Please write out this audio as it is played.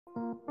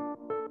I'm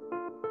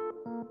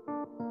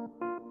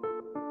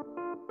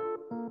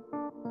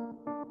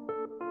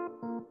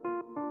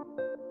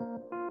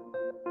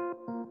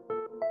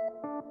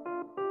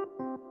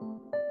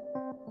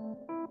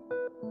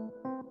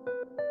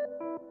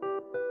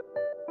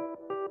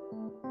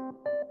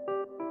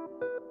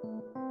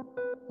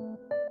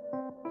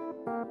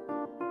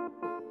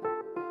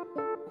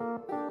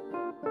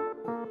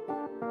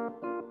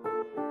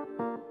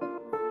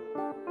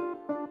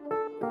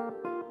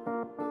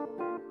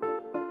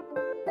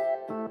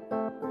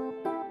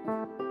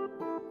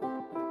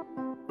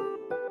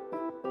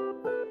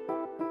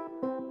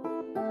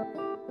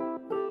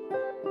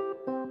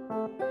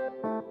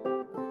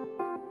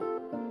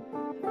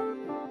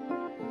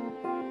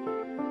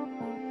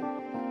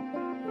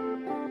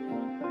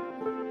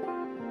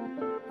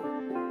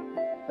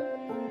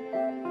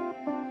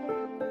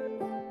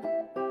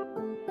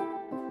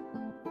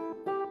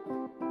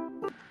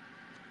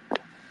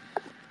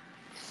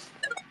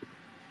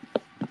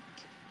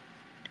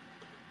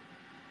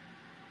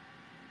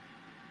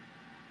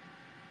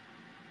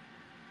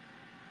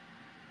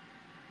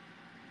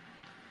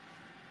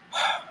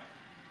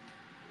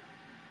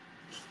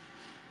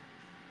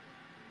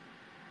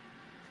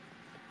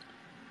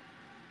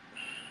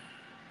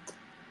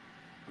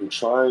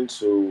trying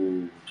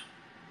to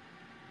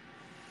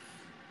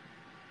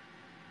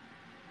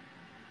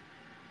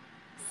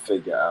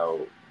figure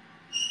out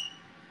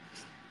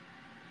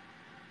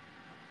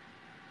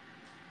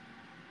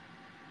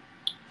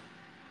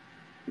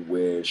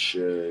where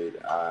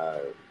should I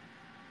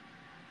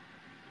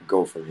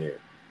go from here.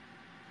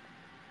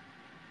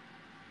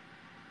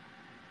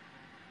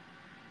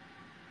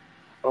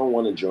 I don't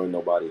want to join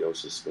nobody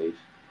else's space.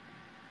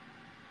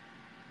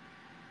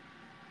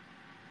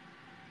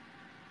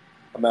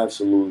 I'm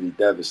absolutely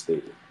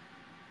devastated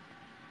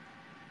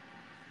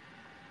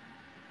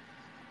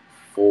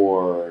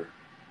for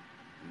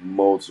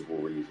multiple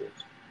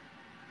reasons.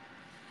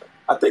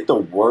 I think the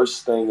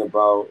worst thing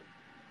about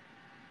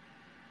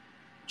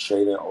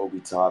trading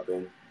Obi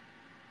Toppin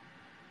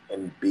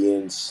and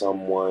being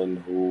someone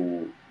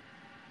who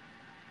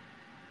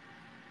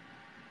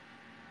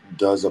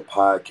does a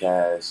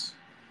podcast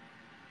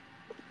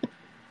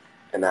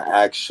and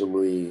I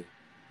actually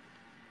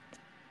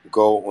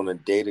go on a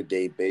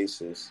day-to-day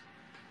basis.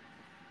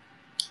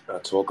 I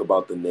talk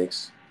about the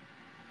Knicks,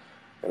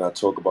 and I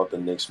talk about the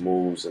Knicks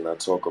moves, and I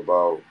talk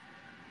about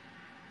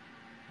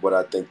what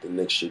I think the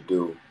Knicks should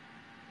do.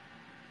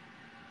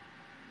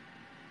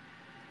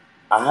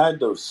 I had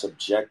to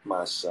subject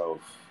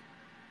myself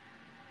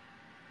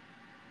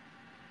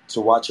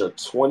to watch a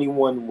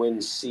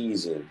 21-win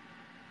season,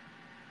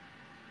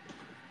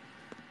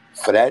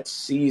 for that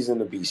season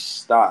to be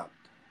stopped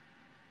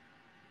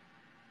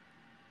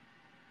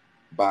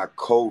by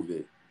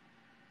COVID.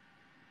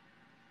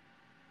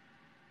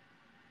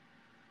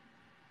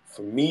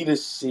 For me to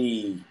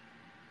see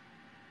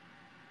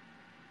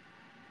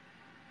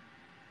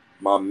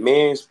my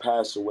man's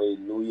pass away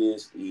New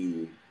Year's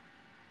Eve,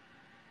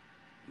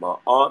 my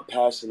aunt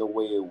passing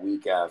away a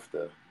week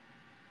after,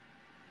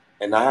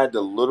 and I had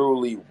to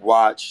literally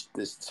watch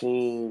this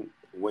team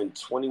win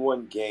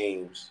 21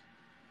 games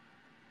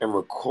and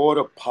record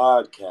a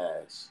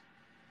podcast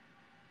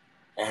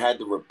and had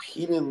to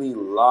repeatedly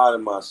lie to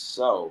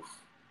myself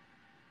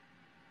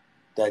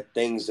that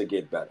things will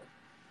get better.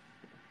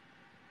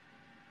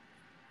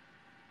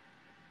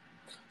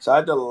 So I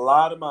had to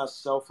lie to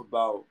myself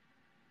about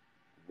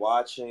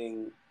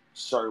watching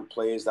certain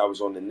players that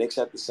was on the Knicks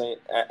at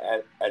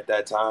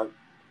that time.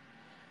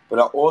 But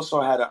I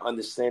also had an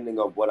understanding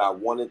of what I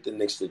wanted the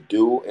Knicks to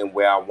do and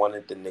where I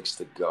wanted the Knicks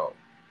to go.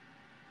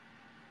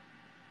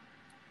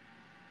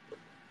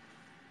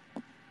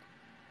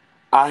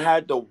 I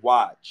had to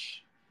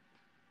watch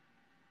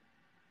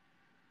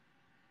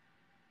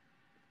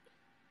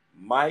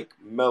Mike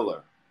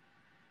Miller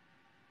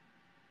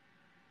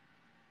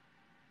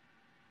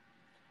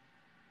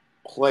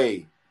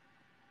play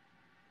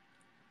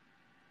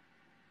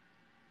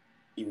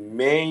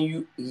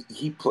Emmanuel.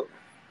 He put.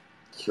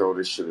 Yo,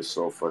 this shit is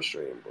so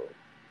frustrating, bro.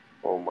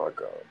 Oh my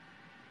God.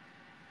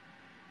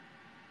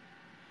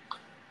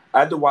 I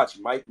had to watch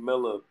Mike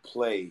Miller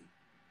play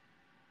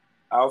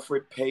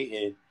Alfred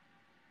Payton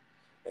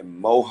and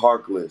Mo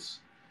Harkless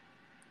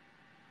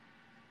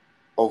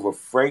over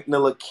Frank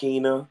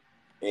Ntilikina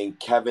and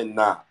Kevin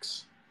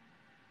Knox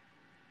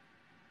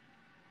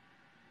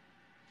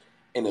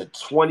in a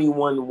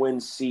 21-win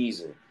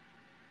season.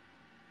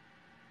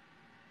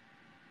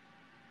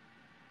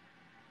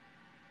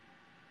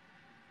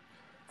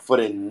 For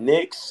the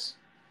Knicks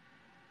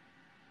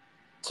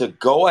to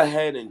go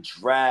ahead and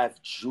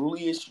draft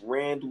Julius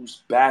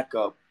Randle's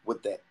backup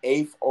with the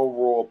 8th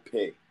overall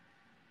pick.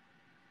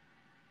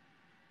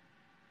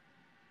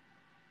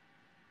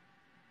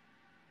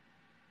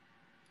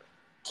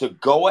 To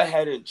go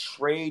ahead and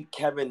trade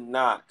Kevin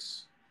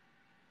Knox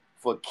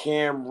for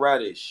Cam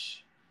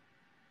Reddish.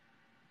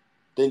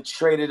 Then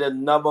traded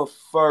another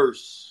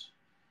first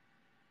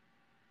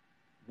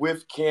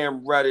with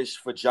Cam Reddish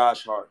for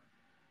Josh Hart.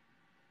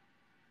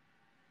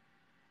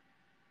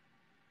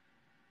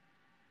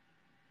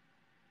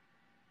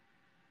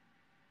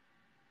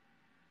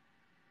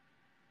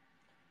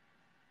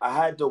 I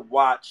had to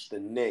watch the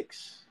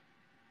Knicks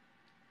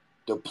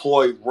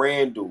deploy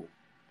Randall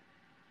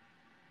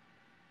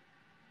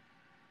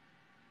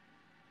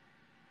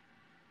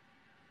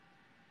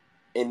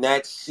in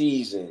that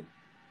season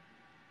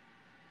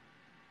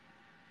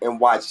and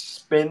watch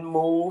spin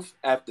move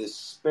after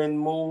spin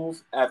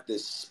move after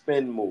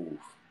spin move.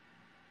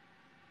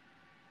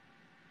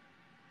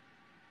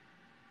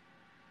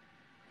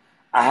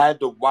 I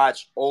had to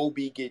watch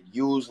Obi get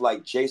used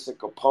like Jason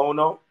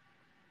Capono.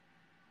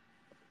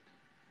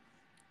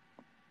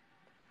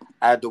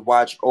 I had to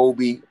watch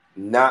Obi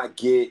not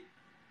get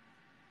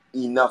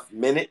enough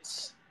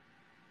minutes.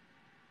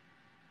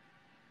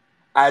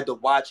 I had to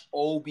watch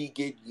Obi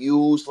get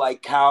used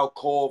like Kyle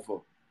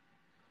Korver,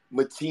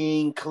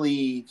 Mateen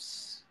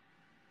Cleaves,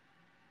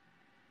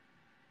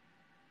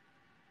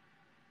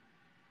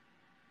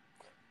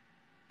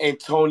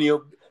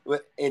 Antonio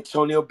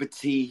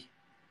Battie.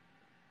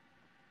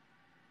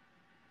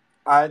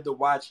 I had to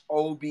watch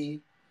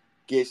Obi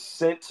get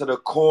sent to the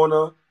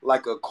corner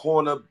like a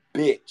corner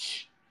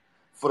bitch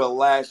for the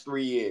last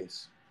 3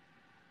 years.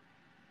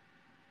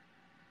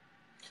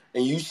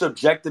 And you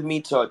subjected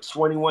me to a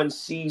 21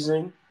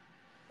 season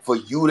for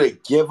you to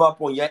give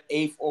up on your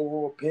 8th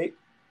overall pick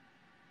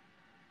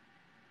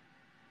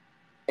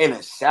and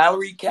a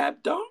salary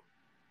cap dump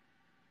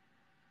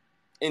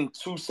and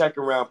 2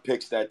 second-round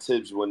picks that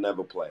Tibbs will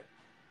never play.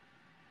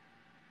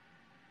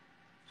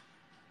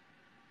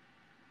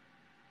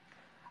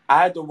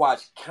 I had to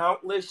watch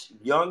countless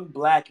young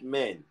black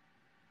men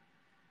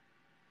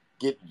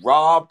get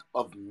robbed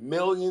of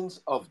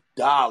millions of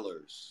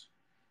dollars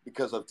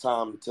because of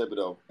Tom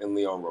Thibodeau and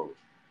Leon Rose.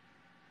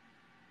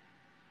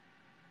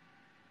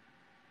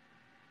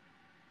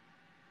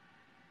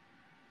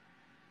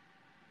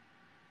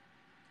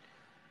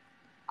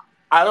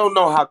 I don't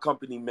know how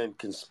company men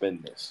can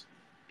spend this.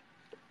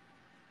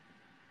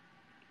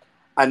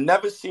 I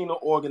never seen an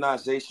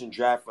organization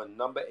draft a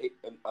number 8,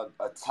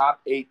 a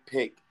top 8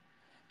 pick,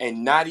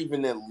 and not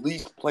even at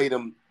least play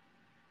them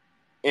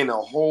in a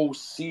whole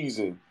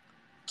season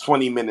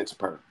 20 minutes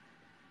per.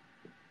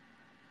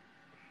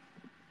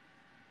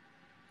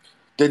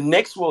 The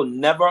Knicks will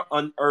never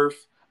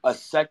unearth a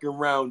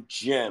second-round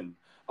gem,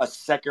 a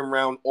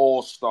second-round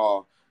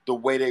all-star, the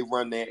way they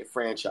run their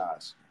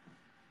franchise.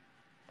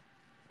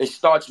 It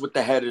starts with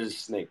the head of the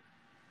snake.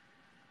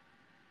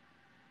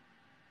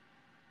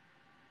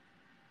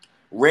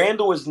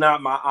 Randall is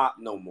not my op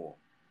no more.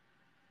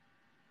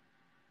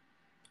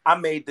 I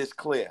made this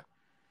clear.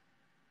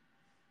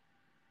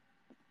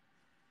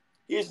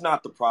 Here's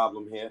not the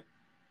problem here.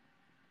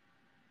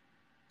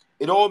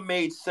 It all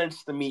made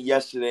sense to me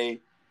yesterday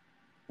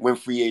when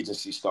free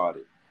agency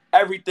started.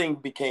 Everything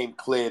became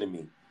clear to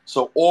me.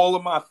 So all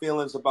of my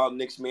feelings about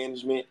Knicks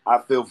management, I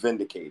feel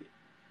vindicated.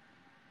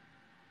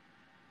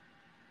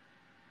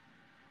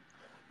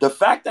 The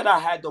fact that I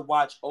had to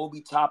watch Obi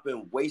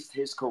Toppin waste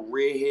his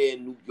career here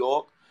in New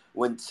York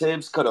when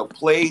Tibbs could have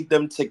played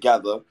them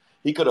together.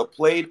 He could have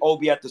played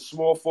Obi at the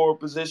small forward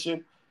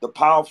position, the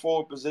power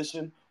forward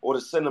position, or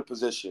the center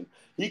position.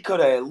 He could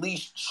have at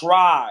least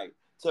tried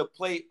to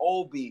play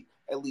Obi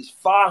at least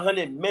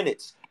 500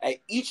 minutes at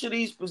each of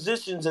these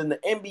positions in the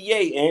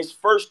NBA in his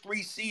first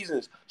 3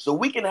 seasons so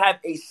we can have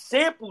a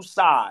sample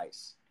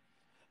size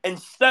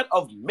instead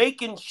of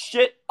making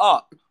shit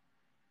up.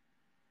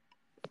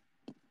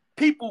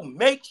 People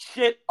make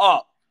shit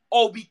up.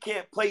 Obi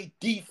can't play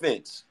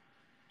defense.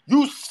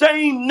 You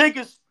same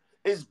niggas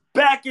is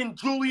backing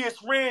Julius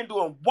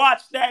Randle and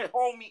watch that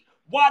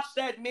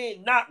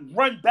man not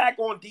run back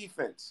on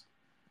defense.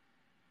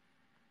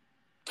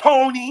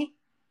 Tony,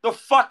 the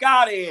fuck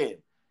out of here.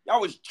 Y'all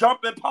was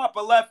jumping Papa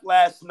Left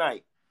last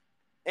night.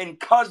 And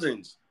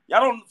Cousins.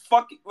 Y'all don't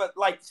fucking,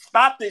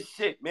 stop this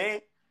shit,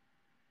 man.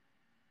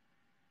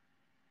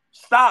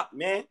 Stop,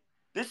 man.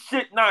 This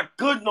shit not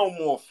good no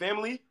more,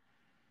 family.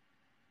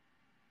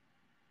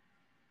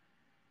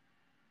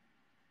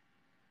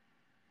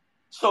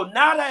 So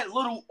now that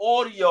little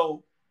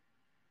audio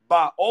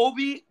by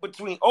Obi,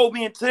 between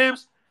Obi and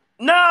Tibbs,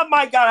 now I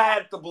might gotta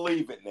have to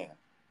believe it now.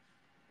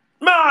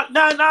 Now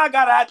I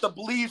gotta have to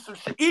believe some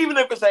shit. Even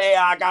if it's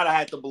I gotta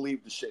have to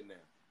believe the shit now.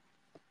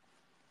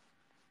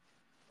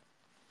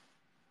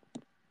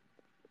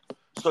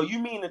 So you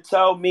mean to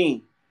tell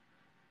me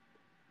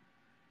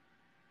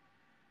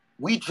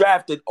we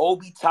drafted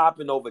Obi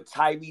Toppin over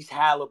Tyrese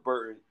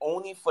Halliburton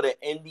only for the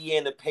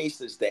Indiana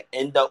Pacers to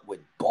end up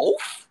with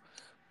both?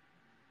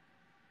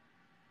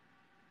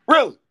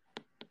 Really?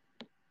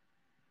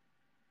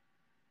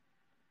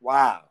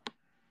 Wow.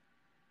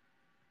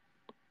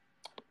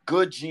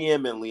 Good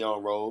GM in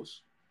Leon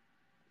Rose.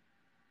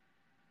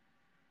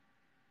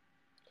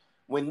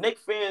 When Knick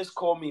fans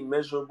call me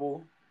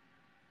miserable,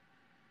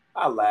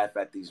 I laugh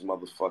at these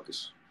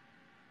motherfuckers.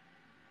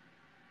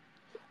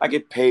 I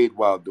get paid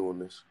while doing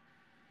this.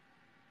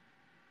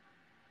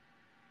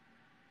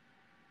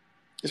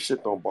 This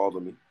shit don't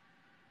bother me.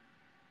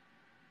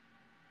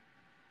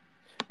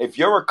 If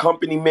you're a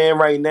company man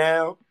right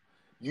now,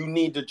 you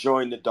need to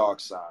join the dark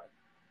side.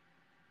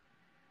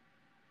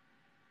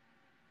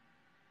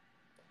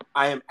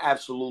 I am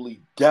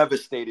absolutely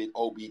devastated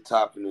Obi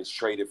Toppin is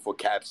traded for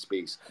cap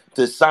space.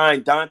 To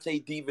sign Dante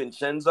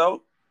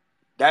DiVincenzo,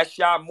 that's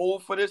y'all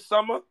move for this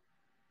summer?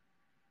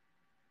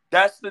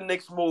 That's the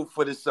Knicks move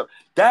for this summer.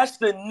 That's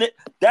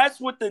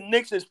what the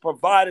Knicks is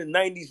providing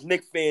 90s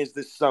Knicks fans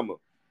this summer.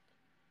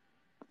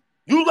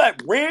 You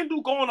let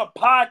Randall go on a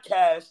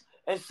podcast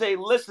and say,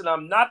 listen,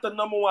 I'm not the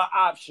number one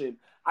option.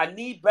 I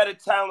need better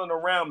talent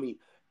around me.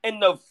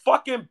 And the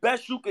fucking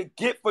best you could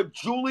get for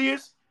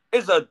Julius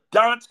is a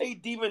Dante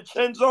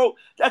DiVincenzo.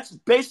 That's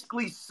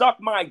basically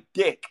suck my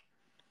dick.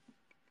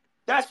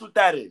 That's what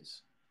that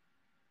is.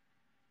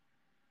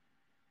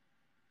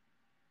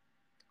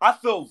 I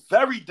feel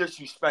very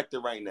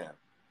disrespected right now.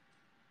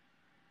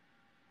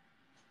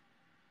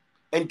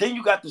 And then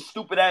you got the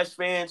stupid ass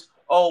fans.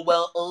 Oh,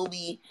 well,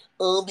 Obi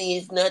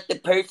is not the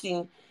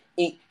person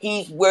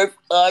he's worth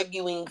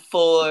arguing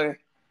for.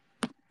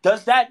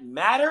 Does that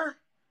matter?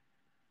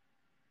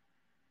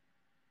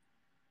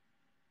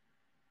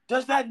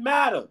 Does that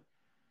matter?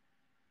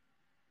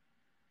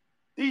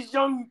 These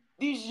young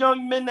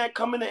men that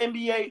come in the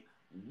NBA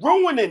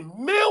ruining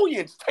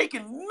millions,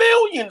 taking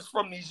millions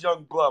from these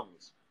young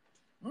brothers.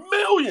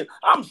 Millions.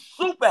 I'm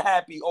super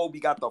happy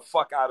Obi got the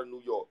fuck out of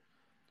New York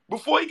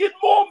before he get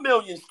more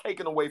millions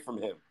taken away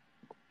from him.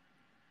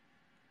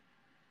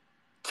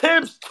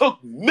 Tibbs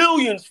took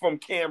millions from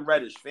Cam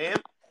Reddish, fam.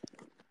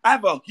 I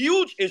have a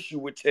huge issue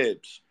with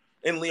Tibbs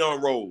and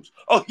Leon Rose.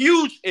 A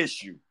huge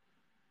issue.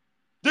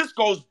 This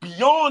goes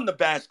beyond the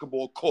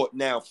basketball court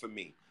now for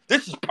me.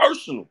 This is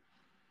personal.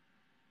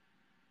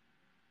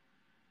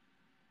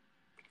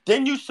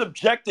 Then you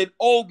subjected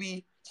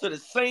Obi to the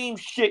same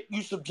shit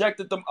you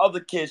subjected them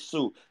other kids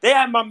to. They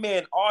had my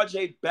man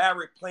RJ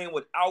Barrett playing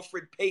with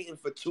Alfred Payton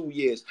for 2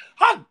 years.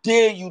 How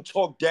dare you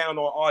talk down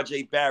on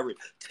RJ Barrett?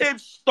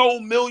 Tibbs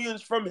stole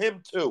millions from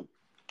him too.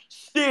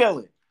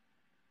 Stealing.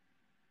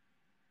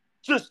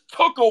 Just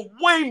took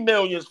away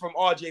millions from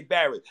RJ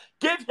Barrett.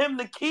 Give him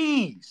the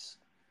keys.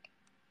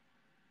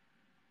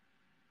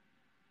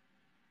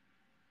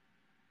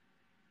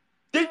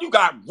 Then you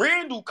got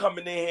Randall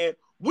coming in here.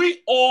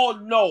 We all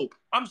know.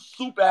 I'm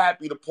super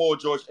happy the Paul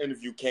George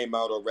interview came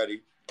out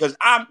already. Because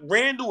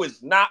Randall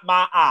is not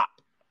my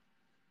op.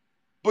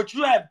 But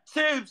you have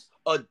Tibbs,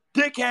 a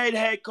dickhead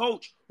head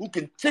coach, who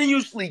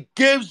continuously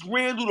gives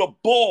Randall the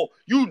ball.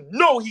 You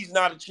know he's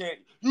not a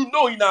champion. You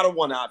know he's not a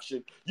one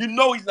option. You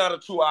know he's not a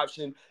two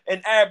option.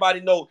 And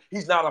everybody know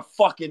he's not a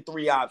fucking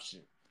three option.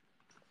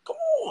 Come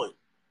on.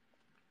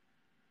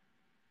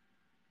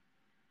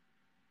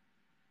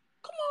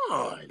 Come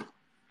on.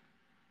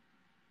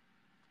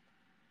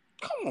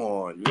 Come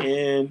on,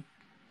 man.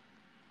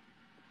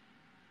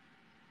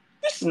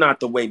 This is not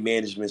the way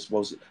management's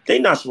supposed to.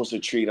 They're not supposed to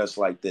treat us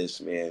like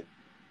this, man.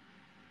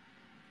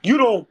 You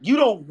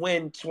don't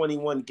win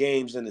 21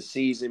 games in the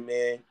season,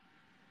 man,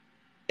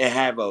 and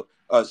have a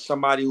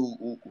somebody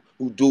who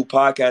do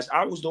podcasts.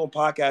 I was doing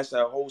podcasts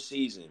that whole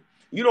season.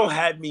 You don't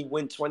have me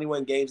win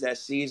 21 games that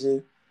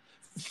season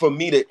for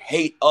me to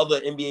hate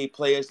other NBA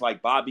players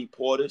like Bobby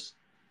Portis,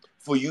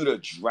 for you to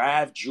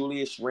draft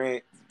Julius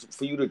Randle,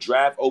 for you to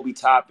draft Obi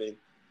Toppin,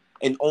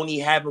 and only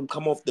have him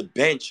come off the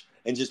bench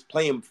and just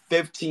play him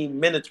 15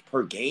 minutes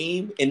per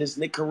game in his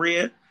Knick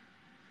career.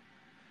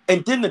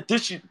 And then the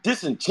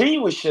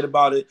disingenuous shit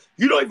about it,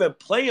 you don't even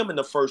play him in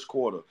the first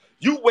quarter.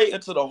 You wait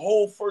until the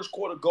whole first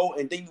quarter go,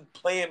 and then you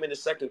play him in the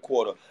second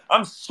quarter.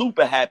 I'm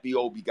super happy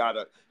Obi got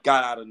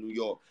out of New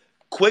York.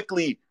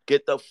 Quickly,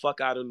 get the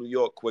fuck out of New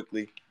York,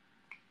 quickly.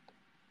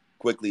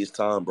 Quickly, it's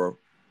time, bro.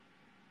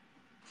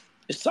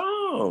 It's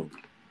time.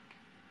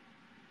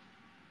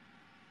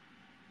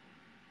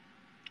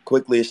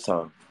 Quickly, it's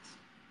time.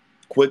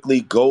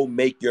 Quickly, go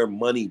make your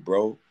money,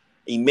 bro.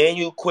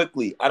 Emmanuel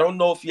Quickly. I don't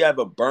know if you have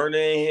a burner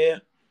in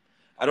here.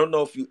 I don't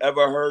know if you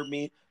ever heard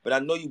me, but I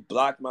know you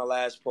blocked my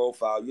last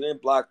profile. You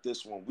didn't block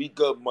this one. We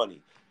good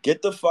money.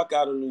 Get the fuck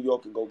out of New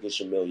York and go get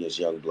your millions,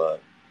 young blood.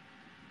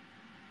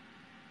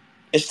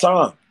 It's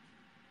time.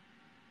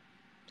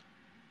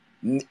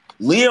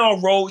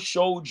 Leon Rose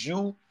showed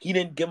you he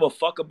didn't give a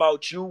fuck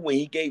about you when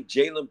he gave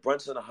Jalen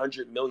Brunson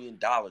 $100 million,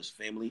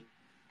 family.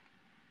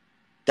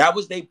 That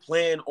was their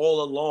plan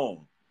all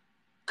along.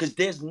 Because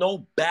there's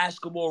no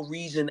basketball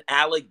reason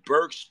Alec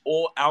Burks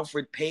or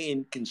Alfred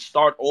Payton can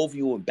start over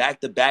you in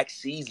back-to-back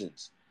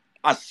seasons.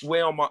 I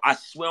swear on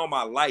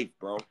my life,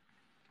 bro.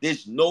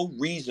 There's no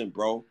reason,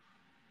 bro.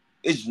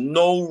 There's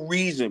no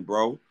reason,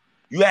 bro.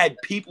 You had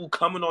people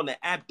coming on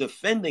the app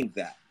defending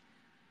that.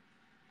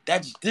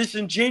 That's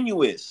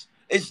disingenuous.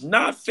 It's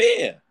not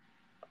fair.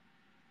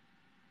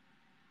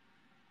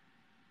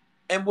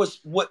 And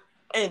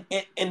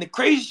and the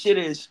crazy shit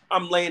is,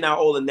 I'm laying out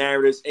all the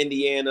narratives.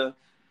 Indiana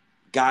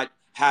got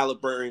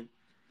Halliburton.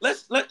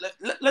 Let's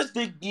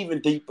dig even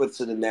deeper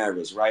to the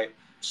narratives, right?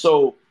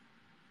 So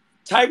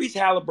Tyrese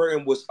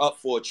Halliburton was up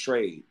for a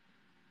trade.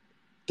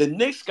 The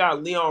Knicks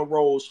got Leon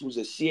Rose, who's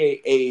a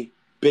CAA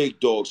big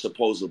dog,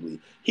 supposedly.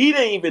 He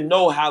didn't even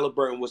know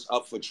Halliburton was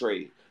up for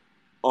trade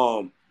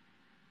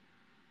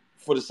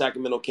for the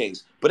Sacramento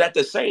Kings. But at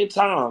the same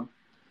time,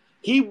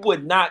 he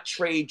would not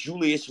trade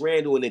Julius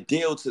Randle in a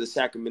deal to the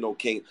Sacramento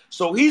Kings.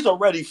 So he's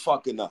already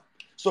fucking up.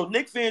 So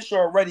Knick fans should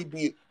already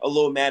be a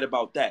little mad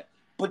about that.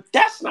 But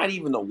that's not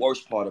even the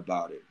worst part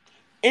about it.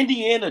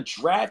 Indiana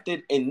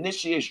drafted in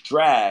this year's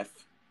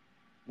draft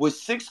was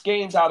 6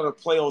 games out of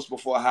the playoffs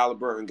before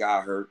Halliburton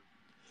got hurt.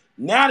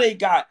 Now they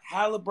got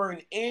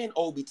Halliburton and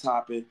Obi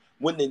Toppin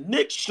when the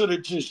Knicks should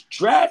have just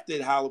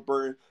drafted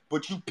Halliburton,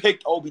 but you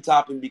picked Obi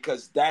Toppin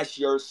because that's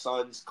your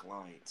son's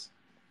client.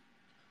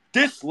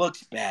 This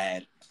looks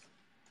bad.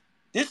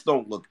 This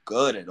don't look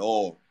good at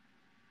all.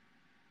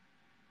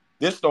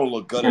 This don't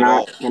look good Can at I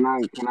all. can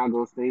I can I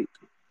go state,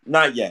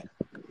 Not yet.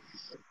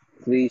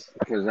 please?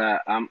 Because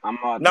I'm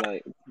about Not,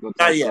 to go not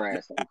touch yet.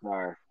 grass. I'm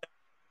sorry.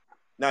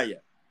 Not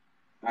yet.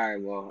 All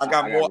right, well, I got I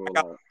got to more. I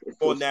got roll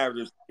up. more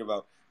narratives to think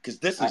about because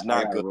this is I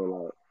not got to good.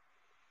 roll up.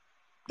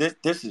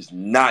 This is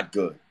not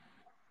good.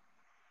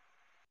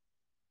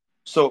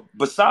 So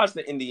besides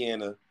the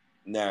Indiana,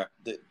 now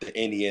the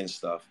Indiana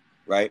stuff,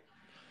 right?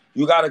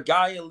 You got a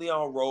guy in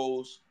Leon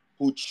Rose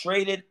who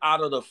traded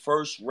out of the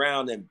first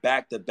round in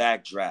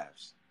back-to-back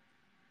drafts.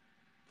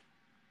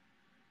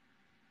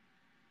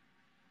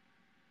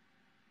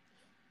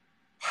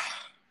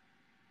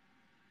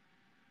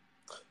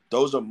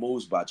 Those are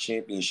moves by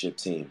championship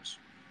teams.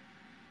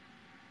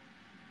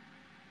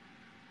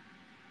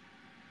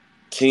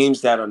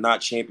 Teams that are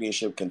not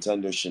championship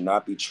contenders should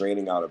not be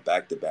trading out of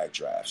back-to-back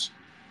drafts.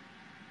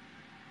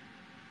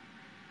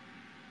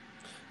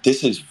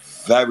 This is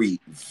very,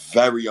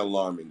 very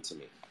alarming to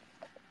me.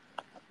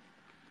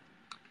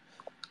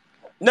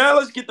 Now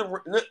let's get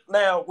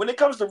now when it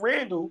comes to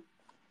Randall,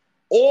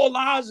 all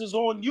eyes is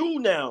on you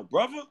now,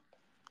 brother.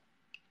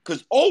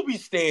 Because Obi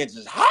stands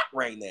is hot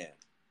right now.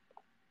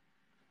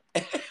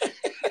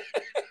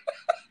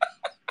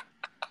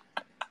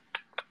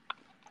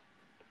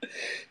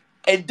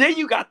 And then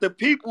you got the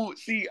people.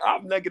 See,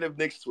 I'm negative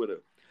Knicks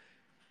Twitter.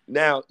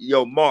 Now,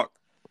 yo, Mark,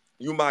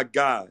 you my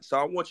guy. So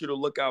I want you to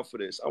look out for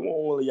this. I want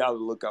all of y'all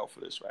to look out for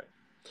this, right?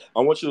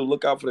 I want you to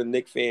look out for the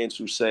Knicks fans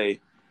who say,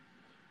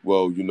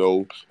 well,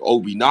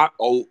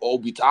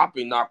 Obi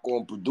Toppin not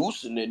gonna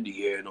produce in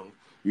Indiana.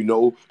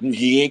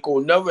 He ain't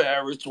gonna never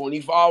average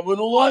 25 and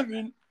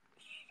 11.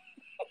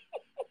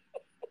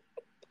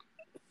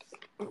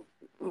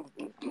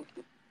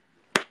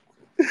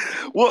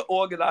 What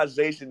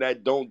organization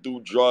that don't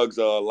do drugs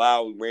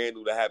allow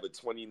Randall to have a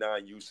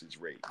 29 usage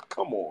rate?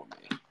 Come on,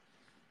 man.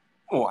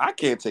 Come on, I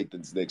can't take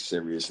the Knicks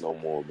serious no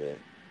more, man.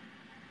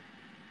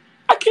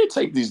 I can't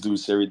take these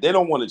dudes serious. They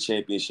don't want a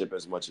championship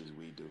as much as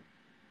we do.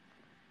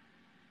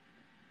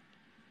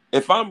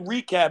 If I'm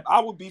recap,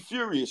 I would be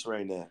furious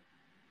right now.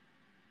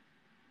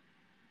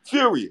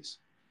 Furious.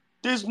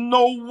 There's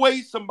no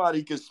way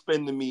somebody could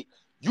spend the meat.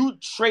 You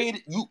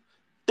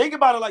think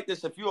about it like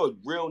this. If you're a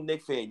real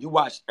Knicks fan, you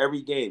watched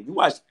every game. You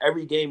watched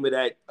every game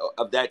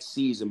of that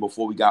season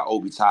before we got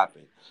Obi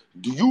Toppin.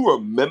 Do you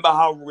remember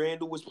how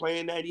Randall was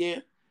playing that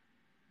year?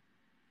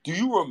 Do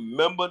you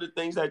remember the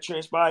things that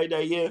transpired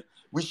that year?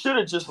 We should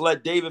have just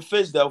let David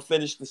Fizdale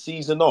finish the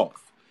season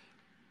off.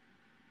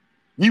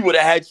 We would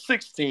have had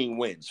 16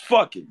 wins.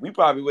 Fuck it. We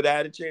probably would have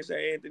had a chance at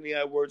Anthony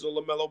Edwards or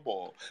LaMelo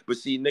Ball. But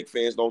see, Knicks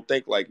fans don't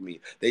think like me.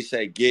 They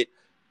say, get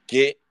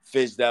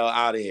Fizdale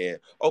out of here.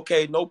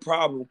 Okay, no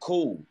problem.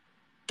 Cool.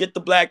 Get the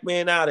black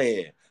man out of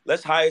here.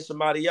 Let's hire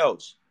somebody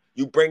else.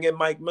 You bring in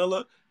Mike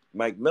Miller.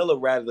 Mike Miller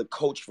rather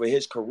coach for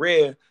his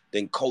career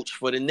than coach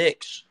for the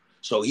Knicks.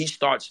 So he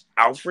starts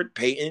Alfred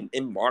Payton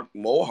and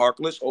Mo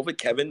Harkless over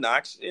Kevin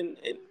Knox and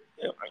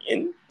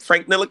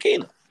Frank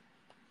Ntilikina.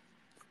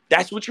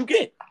 That's what you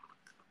get.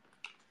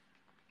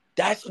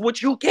 That's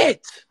what you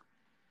get.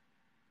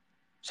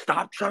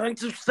 Stop trying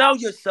to sell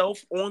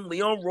yourself on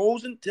Leon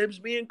Rose and Tibbs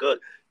being good.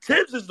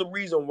 Tibbs is the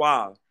reason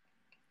why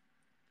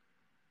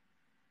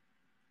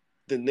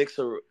the Knicks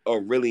are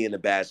really in a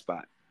bad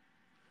spot.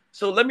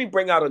 So let me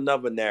bring out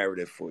another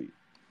narrative for you.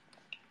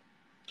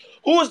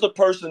 Who is the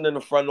person in the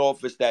front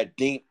office that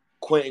deemed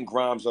Quentin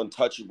Grimes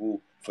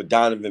untouchable for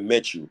Donovan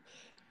Mitchell?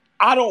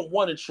 I don't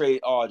want to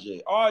trade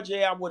RJ.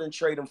 RJ, I wouldn't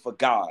trade him for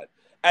God.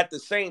 At the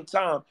same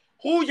time,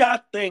 who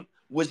y'all think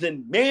was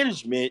in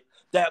management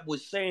that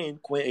was saying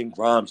Quentin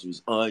Grimes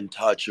was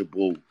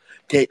untouchable?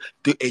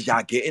 Is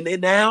y'all getting it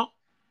now?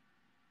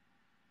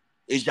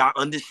 Is y'all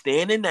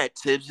understanding that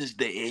Tibbs is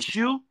the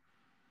issue?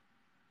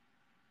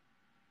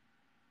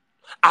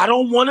 I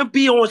don't want to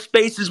be on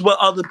spaces with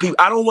other people.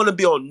 I don't want to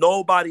be on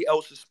nobody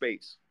else's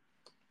space.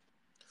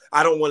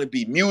 I don't want to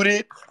be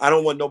muted. I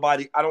don't want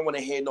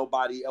to hear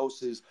nobody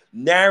else's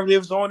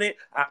narratives on it.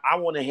 I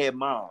want to hear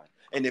mine.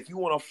 And if you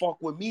want to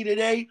fuck with me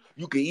today,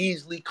 you can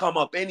easily come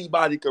up.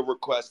 Anybody can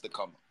request to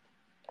come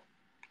up.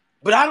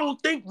 But I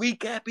don't think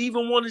Recap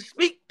even want to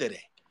speak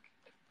today.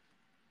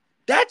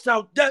 That's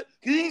how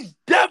he's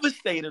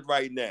devastated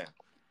right now.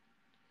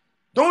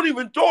 Don't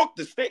even talk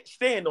to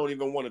Stan. Don't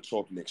even want to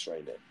talk Knicks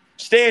right now.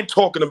 Stan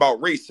talking about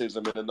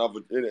racism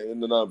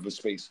in another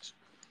spaces.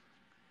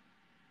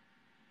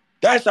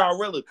 That's how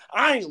relevant.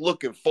 I ain't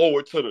looking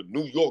forward to the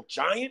New York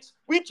Giants.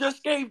 We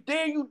just gave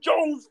Daniel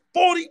Jones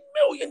 $40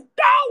 million.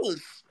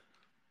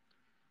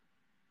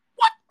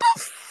 the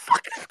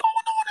fuck is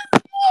going on in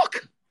New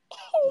York?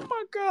 Oh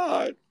my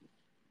God.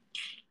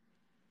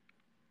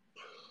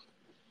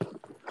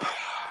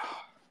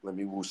 Let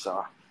me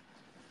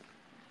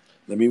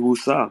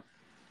woosah.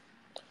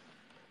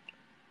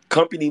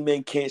 Company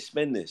men can't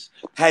spend this.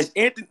 Has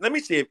Anthony? Let me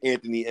see if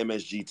Anthony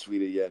MSG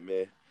tweeted yet,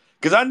 man.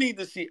 Because I need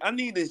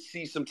to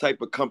see some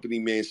type of company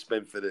man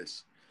spend for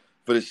this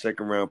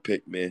second round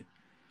pick, man.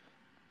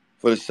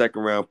 For the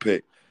second round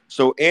pick.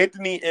 So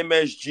Anthony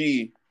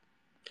MSG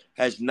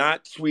has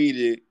not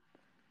tweeted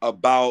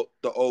about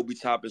the Obi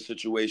Toppin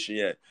situation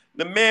yet.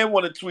 The man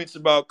wanted tweets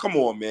about. Come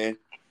on, man.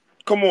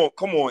 Come on,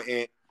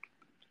 Ant.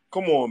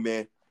 Come on,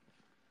 man.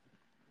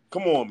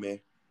 Come on, man.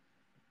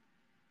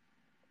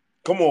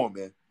 Come on,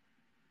 man.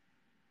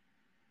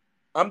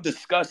 I'm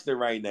disgusted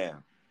right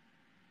now.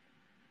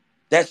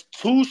 That's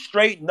 2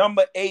 straight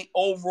number 8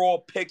 overall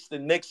picks the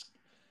Knicks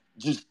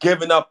just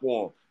giving up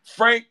on.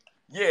 Frank,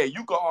 yeah,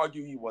 you could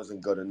argue he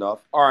wasn't good enough.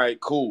 All right,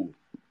 cool.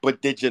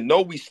 But did you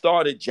know we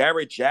started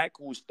Jared Jack,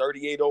 who was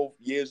 38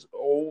 years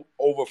old,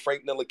 over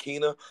Frank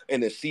Ntilikina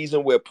in a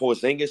season where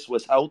Porzingis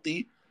was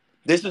healthy?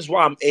 This is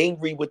why I'm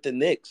angry with the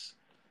Knicks.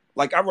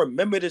 Like, I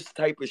remember this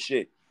type of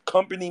shit.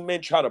 Company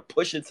men try to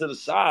push it to the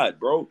side,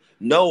 bro.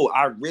 No,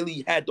 I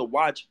really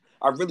watched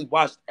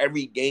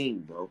every game,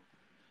 bro.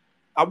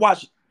 I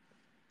watched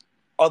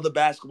other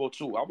basketball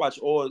too. I watch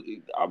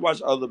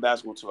other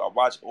basketball too. I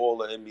watch all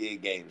the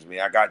NBA games, man.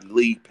 I got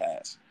League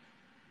Pass.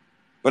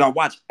 But I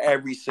watch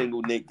every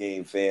single Knick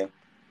game, fam.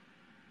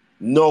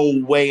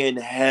 No way in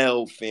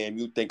hell, fam,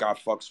 you think I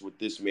fucks with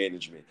this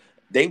management.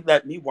 They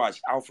let me watch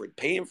Alfred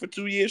Payton for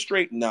 2 years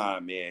straight? Nah,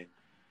 man.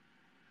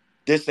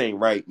 This ain't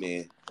right,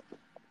 man.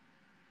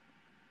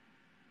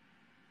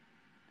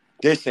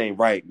 This ain't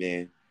right,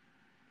 man.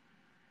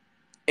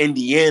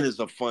 Indiana's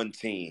a fun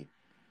team.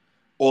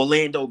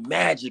 Orlando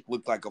Magic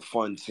looked like a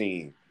fun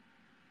team.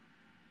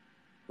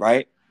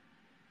 Right?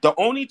 The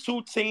only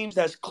 2 teams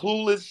that's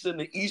clueless in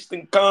the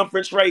Eastern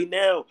Conference right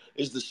now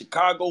is the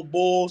Chicago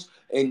Bulls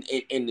and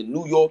the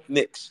New York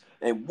Knicks.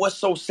 And what's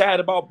so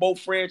sad about both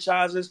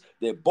franchises?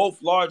 They're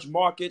both large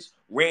markets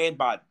ran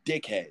by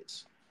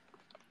dickheads.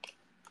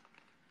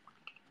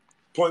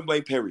 Point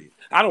blank, period.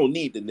 I don't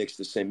need the Knicks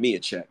to send me a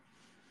check.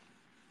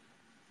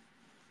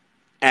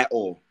 At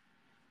all.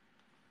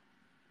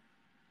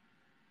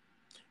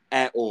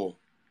 At all.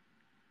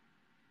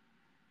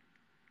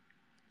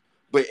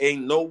 But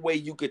ain't no way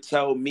you could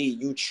tell me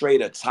you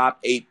trade a top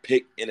 8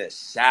 pick in a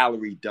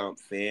salary dump,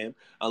 fam.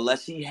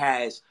 Unless he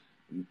has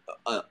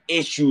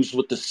issues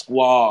with the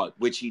squad,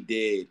 which he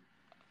did.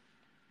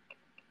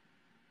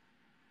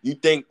 You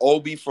think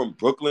Obi from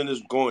Brooklyn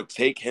is going to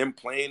take him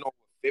playing over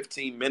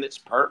 15 minutes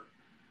per?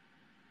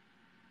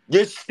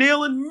 You're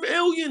stealing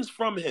millions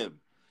from him.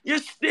 You're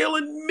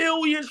stealing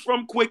millions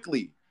from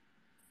Quickly.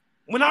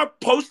 When I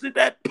posted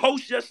that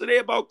post yesterday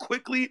about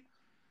Quickly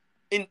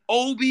and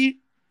Obi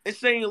and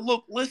saying,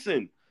 look,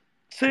 listen,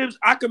 Tibbs,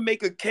 I could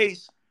make a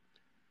case.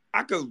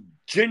 I could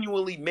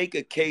genuinely make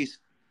a case.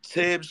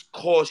 Tibbs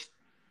cost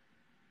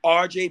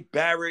RJ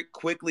Barrett,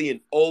 Quickly,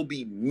 and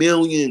Obi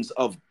millions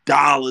of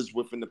dollars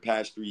within the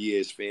past 3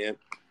 years, fam.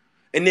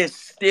 And there's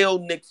still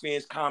Knicks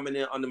fans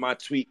commenting under my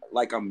tweet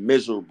like I'm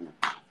miserable.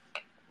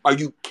 Are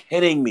you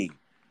kidding me?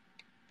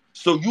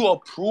 So you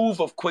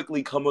approve of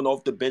Quickly coming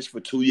off the bench for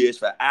 2 years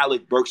for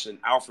Alec Burks and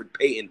Alfred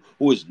Payton,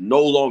 who is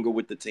no longer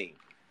with the team.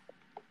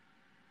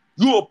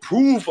 You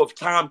approve of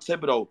Tom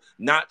Thibodeau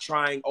not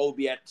trying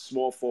Obi at the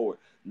small forward,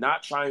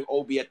 not trying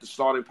Obi at the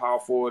starting power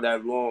forward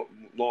at long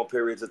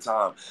periods of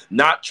time,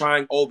 not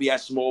trying Obi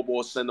at small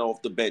ball center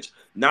off the bench,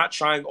 not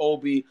trying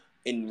Obi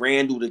and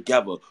Randall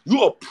together.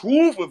 You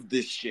approve of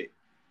this shit.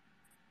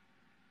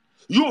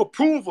 You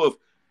approve of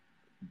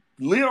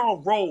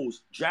Leon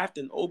Rose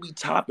drafting Obi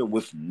Toppin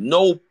with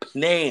no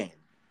plan,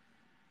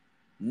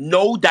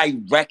 no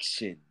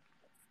direction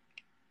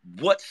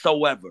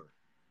whatsoever.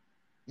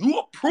 You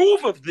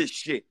approve of this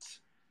shit.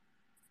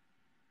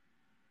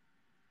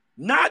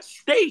 Not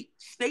State.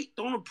 State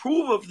don't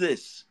approve of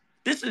this.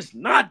 This is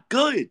not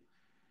good.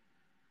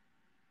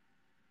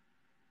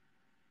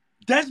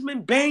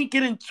 Desmond Bain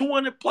getting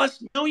 200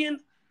 plus million.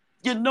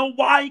 You know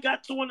why he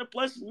got 200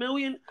 plus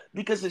million?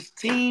 Because his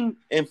team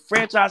and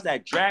franchise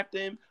that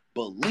drafted him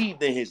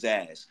believed in his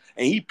ass.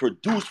 And he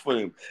produced for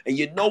them. And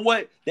you know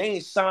what? They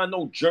ain't signed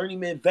no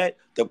journeyman vet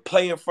to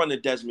play in front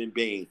of Desmond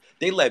Bain.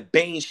 They let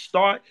Bain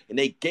start and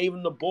they gave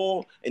him the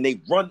ball and they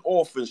run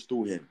offense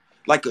through him.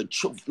 Like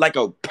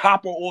a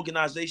proper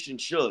organization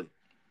should.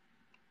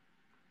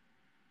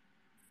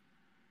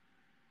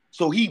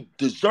 So he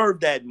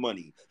deserved that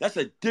money. That's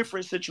a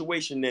different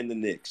situation than the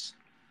Knicks.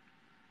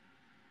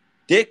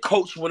 Their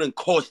coach wouldn't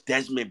cost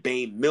Desmond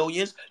Bain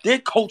millions. Their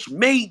coach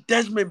made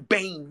Desmond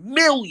Bain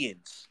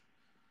millions.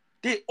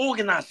 Their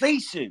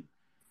organization.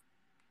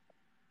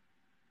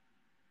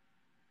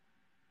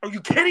 Are you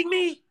kidding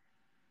me?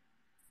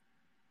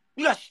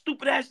 You got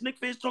stupid ass Knicks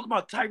fans talking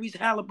about Tyrese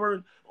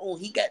Halliburton. Oh,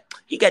 he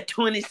got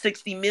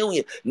 260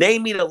 million.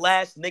 Name me the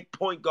last Knick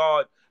point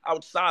guard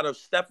outside of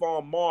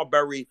Stephon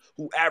Marbury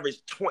who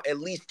averaged at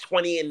least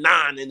 20 and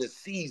 9 in a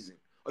season.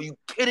 Are you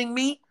kidding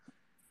me?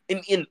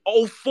 In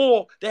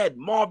 04, they had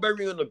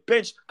Marbury on the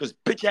bench because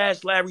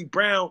bitch-ass Larry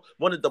Brown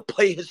wanted to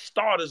play his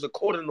starters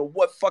according to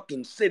what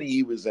fucking city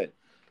he was in.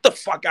 Get the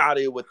fuck out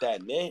of here with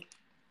that, man.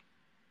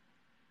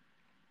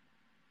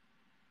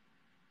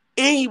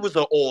 And he was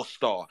an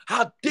all-star.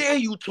 How dare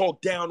you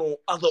talk down on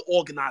other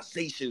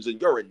organizations and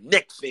you're a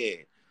Knicks fan?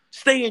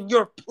 Stay in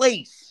your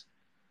place.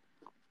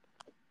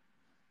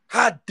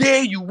 How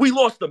dare you? We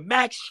lost to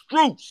Max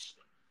Strus.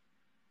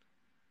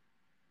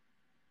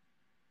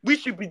 We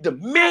should be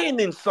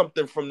demanding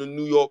something from the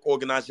New York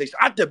organization.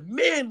 I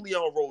demand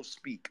Leon Rose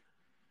speak.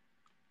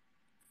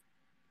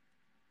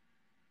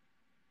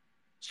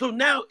 So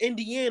now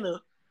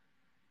Indiana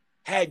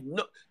had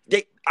no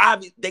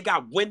they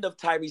got wind of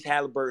Tyrese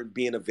Halliburton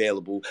being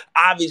available.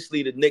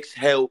 Obviously, the Knicks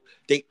held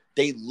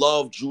they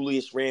love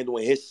Julius Randle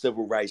and his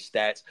civil rights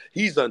stats.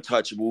 He's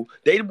untouchable.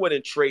 They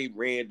wouldn't trade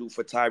Randle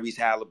for Tyrese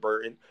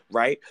Halliburton,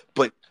 right?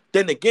 But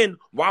then again,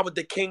 why would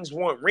the Kings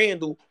want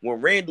Randle when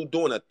Randle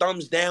doing a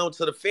thumbs down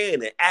to the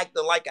fan and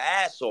acting like an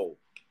asshole?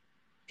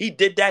 He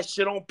did that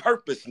shit on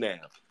purpose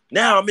now.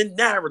 Now I'm in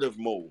narrative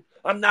mode.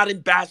 I'm not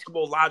in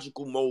basketball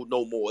logical mode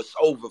no more. It's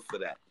over for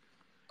that.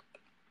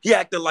 He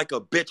acted like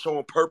a bitch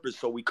on purpose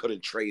so we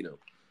couldn't trade him.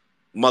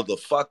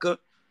 Motherfucker.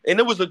 And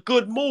it was a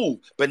good move.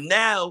 But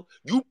now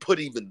you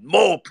put even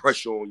more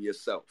pressure on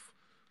yourself.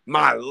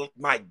 My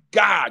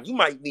God, you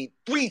might need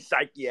 3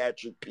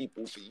 psychiatric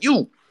people for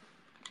you.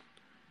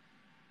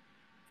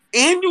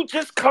 And you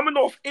just coming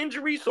off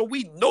injury, so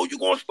we know you're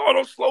going to start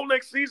off slow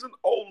next season?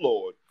 Oh,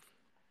 Lord.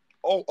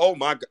 Oh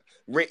my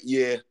God.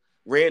 Yeah,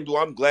 Randall,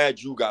 I'm glad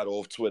you got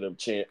off Twitter,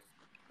 champ.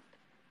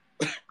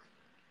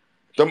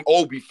 Them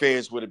Obi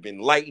fans would have been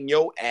lighting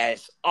your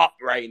ass up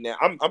right now.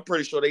 I'm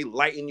pretty sure they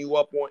lighting you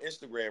up on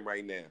Instagram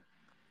right now.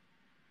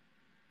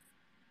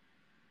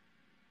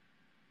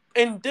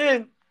 And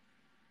then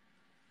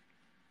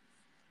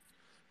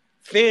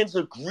fans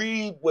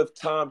agreed with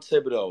Tom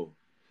Thibodeau,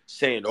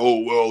 saying, "Oh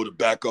well, the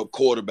backup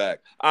quarterback.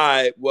 All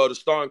right, well the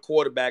starting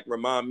quarterback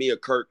remind me of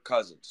Kirk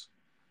Cousins.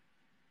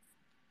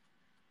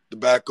 The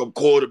backup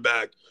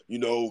quarterback,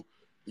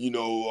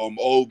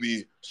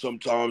 Obi,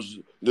 sometimes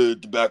the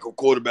backup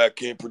quarterback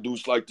can't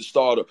produce like the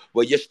starter.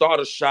 Well, your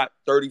starter shot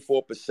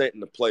 34% in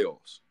the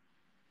playoffs.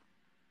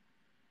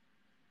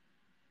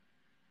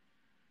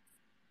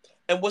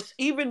 And what's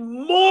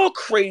even more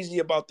crazy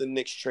about the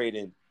Knicks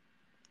trading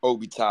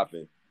Obi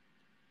Toppin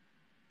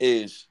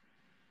is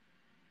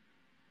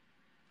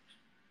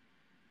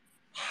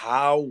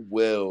how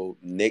will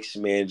Knicks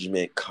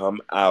management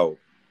come out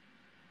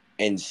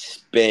and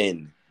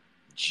spin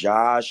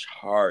Josh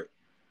Hart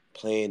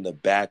playing the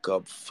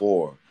backup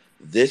 4?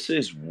 This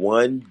is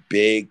one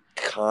big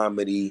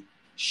comedy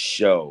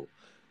show.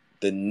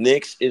 The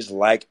Knicks is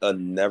like a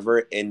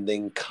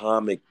never-ending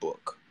comic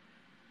book.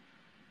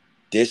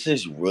 This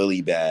is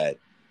really bad.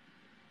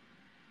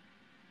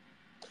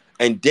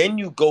 And then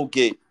you go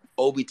get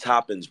Obi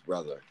Toppin's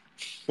brother.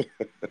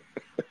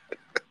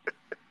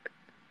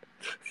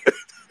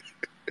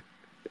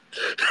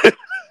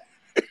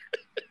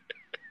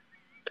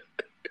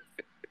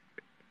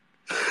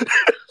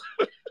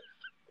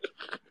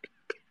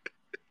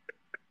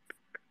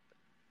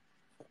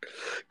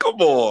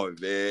 Come on,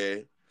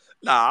 man.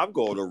 Nah, I'm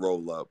going to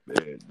roll up,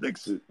 man.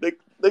 Knicks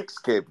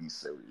can't be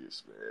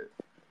serious, man.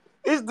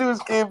 These dudes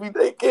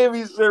they can't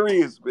be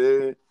serious,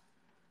 man.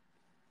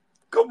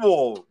 Come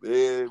on,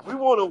 man. We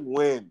want to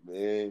win,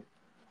 man.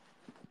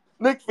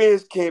 Knicks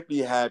fans can't be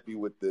happy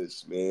with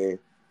this, man.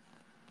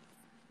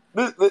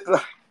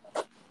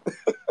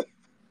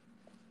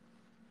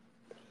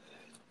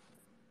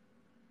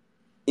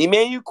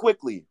 Emmanuel,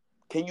 quickly,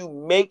 can you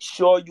make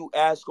sure you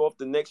ask off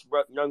the Knicks,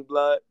 young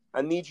blood?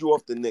 I need you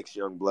off the Knicks,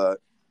 young blood.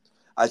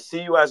 I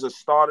see you as a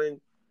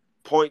starting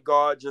point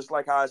guard, just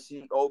like how I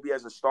see Obi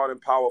as a starting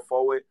power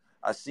forward.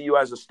 I see you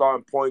as a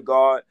starting point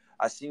guard.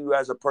 I see you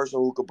as a person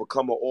who could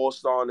become an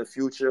all-star in the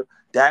future.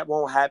 That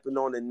won't happen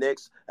on the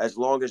Knicks as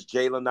long as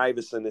Jalen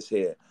Iverson is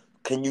here.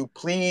 Can you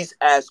please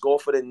ask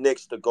off of the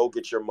Knicks to go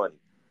get your money?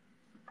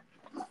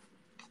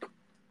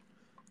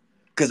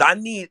 Because I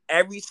need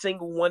every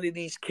single one of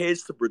these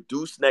kids to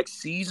produce next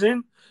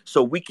season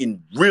so we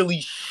can really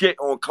shit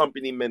on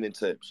company men and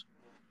tips.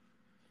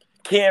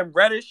 Cam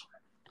Reddish,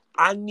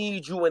 I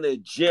need you in the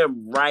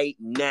gym right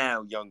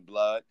now, young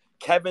blood.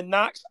 Kevin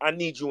Knox, I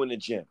need you in the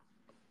gym.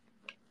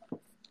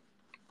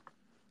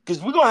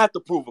 Because we're going to have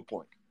to prove a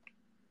point.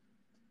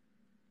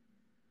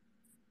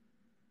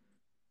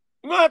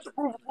 We're going to have to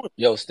prove a point.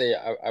 Yo, Stay,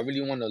 I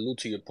really want to allude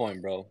to your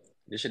point, bro.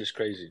 This shit is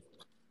crazy.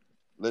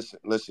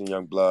 Listen,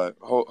 young blood.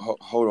 Hold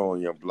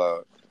on, young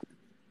blood.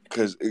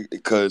 Because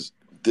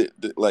the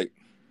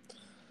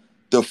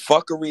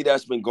fuckery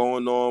that's been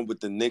going on with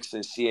the Knicks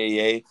and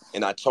CAA,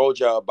 and I told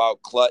y'all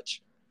about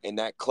Clutch and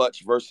that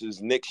Clutch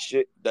versus Knicks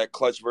shit, that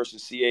Clutch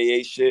versus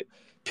CAA shit.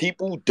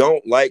 People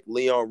don't like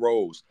Leon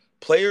Rose.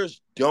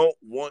 Players don't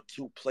want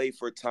to play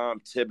for Tom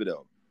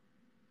Thibodeau.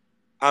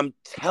 I'm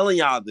telling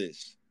y'all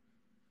this.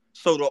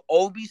 So the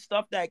Obi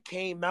stuff that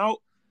came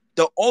out,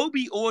 the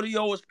Obi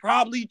audio is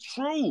probably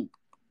true.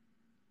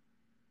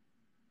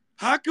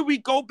 How can we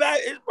go back?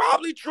 It's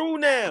probably true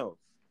now.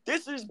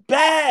 This is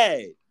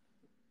bad.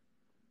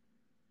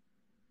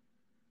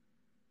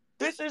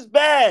 This is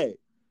bad.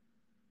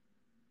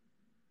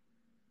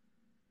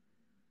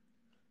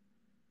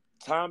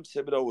 Tom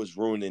Thibodeau was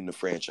ruining the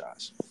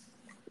franchise.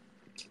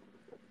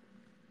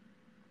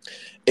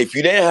 If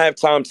you didn't have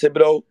Tom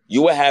Thibodeau,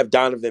 you would have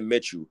Donovan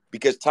Mitchell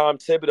because Tom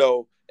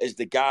Thibodeau is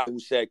the guy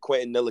who said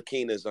Quentin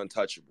Ntilikina is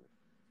untouchable.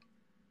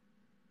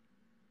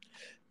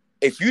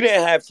 If you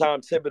didn't have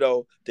Tom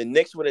Thibodeau, the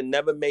Knicks would have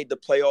never made the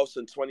playoffs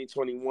in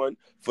 2021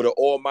 for the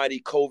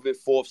almighty COVID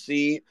fourth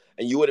seed,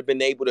 and you would have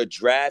been able to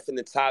draft in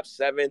the top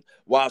 7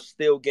 while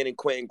still getting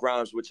Quentin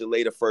Grimes with your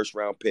later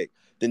first-round pick.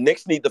 The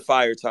Knicks need to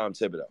fire Tom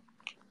Thibodeau.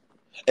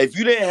 If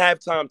you didn't have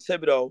Tom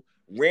Thibodeau,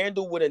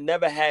 Randall would have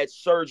never had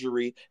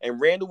surgery,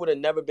 and Randall would have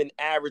never been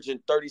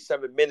averaging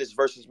 37 minutes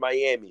versus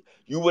Miami.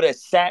 You would have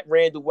sat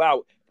Randall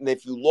out, and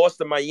if you lost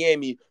to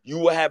Miami, you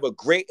would have a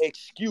great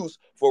excuse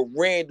for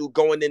Randall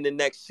going in the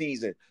next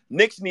season.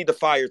 Knicks need to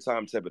fire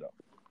Tom Thibodeau.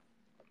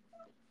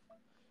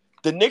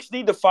 The Knicks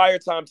need to fire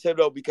Tom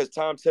Thibodeau because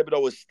Tom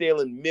Thibodeau is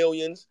stealing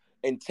millions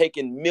and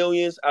taking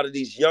millions out of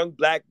these young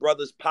black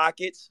brothers'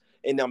 pockets,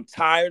 and I'm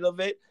tired of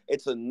it.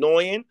 It's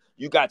annoying.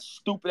 You got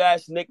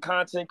stupid-ass Knick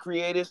content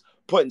creators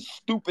putting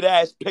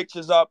stupid-ass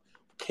pictures up,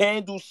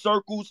 candle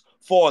circles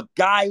for a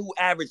guy who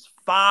averaged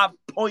 5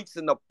 points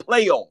in the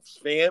playoffs,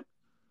 fam.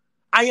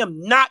 I am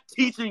not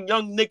teaching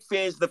young Knick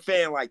fans to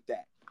fan like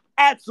that.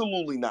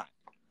 Absolutely not.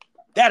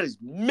 That is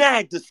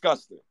mad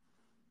disgusting.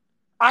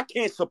 I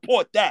can't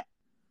support that.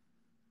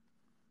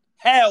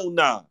 Hell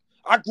nah.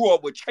 I grew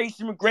up with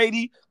Tracy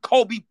McGrady,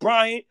 Kobe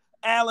Bryant,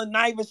 Allen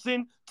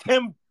Iverson,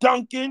 Tim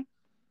Duncan,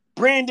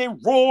 Brandon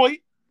Roy.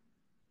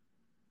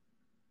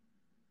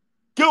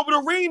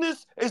 Gilbert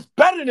Arenas is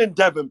better than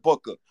Devin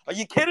Booker. Are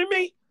you kidding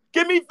me?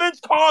 Give me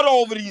Vince Carter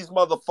over these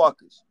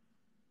motherfuckers.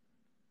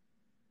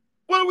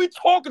 What are we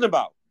talking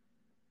about?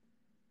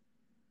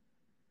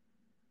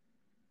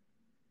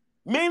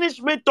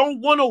 Management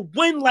don't want to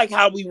win like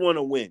how we want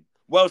to win.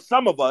 Well,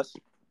 some of us,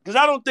 because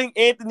I don't think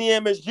Anthony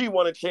MSG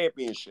won a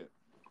championship.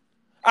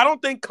 I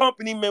don't think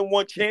company men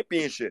won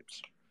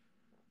championships.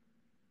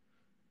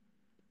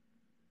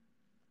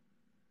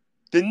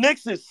 The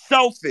Knicks is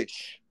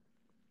selfish.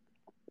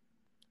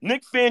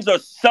 Knicks fans are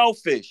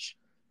selfish.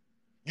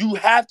 You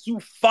have to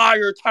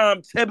fire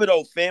Tom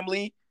Thibodeau,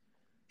 family.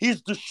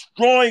 He's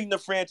destroying the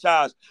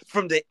franchise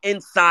from the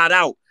inside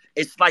out.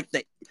 It's like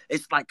a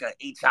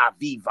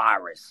HIV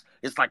virus.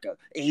 It's like a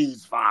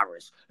AIDS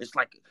virus. It's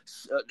like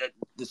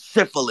the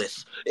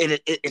syphilis.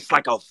 It's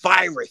like a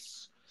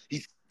virus.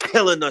 He's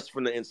killing us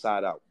from the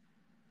inside out.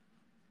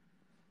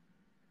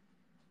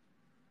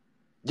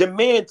 Your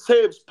man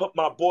Tibbs put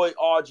my boy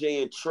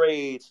RJ in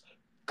trades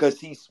because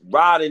he's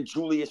riding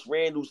Julius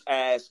Randle's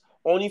ass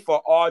only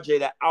for RJ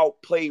to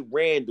outplay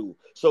Randle.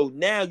 So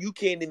now you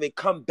can't even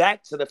come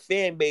back to the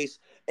fan base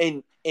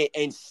and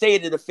say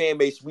to the fan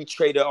base, we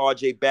traded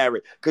RJ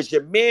Barrett because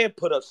your man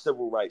put up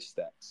civil rights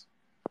stats.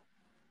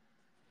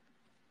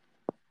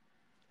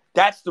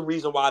 That's the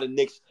reason why the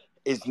Knicks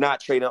is not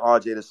trading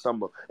RJ this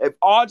summer. If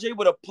RJ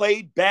would have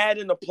played bad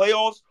in the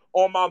playoffs,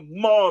 on my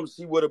mom's,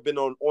 he would have been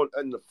on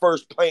in the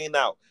first playing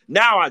out.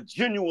 Now I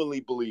genuinely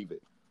believe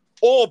it.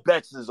 All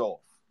bets is off.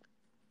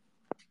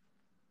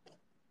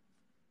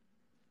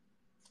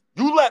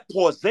 You let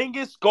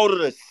Porzingis go to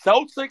the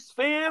Celtics,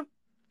 fam?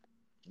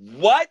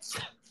 What?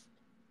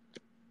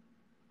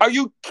 Are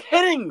you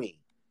kidding me?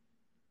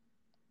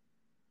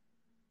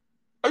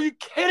 Are you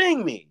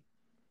kidding me?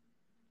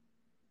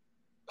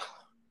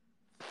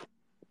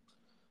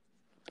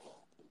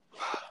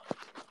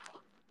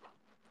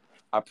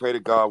 I pray to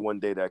God one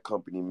day that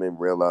company men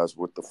realize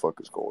what the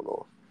fuck is going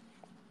on.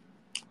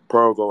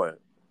 Pearl, go ahead.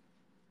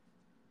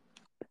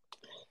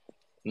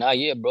 Nah,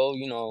 yeah,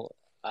 bro.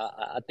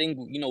 I think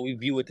we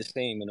view it the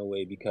same in a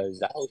way because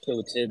the whole shit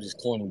with Tibbs is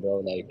corny, bro.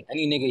 Like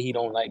any nigga he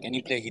don't like,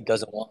 any player he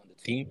doesn't want on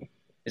the team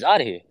is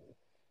out of here.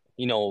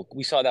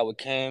 We saw that with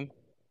Cam,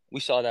 we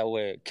saw that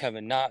with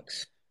Kevin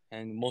Knox,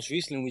 and most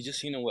recently we just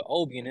seen it with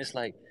Obi. And it's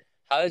like,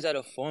 how is that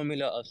a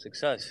formula of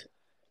success?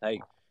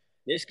 Like,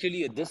 there's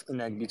clearly a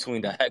disconnect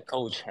between the head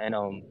coach and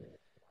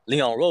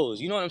Leon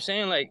Rose. You know what I'm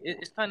saying? Like,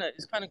 it's kind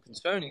of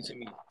concerning to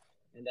me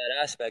in that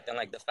aspect. And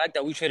like the fact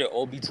that we traded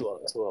Obi to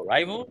a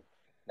rival,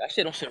 that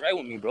shit don't sit right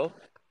with me, bro.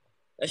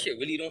 That shit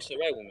really don't sit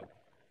right with me.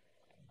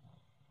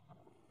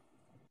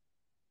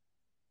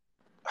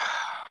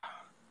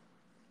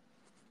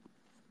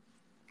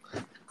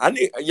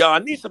 I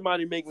need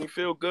somebody to make me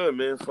feel good,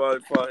 man, for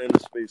in the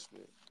space,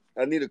 man.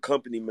 I need a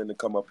company man to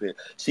come up here.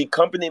 See,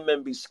 company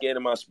men be scared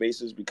of my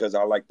spaces because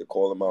I like to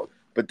call them out.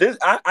 But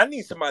I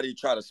need somebody to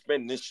try to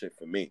spend this shit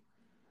for me.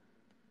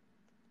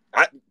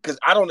 Because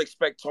I don't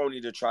expect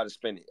Tony to try to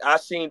spend it. I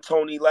seen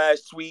Tony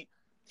last tweet.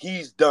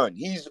 He's done.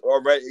 He's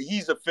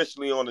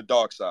officially on the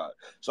dark side.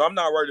 So I'm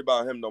not worried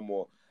about him no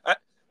more.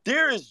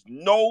 There is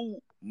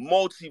no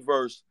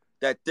multiverse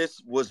that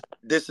this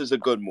is a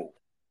good move.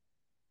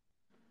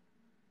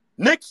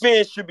 Knicks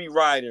fans should be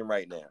rioting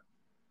right now.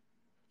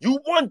 You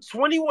won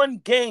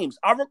 21 games.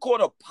 I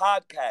record a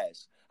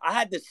podcast. I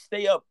had to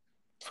stay up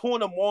 2 in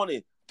the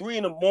morning, 3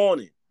 in the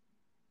morning.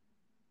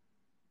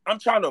 I'm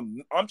trying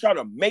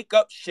to make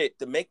up shit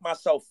to make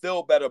myself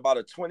feel better about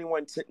a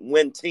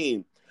 21-win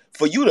team.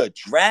 For you to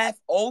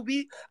draft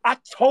Obi, I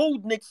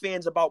told Knicks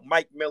fans about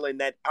Mike Miller and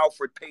that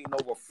Alfred Payton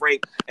over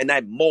Frank and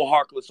that Mo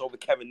Harkless over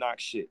Kevin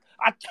Knox shit.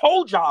 I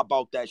told y'all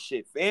about that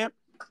shit, fam.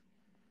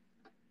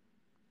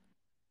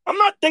 I'm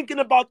not thinking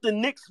about the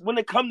Knicks when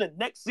it comes to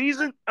next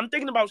season. I'm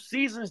thinking about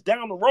seasons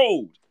down the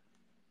road.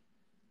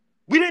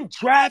 We didn't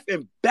draft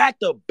in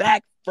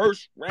back-to-back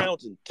first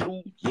rounds in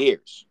 2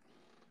 years.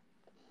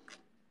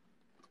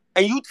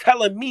 And you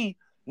telling me,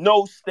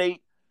 no,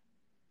 State,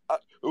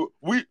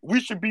 we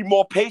should be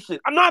more patient.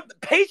 I'm not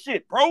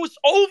patient, bro. It's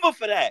over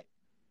for that.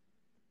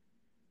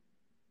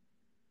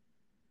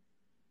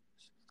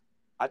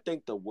 I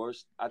think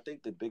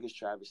the biggest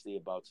travesty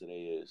about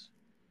today is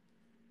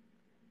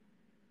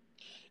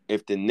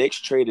if the Knicks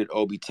traded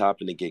Obi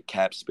Toppin to get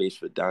cap space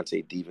for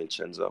Dante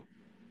DiVincenzo.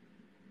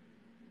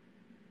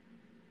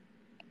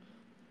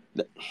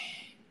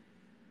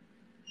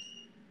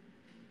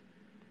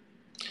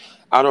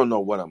 I don't know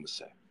what I'm gonna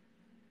say.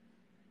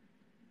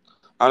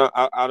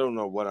 I don't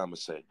know what I'm gonna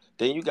say.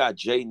 Then you got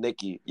Jay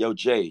Nicky. Yo,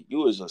 Jay,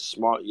 you is a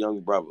smart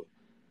young brother.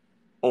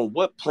 On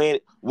what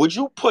planet would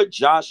you put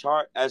Josh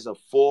Hart as a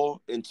 4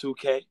 in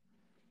 2K?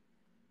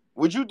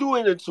 Would you do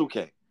it in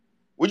 2K?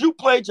 Would you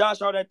play Josh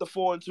Hart at the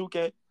 4 in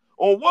 2K?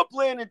 On what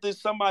planet did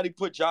somebody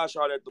put Josh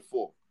Hart at the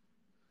 4?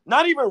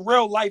 Not even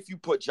real life you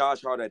put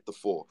Josh Hart at the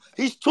 4.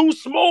 He's too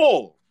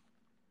small.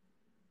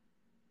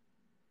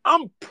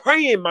 I'm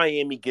praying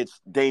Miami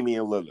gets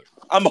Damian Lillard.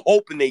 I'm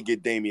hoping they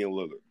get Damian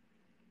Lillard.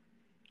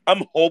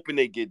 I'm hoping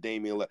they get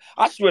Damian Lillard.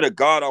 I swear to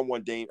God, I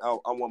want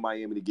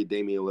Miami to get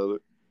Damian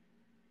Lillard.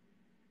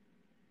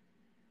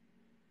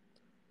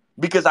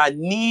 Because I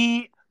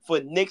need for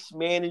Knicks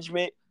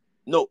management.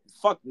 No,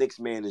 fuck Knicks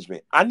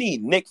management. I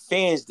need Knicks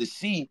fans to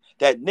see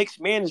that Knicks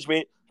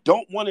management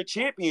don't want a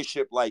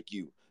championship like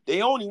you.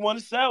 They only want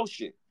to sell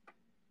shit.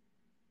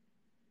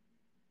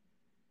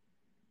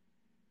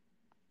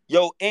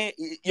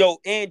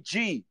 And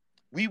G,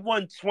 we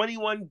won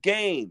 21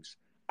 games.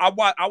 I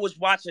was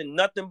watching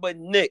nothing but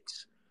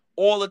Knicks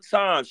all the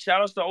time.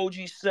 Shout outs to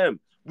OG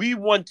Sim. We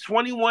won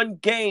 21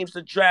 games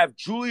to draft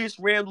Julius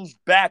Randle's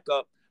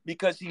backup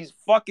because he's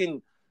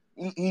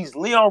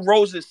Leon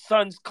Rose's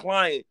son's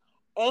client.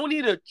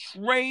 Only to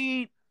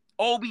trade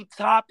Obi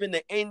Toppin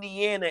to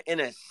Indiana in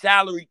a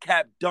salary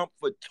cap dump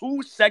for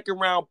 2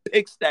 second-round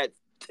picks that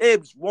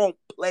Tibbs won't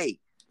play.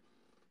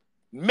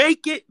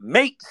 Make it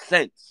make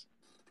sense.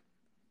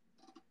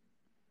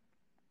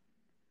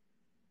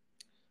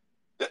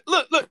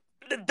 Look.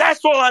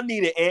 That's all I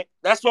needed, Ant.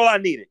 That's all I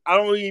needed. I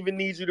don't even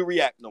need you to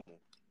react no more.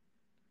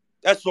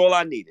 That's all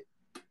I needed.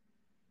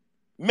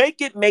 Make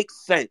it make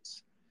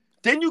sense.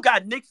 Then you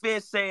got Knicks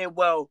fans saying,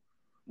 well,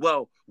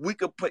 we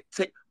could put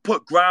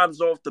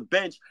Grimes off the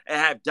bench and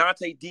have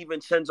Dante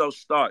DiVincenzo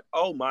start.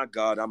 Oh, my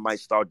God, I might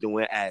start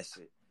doing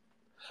acid.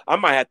 I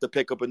might have to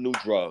pick up a new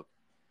drug.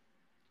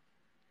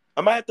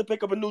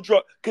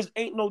 Because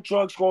ain't no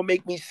drugs going to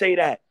make me say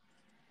that.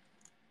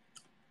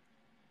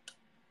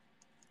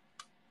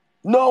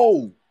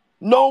 No.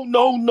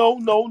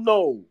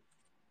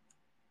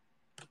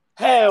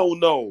 Hell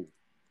no.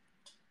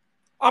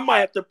 I might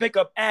have to pick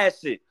up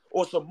acid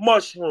or some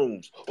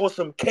mushrooms or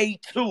some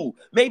K2.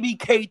 Maybe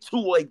K2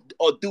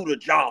 will do the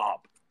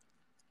job.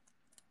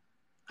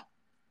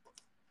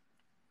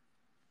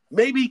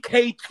 Maybe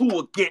K2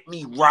 will get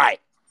me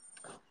right.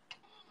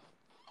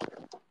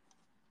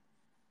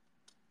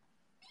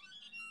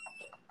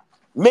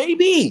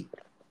 Maybe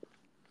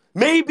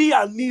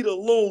I need a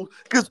little,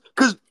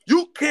 because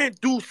you can't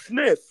do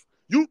sniff.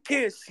 You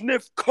can't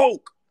sniff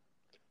coke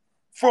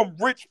from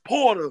Rich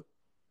Porter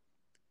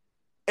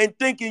and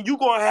thinking you're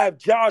going to have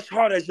Josh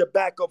Hart as your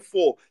backup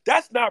 4.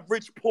 That's not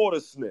Rich Porter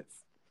sniff.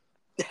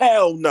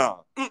 Hell nah.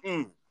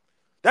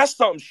 That's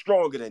something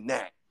stronger than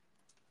that.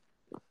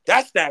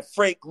 That's that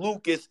Frank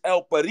Lucas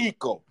El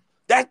Perico.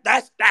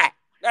 That's that.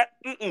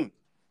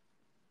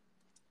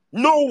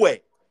 No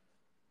way.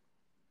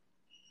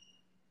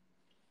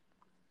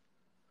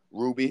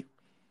 Ruby,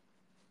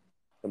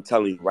 I'm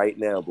telling you right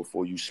now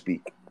before you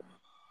speak.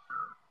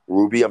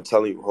 Ruby, I'm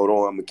telling you, hold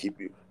on, I'm going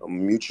to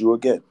mute you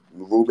again.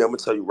 Ruby, I'm going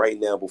to tell you right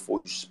now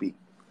before you speak.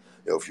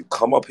 Yo, if you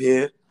come up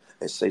here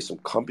and say some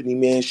company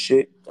man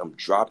shit, I'm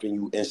dropping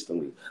you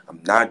instantly.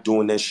 I'm not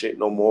doing that shit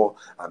no more.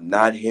 I'm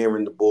not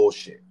hearing the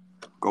bullshit.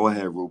 Go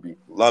ahead, Ruby.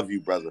 Love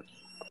you, brother.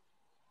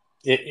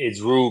 It's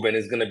Rube, and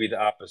it's gonna be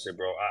the opposite,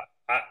 bro.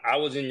 I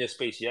was in your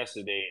space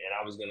yesterday, and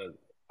I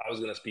was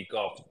gonna speak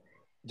off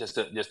just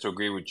to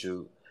agree with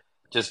you.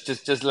 Just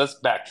let's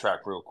backtrack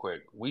real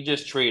quick. We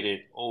just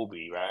traded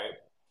Obi, right?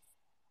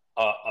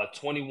 A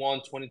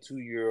 21,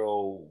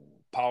 22-year-old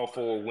power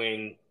forward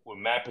wing with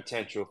mad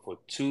potential for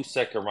 2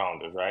 second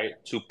rounders,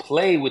 right? To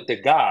play with the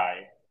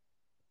guy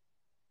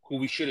who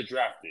we should have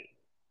drafted.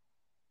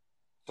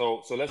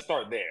 So let's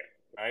start there,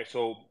 right?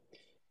 So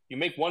you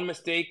make one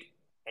mistake,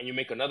 and you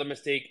make another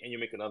mistake, and you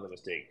make another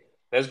mistake.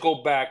 let's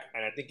go back,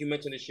 and I think you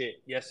mentioned this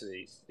shit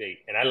yesterday, State,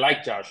 and I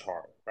like Josh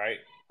Hart, right?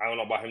 I don't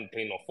know about him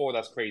playing no 4.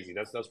 That's crazy.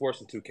 That's worse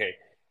than 2K.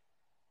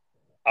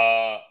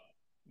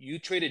 You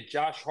traded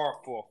Josh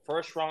Hart for a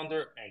first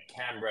rounder and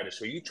Cam Reddish.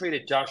 So you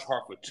traded Josh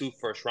Hart for 2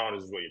 first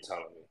rounders, is what you're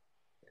telling me.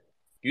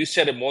 You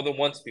said it more than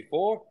once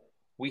before.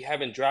 We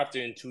haven't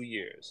drafted in 2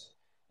 years.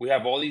 We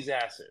have all these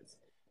assets.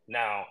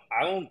 Now,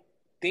 I don't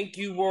think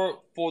you were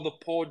for the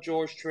Paul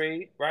George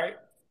trade, right?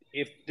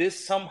 If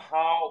this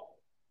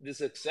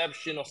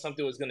exception or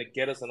something was going to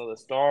get us another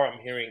star, I'm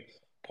hearing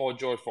Paul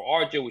George for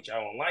RJ, which I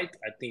don't like.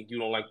 I think you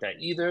don't like that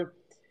either.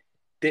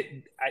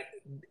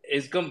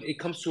 It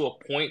comes to a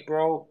point,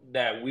 bro,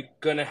 that we're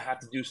going to have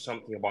to do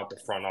something about the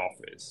front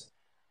office.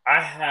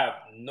 I have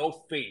no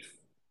faith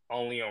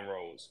on Leon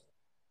Rose.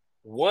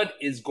 What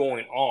is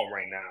going on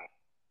right now?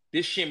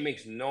 This shit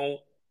makes no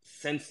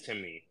sense to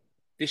me.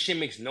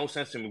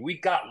 We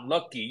got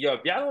lucky. Yo,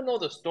 if y'all don't know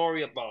the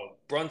story about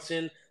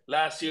Brunson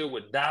last year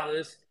with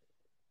Dallas,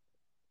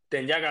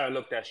 then y'all gotta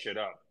look that shit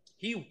up.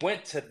 He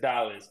went to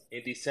Dallas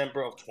in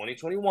December of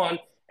 2021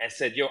 and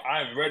said, yo,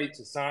 I'm ready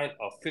to sign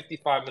a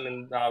 $55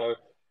 million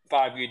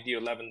 5-year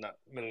deal, $11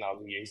 million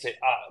a year. He said,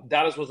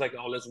 Dallas was like,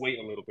 oh, let's wait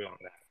a little bit on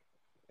that.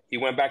 He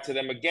went back to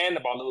them again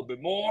about a little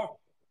bit more,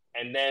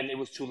 and then it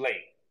was too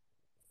late.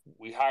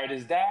 We hired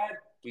his dad.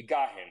 We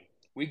got him.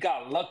 We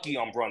got lucky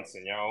on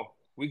Brunson, yo.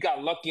 We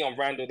got lucky on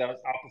Randall that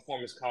was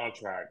outperforming his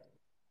contract.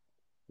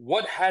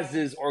 What has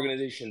this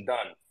organization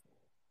done?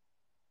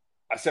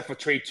 Except for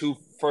trade 2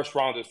 first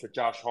rounders for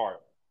Josh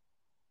Hart.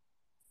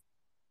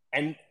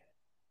 And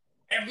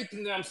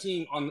everything that I'm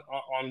seeing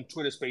on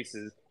Twitter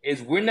Spaces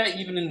is we're not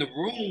even in the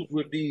rooms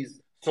with these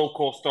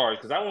so-called stars,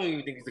 because I don't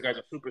even think these guys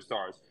are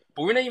superstars.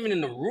 But we're not even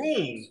in the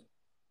rooms.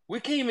 We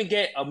can't even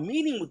get a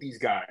meeting with these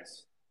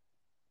guys.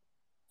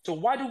 So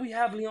why do we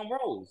have Leon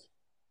Rose?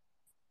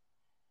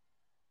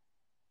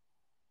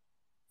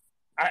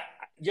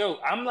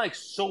 I'm like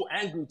so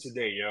angry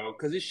today, yo,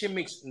 because this shit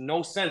makes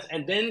no sense.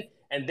 And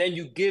then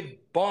you give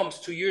bumps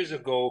 2 years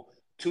ago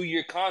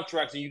 2-year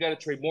contracts, and you got to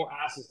trade more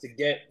assets to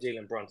get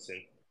Jalen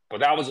Brunson. But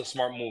that was a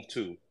smart move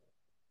too.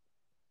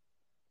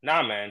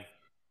 Nah, man.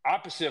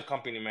 Opposite of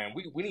company, man.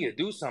 We need to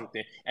do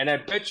something. And I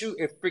bet you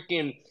if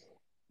freaking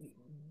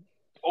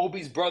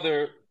Obi's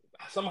brother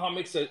somehow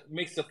makes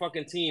a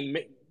fucking team,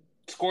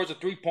 scores a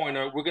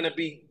 3-pointer, we're gonna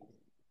be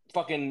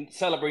fucking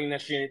celebrating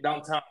that shit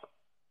downtown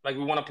like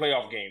we won a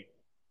playoff game.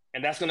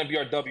 And that's gonna be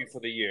our W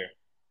for the year.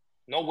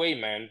 No way,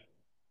 man.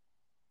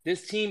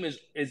 This team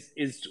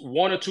is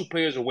 1 or 2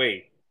 players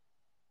away.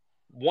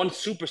 1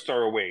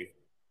 superstar away.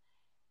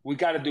 We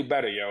gotta do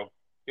better, yo.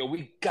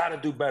 We gotta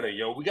do better,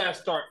 yo. We gotta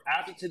start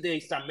after today,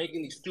 stop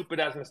making these stupid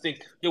ass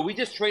mistakes. We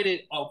just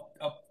traded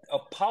a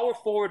power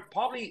forward,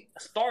 probably a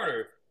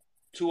starter,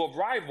 to a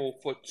rival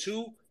for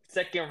 2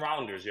 second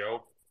rounders,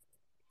 yo.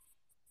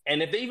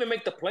 And if they even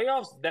make the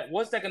playoffs,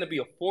 what's that gonna be,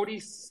 a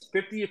 40th,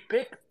 50th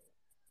pick?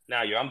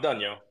 Nah, yo, I'm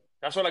done, yo.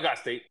 That's all I got,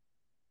 State.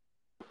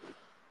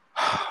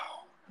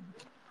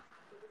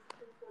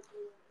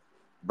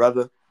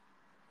 Brother,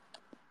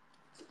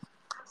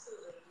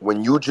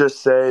 when you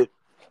just said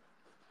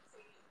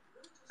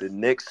the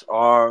Knicks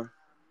are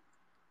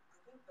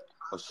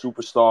a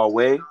superstar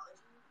away,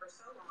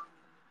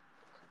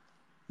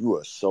 you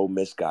are so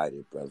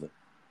misguided, brother.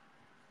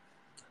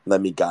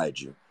 Let me guide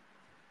you.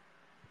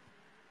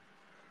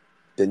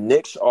 The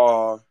Knicks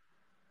are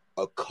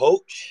a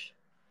coach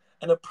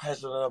and a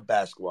president of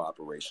basketball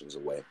operations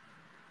away.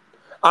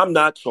 I'm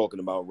not talking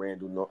about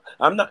Randall. No,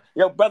 I'm not.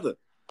 Yo, brother,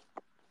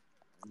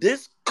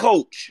 this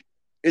coach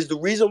is the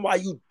reason why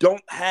you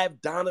don't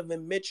have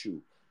Donovan Mitchell.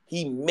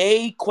 He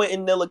made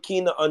Quentin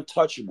Ntilikina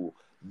untouchable.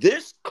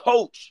 This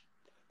coach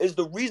is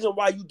the reason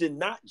why you did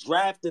not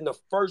draft in the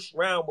first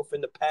round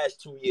within the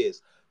past 2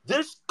 years.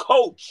 This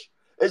coach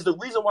is the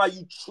reason why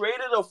you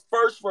traded a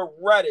first for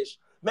Reddish.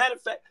 Matter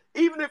of fact,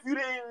 even if you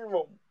didn't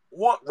even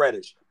want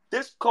Reddish,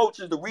 this coach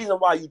is the reason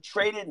why you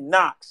traded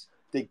Knox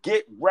to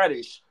get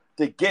Reddish,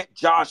 to get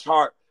Josh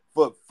Hart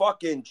for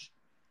fucking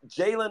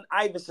Jalen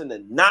Iverson to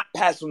not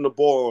pass him the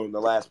ball on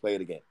the last play of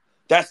the game.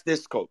 That's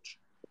this coach.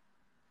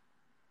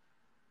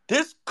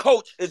 This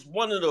coach is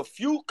one of the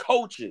few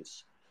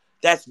coaches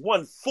that's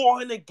won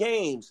 400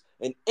 games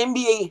in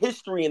NBA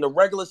history in the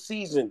regular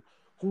season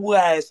who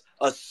has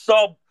a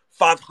sub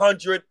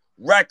 500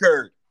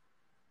 record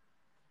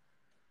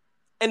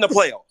in the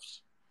playoffs.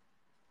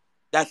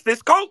 That's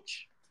this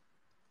coach.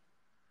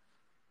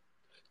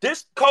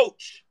 This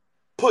coach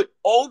put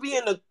Obi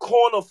in the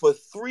corner for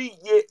 3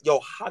 years. Yo,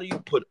 how do you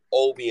put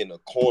Obi in the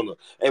corner?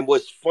 And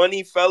what's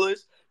funny,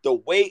 fellas, the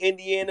way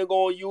Indiana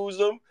gonna use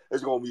him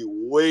is gonna be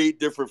way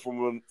different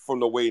from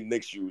the way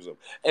Knicks use him.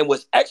 And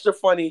what's extra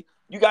funny,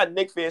 you got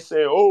Knicks fans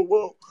saying, "Oh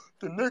well,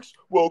 the Knicks,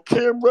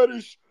 Cam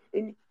Reddish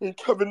and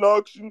Kevin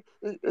Knox."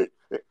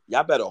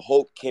 Y'all better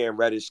hope Cam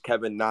Reddish,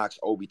 Kevin Knox,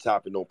 Obi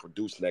Toppin don't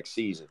produce next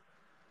season.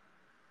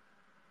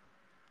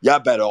 Y'all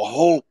better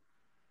hope.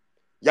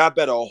 Y'all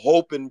better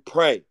hope and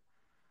pray.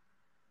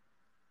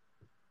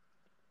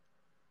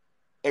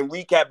 And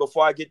recap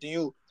before I get to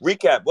you.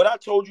 Recap what I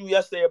told you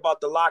yesterday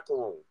about the locker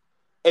room.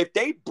 If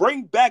they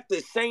bring back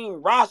the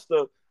same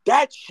roster,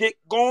 that shit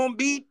gonna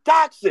be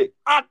toxic.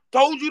 I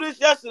told you this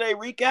yesterday,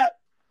 recap.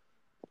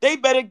 They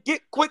better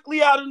get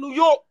quickly out of New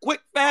York,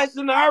 quick, fast,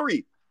 and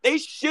hurry. They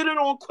shitted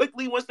on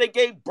quickly once they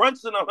gave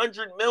Brunson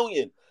 $100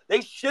 million. They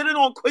shitted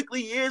on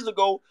quickly years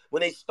ago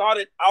when they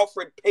started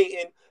Alfred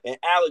Payton and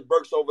Alec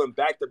Burks over in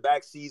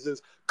back-to-back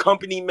seasons.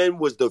 Company men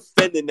was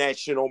defending that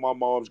shit on my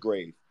mom's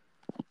grave.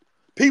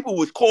 People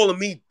was calling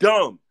me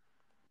dumb.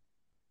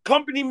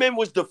 Company men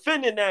was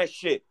defending that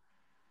shit.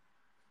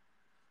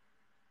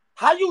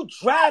 How you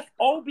draft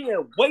Obi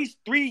and waste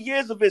 3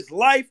 years of his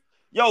life?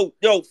 Yo,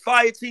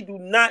 Fire T, do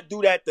not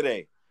do that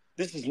today.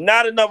 This is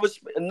not another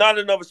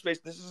space.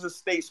 This is a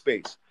state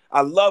space.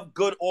 I love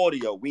good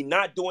audio. We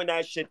not doing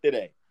that shit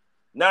today.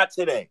 Not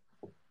today.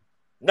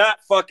 Not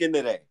fucking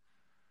today.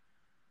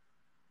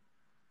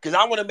 Because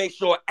I want to make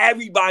sure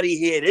everybody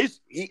hear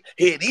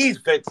these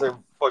vents and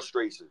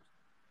frustrations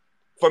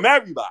from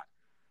everybody.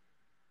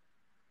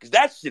 Because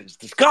that shit is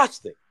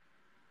disgusting.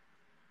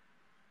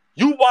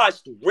 You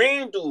watched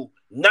Randall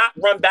not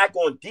run back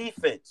on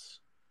defense.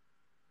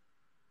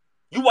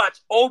 You watch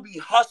Obi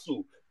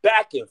hustle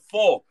back and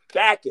forth,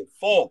 back and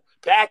forth,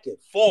 back and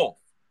forth.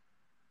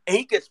 And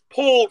he gets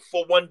pulled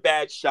for one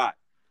bad shot.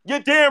 You're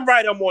damn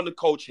right I'm on the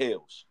Coach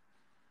Hills.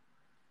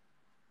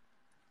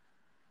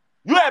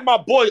 You had my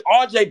boy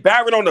R.J.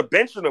 Barrett on the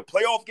bench in a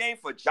playoff game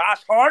for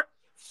Josh Hart?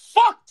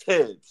 Fuck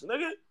Tibbs,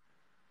 nigga. I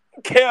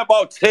don't care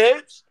about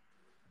Tibbs.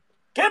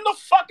 Get him the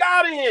fuck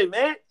out of here,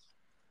 man.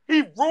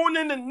 He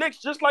ruining the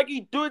Knicks just like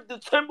he did the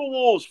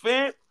Timberwolves,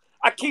 fam.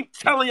 I keep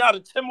telling y'all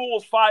the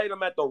Timberwolves fired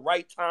him at the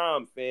right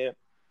time, fam.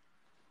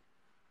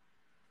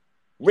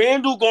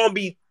 Randall gonna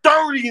be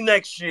 30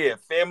 next year,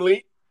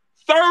 family.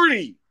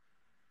 30.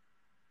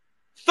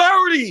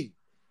 30.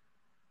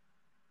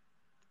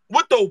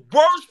 With the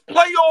worst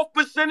playoff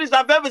percentage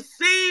I've ever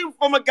seen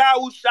from a guy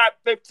who shot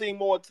 15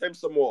 more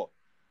attempts or more.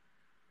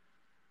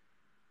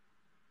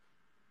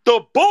 The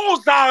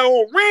bullseye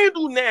on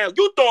Randall now.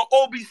 You thought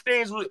Obi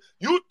stands with.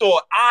 You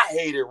thought I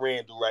hated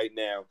Randall right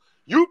now.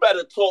 You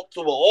better talk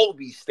to an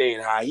Obi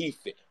stand how he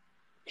feels.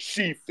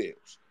 She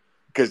feels.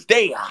 Because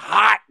they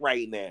hot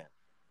right now.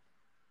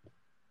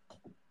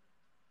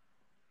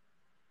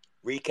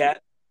 Recap.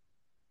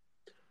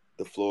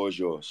 The floor is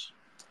yours.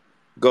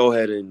 Go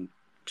ahead and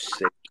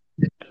say.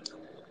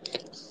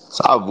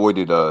 So I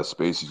avoided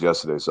spaces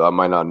yesterday, so I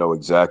might not know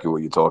exactly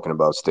what you're talking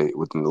about state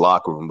within the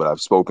locker room, but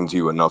I've spoken to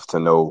you enough to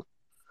know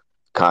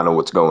kind of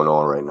what's going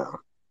on right now.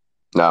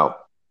 Now,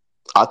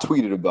 I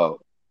tweeted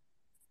about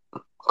a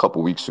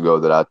couple weeks ago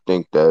that I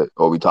think that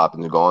Obi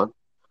Toppin is gone,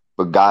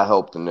 but God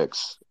help the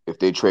Knicks if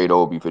they trade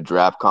Obi for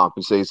draft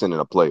compensation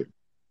and a player.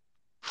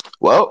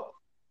 Well,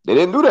 they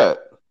didn't do that.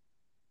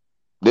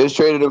 They just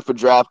traded him for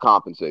draft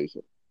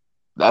compensation.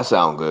 That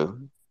sounds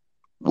good.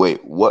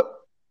 Wait, what?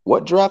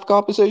 What draft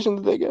compensation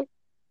did they get?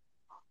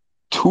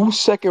 2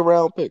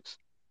 second-round picks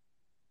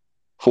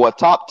for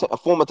a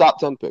former top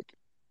 10 pick.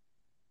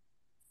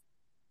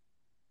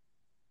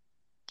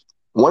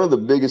 One of the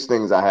biggest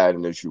things I had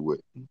an issue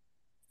with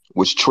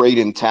was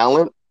trading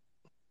talent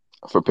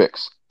for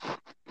picks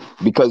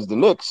because the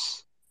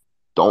Knicks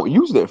don't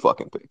use their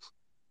fucking picks.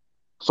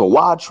 So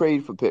why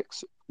trade for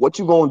picks? What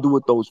you gonna do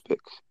with those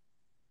picks?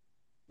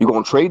 You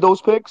gonna trade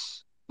those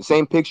picks? The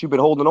same picks you've been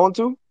holding on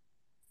to?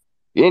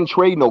 You didn't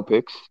trade no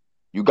picks.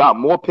 You got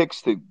more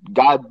picks to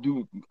God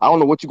do. I don't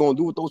know what you're going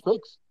to do with those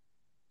picks.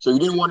 So you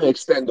didn't want to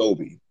extend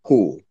Obi.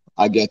 Cool.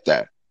 I get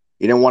that.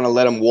 You didn't want to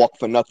let him walk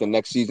for nothing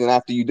next season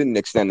after you didn't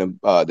extend him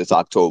this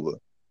October.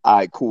 All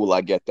right, cool.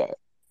 I get that.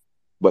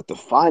 But to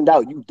find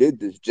out you did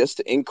this just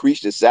to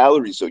increase the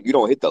salary so you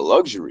don't hit the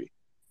luxury,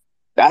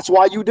 that's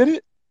why you did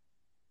it?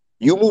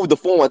 You moved the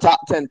former top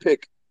 10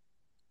 pick.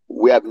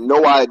 We have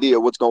no idea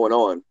what's going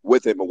on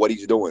with him or what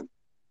he's doing.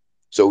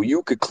 So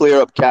you could clear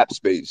up cap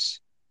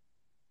space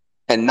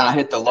and not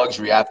hit the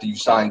luxury after you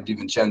signed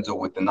DiVincenzo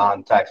with the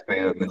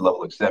non-taxpayer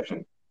mid-level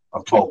exception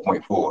of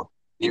 12.4.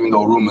 Even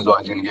though rumors are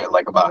he's going to get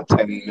like about a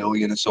 $10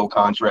 million or so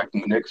contract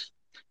in the Knicks.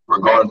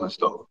 Regardless,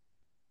 though,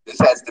 this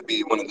has to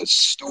be one of the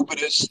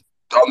stupidest,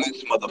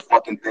 dumbest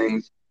motherfucking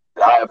things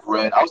that I have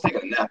read. I was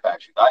taking a nap,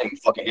 actually. I didn't even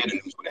fucking hear the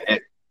news when it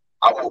hit.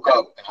 I woke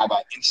up and I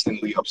got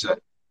instantly upset.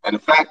 And the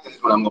fact is,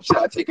 when I'm upset,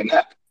 I take a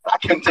nap. I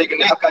couldn't take a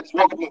nap. I just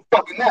woke up from a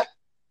fucking nap.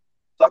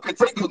 So I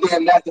couldn't take no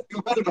damn nap to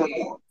feel better no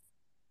more.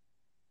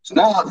 So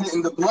now I'm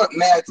hitting the blunt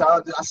mad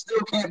times, and I still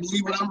can't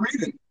believe what I'm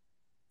reading.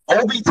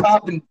 Obi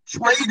Toppin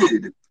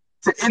traded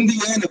to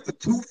Indiana for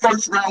 2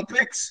 first-round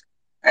picks.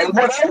 And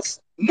what else?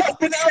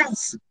 Nothing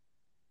else.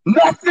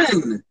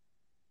 Nothing.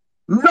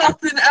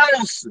 Nothing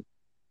else.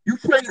 You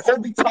traded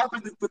Obi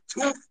Toppin for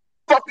 2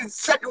 fucking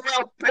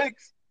second-round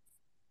picks.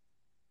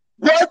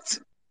 What?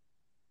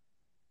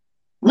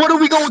 What are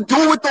we going to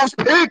do with those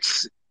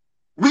picks?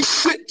 We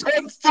shit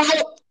ton full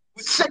up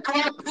with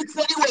second-round picks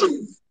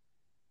anyways.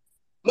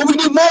 What we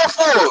need more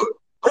for?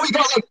 Oh, we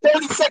got like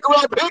 30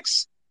 second-round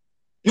picks?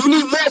 You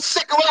need more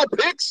second-round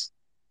picks?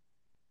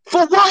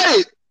 For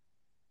what?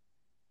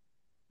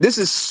 This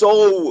is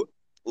so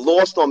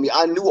lost on me.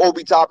 I knew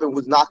Obi Toppin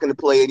was not going to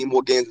play any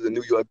more games with the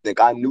New York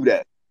Knicks. I knew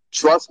that.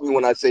 Trust me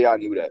when I say I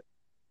knew that.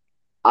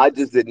 I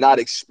just did not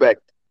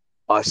expect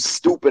a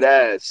stupid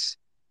ass.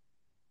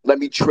 Let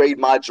me trade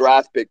my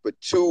draft pick for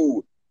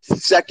 2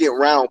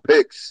 second-round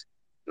picks.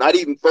 Not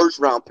even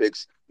first-round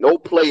picks. No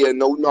player,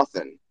 no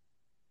nothing.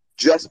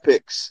 Just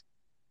picks.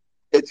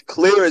 It's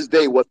clear as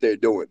day what they're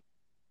doing.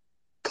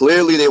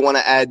 Clearly, they want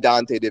to add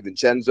Dante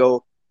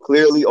DiVincenzo.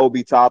 Clearly,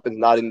 Obi Toppin's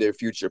not in their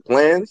future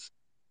plans.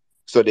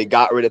 So they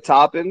got rid of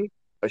Toppin,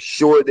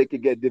 assured they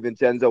could get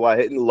DiVincenzo while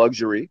hitting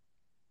luxury.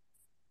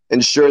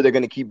 And sure, they're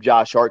going to keep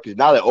Josh Hart because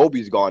now that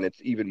Obi's gone, it's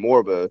even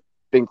more of a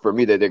thing for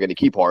me that they're going to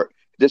keep Hart.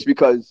 Just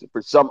because,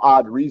 for some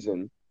odd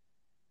reason,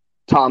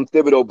 Tom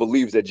Thibodeau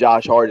believes that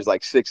Josh Hart is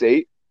like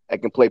 6'8"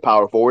 and can play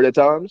power forward at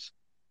times.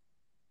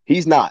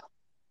 He's not.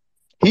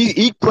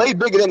 He played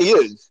bigger than he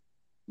is.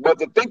 But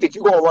to think that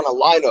you're going to run a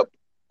lineup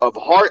of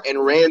Hart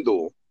and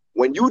Randall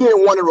when you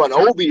didn't want to run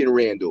Obi and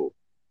Randall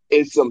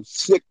is some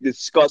sick,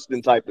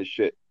 disgusting type of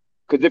shit.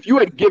 Because if you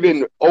had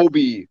given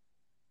Obi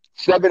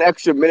 7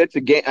 extra minutes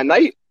a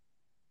night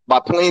by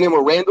playing him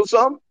with Randall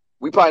some,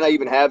 we probably not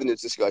even having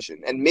this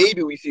discussion. And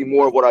maybe we see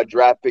more of what our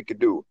draft pick could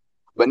do.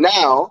 But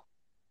now,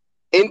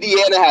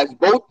 Indiana has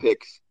both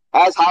picks,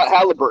 has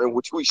Halliburton,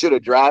 which we should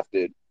have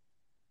drafted,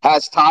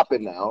 has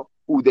Toppin now,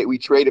 who we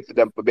traded for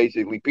them for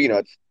basically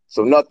peanuts,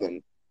 so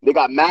nothing. They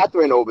got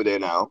Mathurin over there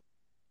now.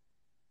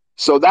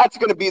 So that's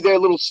going to be their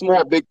little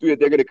small big three that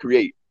they're going to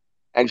create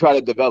and try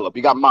to develop.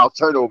 You got Miles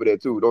Turner over there,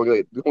 too.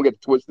 Don't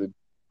get twisted.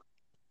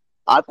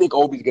 I think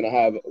Obi's going to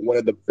have one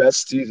of the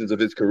best seasons of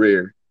his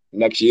career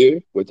next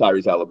year with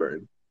Tyrese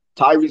Halliburton.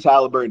 Tyrese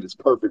Halliburton is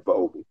perfect for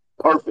Obi.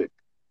 Perfect.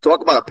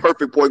 Talk about a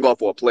perfect point guard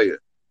for a player.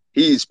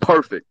 He's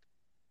perfect.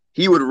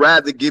 He would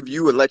rather give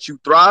you and let you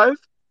thrive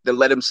than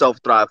let himself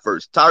thrive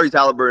first. Tyrese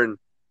Halliburton,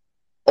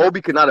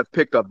 Obi could not have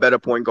picked a better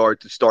point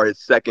guard to start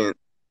his second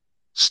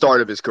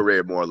start of his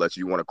career, more or less,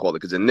 you want to call it,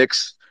 because the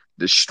Knicks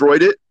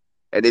destroyed it,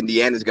 and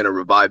Indiana's going to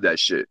revive that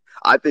shit.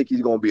 I think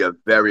he's going to be a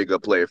very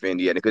good player for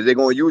Indiana because they're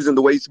going to use him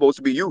the way he's supposed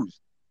to be used.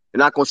 They're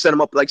not going to set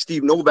him up like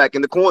Steve Novak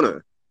in the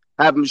corner,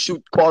 have him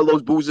shoot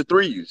Carlos Boozer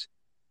threes.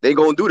 They're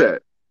going to do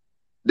that.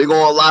 They're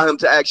going to allow him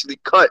to actually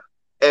cut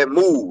and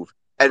move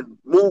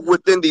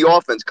within the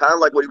offense, kind of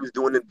like what he was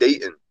doing in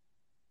Dayton.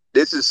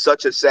 This is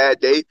such a sad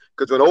day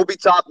because when Obi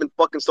Toppin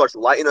fucking starts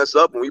lighting us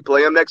up when we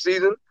play him next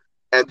season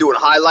and doing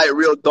highlight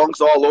reel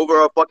dunks all over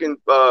our fucking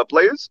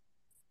players,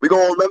 we're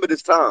going to remember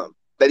this time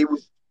that he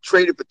was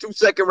traded for 2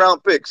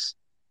 second-round picks,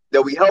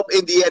 that we helped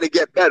Indiana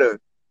get better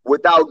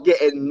without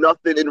getting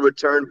nothing in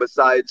return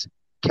besides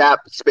cap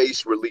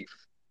space relief.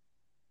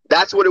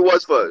 That's what it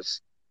was for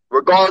us.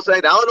 Regardless, I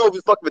don't know if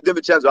we fucking with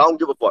DiVincenzo. I don't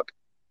give a fuck.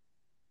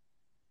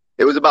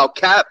 It was about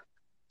cap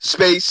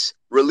space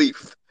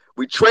relief.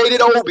 We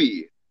traded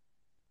Obi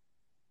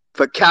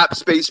for cap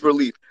space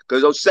relief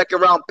because those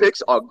second-round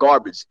picks are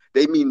garbage.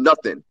 They mean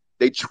nothing.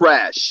 They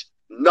trash.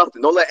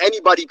 Nothing. Don't let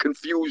anybody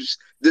confuse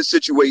this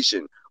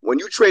situation. When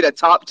you trade a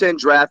top 10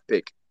 draft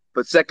pick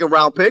for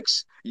second-round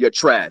picks, you're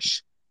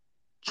trash.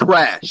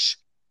 Trash.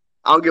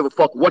 I don't give a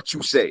fuck what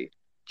you say.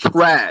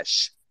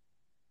 Trash.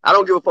 I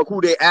don't give a fuck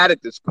who they add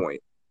at this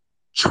point.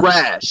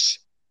 Trash.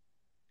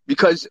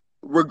 Because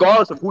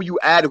regardless of who you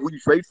add and who you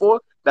trade for,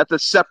 that's a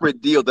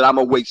separate deal that I'm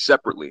going to weigh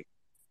separately.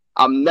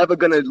 I'm never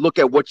going to look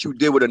at what you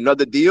did with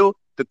another deal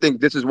to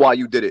think this is why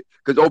you did it.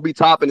 Because Obi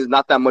Toppin is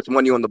not that much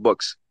money on the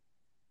books.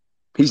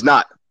 He's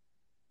not.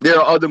 There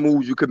are other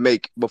moves you could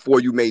make before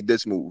you made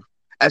this move,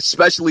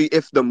 especially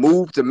if the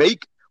move to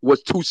make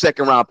was 2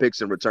 second-round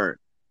picks in return.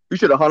 You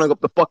should have hung up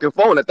the fucking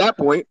phone at that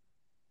point.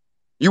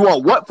 You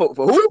want what for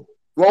who?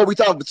 Well, we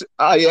talking.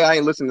 I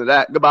ain't listening to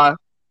that. Goodbye.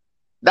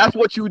 That's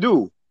what you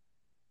do.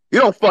 You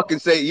don't fucking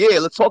say, yeah,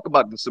 let's talk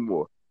about this some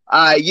more.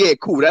 Yeah,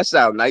 cool. That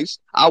sounds nice.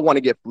 I want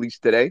to get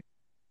fleeced today.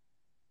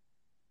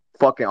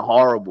 Fucking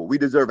horrible. We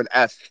deserve an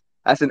F.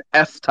 That's an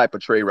F type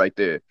of trade right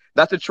there.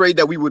 That's a trade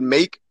that we would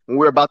make when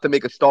we're about to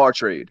make a star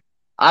trade.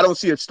 I don't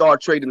see a star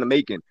trade in the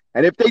making.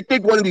 And if they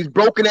think one of these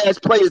broken-ass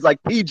players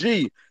like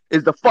PG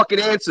is the fucking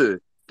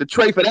answer to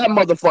trade for that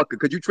motherfucker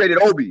because you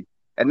traded Obi,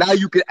 and now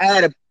you can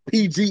add a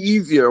PG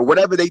easier or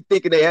whatever they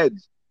think in their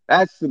heads,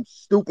 that's some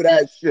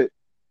stupid-ass shit.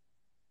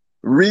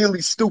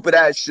 Really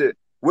stupid-ass shit.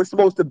 We're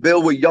supposed to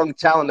build with young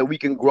talent that we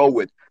can grow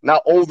with,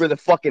 not over the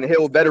fucking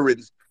hill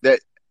veterans that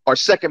are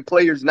second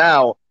players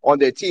now on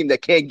their team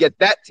that can't get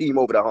that team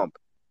over the hump.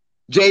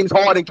 James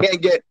Harden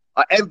can't get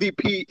an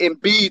MVP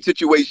Embiid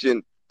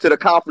situation to the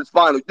conference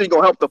final. You think he's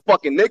going to help the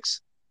fucking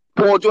Knicks?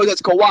 Paul George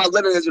has Kawhi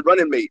Leonard as a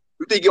running mate.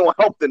 You think he's going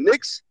to help the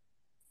Knicks?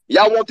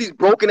 Y'all want these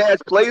broken-ass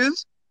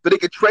players so they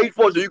could trade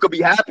for so you could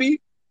be happy?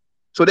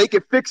 So they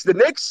can fix the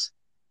Knicks?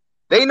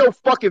 They ain't no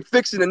fucking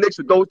fixing the Knicks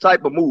with those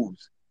type of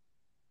moves.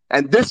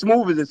 And this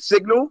move is a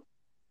signal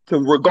to,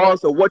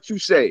 regardless of what you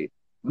say,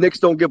 Knicks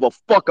don't give a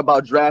fuck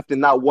about drafting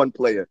not one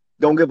player.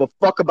 Don't give a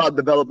fuck about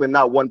developing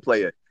not one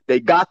player. They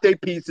got their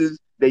pieces.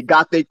 They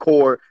got their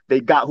core. They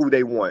got who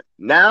they want.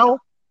 Now,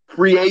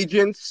 free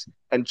agents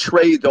and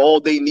trades are all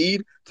they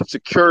need to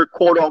secure,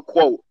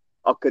 quote-unquote,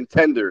 a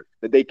contender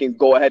that they can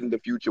go ahead in the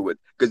future with.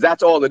 Because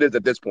that's all it is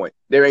at this point.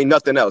 There ain't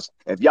nothing else.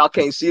 If y'all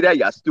can't see that,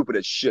 y'all stupid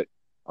as shit.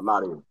 I'm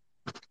out of here.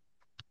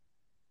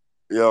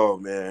 Yo,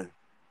 man.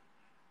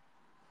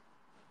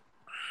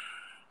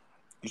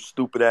 You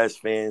stupid ass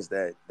fans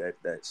that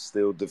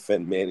still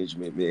defend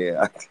management,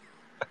 man.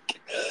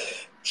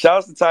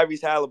 Shouts to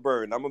Tyrese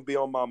Halliburton. I'm gonna be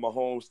on my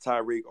Mahomes,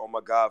 Tyreek. Oh my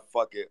God,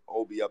 fuck it,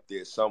 Obi up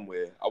there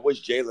somewhere. I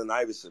wish Jalen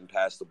Iverson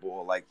passed the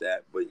ball like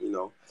that, but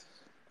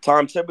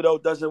Tom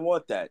Thibodeau doesn't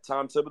want that.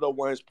 Tom Thibodeau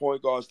wants his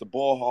point guards to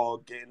ball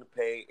hog, get in the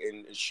paint,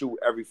 and shoot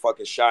every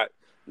fucking shot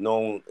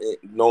known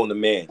the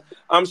man.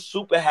 I'm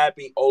super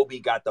happy Obi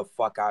got the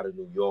fuck out of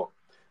New York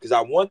because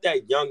I want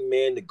that young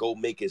man to go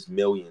make his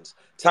millions.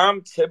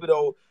 Tom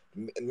Thibodeau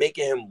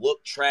making him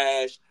look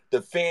trash.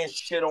 The fans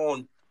shit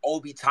on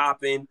Obi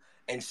Toppin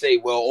and say,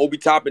 well, Obi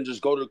Toppin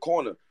just go to the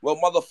corner. Well,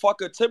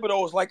 motherfucker,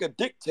 Thibodeau is like a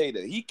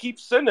dictator. He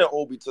keeps sending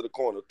Obi to the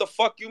corner. What the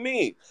fuck you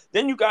mean?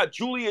 Then you got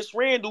Julius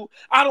Randle.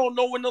 I don't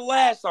know when the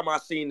last time I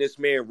seen this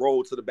man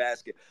roll to the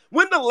basket.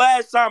 When the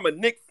last time a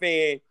Knicks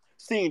fan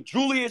seen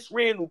Julius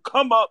Randle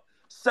come up,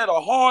 set a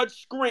hard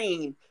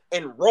screen,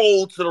 and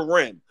roll to the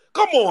rim?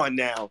 Come on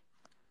now.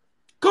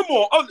 Come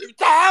on. Oh,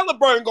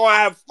 Halliburton gonna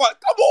have fun.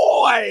 Come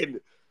on.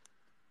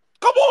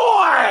 Come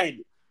on.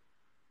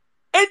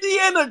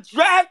 Indiana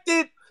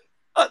drafted.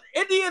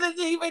 Indiana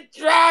didn't even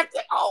draft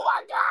it. Oh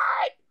my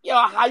God. Yo,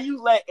 how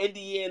you let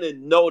Indiana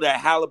know that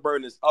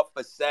Halliburton is up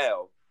for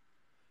sale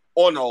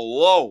on a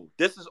low?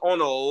 This is on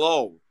a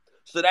low.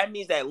 So that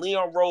means that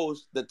Leon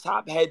Rose, the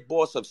top head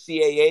boss of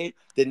CAA,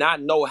 did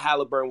not know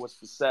Halliburton was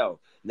for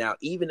sale. Now,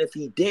 even if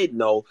he did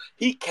know,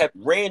 he kept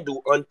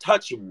Randall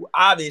untouchable,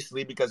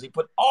 obviously, because he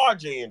put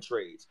RJ in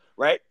trades,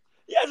 right?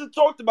 He hasn't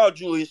talked about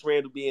Julius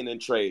Randle being in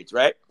trades,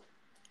 right?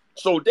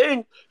 So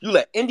then you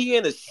let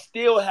Indiana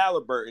steal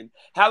Halliburton.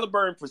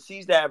 Halliburton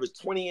proceeds to average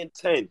 20 and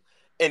 10.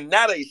 And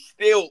now they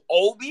steal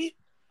Obi?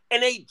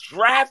 And they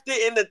drafted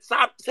in the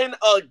top 10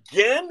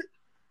 again?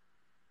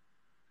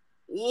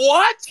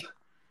 What?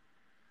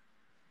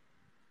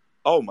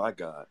 Oh, my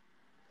God.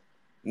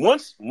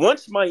 Once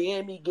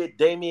Miami get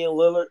Damian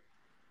Lillard,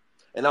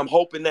 and I'm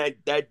hoping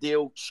that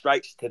deal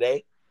strikes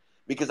today,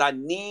 because I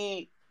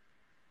need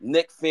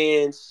Knicks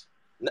fans,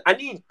 I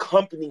need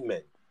company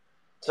men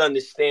to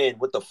understand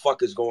what the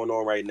fuck is going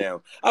on right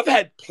now. I've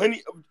had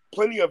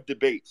plenty of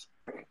debates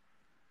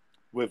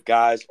with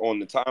guys on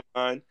the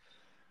timeline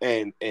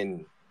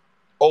and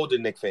older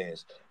Knicks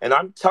fans. And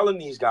I'm telling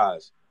these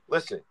guys,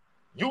 listen,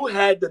 you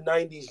had the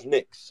 90s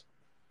Knicks.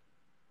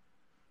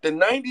 The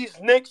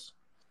 90s Knicks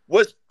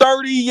was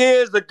 30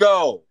 years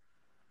ago.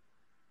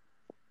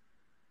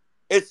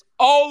 It's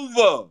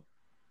over.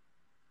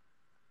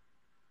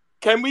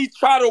 Can we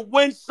try to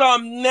win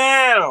some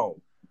now?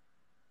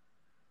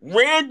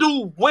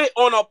 Randall went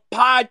on a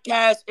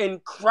podcast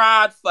and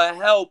cried for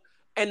help.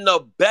 And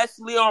the best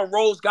Leon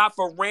Rose got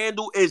for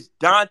Randall is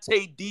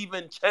Dante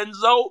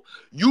DiVincenzo.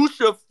 You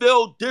should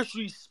feel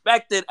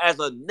disrespected as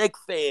a Knicks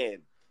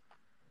fan.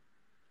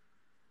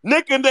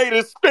 Nick and Nate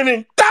is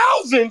spending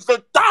thousands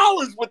of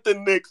dollars with the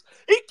Knicks.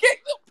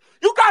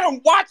 You got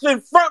him watching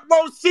front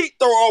row seat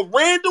through a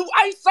Randall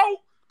ISO?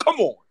 Come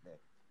on, man.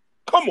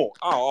 Come on.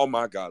 Oh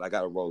my God. I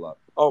got to roll up.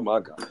 Oh my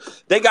God.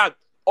 They got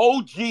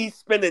OG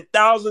spending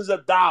thousands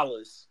of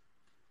dollars.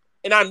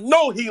 And I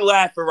know he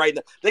laughing right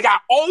now. They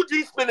got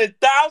OG spending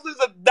thousands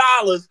of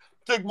dollars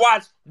to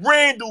watch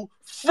Randall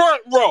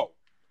front row.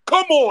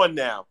 Come on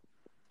now.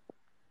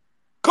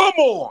 Come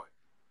on.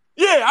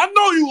 Yeah, I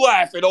know you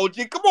laughing,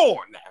 OG. Come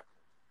on now.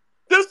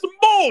 This is some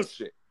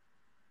bullshit.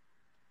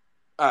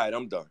 All right,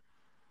 I'm done.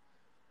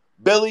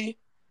 Billy,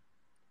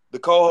 the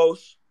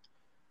co-host,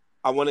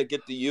 I want to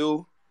get to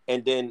you.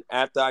 And then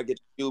after I get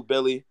to you,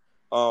 Billy,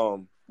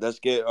 let's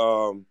get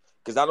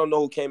because I don't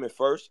know who came in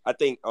first. I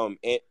think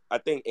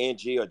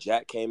Angie or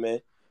Jack came in.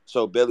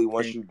 So Billy,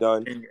 once you're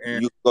done,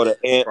 you go to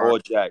Ant or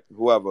Jack,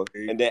 whoever.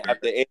 And then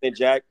after Ant and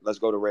Jack, let's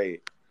go to Raid.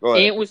 Go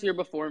ahead. Ant was here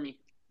before me.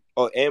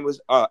 Oh, Ant was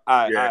all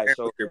right.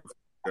 So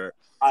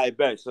I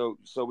bet. So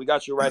we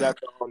got you right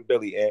after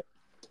Billy, Ant.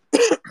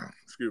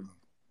 Excuse me.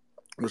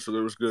 It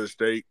was good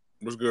state.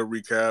 It was good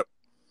recap.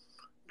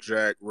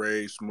 Jack,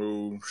 Ray,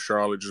 Smooth,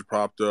 Charlotte just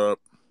popped up.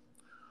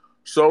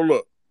 So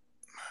look,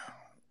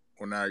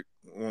 when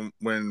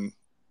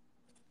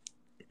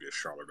get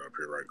Charlotte up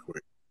here right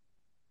quick.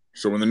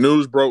 So when the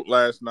news broke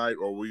last night,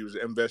 or we was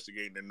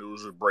investigating, the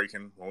news was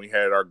breaking when we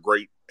had our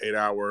great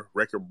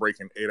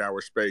record-breaking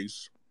 8-hour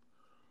space.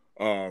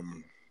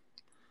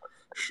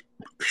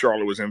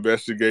 Charlotte was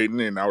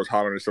investigating, and I was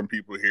hollering at some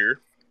people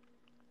here,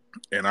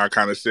 and I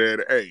kind of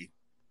said, "Hey,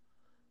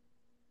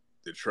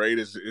 the trade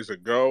is a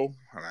go,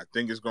 and I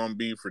think it's going to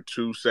be for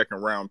 2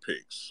 second-round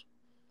picks."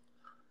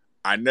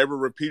 I never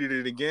repeated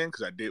it again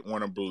because I didn't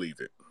want to believe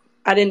it.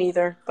 I didn't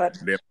either, but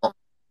then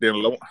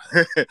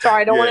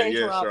sorry, I don't want to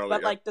interrupt,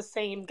 Charlotte, but the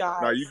same guy.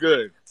 No, you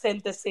good.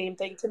 Sent the same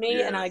thing to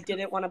me, and I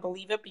didn't want to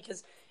believe it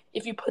because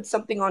if you put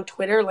something on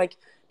Twitter,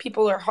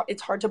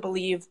 it's hard to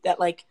believe that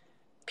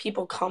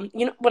people come,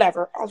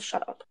 whatever. I'll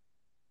shut up.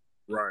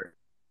 Right.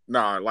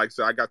 Nah, like I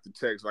said, I got the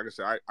text. Like I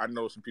said, I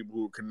know some people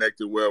who are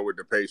connected well with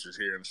the Pacers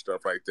here and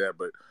stuff like that.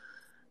 But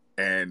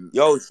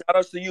yo, shout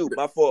outs to you.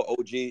 My fault,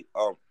 OG.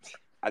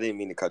 I didn't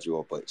mean to cut you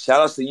off, but shout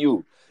outs to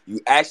you.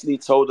 You actually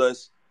told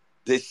us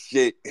this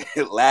shit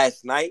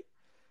last night,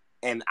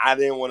 and I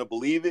didn't want to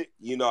believe it.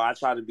 You know, I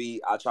try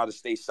to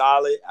stay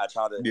solid. I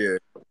try to,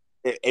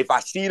 yeah, if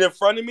I see it in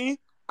front of me,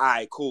 all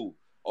right, cool.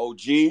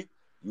 OG, you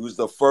was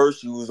the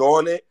first, you was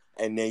on it,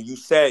 and then you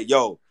said,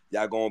 yo,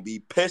 y'all gonna be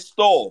pissed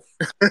off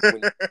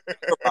when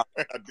I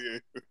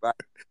did. right?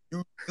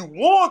 You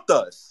warned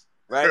us,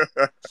 right?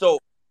 So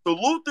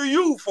salute to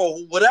you for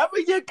whatever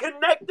your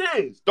connect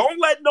is. Don't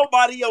let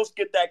nobody else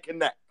get that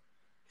connect.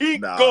 He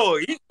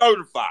good. He's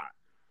certified.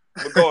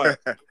 But go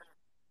ahead.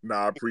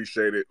 Nah, I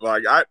appreciate it.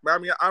 Like I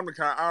mean, I'm the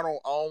kind. I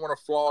don't want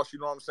to floss. You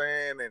know what I'm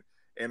saying?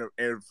 And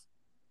if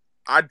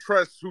I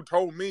trust who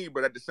told me,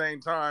 but at the same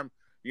time,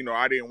 you know,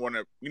 I didn't want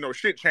to. You know,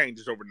 shit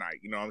changes overnight.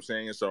 You know what I'm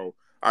saying? And so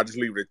I just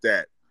leave it at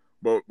that.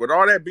 But with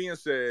all that being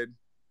said,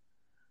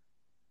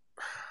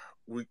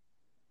 we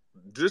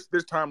just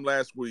this time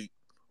last week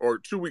or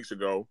 2 weeks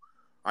ago,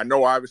 I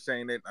know I was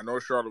saying it. I know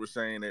Charlotte was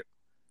saying it.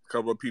 A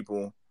couple of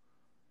people.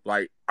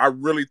 Like, I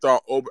really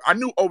thought I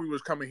knew Obi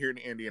was coming here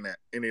to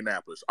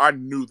Indianapolis. I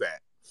knew that.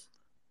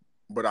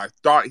 But I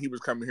thought he was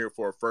coming here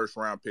for a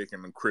first-round pick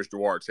and Chris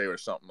Duarte or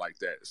something like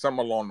that.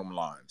 Something along them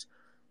lines.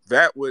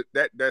 That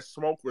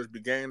smoke was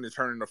beginning to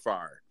turn into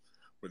fire.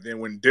 But then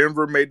when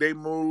Denver made their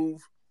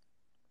move,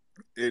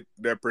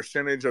 the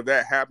percentage of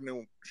that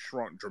happening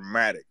shrunk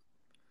dramatic.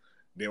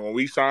 Then when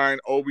we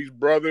signed Obi's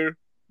brother,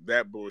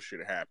 that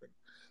bullshit happened.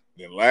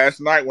 Then last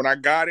night when I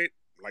got it,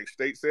 like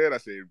State said, I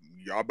said,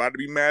 y'all about to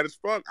be mad as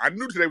fuck. I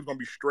knew today was going to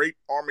be straight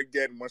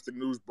Armageddon once the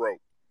news broke.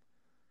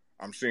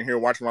 I'm sitting here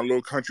watching my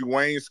little Country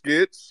Wayne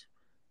skits,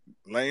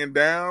 laying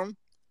down,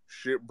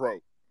 shit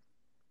broke.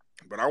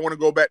 But I want to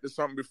go back to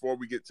something before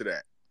we get to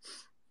that.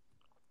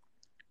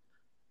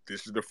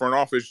 This is the front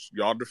office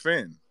y'all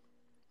defend.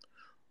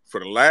 For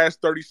the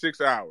last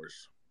 36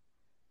 hours,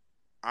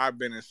 I've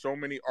been in so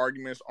many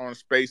arguments on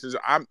Spaces.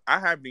 I've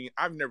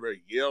never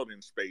yelled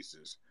in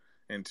Spaces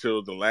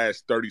until the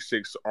last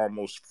 36,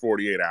 almost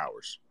 48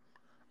 hours.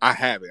 I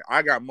haven't.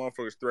 I got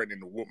motherfuckers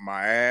threatening to whoop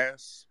my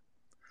ass,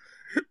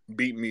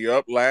 beat me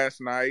up last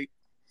night.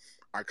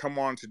 I come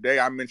on today,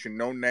 I mention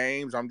no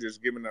names. I'm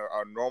just giving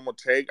a normal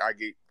take. I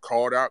get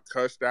called out,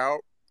 cussed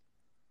out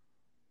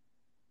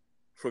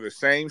for the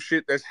same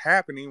shit that's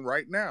happening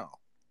right now.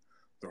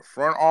 The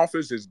front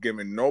office is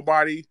giving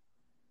nobody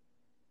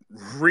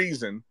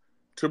reason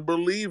to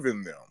believe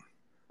in them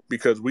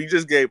because we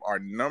just gave our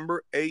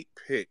number 8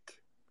 pick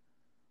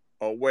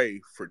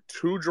away for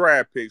 2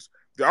 draft picks.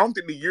 I don't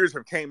think the years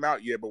have came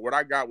out yet, but what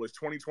I got was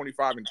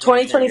 2025 and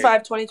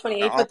 2025,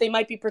 2028, but they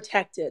might be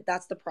protected.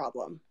 That's the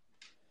problem.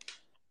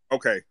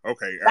 Okay.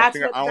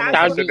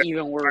 That'd be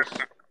even worse.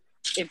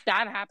 If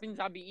that happens,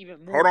 I'd be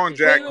even more. Hold on,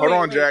 Jack.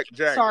 Wait.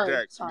 Jack.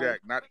 Sorry. Jack.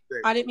 Not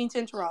today. I didn't mean to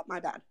interrupt.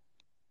 My bad.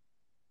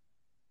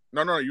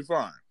 No, you're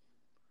fine.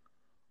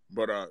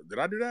 But did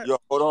I do that? Yo,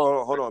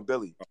 hold on,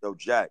 Billy. Yo,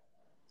 Jack,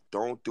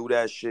 don't do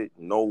that shit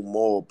no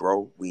more,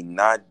 bro. We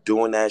not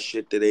doing that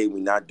shit today.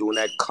 We not doing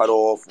that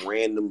cutoff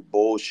random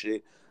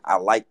bullshit. I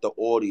like the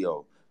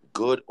audio.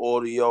 Good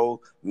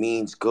audio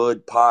means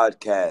good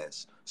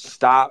podcast.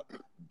 Stop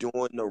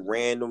doing the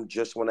random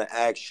just want to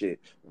act shit.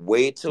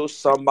 Wait till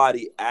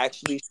somebody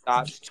actually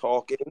stops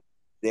talking,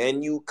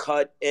 then you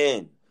cut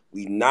in.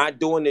 We not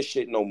doing this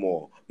shit no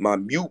more. My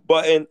mute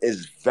button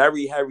is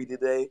very heavy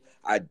today.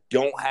 I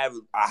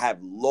have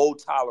low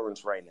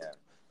tolerance right now.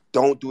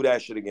 Don't do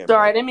that shit again. Sorry,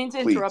 bro. I didn't mean to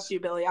interrupt Please. you,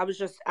 Billy. I was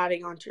just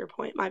adding on to your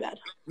point. My bad.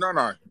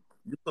 No,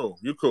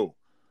 you cool.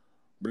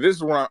 But this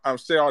is what I'm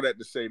saying all that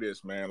to say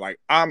this, man. Like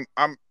I'm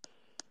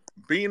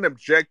being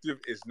objective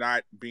is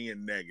not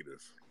being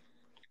negative.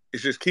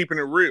 It's just keeping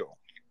it real.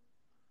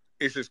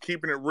 It's just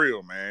keeping it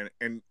real, man.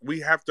 And we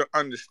have to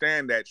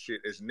understand that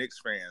shit as Knicks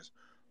fans.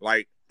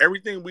 Like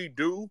everything we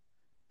do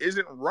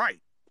isn't right.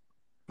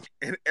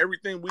 And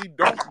everything we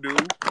don't do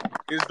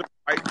is the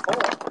right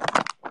call.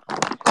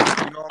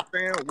 You know what I'm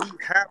saying? We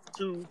have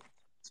to.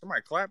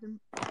 Somebody clapping?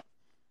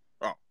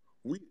 Oh,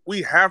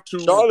 we have to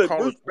Charlotte,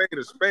 call a spade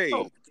a spade.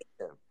 Oh,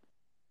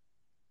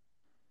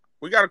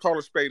 we got to call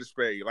a spade a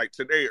spade. Like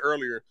today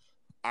earlier,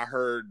 I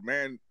heard,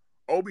 man,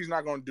 Obi's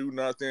not gonna do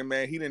nothing,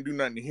 man. He didn't do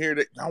nothing here.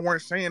 That y'all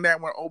weren't saying that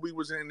when Obi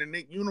was in the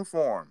Knick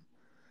uniform.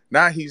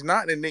 Now he's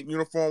not in the Knick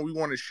uniform. We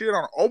want to shit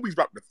on him. Obi's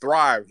about to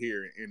thrive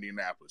here in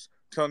Indianapolis.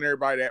 Telling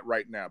everybody that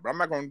right now. But I'm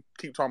not gonna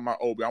keep talking about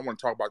Obi. I want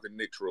to talk about the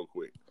Knicks real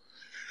quick.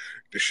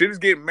 The shit is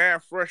getting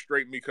mad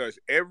frustrating because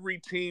every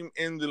team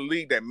in the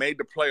league that made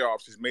the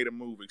playoffs has made a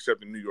move except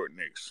the New York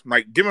Knicks.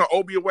 Like giving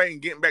Obi away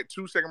and getting back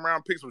 2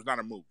 second-round picks was not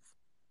a move.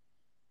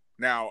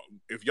 Now,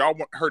 if y'all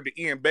heard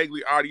the Ian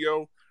Begley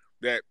audio,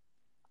 that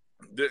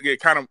it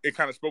kind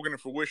of spoke into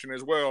fruition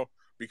as well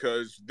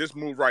because this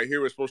move right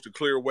here is supposed to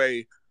clear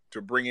way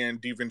to bring in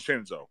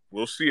DiVincenzo.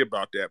 We'll see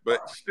about that,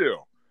 but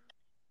still,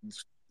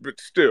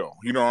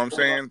 you know what I'm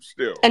saying?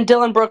 Still. And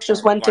Dylan Brooks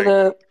just went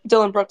to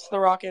the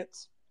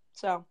Rockets.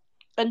 So,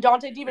 and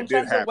Dante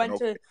DiVincenzo went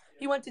to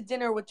he went to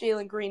dinner with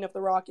Jalen Green of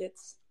the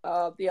Rockets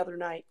the other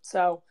night.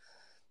 So,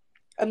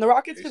 and the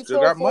Rockets can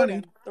still afford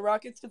him. The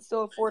Rockets can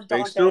still afford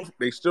Dante.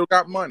 They still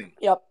got money.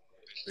 Yep.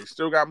 They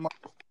still got money.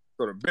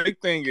 So the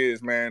big thing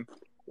is, man,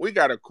 we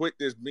got to quit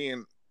this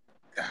being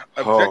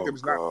objective.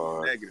 Is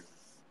not negative.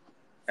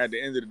 At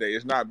the end of the day,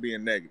 it's not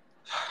being negative.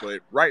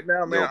 But right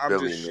now, man, I'm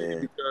Billy, just shitty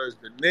man. because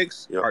the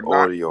Knicks Your are not.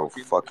 audio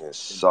fucking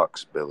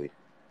sucks, Billy.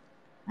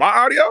 My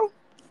audio?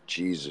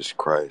 Jesus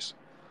Christ.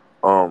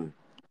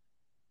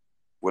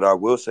 What I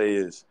will say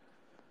is,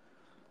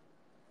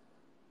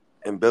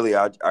 and Billy,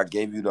 I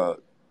gave you the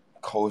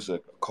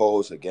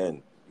co-host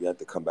again. You have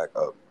to come back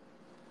up.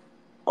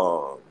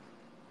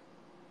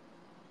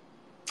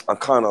 I'm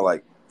kind of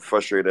like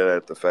frustrated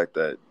at the fact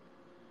that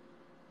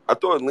I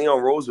thought Leon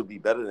Rose would be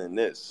better than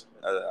this.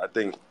 I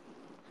think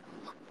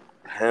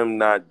him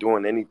not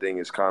doing anything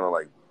is kind of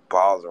like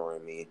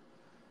bothering me.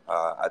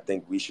 I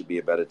think we should be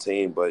a better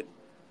team, but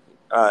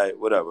all right,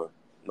 whatever,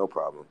 no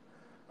problem.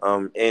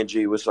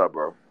 Angie, what's up,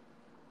 bro?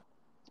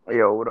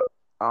 Yo, what up?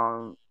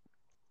 I'm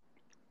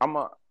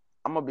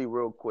gonna be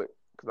real quick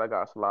because I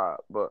got a slide,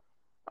 but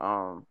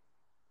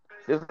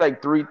there's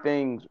like three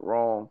things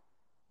wrong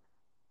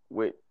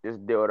with this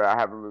deal that I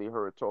haven't really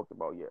heard talked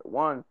about yet.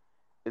 One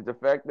is the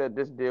fact that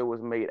this deal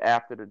was made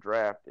after the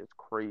draft is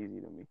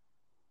crazy to me.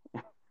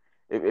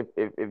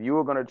 If you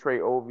were gonna trade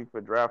Ovi for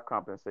draft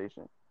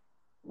compensation,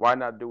 why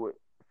not do it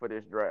for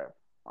this draft?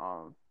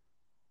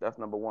 That's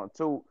number one.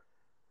 Two,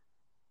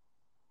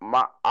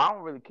 I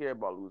don't really care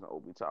about losing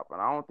Obi Toppin.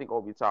 I don't think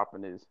Obi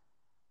Toppin is,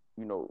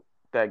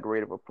 that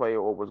great of a player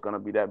or was gonna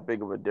be that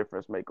big of a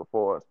difference maker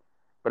for us.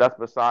 But that's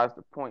besides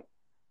the point.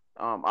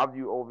 I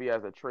view Ovi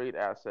as a trade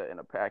asset in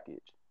a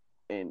package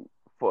and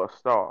for a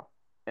star.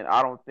 And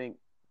I don't think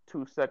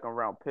 2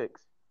 second-round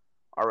picks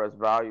are as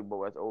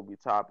valuable as Obi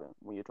Toppin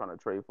when you're trying to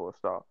trade for a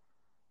star.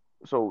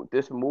 So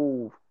this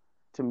move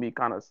to me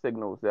kind of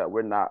signals that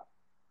we're not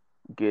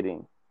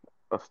getting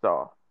a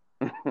star.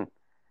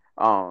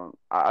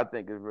 I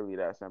think it's really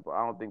that simple.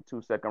 I don't think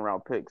 2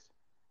 second-round picks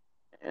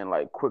and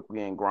like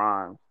Quickly and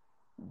Grimes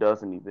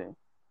does anything.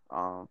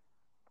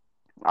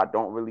 I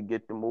don't really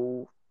get the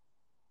move.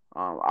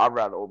 I'd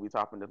rather Obi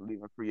Toppin just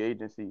leaving free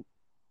agency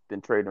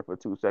than trading for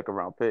 2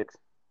 second-round picks.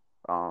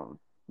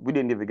 We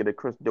didn't even get a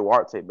Chris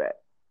Duarte back,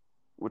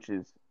 which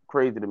is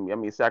crazy to me. I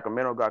mean,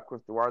 Sacramento got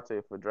Chris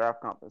Duarte for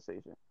draft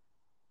compensation.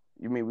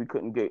 You mean we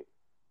couldn't get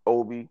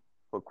Obi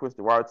for Chris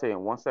Duarte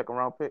and 1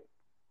 second-round pick?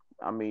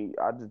 I mean,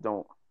 I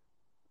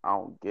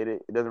don't get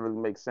it. It doesn't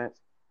really make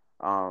sense.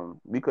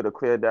 We could have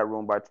cleared that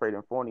room by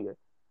trading Fournier.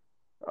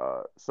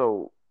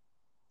 So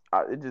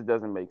it just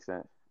doesn't make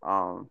sense.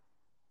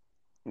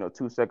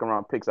 2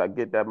 second-round picks, I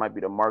get that might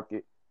be the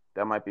market.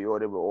 That might be all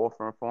they were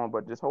offering for him,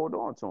 but just hold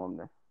on to him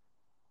then.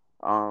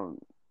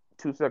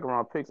 2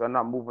 second-round picks are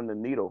not moving the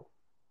needle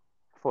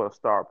for a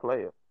star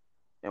player.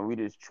 And we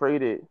just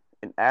traded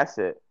an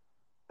asset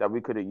that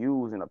we could have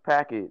used in a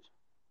package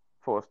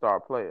for a star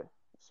player.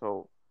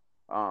 So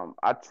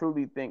I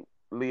truly think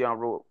Leon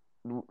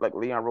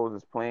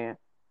Rose's plan,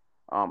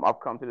 I've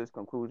come to this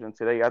conclusion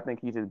today. I think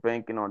he's just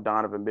banking on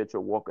Donovan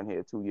Mitchell walking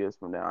here 2 years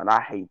from now, and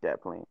I hate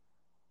that plan.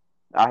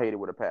 I hate it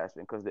with a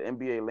passion because the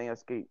NBA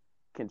landscape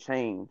can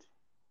change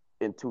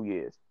in 2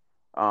 years.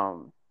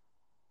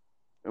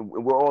 And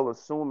we're all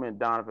assuming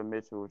Donovan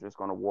Mitchell is just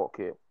going to walk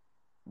here.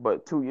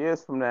 But 2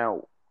 years from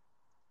now,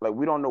 like,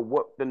 we don't know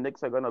what the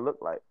Knicks are going to look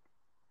like.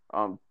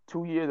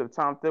 2 years of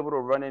Tom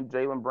Thibodeau running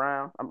Jalen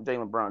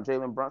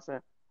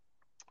Brunson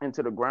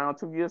into the ground.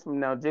 2 years from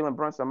now, Jalen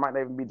Brunson might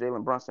not even be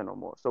Jalen Brunson no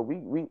more. So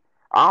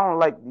I don't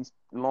like these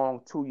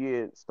long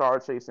 2-year star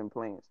chasing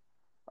plans.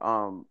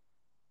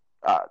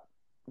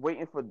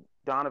 Waiting for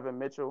Donovan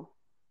Mitchell,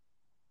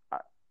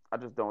 I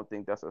just don't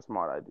think that's a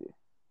smart idea.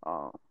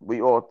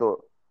 We all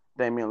thought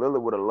Damian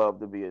Lillard would have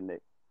loved to be a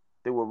Knick.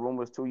 There were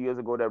rumors 2 years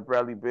ago that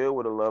Bradley Beal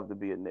would have loved to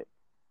be a Knick.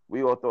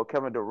 We all thought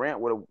Kevin Durant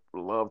would have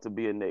loved to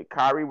be a Knick.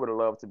 Kyrie would have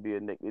loved to be a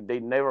Knick. They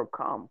never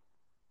come.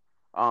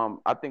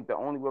 I think the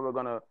only way we're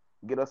gonna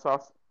get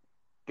ourselves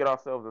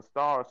a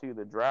star is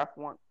either draft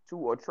one, 2,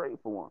 or trade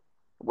for one.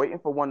 Waiting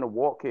for one to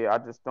walk here, I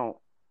just don't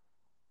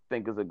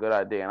think is a good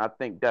idea. And I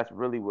think that's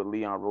really what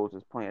Leon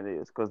Rose's plan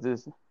is.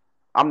 Because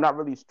I'm not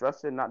really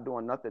stressing, not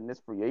doing nothing this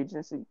free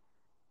agency.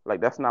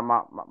 Like, that's not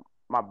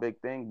my big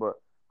thing. But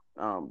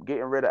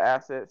getting rid of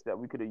assets that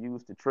we could have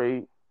used to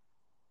trade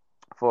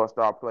for a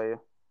star player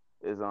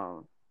is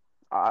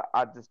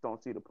I just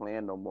don't see the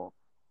plan no more.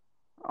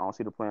 I don't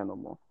see the plan no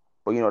more.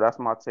 But that's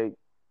my take.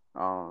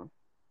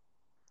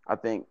 I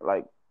think,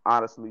 like,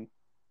 honestly,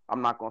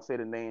 I'm not gonna say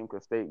the name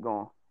because State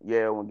gonna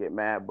yell and get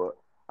mad, but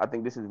I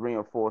think this is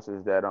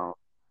reinforces that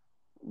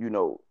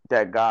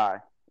that guy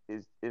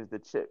is the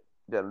chip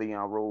that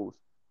Leon Rose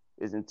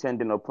is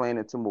intending or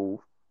planning to move.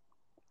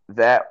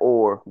 That,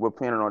 or we're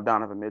planning on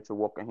Donovan Mitchell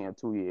walking here in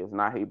 2 years,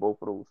 and I hate both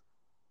of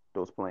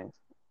those plans.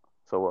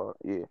 So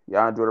yeah,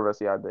 y'all enjoy the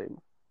rest of y'all day.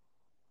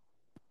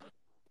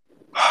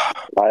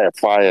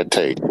 Fire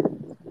take.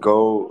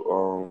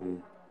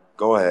 Go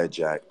ahead,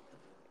 Jack.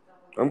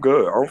 I'm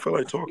good. I don't feel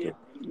like talking.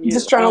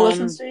 Just trying to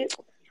listen to it.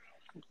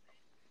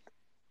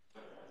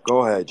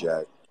 Go ahead,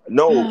 Jack.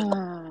 No,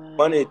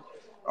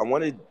 I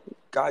wanted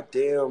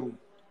goddamn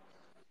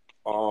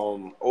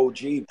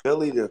OG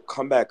Billy to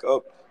come back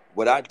up.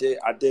 What I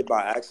did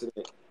by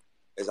accident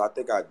is I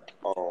think I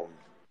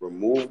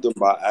removed them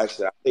by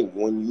accident. I think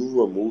when you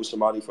remove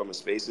somebody from the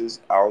spaces,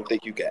 I don't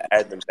think you can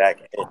add them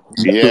back in.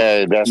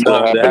 Yeah, that's what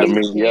Nah, happened to You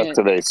me can't.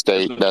 yesterday, there's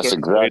State. a That's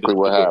certain way to exactly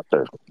what do it.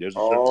 happened. There's a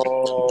certain way to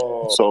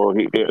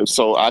do it. Oh,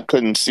 So I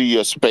couldn't see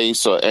your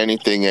space or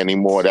anything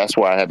anymore. That's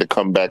why I had to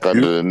come back You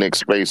under the Knicks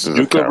Spaces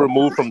you could account.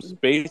 remove from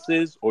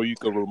spaces, or you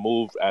could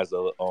remove as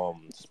a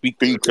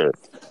speaker. Speaker.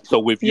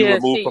 So if you Yeah,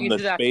 remove State, from you the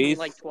did that to me space,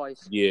 like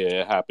twice.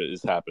 yeah, it happened.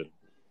 It's happened.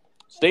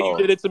 State, you oh,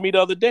 did it to me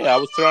the other day. I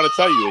was trying to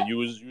tell you, and you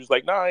was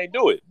like, "Nah, I ain't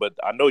do it." But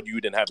I know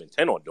you didn't have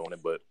intent on doing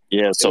it. But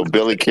Yeah, it so was the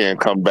Billy same. can't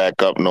come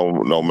back up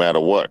no matter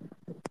what.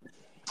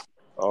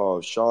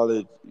 oh,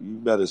 Charlotte, you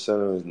better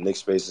send him Nick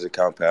Spaces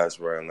account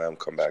password and let him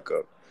come back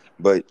up.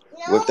 But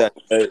with that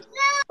said,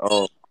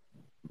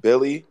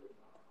 Billy,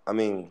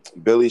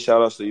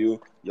 shout outs to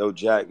you. Yo,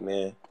 Jack,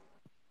 man.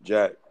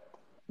 Jack.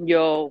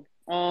 Yo,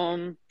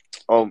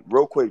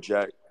 Real quick,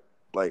 Jack.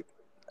 Like,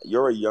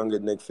 you're a younger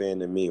Nick fan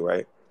than me,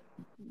 right?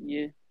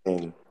 yeah.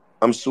 And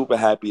I'm super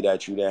happy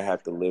that you didn't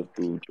have to live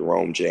through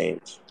Jerome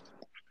James.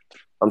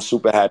 I'm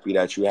super happy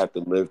that you have to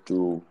live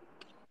through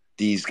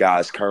these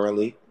guys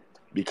currently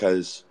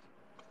because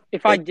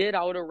If I did,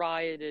 I would have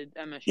rioted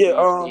yeah,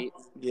 MSG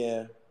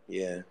State.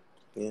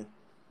 yeah.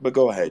 But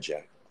go ahead,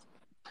 Jack.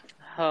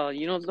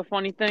 You know the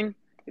funny thing?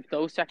 If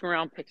those second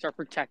round picks are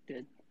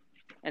protected,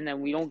 and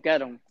then we don't get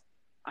them,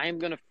 I am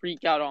gonna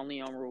freak out on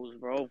Leon Rose,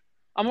 bro.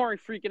 I'm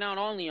already freaking out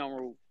on Leon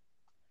Rose.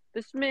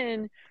 This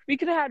man, we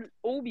could have had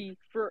Obi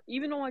for,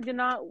 even though I did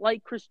not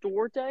like Chris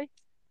Duarte.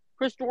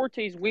 Chris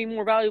Duarte is way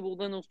more valuable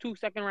than those 2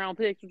 second round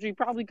picks, which we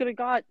probably could have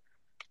got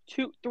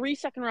 3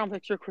 second round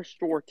picks for Chris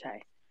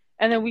Duarte.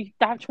 And then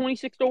that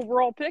 26th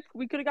overall pick,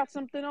 we could have got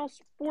something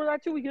else for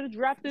that too. We could have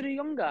drafted a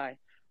young guy.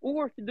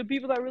 Or if the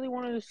people that really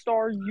wanted to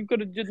star, you could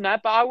have done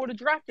that, but I would have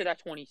drafted at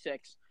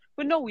 26.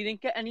 But no, we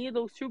didn't get any of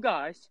those two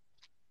guys.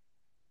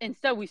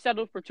 Instead, we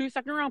settled for 2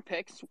 second round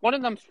picks. One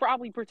of them's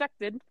probably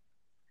protected.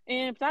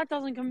 And if that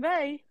doesn't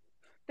convey,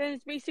 then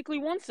it's basically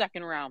 1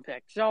 second round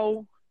pick.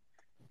 So,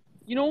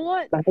 you know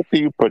what? How do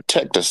you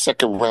protect a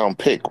second round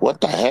pick? What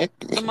the heck?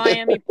 The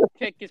Miami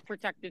pick is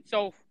protected.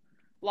 So,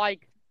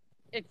 like,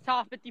 it's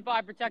top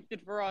 55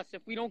 protected for us.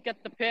 If we don't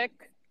get the pick,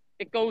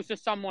 it goes to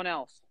someone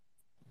else.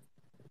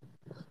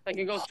 Like,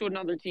 it goes to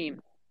another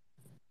team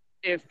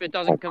if it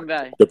doesn't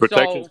convey. The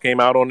protections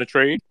came out on the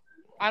trade.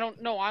 I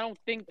don't know. I don't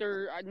think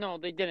they're. No,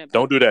 they didn't.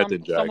 Don't do that,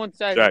 then, Jack. Someone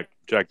said.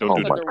 Jack, don't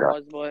Someone do said that. there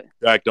was, but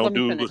Jack, don't let me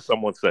do finish. what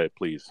someone said,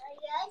 please.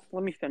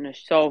 Let me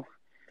finish. So,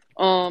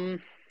 I'm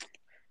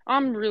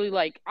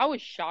really I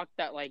was shocked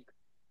that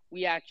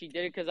we actually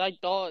did it because I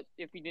thought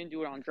if we didn't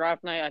do it on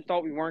draft night, I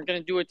thought we weren't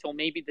gonna do it till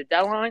maybe the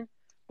deadline.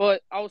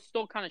 But I was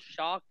still kind of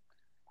shocked.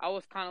 I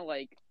was kind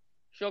of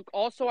shook.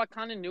 Also, I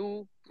kind of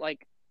knew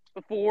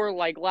before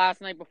last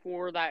night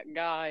before that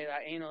guy,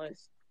 that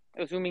analyst,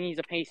 assuming he's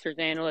a Pacers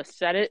analyst,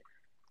 said it.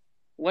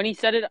 When he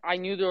said it, I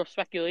knew there was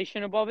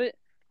speculation above it.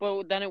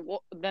 But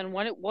then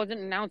when it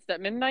wasn't announced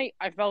at midnight,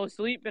 I fell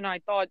asleep and I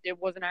thought it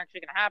wasn't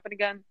actually gonna happen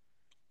again.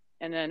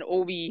 And then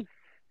Obi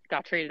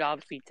got traded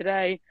obviously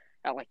today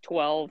at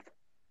 12.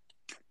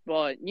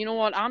 But you know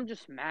what? I'm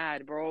just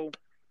mad, bro.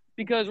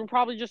 Because we're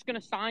probably just going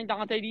to sign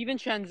Dante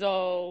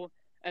DiVincenzo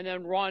and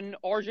then run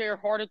RJ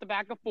Hart at the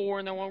back of 4.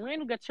 And then when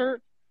Randall gets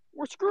hurt,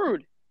 we're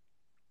screwed.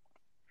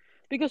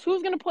 Because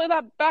who's going to play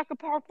that backup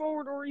power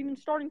forward or even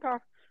starting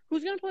power?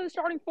 Who's going to play the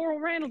starting 4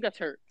 when Randall gets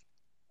hurt?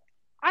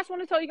 I just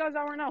want to tell you guys that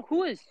right now.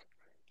 Who is?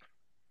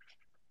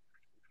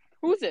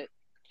 Who's it?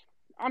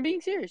 I'm being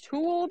serious.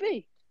 Who will it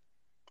be?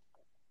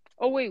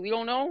 Oh, wait, we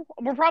don't know?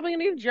 We're probably going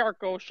to give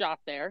Jericho a shot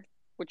there,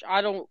 which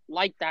I don't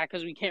like that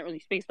because we can't really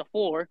space the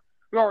floor.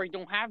 We already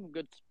don't have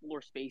good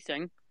floor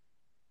spacing.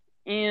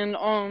 And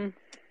the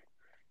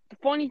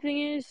funny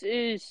thing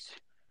is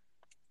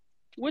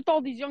with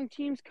all these young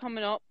teams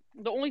coming up,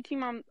 the only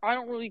team I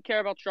don't really care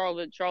about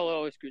Charlotte. Charlotte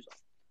always screws up.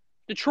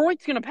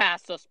 Detroit's gonna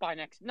pass us by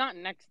not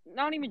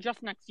even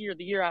just next year,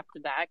 the year after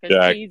that,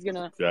 because he's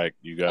gonna. Jack,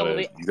 you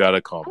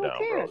gotta calm down,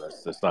 bro.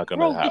 That's not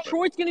gonna happen.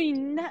 Detroit's gonna be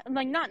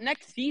not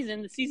next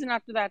season. The season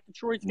after that,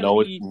 Detroit's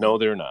gonna be. No,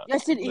 they're not.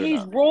 Yes, it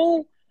is,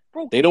 bro.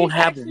 They don't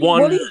have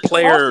one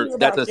player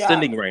that's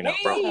ascending right now,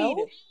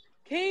 bro.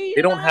 Cade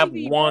they don't have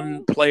Ivy,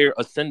 one bro. player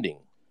ascending.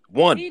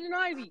 One. Cade and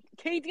Ivy.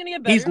 Cade's gonna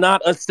get better. He's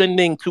not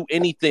ascending to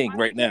anything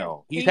right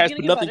now. He has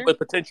nothing but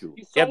potential.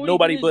 You have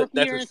nobody but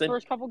that's ascending.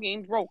 First couple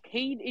games, bro.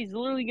 Cade is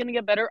literally gonna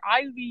get better.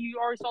 Ivy, you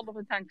already saw the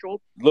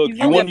potential. Look,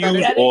 you want to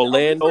use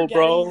Orlando,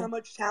 bro? How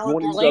much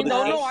talent Orlando?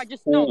 No, I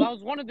just no. That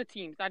was one of the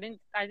teams. I didn't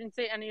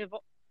say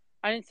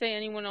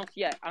anyone else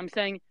yet. I'm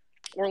saying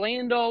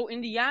Orlando,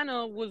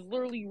 Indiana was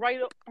literally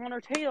right up on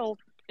our tail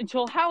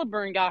until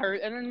Halliburton got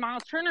hurt, and then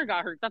Miles Turner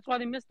got hurt. That's why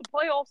they missed the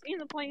playoffs and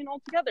the play-in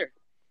altogether.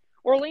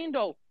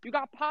 Orlando, you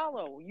got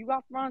Paolo, you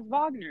got Franz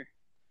Wagner,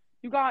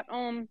 you got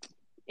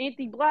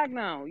Anthony Black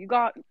now, you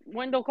got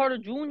Wendell Carter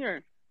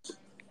Jr.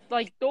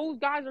 Those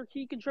guys are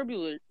key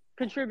contributors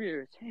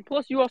contributors. And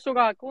plus, you also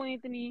got Cole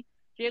Anthony,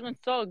 Jalen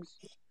Suggs,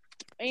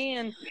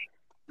 and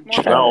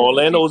Jack, Now, Markel.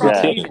 Orlando's a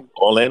Jack, team.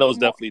 Orlando's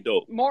definitely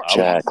dope. I'm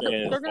Jack, just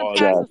saying, as They're gonna far as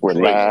pass Jack, us for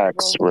mid,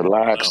 relax, bro.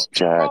 relax,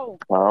 Jack. Bro,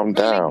 Calm we're gonna make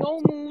down.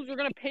 no moves. We're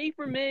gonna pay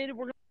for mid. I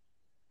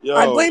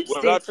Yo, blame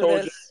what I State for told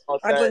you this. about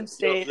I blame that?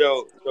 State.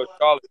 Yo,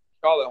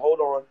 Charlotte, hold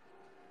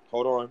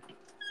on.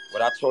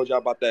 What I told you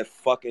about that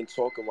fucking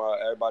talking while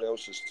everybody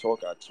else is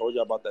talking, I told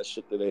you about that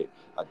shit today.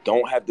 I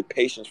don't have the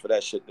patience for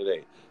that shit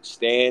today.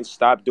 Stan,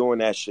 stop doing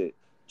that shit.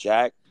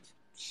 Jack,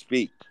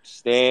 speak.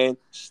 Stan,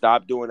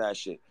 stop doing that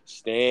shit.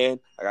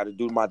 Stan, I got to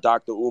do my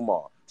Dr.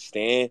 Umar.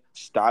 Stan,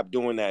 stop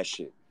doing that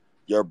shit.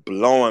 You're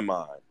blowing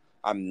mine.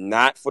 I'm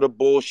not for the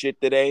bullshit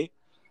today.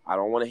 I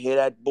don't want to hear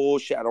that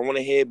bullshit. I don't want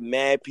to hear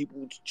mad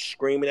people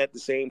screaming at the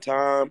same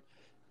time.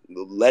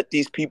 Let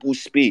these people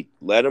speak.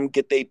 Let them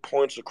get their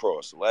points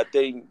across. Let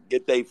them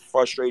get their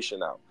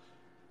frustration out.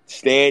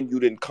 Stan, you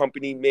the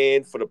company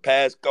man for the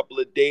past couple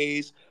of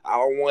days. I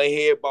don't want to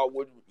hear about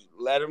what.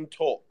 Let them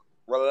talk.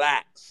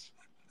 Relax.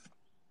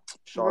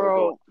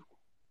 Charlotte,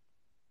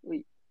 Bro,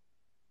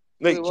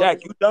 wait,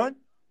 Jack, you done?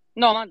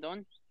 No, I'm not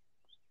done.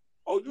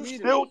 Oh, you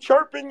still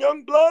chirping,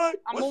 young blood?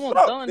 I'm What's almost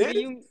up, done.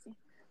 man?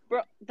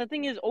 Bro, the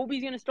thing is,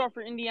 Obi's gonna start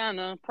for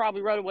Indiana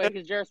probably right away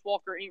because Jarris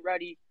Walker ain't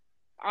ready.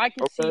 I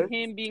can see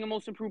him being a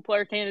most improved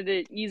player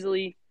candidate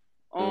easily.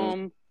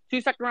 2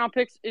 second-round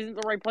picks isn't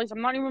the right place.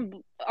 I'm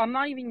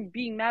not even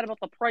being mad about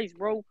the price,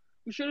 bro.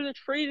 We should have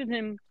traded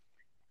him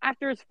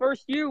after his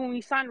first year when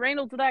we signed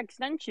Randall to that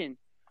extension,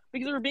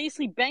 because we were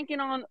basically banking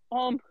on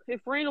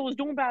if Randall was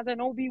doing bad,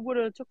 then Obi would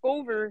have took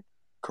over.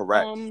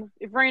 Correct.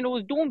 If Randall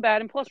was doing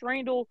bad, and plus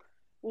Randall,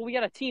 well, we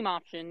got a team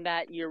option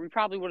that year. We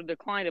probably would have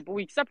declined it, but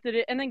we accepted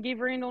it and then gave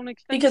Randall an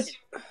extension.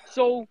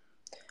 So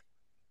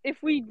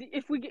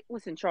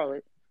listen,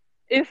 Charlotte,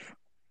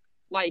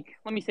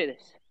 let me say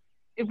this.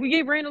 If we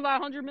gave Randall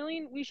that $100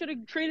 million, we should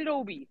have traded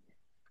Obi.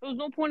 There was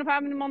no point of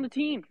having him on the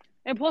team.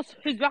 And plus,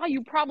 his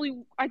value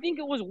I think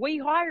it was way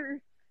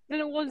higher than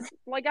it was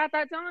at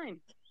that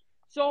time.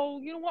 So,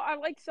 you know what? I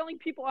like selling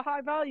people a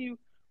high value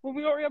when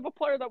we already have a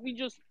player that we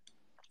just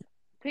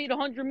paid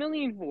 $100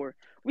 million for.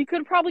 We could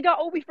have probably got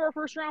Obi for a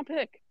first-round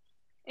pick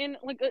and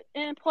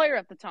a player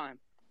at the time.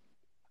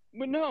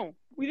 But no,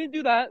 we didn't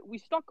do that. We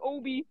stuck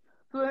Obi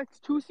for the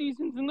next 2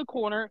 seasons in the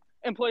corner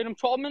and played him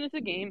 12 minutes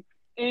a game.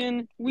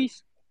 And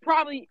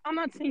I'm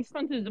not saying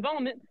stunted his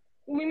development,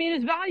 but we made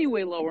his value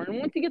way lower. And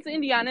once he gets to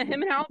Indiana,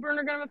 him and Halliburton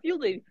are going to have a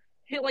field day.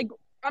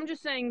 I'm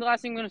just saying, the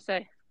last thing I'm going to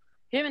say,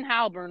 him and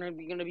Halliburton are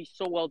going to be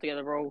so well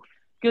together, bro.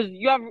 Because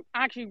you have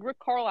actually Rick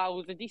Carlisle,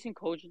 who's a decent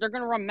coach. They're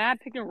going to run mad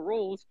pick and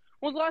rolls.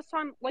 When's the last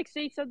time, like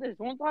Sage said this,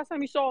 when's the last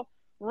time you saw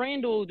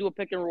Randall do a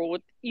pick and roll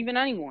with even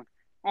anyone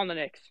on the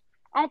Knicks?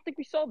 I don't think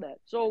we saw that.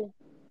 So,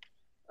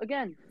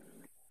 again,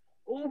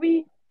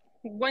 Obi,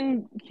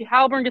 when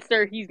Halliburton gets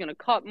there, he's going to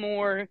cut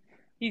more.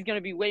 He's going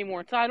to be way more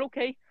inside.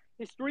 Okay,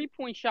 his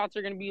three-point shots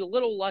are going to be a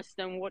little less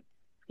than what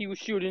he was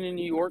shooting in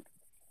New York.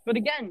 But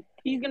again,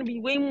 he's going to be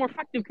way more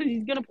effective because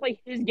he's going to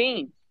play his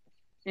game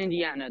in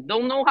Indiana.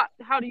 They'll know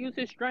how to use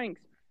his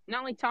strengths,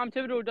 not like Tom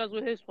Thibodeau does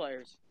with his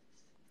players.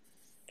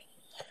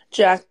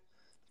 Jack,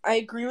 I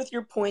agree with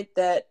your point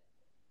that,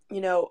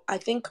 I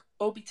think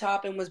Obi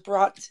Toppin was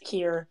brought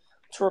here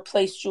to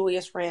replace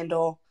Julius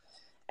Randle,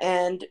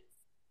 and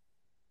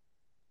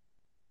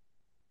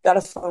got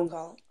a phone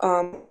call.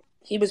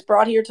 He was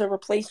brought here to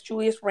replace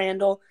Julius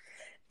Randle,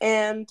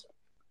 and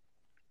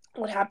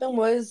what happened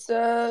was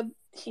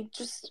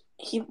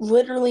he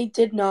literally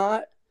did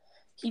not.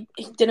 He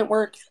didn't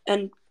work,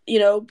 and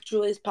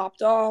Julius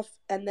popped off,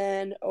 and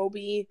then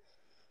Obi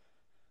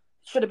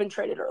should have been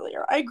traded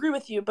earlier. I agree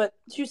with you, but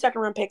 2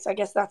 second-round picks, I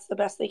guess that's the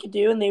best they could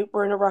do, and they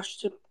were in a rush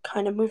to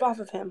kind of move off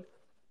of him.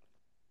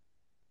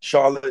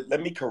 Charlotte,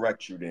 let me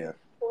correct you there,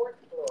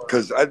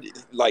 because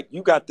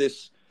you got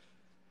this.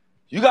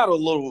 You got a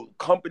little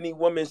company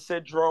woman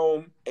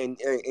syndrome, and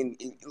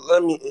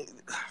let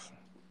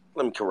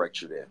me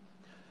correct you there.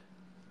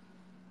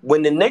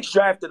 When the Knicks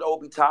drafted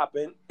Obi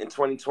Toppin in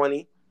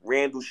 2020,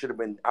 Randall should have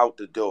been out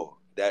the door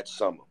that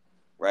summer,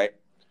 right?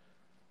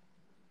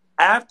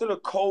 After the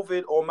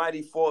COVID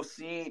almighty 4th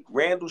seed,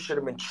 Randall should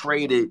have been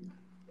traded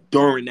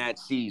during that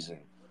season.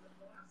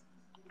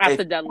 At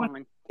the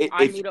deadline.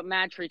 I made up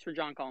mad trades for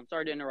John Collins.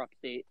 Sorry to interrupt,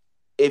 State.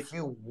 If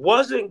you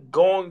wasn't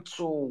going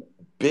to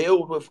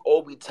build with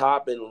Obi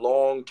Toppin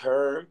long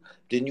term,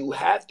 then you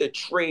have to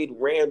trade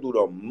Randall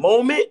the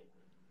moment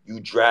you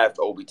draft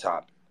Obi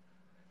Toppin.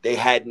 They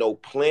had no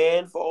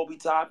plan for Obi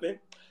Toppin.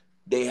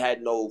 They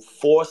had no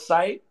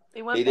foresight.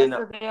 They went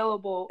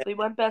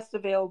best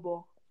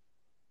available.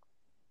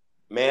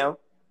 Ma'am,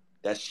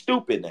 that's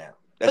stupid now.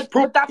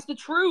 But that's the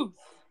truth.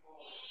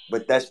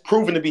 But that's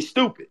proven to be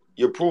stupid.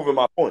 You're proving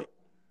my point.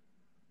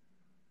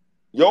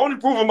 You're only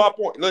proving my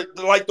point.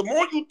 Like the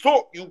more you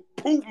talk, you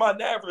prove my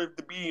narrative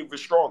to be even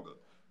stronger.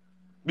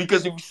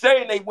 Because if you're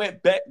saying they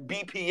went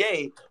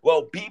BPA,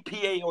 well,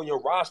 BPA on your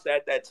roster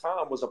at that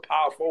time was a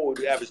power forward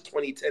who averaged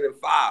 20, 10, and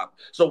 5.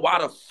 So why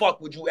the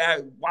fuck would you get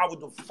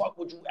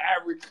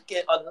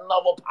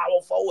another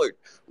power forward?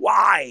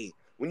 Why?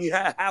 when you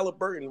had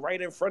Halliburton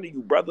right in front of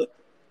you, brother.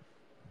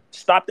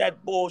 Stop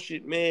that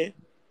bullshit, man.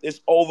 It's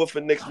over for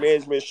Knicks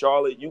management,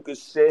 Charlotte. You can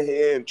sit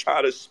here and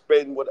try to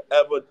spend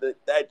whatever.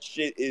 That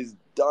shit is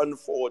done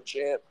for,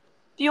 champ.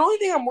 The only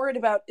thing I'm worried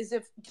about is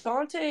if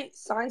Dante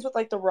signs with,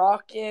 like, the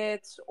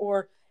Rockets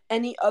or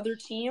any other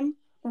team,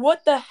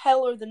 what the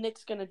hell are the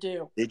Knicks going to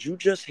do? Did you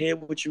just hear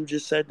what you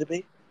just said to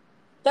me?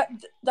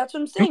 That's what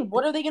I'm saying.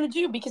 What are they going to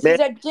do? Because Man. he's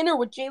at dinner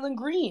with Jalen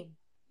Green.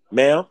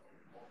 Ma'am,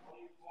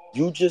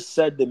 you just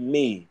said to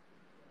me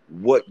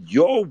what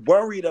you're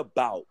worried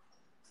about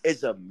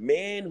is a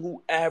man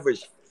who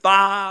averaged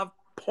 5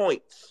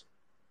 points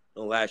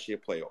in last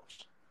year's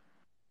playoffs.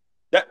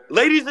 That,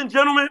 ladies and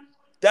gentlemen,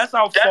 that's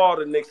how far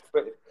the Knicks.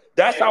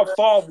 That's how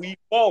far we've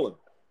fallen.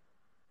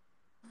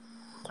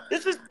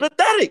 This is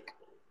pathetic.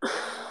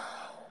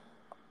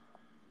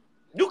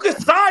 You can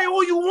sigh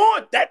all you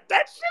want. That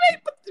shit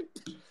ain't.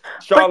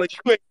 Charlotte,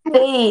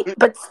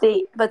 but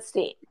state.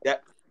 Yeah,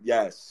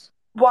 yes.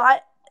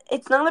 Why?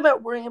 It's not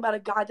about worrying about a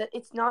guy that.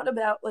 It's not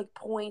about, like,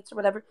 points or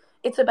whatever.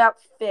 It's about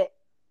fit.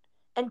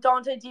 And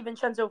Dante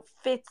DiVincenzo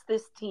fits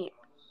this team.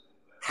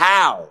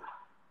 How?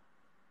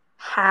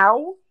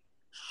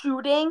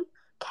 Shooting,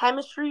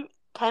 chemistry.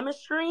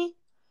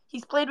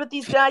 He's played with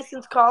these guys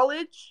since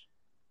college.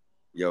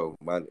 Yo.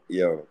 I'm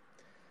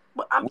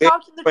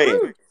talking the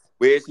truth.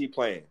 Where is he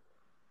playing?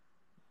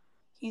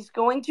 He's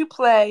going to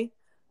play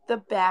the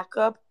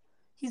backup.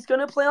 He's going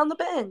to play on the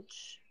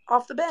bench,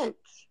 off the bench.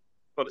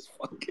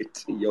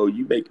 Yo,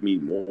 you make me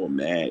more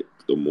mad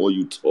the more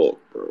you talk,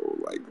 bro.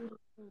 Like,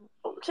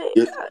 okay,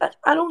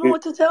 I don't know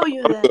what to tell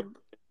you then.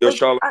 Yo, like,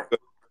 Charlotte,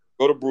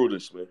 go to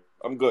Brutus, man.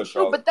 I'm good,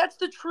 Charlotte. No, but that's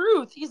the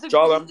truth.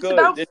 Charlotte, I'm good.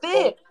 About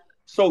fit.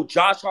 So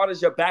Josh Hart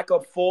is your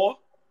backup 4?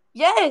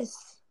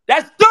 Yes.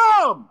 That's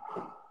dumb.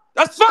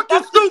 That's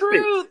fucking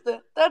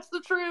stupid. That's the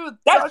truth.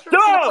 That's Josh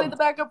Hart's gonna play the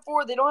backup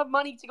 4. They don't have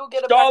money to go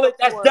get a Charlotte,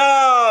 backup 4. That's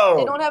dumb.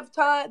 They don't have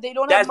time. They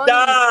don't have money.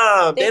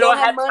 Dumb. They don't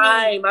have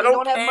time. I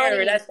don't care. Have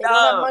money. That's they dumb.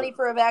 Don't have money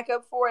for a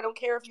backup 4. I don't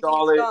care if you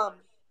think it's dumb.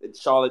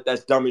 Charlotte,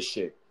 that's dumb as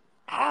shit.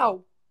 How?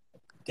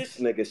 This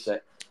nigga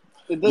said.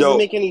 It doesn't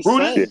make any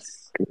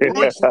sense. It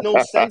makes no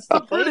sense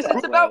to play Brutus, that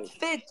it's way. about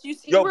fit. Do you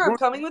see where I'm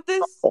coming with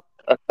this?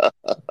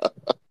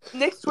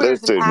 Knicks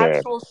Twitter's an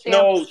actual sham.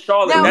 No,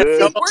 Charlotte. Now, we're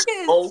gonna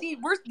see.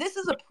 This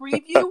is a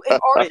preview.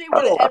 If RJ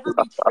would ever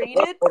be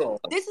traded,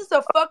 this is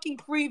a fucking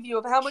preview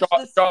of how much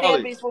this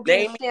fan base will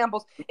be in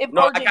shambles if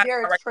RJ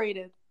Barrett's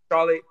traded.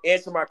 Charlotte,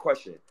 answer my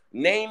question.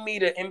 Name me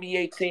the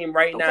NBA team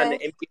right now in the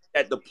NBA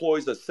that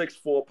deploys a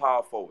 6'4"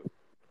 power forward.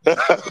 The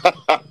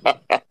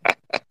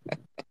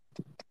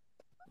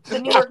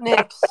New York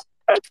Knicks.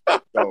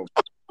 Yo,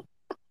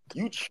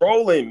 you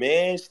trolling,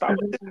 man. Stop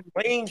with this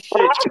lame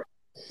shit.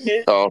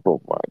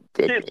 Oh, my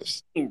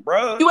goodness. Shit,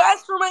 bro. You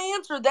asked for my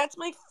answer. That's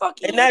my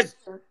fucking And that's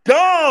answer.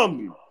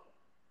 Dumb.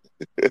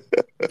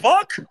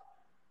 Fuck.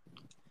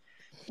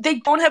 They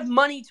don't have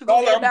money to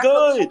go get back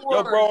good. up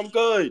Yo, bro, I'm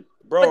good.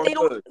 Bro, but they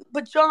don't. good.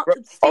 But John,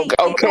 okay, they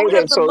don't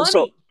have the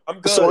money.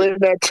 I'm good. So in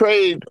that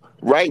trade,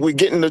 right, we're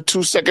getting the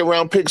 2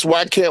 second-round picks.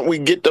 Why can't we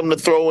get them to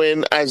throw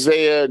in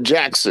Isaiah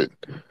Jackson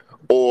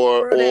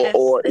or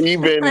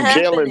even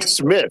Jalen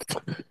Smith?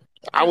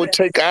 I would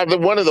take either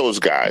one of those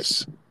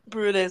guys.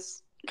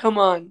 Brutus, come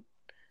on.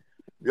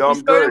 Yo, we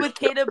started with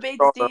Keita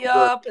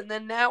Bates-Diop, and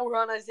then now we're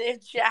on Isaiah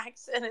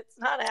Jackson. It's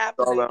not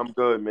happening. Charlotte, I'm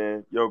good,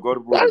 man. Yo, go to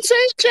Brutus.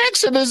 Isaiah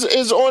Jackson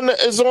is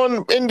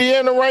on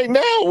Indiana right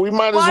now. We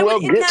might as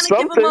well get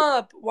something. Give him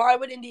up? Why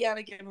would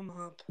Indiana give him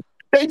up?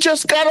 They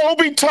just got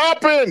Obi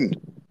Toppin.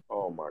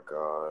 Oh my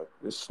God,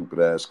 this stupid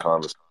ass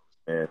conversation,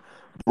 man.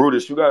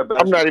 Brutus, you got.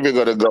 I'm not even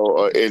gonna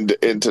go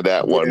into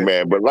that one,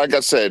 man. But like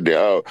I said,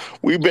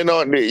 we've been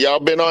on. Y'all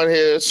been on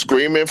here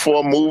screaming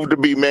for a move to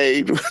be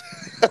made.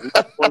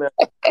 And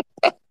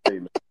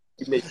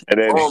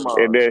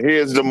then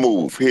here's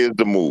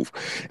the move.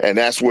 And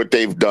that's what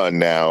they've done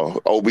now.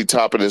 Obi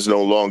Toppin is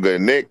no longer a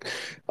Knick.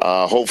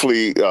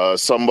 Hopefully,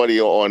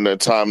 somebody on the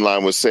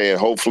timeline was saying,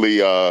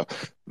 hopefully,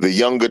 the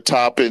younger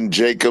Toppin,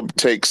 Jacob,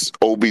 takes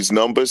Obi's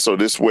number, so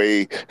this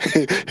way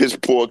his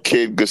poor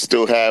kid could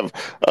still have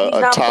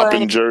a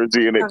Toppin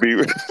jersey and it be.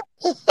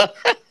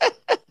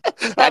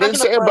 I didn't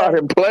say about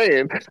him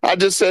playing. I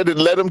just said to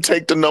let him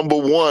take the number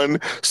 1,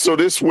 so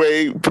this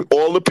way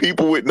all the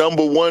people with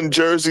number 1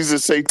 jerseys that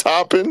say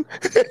Toppin,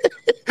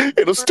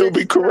 it'll still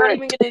be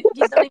correct.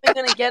 He's not even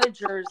going to get a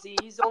jersey.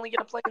 He's only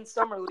going to play in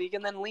Summer League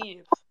and then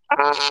leave.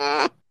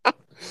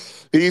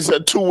 He's a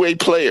two-way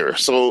player,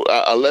 so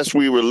unless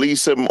we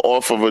release him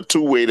off of a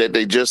two-way that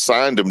they just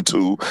signed him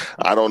to,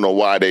 I don't know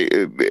why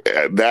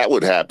that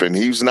would happen.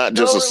 He's not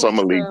just a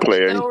Summer League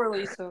player. They'll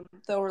release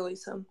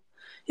him.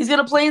 He's going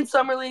to play in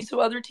Summer League so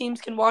other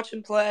teams can watch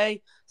him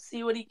play,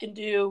 see what he can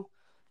do,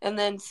 and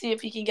then see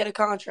if he can get a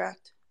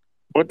contract.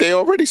 But they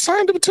already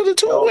signed him to the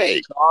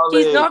two-way.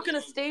 He's not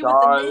going to stay with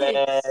the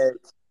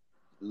Knicks.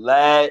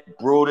 Let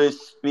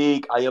Brutus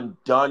speak. I am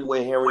done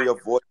with hearing your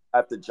voice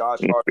after Josh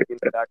Hart getting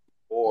back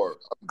before.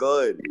 I'm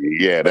good.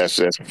 Yeah, that's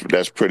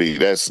pretty.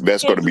 That's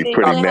going to be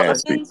pretty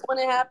nasty. When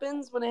it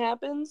happens,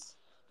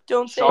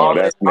 Don't say Oh,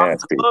 Charlotte, that's anything. I'm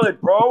nasty.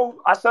 good, bro.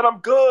 I said I'm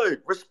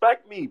good.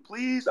 Respect me,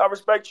 please. I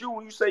respect you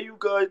when you say you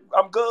good.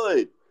 I'm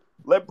good.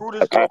 Let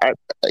Brutus go.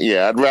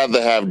 Yeah, I'd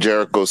rather have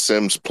Jericho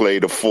Sims play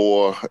the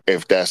 4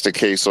 if that's the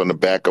case on the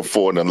back of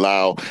 4 and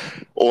allow,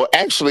 or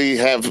actually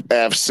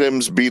have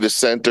Sims be the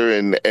center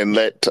and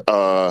let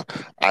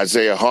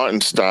Isaiah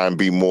Hartenstein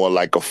be more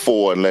like a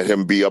 4 and let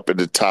him be up at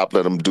the top,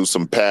 let him do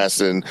some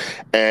passing,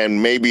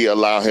 and maybe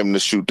allow him to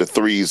shoot the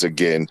threes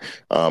again.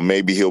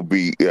 Maybe he'll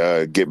be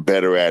get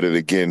better at it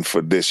again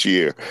for this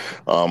year.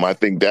 I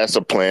think that's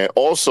a plan.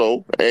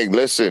 Also, hey,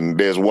 listen,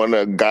 there's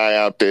one guy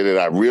out there that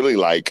I really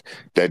like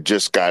that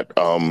just got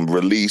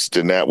released,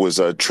 and that was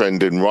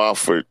Trendon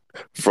Rawford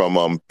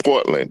from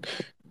Portland.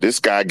 This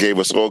guy gave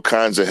us all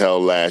kinds of hell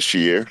last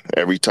year,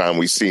 every time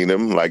we seen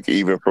him, like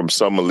even from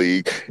Summer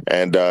League,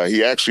 and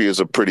he actually is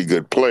a pretty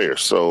good player.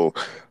 So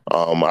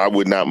I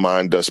would not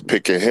mind us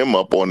picking him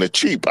up on the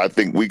cheap. I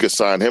think we could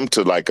sign him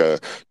to like a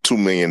 $2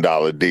 million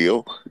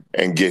deal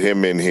and get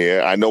him in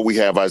here. I know we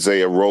have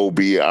Isaiah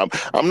Roby.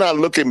 I'm not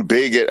looking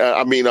big at,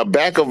 a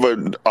back of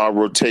our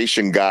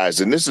rotation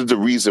guys, and this is the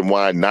reason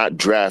why not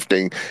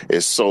drafting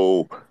is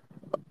so,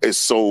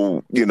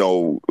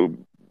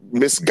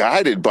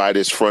 misguided by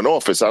this front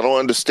office. I don't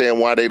understand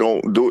why they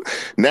don't do it.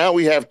 Now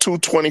we have two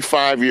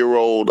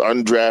 25-year-old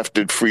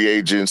undrafted free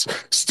agents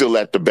still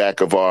at the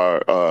back of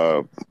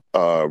our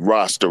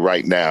roster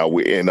right now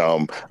in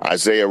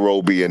Isaiah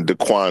Roby and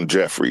Daquan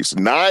Jeffries.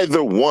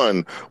 Neither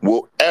one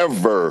will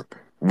ever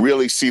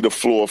really see the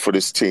floor for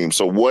this team.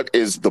 So what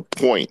is the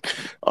point?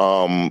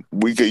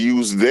 We could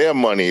use their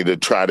money to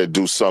try to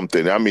do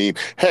something. I mean,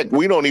 heck,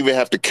 we don't even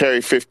have to carry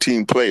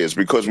 15 players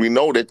because we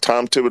know that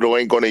Tom Thibodeau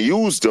ain't going to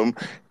use them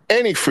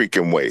any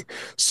freaking way.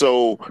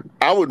 So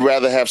I would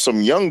rather have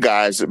some young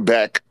guys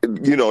back,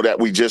 that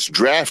we just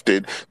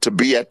drafted to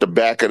be at the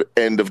back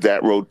end of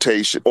that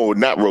rotation, or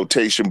not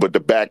rotation, but the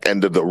back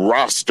end of the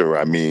roster.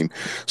 I mean,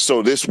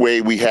 so this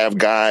way we have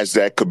guys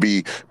that could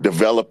be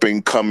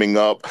developing, coming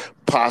up,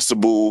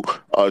 possible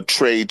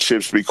trade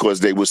chips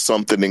because they was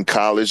something in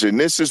college. And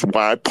this is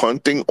why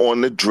punting on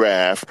the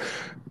draft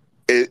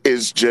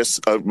is just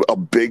a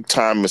big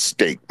time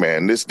mistake,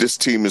 man. This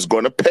team is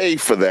going to pay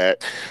for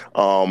that.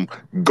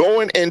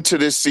 Going into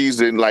this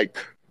season, like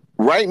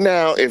right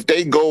now, if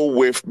they go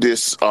with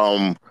this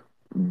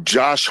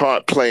Josh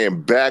Hart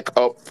playing back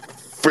up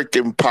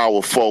freaking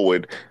power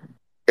forward,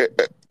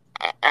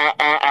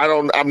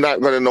 I'm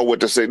not going to know what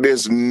to say.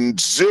 There's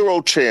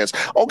zero chance.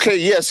 Okay,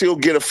 yes, he'll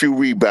get a few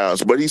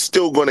rebounds, but he's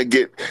still going to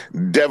get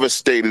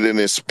devastated and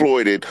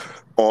exploited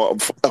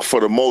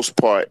for the most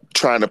part,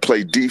 trying to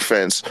play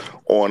defense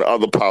on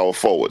other power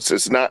forwards.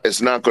 It's not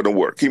going to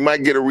work. He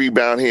might get a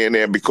rebound here and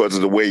there because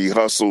of the way he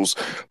hustles,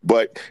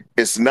 but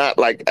it's not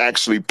like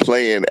actually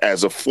playing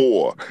as a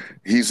 4.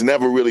 He's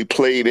never really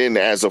played in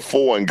as a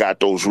 4 and got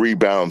those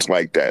rebounds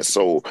like that.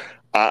 So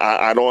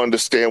I don't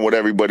understand what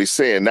everybody's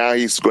saying. Now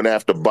he's going to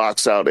have to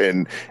box out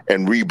and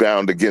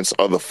rebound against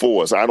other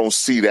 4s. I don't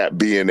see that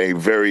being a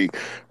very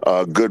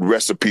good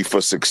recipe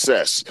for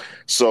success.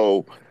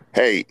 So,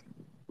 hey,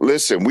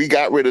 listen, we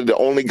got rid of the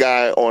only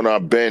guy on our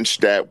bench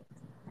that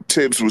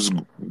Tibbs was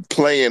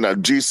playing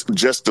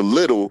just a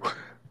little.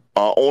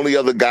 Only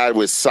other guy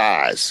with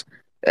size,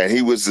 and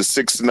he was the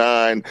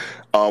 6'9".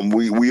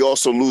 We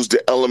also lose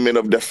the element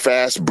of the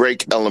fast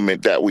break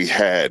element that we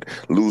had,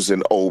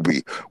 losing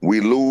Obi.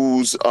 We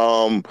lose,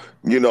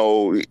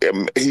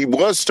 he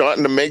was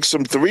starting to make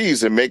some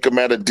threes and make them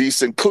at a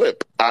decent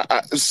clip.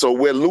 So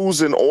we're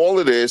losing all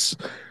of this,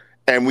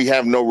 and we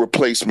have no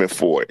replacement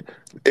for it.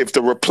 If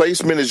the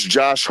replacement is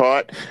Josh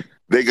Hart,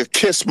 they could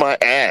kiss my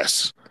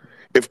ass.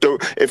 If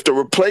the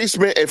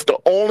replacement, if the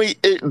only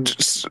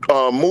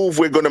move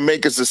we're going to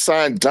make is to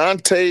sign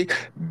Dante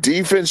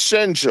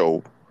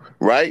DiVincenzo,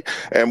 right?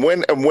 And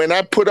when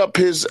I put up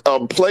his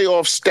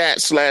playoff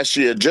stats last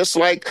year, just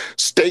like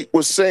State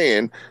was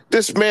saying,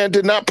 this man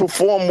did not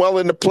perform well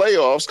in the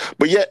playoffs,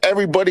 but yet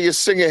everybody is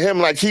singing him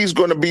like he's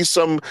going to be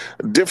some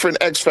different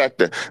X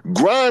factor.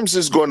 Grimes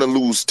is going to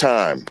lose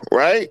time,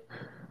 right?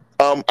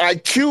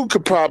 IQ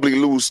could probably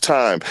lose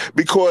time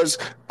because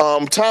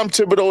Tom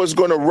Thibodeau is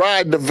going to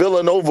ride the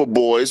Villanova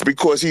boys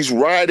because he's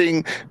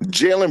riding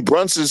Jalen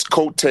Brunson's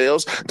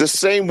coattails the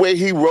same way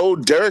he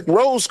rode Derrick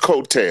Rose's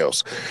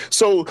coattails.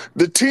 So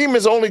the team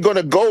is only going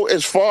to go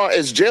as far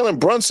as Jalen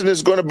Brunson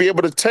is going to be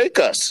able to take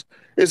us.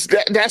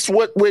 That's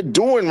what we're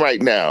doing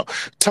right now.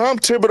 Tom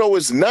Thibodeau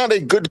is not a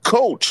good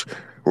coach.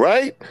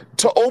 Right?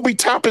 To Obi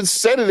Toppin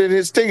said it in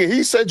his thing.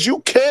 He said, you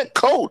can't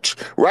coach,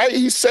 right?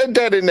 He said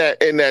that in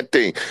that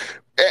thing.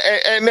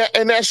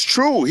 And that's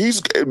true.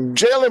 He's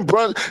Jalen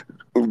Brunson,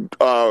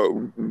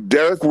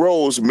 Derrick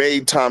Rose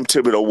made Tom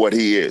Thibodeau what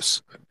he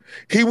is.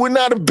 He would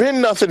not have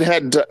been nothing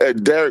had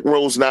Derrick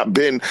Rose not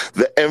been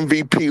the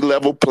MVP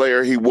level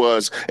player he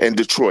was in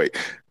Detroit.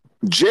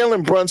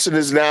 Jalen Brunson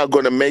is now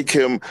going to make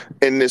him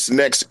in this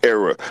next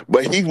era,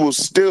 but he will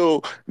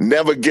still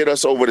never get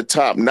us over the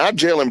top. Not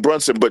Jalen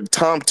Brunson, but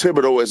Tom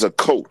Thibodeau as a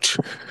coach.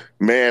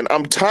 Man,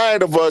 I'm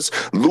tired of us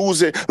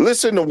losing.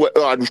 Listen to what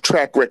our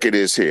track record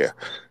is here.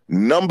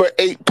 Number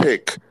 8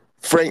 pick,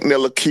 Frank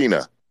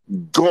Ntilikina,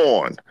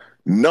 gone.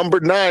 Number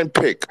 9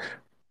 pick,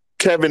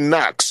 Kevin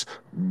Knox,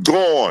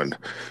 gone.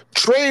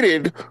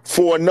 Traded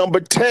for a number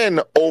 10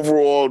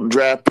 overall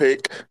draft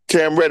pick,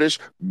 Cam Reddish,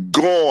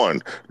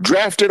 gone.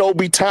 Drafted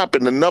Obi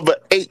Toppin, the number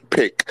 8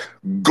 pick,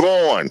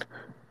 gone.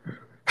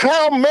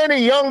 How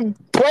many young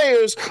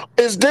players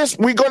is this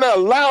we going to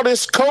allow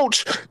this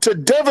coach to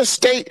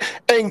devastate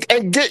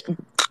and get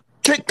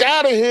kicked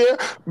out of here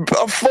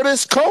for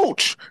this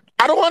coach?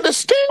 I don't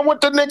understand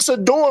what the Knicks are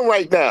doing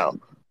right now.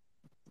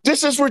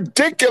 This is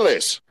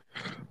ridiculous.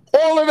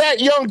 All of that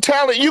young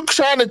talent, you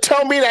trying to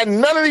tell me that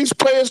none of these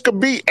players could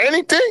be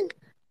anything?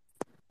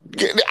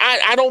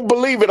 I don't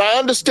believe it. I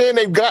understand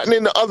they've gotten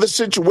into other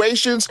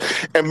situations,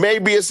 and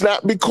maybe it's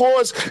not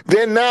because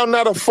they're now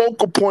not a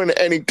focal point of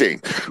anything.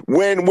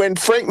 When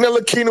Frank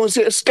Ntilikina was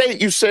here at State,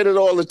 you said it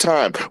all the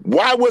time.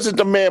 Why wasn't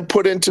the man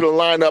put into the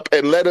lineup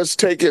and let us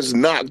take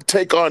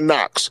our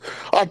knocks?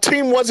 Our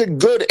team wasn't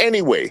good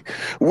anyway.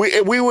 We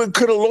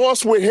could have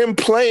lost with him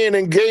playing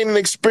and gaining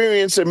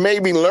experience and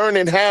maybe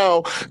learning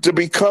how to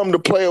become the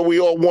player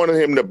we all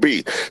wanted him to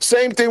be.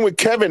 Same thing with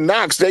Kevin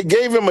Knox. They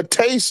gave him a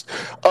taste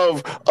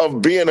of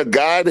being a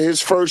guy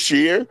his first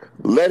year,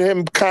 let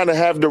him kind of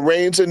have the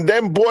reins, and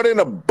then brought in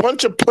a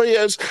bunch of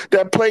players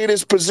that played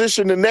his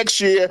position the next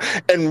year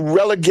and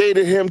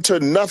relegated him to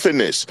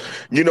nothingness,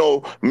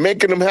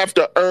 making him have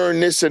to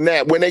earn this and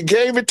that. When they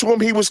gave it to him,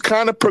 he was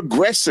kind of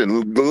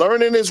progressing,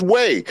 learning his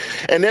way.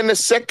 And then the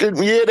second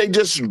year, they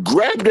just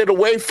grabbed it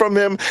away from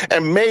him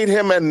and made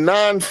him a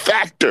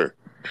non-factor.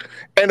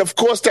 And, of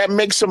course, that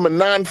makes him a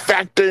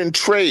non-factor in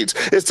trades.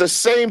 It's the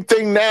same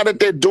thing now that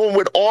they're doing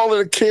with all of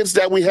the kids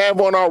that we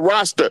have on our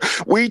roster.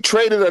 We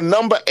traded a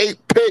number 8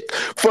 pick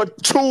for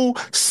 2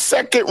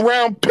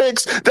 second-round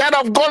picks that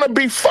are going to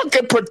be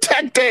fucking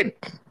protected.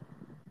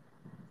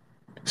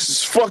 This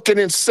is fucking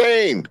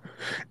insane.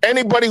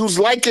 Anybody who's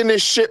liking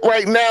this shit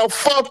right now,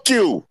 fuck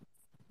you.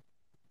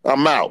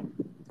 I'm out.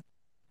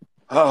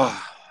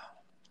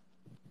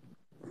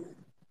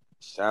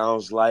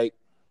 Sounds like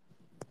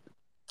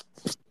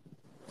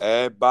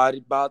everybody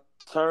about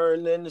to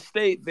turn in the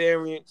State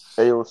variants.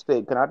 Hey, yo,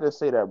 State, can I just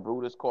say that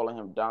Brutus calling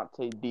him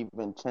Dante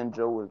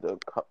DiVincenzo was the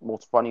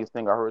most funniest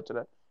thing I heard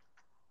today?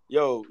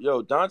 Yo,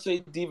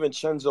 Dante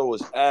DiVincenzo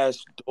is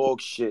ass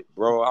dog shit,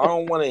 bro. I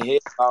don't want to hear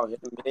about him,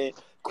 man.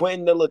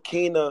 Quentin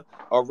Ntilikina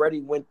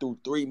already went through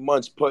 3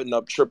 months putting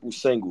up triple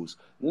singles.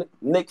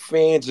 Knick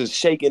fans is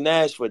shaking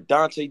ass for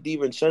Dante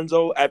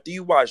DiVincenzo. After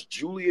you watch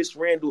Julius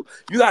Randle,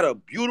 you got a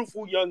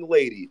beautiful young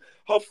lady.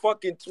 Her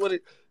fucking Twitter,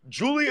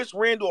 Julius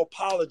Randle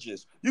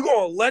apologist. You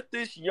gonna let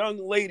this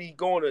young lady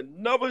go on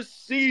another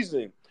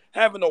season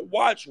having to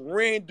watch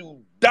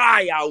Randle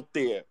die out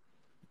there?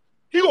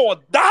 He gonna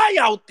die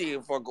out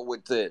there fucking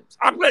with Tibbs.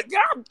 I'm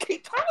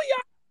keep telling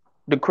y'all.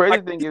 The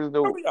crazy thing is,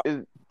 though,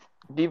 is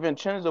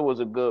DiVincenzo was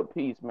a good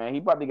piece, man. He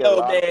about to get a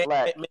lot of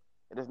flack.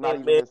 It is not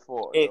even his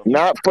fault.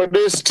 Not for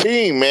this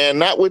team, man.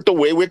 Not with the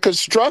way we're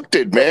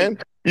constructed, man.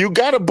 You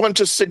got a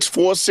bunch of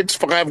 6'4",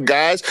 6'5"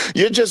 guys.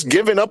 You're just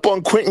giving up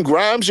on Quentin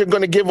Grimes. You're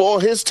going to give all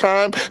his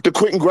time to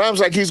Quentin Grimes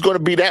like he's going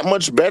to be that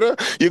much better.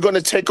 You're going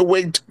to take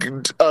away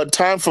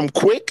time from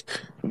Quick.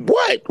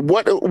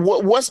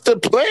 What's the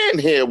plan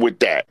here with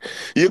that?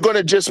 You're going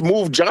to just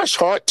move Josh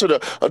Hart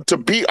to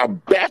be a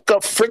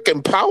backup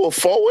freaking power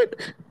forward?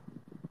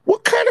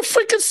 What kind of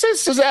freaking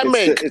sense does that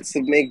make? It's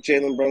to make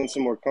Jalen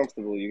Brunson more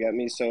comfortable. You got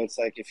me? So it's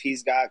like if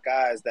he's got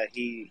guys that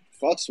he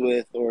fucks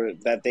with or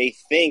that they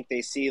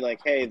see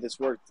like, hey, this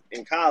worked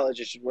in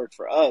college, it should work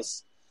for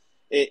us.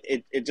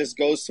 It just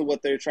goes to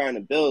what they're trying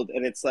to build.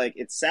 And it's like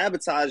it's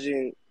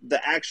sabotaging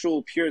the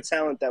actual pure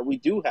talent that we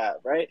do have,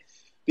 right?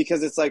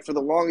 Because it's like for the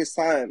longest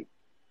time,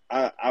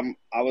 I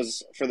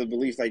was for the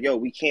belief like, yo,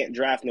 we can't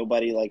draft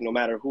nobody, like no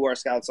matter who our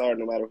scouts are,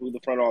 no matter who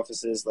the front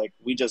office is, like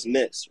we just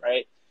miss,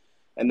 right?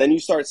 And then you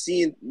start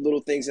seeing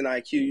little things in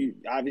IQ.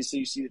 Obviously,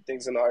 you see the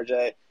things in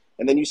RJ,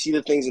 and then you see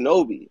the things in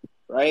Obi,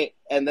 right?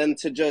 And then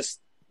to just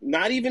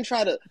not even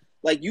try to,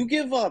 like, you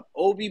give up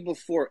Obi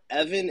before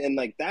Evan, and,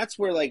 like, that's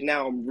where, like,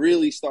 now I'm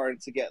really starting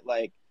to get,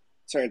 like,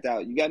 turned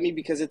out. You got me?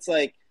 Because it's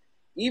like,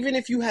 even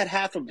if you had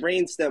half a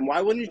brainstem,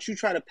 why wouldn't you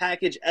try to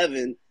package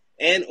Evan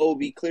and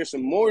Obi, clear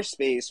some more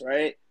space,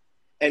 right?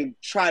 And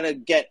try to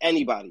get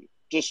anybody.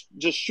 Just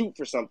shoot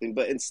for something.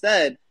 But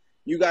instead,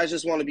 you guys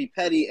just want to be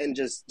petty and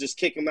just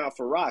kick him out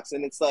for rocks.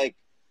 And it's like,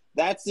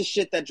 that's the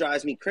shit that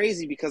drives me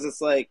crazy because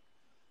it's like,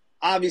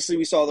 obviously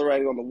we saw the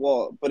writing on the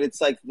wall, but it's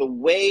like the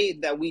way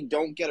that we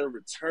don't get a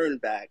return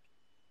back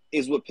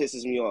is what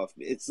pisses me off.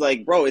 It's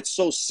like, bro, it's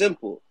so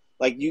simple.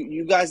 Like,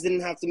 you guys didn't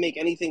have to make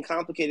anything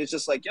complicated. It's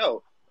just like,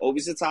 yo,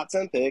 Obi's a top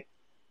 10 pick.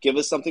 Give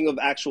us something of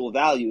actual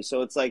value.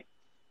 So it's like,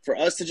 for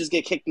us to just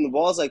get kicked in the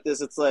balls like this,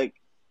 it's like,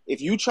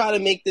 if you try to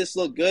make this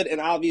look good, and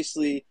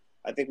obviously –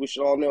 I think we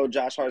should all know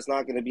Josh Hart's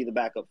not going to be the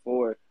backup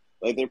forward.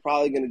 Like they're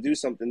probably going to do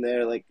something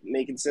there, like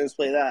making Sims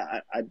play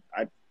that.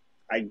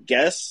 I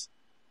guess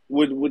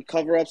would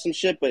cover up some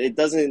shit, but it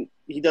doesn't.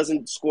 He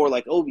doesn't score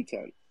like Obi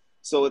can.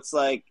 So it's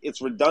like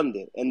it's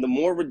redundant, and the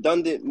more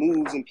redundant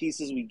moves and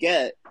pieces we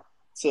get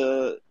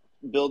to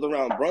build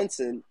around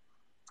Brunson,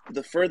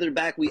 the further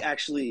back we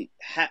actually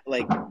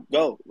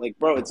go, like,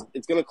 bro,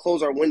 it's gonna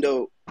close our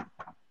window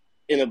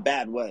in a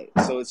bad way.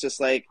 So it's just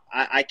like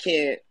I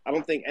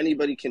don't think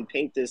anybody can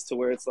paint this to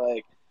where it's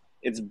like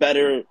it's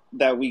better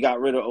that we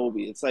got rid of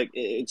Obi. It's like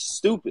it's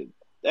stupid.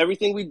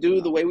 Everything we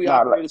do, the way we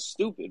operate is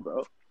stupid,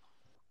 bro.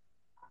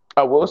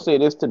 I will say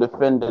this to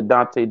defend the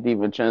Dante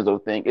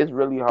DiVincenzo thing. It's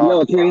really hard Yo,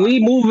 to can find. we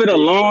move it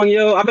along,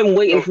 yo? I've been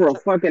waiting So, for a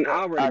fucking so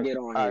hour to get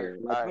on here.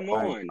 Like, come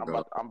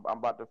on. I'm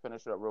about to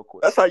finish up real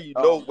quick. That's how you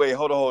know. Wait,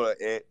 hold on,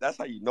 Ed. That's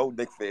how you know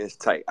Knick fans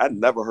tight. I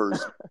never heard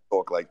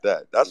talk like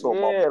that. That's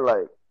what my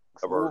like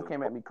Smooth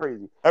came at me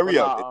crazy. Hurry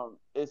up.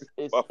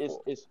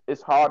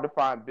 It's hard to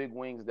find big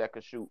wings that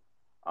could shoot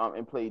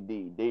and play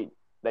D.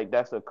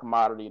 That's a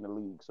commodity in the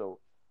league. So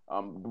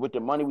with the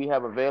money we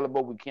have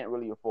available, we can't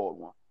really afford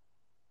one.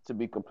 To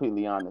be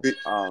completely honest,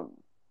 so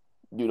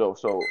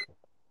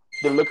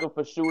they're looking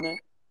for shooting,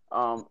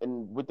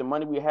 and with the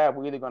money we have,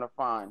 we're either gonna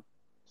find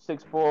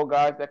 6'4"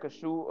 guys that can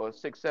shoot or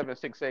 6'7",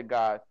 6'8"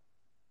 guys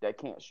that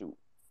can't shoot.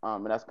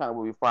 And that's kind of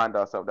where we find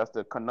ourselves. That's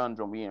the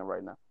conundrum we're in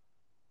right now.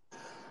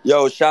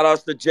 Yo, shout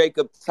outs to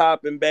Jacob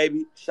Toppin,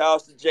 baby. Shout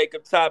outs to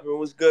Jacob Toppin.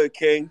 What's good,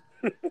 King?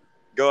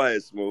 Go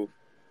ahead, Smooth.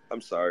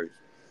 I'm sorry.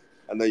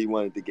 I know you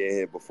wanted to get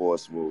here before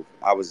Smooth.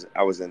 I was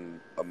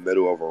in the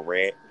middle of a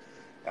rant.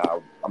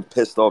 I'm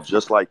pissed off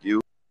just like you.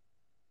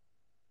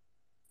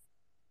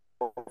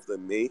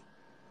 Than me.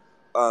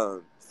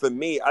 For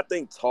me, I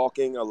think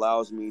talking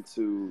allows me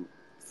to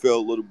feel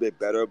a little bit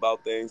better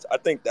about things. I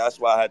think that's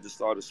why I had to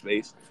start a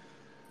space.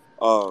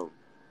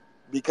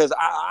 Because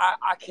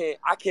I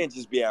can't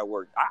just be at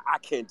work. I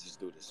can't just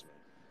do this,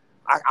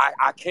 man.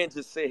 I can't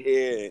just sit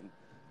here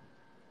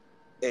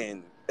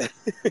and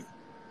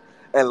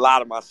and lie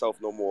to myself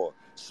no more.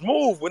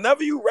 Smooth,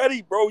 whenever you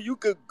ready, bro, you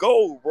could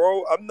go,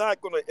 bro. I'm not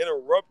gonna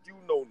interrupt you,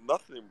 no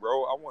nothing,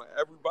 bro. I want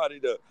everybody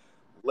to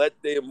let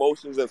their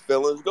emotions and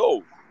feelings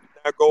go.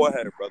 Now go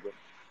ahead, brother.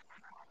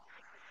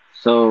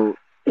 So,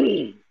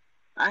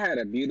 I had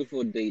a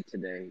beautiful date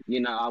today.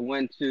 I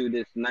went to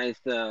this nice,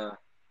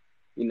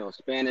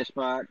 Spanish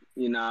spot,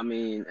 what I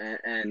mean?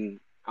 And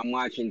I'm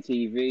watching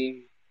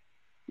TV,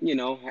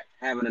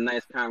 having a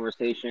nice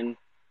conversation.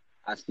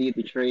 I see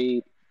the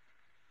trade.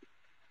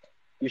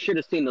 You should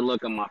have seen the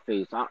look on my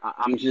face.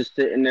 I'm just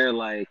sitting there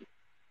like,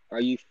 are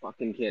you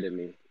fucking kidding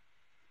me?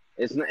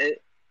 It's not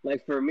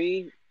like for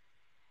me,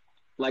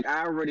 like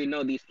I already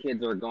know these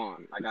kids are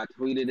gone. Like I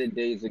tweeted it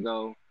days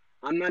ago.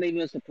 I'm not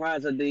even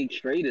surprised that they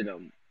traded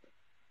them.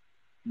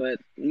 But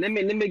let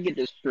me get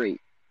this straight.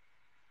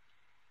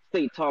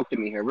 State, talk to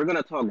me here. We're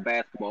gonna talk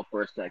basketball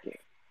for a second.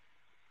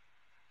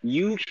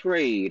 You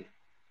trade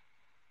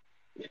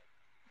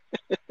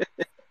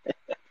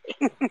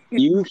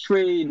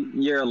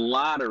your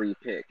lottery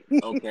pick,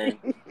 okay?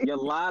 Your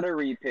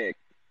lottery pick.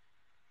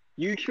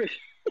 You trade.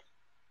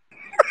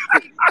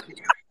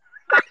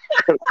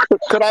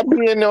 Could I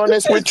be in on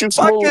this with you,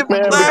 Smooth,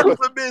 man?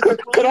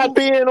 Could I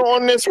be in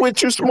on this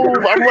with you, Smooth?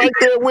 I'm right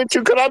there with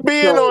you. Could I be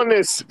in on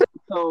this?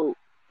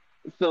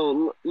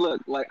 So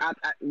look, like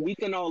we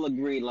can all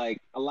agree,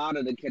 like a lot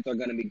of the kids are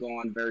gonna be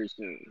gone very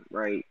soon,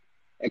 right?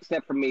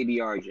 Except for maybe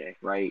RJ,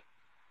 right?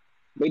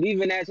 But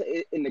even that's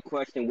in the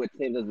question with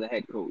Tibbs as the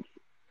head coach.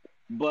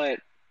 But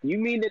you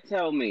mean to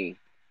tell me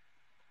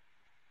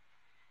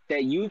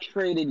that you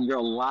traded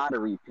your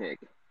lottery pick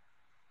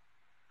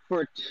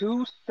for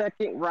 2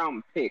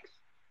 second-round picks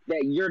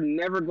that you're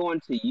never going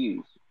to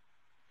use?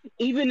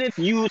 Even if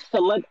you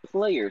select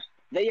players,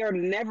 they are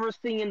never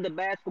seeing the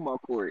basketball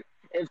court.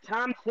 If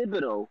Tom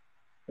Thibodeau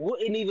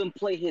wouldn't even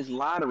play his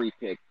lottery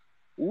pick,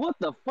 what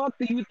the fuck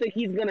do you think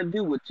he's gonna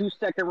do with 2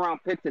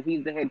 second-round picks if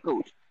he's the head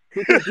coach?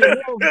 Because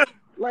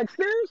like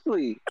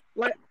seriously,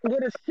 like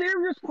with a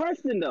serious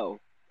question though,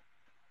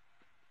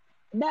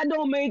 that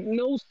don't make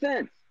no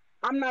sense.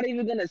 I'm not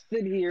even gonna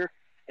sit here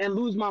and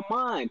lose my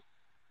mind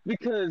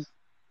because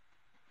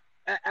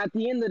at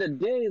the end of the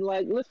day,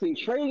 like, listen,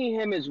 trading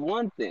him is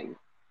one thing,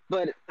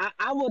 but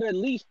I would at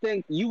least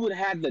think you would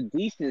have the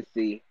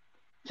decency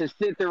to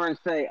sit there and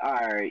say, all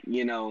right,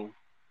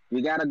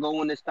 we got to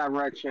go in this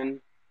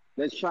direction.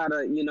 Let's try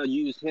to,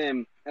 use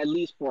him at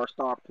least for a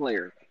star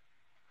player.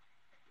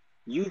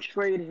 You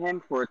trade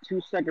him for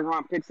 2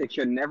 second-round picks that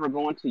you're never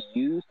going to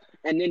use,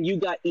 and then you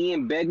got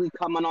Ian Begley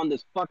coming on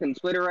this fucking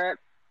Twitter app.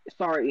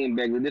 Sorry, Ian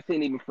Begley, this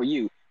ain't even for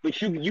you. But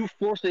you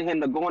forcing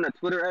him to go on a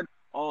Twitter app.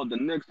 Oh, the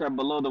Knicks are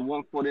below the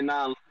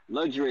 149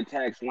 luxury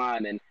tax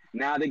line, and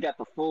now they got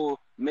the full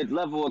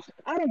mid-level.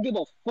 I don't give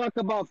a fuck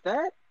about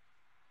that.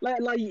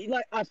 Like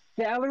a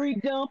salary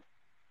dump.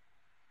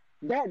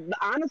 That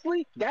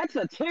honestly, that's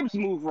a Tibbs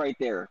move right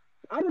there.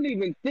 I don't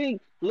even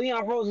think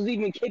Leon Rose is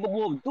even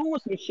capable of doing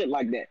some shit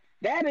like that.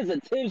 That is a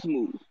Tibbs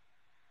move.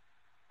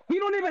 We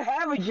don't even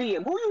have a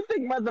GM. Who do you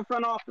think runs the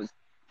front office?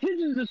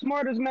 Tibbs is the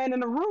smartest man in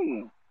the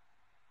room.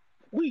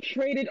 We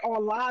traded our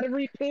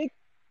lottery pick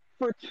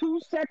for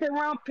 2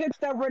 second-round picks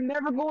that we're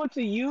never going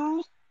to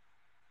use.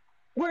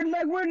 We're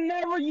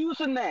never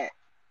using that.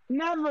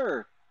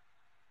 Never.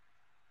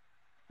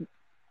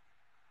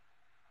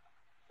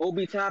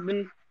 Obi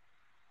Toppin,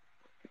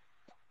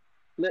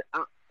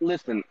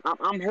 listen,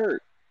 I'm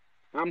hurt.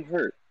 I'm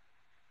hurt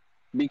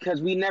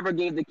because we never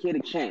gave the kid a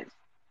chance.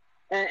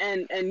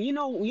 And you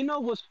know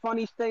what's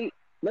funny, State?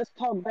 Let's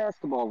talk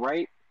basketball,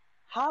 right?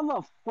 How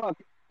the fuck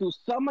do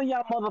some of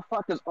y'all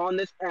motherfuckers on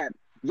this app,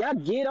 y'all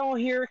get on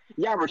here,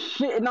 y'all were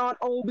shitting on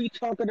Obi,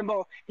 talking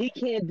about he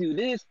can't do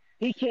this,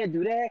 he can't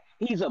do that,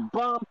 he's a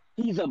bum,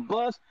 he's a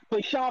bust,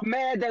 but y'all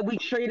mad that we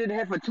traded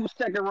him for 2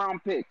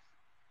 second-round picks.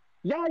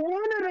 Y'all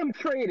wanted him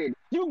traded.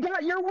 You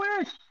got your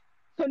wish.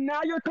 So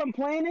now you're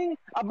complaining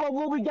about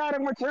what we got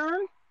in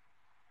return?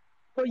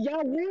 But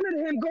y'all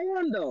wanted him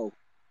gone, though.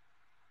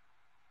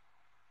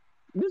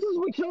 This is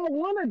what y'all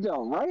wanted,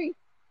 though, right?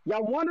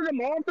 Y'all wanted him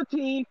off the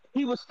team.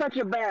 He was such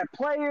a bad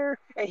player,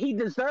 and he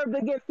deserved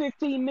to get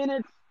 15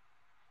 minutes.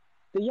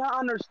 Do y'all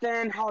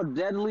understand how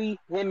deadly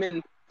him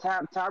and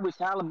Tyrese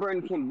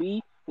Halliburton can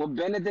be with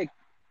Benedict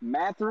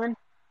Mathurin?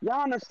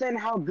 Y'all understand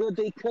how good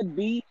they could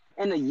be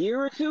in a year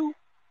or two?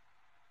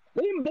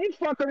 They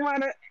fuck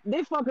around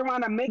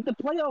and make the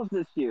playoffs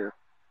this year.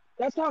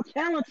 That's how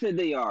talented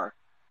they are.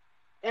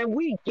 And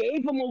we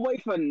gave them away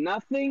for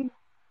nothing.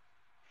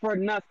 For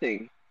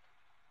nothing.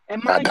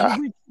 And Nada.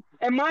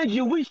 mind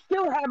you, we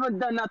still haven't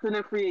done nothing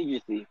in free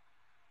agency.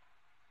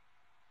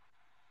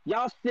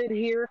 Y'all sit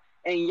here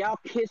and y'all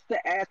kiss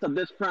the ass of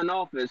this front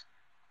office.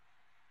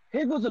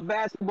 Here goes a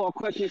basketball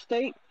question,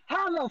 State.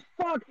 How the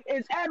fuck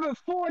is Evan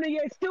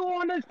Fournier still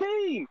on this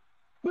team?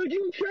 Would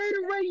you trade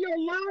away your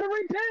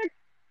lottery pick?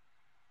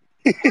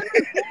 Evan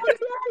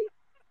Fournier?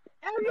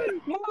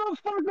 Evan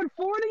motherfucking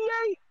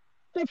Fournier?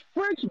 The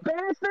French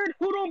bastard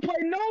who don't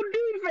play no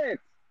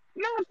defense.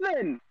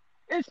 Nothing.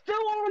 Is still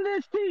on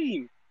this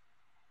team.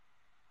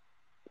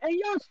 And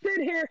y'all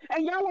sit here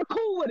and y'all are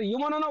cool with it. You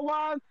want to know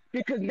why?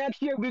 Because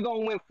next year we're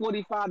going to win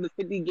 45 to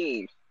 50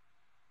 games.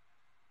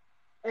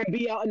 And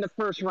be out in the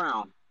first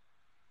round.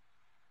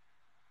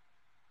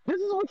 This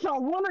is what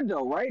y'all want to do,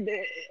 right?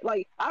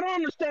 Like, I don't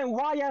understand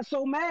why y'all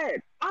so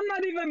mad. I'm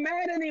not even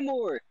mad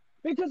anymore.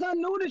 Because I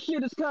know this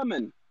shit is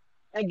coming.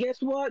 And guess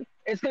what?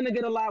 It's going to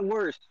get a lot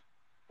worse.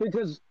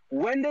 Because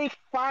when they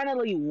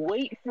finally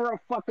wait for a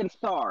fucking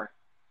star,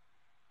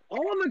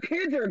 all the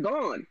kids are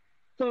gone.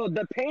 So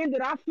the pain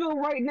that I feel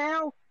right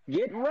now,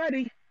 get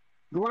ready.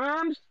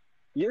 Grimes,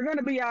 you're going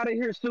to be out of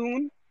here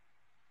soon.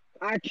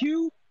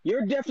 IQ,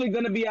 you're definitely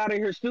going to be out of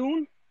here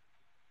soon.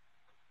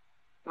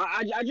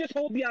 I just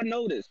hope y'all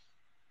know this.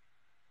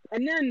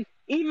 And then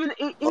even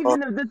if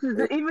this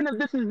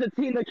is the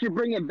team that you're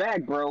bringing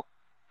back, bro,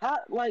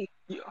 who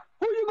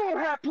you gonna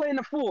have playing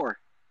the four?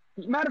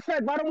 Matter of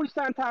fact, why don't we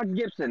sign Taj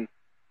Gibson?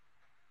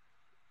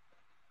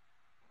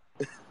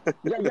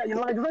 Yeah,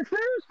 like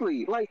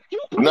seriously, like you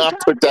Do play not Taj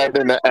put that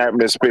in Gibson. the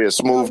atmosphere, No,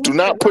 Smooth. Do listen,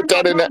 not put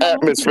that in the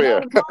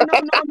atmosphere.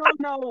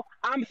 no.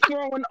 I'm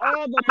throwing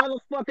all the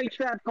motherfucking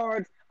trap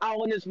cards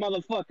out in this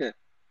motherfucker.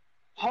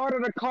 Heart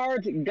of the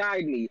cards,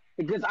 guide me.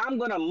 Because I'm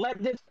gonna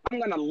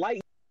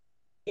light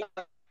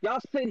y'all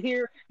sit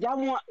here, y'all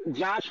want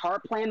Josh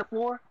Hart playing the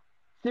floor?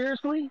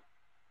 Seriously?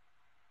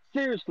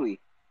 Seriously.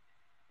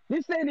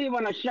 This ain't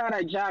even a shot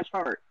at Josh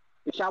Hart.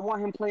 But y'all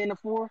want him playing the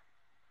floor?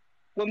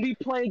 When we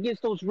play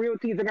against those real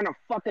teams, they're gonna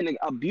fucking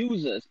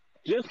abuse us.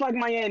 Just like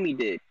Miami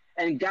did.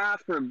 And God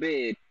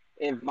forbid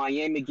if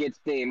Miami gets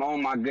Dame, oh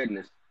my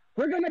goodness.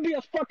 We're gonna be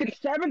a fucking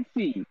 7th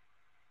seed.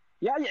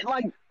 Y'all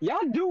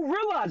do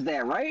realize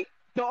that, right?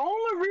 The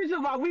only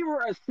reason why we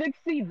were a 6th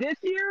seed this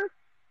year,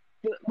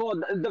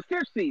 the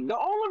 5th seed, the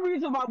only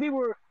reason why we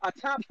were a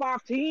top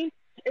 5 team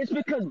is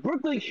because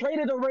Brooklyn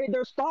traded away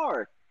their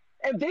stars.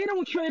 If they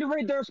don't trade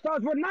away their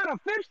stars, we're not a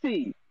 5th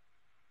seed.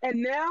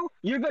 And now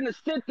you're gonna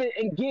sit there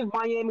and give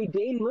Miami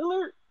Dame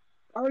Lillard?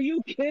 Are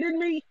you kidding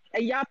me?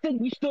 And y'all think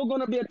we still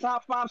gonna be a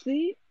top 5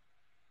 seed?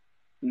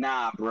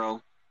 Nah,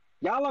 bro.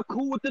 Y'all are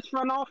cool with this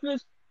front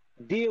office?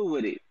 Deal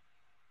with it.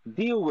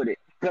 Deal with it.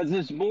 Because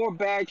there's more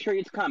bad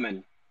trades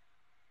coming.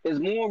 There's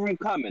more of them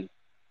coming.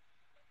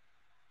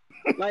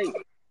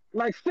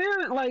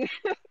 Seriously,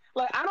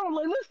 I don't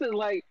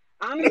listen.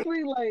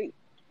 Honestly,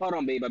 hold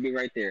on, babe. I'll be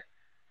right there.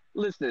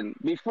 Listen,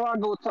 before I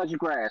go touch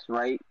grass,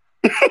 right?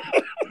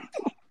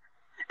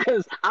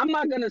 Because I'm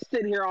not gonna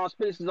sit here on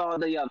Spaces all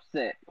day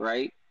upset,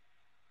 right?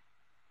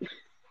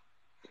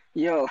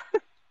 Yo,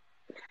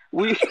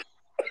 we.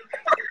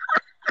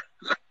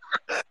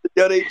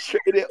 Yo, they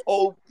traded.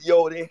 Oh,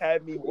 yo, they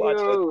had me watch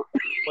a Yo,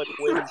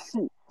 20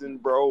 season,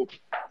 bro.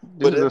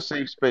 This is a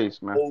safe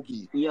space, man.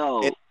 Obi.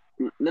 yo, And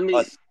let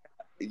me.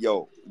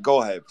 Yo,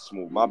 go ahead,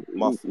 Smooth. My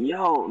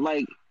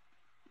Yo,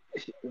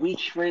 we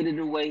traded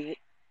away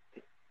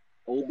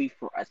Obi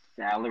for a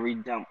salary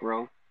dump,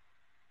 bro.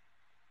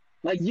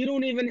 You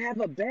don't even have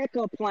a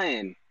backup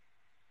plan.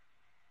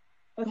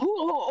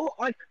 Who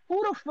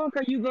the fuck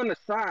are you gonna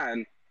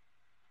sign?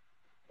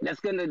 That's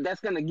gonna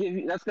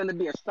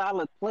be a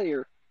solid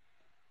player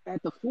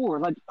at the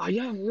 4. Are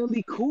y'all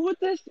really cool with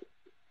this?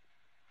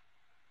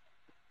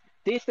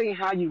 This ain't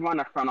how you run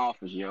a front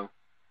office, yo.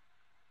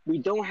 We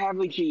don't have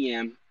a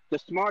GM. The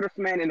smartest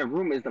man in the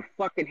room is the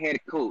fucking head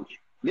coach.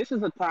 This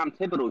is a Tom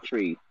Thibodeau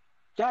trade.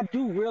 Y'all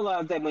do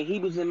realize that when he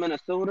was in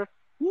Minnesota,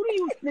 who do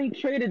you think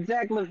traded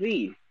Zach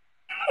LaVine?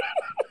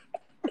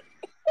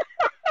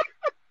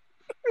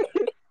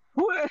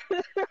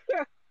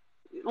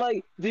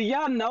 like, do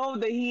y'all know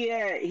that he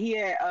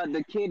had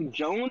the kid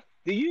Jones?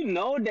 Do you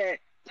know that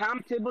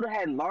Tom Thibodeau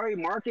had Larry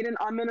Marketing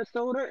on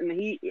Minnesota, and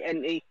he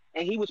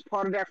was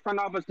part of that front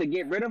office to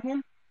get rid of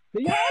him?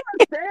 Do y'all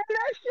understand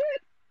that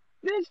shit?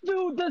 This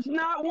dude does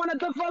not want to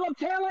develop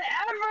talent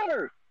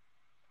ever.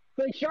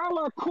 But y'all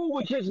are cool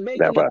with just making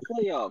the Never.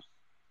 playoffs.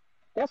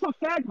 That's a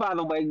fact, by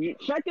the way.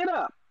 Check it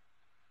up.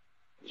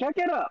 Check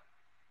it up.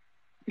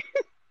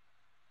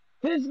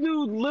 This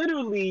dude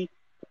literally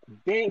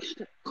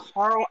benched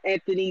Carl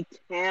Anthony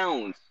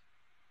Towns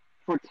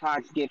for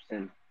Taj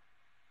Gibson.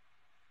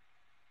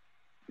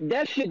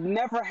 That should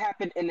never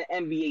happen in the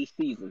NBA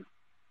season.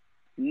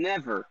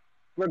 Never.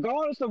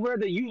 Regardless of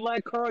whether you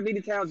like Carl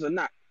Anthony Towns or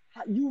not.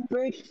 You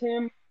benched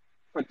him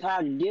for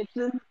Taj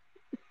Gibson?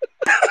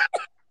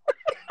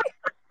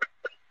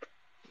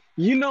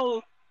 You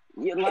know,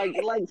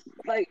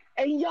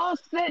 and y'all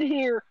sit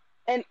here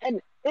and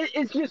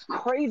it's just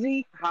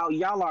crazy how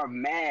y'all are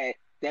mad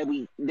that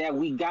we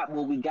got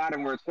what we got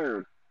in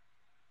return.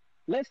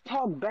 Let's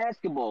talk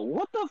basketball.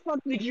 What the fuck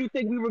did you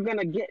think we were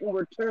gonna get in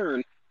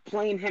return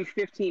playing him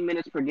 15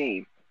 minutes per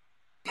game?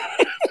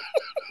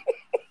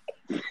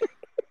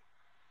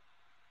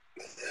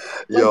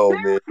 Yo,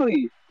 man.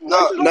 Seriously.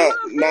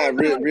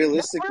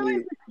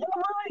 Realistically.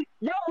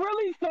 Y'all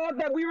really thought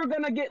that we were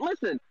gonna get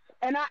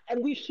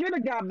and we should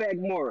have got back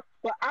more.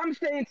 But I'm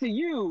saying to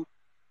you,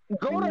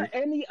 go to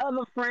any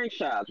other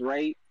franchise,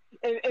 right?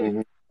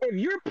 If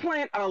you're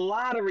playing a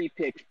lottery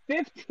pick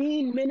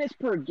 15 minutes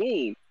per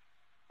game,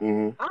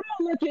 I'm gonna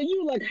look at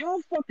you like,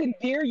 how fucking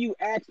dare you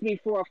ask me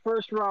for a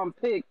first round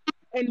pick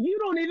and you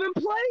don't even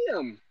play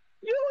him?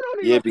 You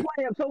don't even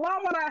play him, so why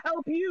would I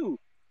help you?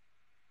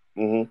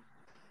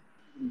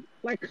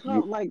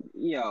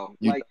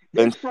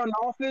 This front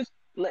office,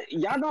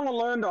 y'all gonna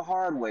learn the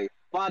hard way.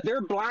 While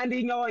they're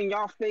blinding y'all in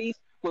y'all face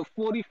with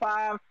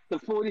 45 to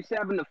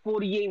 47 to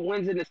 48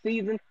 wins in the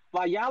season,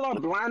 while y'all are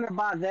blinded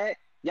by that,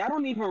 y'all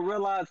don't even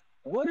realize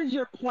what is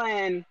your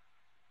plan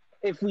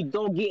if we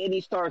don't get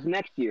any stars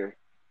next year.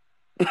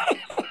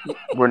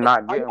 We're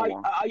not getting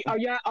one. Are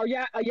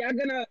y'all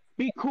gonna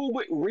be cool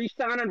with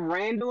re-signing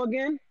Randall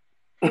again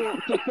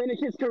to finish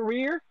his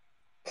career?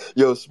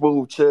 Yo,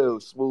 smooth chill.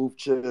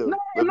 No,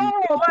 I'm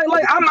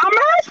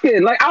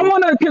asking. Like, I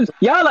wanna, cause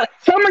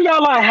some of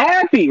y'all are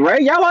happy,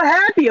 right? Y'all are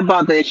happy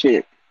about that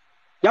shit.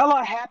 Y'all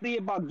are happy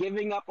about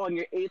giving up on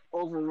your 8th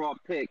overall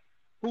pick,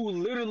 who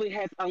literally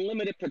has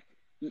unlimited.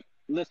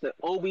 Listen,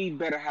 Obi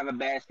better have a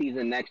bad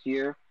season next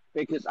year,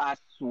 because I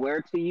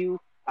swear to you,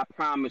 I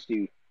promise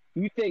you,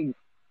 you think,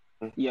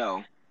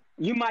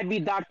 you might be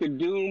Dr.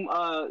 Doom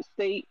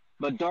state,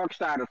 but Dark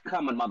Side is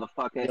coming,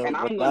 motherfucker, and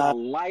I'm gonna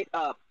light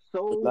up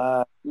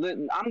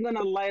I'm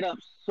gonna light up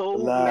so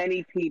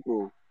many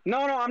people. No,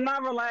 I'm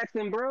not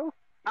relaxing, bro.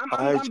 I'm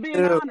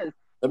being honest.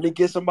 Let me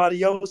get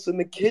somebody else in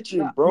the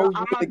kitchen, bro.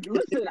 I'm about to go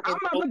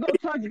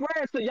touch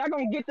grass, so y'all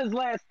gonna get this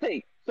last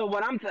take. So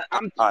what I'm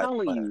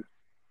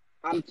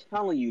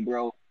telling you,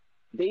 bro,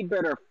 they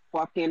better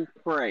fucking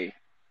pray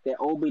that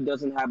Obi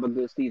doesn't have a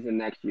good season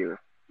next year.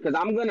 Because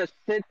I'm gonna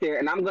sit there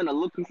and I'm gonna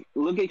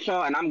look at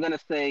y'all and I'm gonna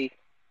say,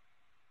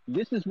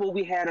 this is what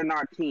we had on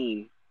our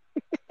team.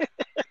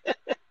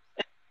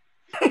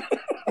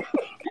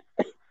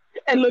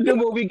 And look at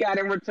what we got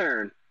in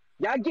return.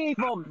 Y'all gave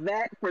up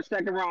that for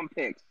second round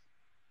picks.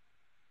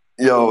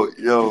 Yo,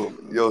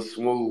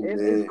 smooth, man.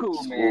 It's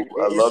cool, man.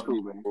 I love cool,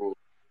 you, man.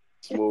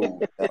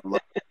 Smooth. I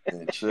love you,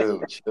 man.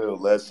 Chill.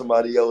 Let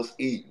somebody else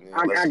eat, man.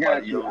 I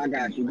got you.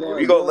 Go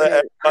We gonna let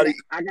ahead. everybody.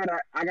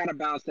 I gotta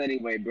bounce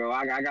anyway, bro.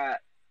 I got.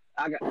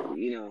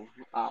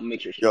 I'll make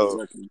sure.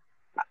 Listen,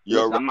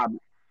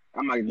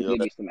 I'm about to give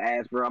me some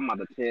ass, bro. I'm about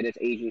to tear this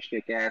Asian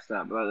chick ass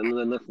up, bro.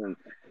 Listen,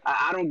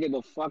 I don't give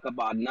a fuck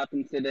about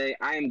nothing today.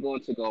 I am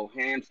going to go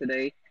ham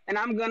today, and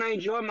I'm gonna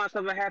enjoy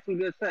myself and have some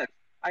good sex.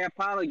 I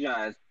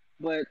apologize,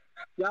 but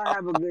y'all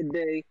have a good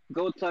day.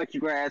 Go touch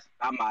grass.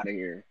 I'm out of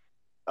here.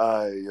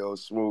 All right, yo,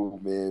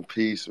 smooth, man.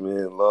 Peace,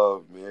 man.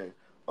 Love, man.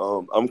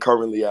 I'm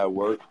currently at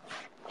work,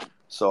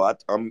 so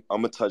I'm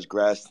gonna touch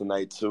grass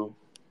tonight too.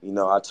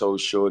 I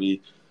told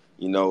Shorty,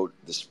 the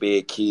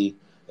spare key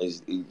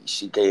is.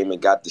 She came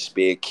and got the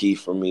spare key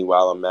for me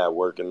while I'm at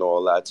work and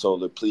all that. I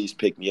told her, please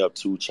pick me up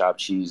 2 chopped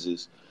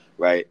cheeses,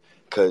 right?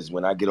 Because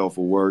when I get off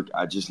of work,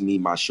 I just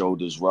need my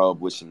shoulders rubbed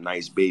with some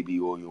nice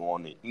baby oil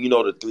on it. The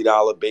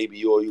 $3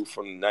 baby oil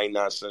from the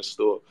 99-cent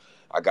store.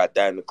 I got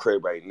that in the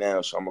crib right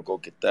now, so I'm gonna go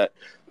get that.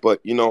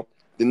 But the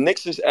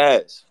Knicks is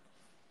ass.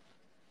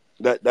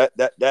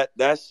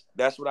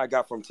 That's what I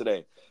got from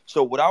today.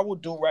 So what I will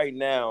do right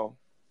now,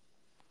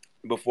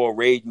 before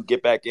Ray, you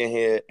get back in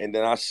here, and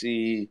then I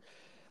see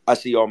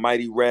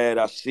Almighty Red.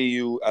 I see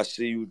you,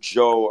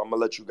 Joe. I'm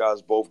gonna let you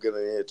guys both get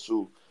in here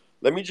too.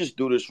 Let me just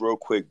do this real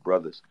quick,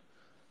 brothers.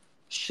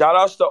 Shout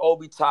outs to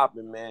Obi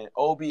Toppin, man.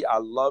 Obi, I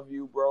love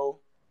you, bro.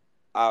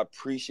 I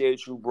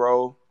appreciate you,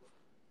 bro.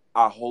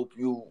 I hope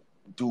you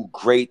do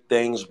great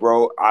things,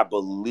 bro. I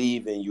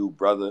believe in you,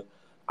 brother.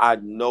 I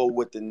know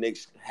what the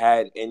Knicks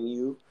had in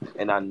you,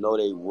 and I know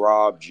they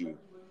robbed you.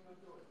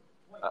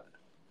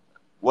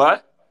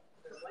 What?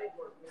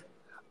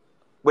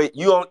 Wait,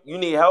 you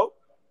need help?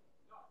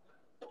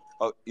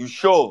 You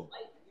sure?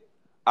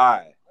 All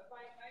right.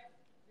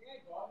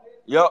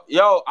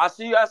 Yo, I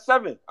see you at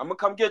 7. I'm gonna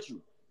come get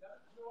you.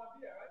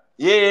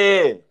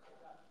 Yeah.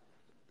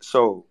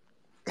 So,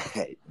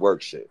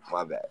 work shit.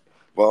 My bad.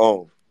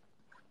 But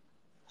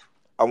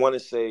I want to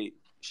say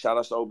shout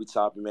out to Obi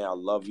Toppin, man. I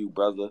love you,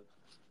 brother.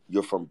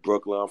 You're from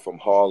Brooklyn. I'm from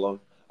Harlem.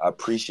 I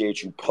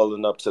appreciate you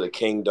pulling up to the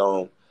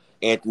Kingdom.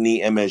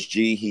 Anthony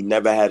MSG. He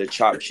never had a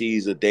chopped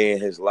cheese a day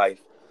in his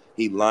life.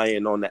 He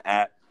lying on the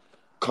app.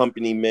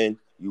 Company men,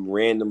 you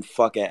random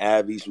fucking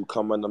Abbies who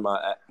come under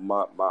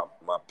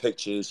my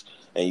pictures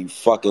and you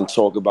fucking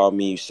talk about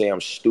me. You say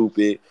I'm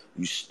stupid.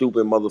 You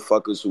stupid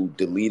motherfuckers who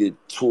deleted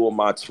 2 of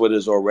my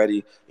Twitters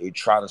already. And you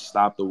try to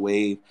stop the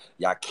wave.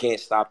 Y'all can't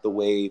stop the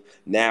wave.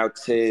 Now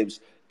Tibbs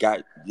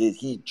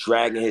he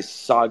dragging his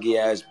soggy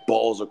ass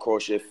balls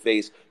across your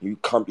face. You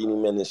company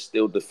men is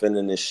still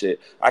defending this shit.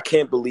 I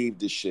can't believe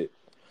this shit.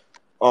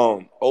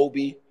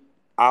 Obi,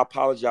 I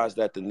apologize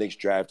that the Knicks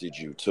drafted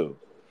you too.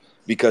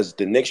 Because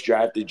the Knicks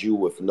drafted you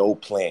with no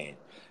plan.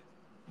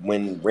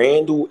 When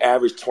Randall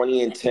averaged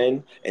 20 and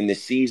 10 in the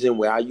season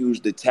where I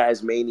used the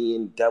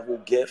Tasmanian Devil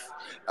gif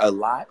a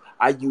lot,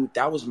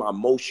 that was my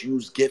most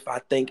used gif I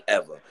think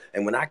ever.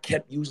 And when I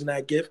kept using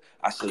that gif,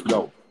 I said,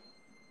 yo,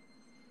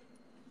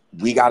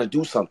 we got to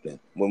do something.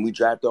 When we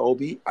drafted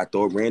OB, I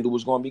thought Randall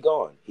was going to be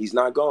gone. He's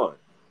not gone.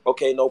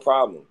 Okay, no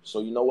problem.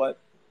 So you know what?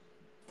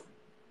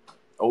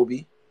 OB,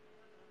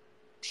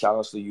 shout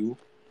outs to you.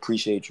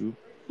 Appreciate you.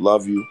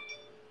 Love you.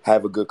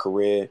 Have a good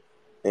career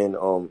in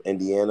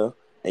Indiana,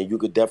 and you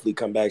could definitely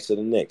come back to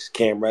the Knicks.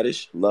 Cam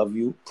Reddish, love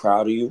you,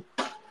 proud of you.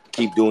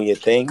 Keep doing your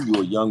thing.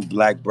 You're a young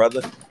black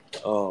brother.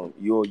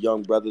 You're a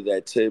young brother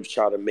that Tibbs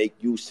tried to make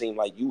you seem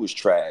like you was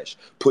trash.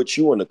 Put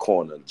you in the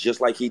corner,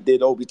 just like he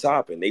did Obi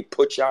Toppin. They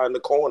put y'all in the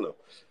corner.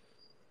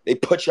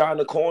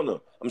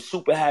 I'm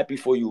super happy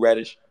for you,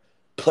 Reddish.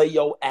 Play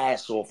your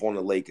ass off on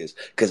the Lakers,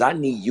 because I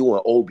need you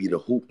and Obi to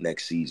hoop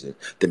next season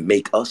to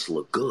make us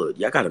look good.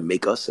 Y'all got to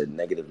make us a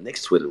negative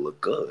Knicks Twitter look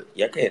good.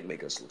 Y'all can't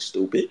make us look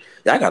stupid.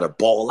 Y'all got to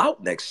ball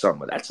out next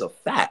summer. That's a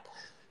fact,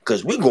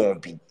 because we're going to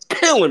be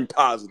killing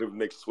positive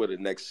Knicks Twitter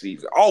next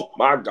season. Oh,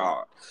 my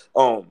God.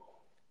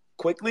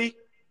 Quickly,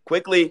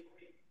 I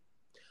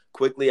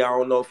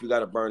don't know if you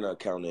got a burner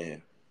account in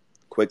here.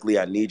 Quickly,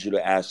 I need you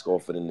to ask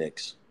off for the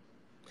Knicks.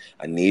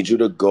 I need you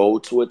to go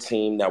to a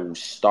team that will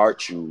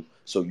start you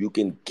so you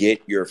can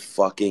get your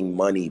fucking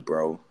money,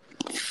 bro.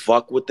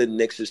 Fuck what the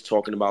Knicks is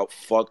talking about.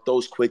 Fuck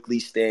those quickly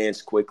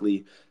stands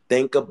quickly.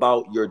 Think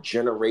about your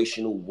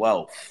generational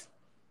wealth.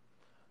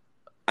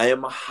 I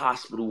am a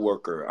hospital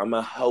worker. I'm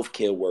a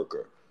healthcare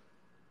worker.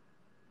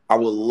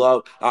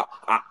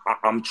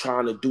 I'm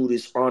trying to do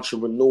this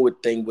entrepreneur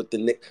thing with the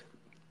Knicks.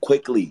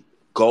 Quickly,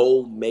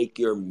 go make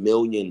your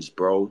millions,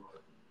 bro.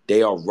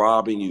 They are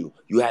robbing you.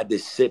 You had to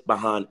sit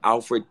behind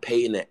Alfred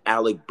Payton and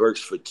Alec Burks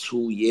for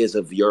 2 years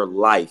of your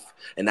life.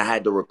 And I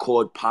had to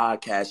record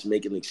podcasts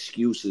making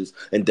excuses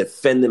and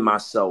defending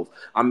myself.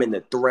 I'm in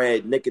the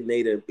thread. Nick and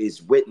Nader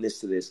is witness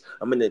to this.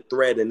 I'm in the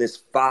thread and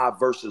it's 5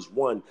 versus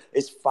 1.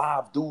 It's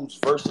 5 dudes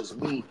versus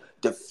me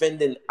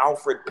defending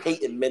Alfred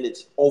Payton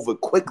minutes over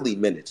Quickly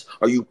minutes.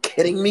 Are you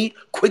kidding me?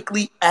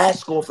 Quickly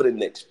ask off for the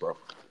Knicks, bro.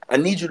 I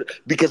need you to,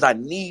 because I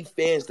need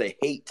fans to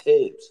hate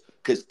Tibbs.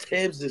 Because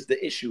Tibbs is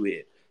the issue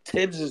here.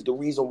 Tibbs is the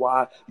reason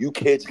why you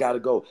kids got to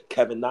go.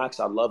 Kevin Knox,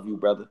 I love you,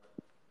 brother.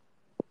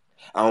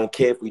 I don't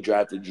care if we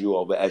drafted you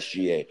over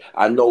SGA.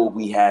 I know what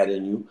we had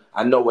in you.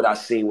 I know what I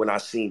seen when I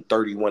seen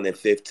 31 and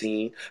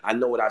 15. I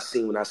know what I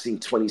seen when I seen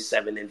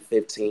 27 and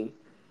 15.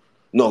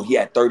 No, he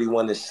had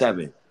 31 and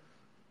 7.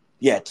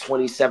 Yeah,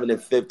 27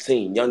 and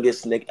 15.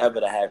 Youngest Nick ever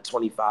to have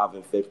 25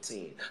 and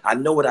 15. I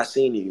know what I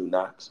seen in you,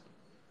 Knox.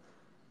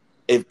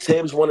 If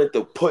Tibbs wanted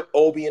to put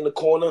Obi in the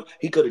corner,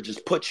 he could have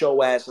just put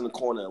your ass in the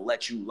corner and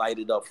let you light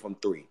it up from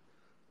 3.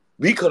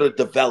 We could have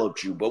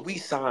developed you, but we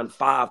signed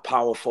 5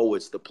 power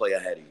forwards to play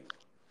ahead of you.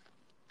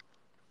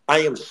 I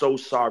am so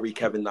sorry,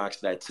 Kevin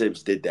Knox, that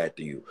Tibbs did that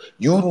to you.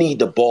 You need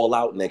to ball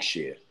out next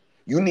year.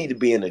 You need to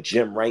be in the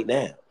gym right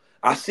now.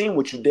 I seen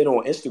what you did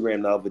on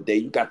Instagram the other day.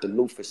 You got the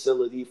new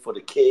facility for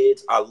the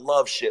kids. I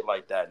love shit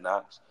like that,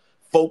 Knox.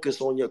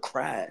 Focus on your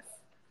craft.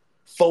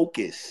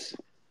 Focus.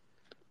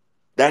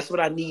 That's what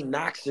I need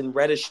Knox and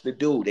Reddish to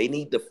do. They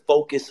need to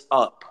focus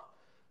up.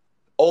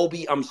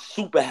 Obi, I'm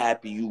super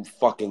happy you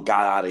fucking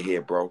got out of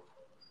here, bro.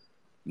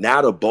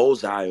 Now the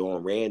bullseye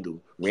on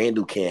Randall.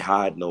 Randall can't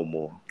hide no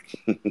more.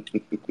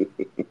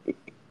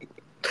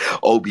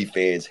 Obi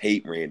fans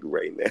hate Randall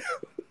right now.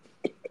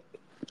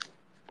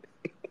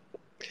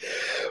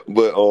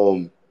 But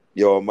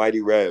yo,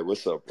 Mighty Rad,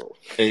 what's up, bro?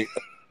 Hey,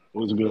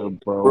 what's good,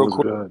 bro? Real What's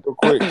quick, good? real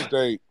quick,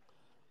 State.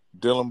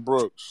 Dylan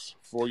Brooks,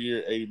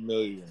 4-year, $80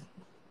 million.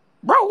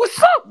 Bro,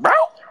 what's up, bro?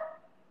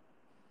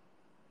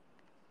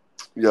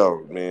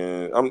 Yo,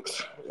 man, I'm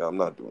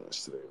not doing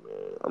this today, man.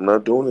 I'm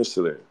not doing this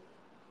today.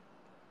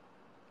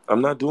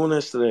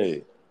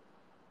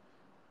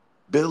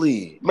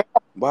 Billy,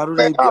 why do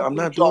they? I I'm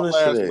not beat y'all doing this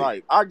last today.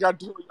 night. I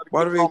got to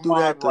Why do get they my do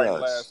mind that to right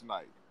us? last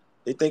night.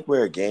 They think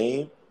we're a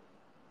game.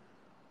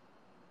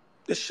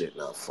 This shit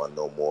not fun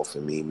no more for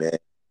me, man.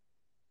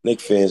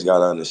 Knicks fans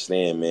gotta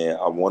understand, man.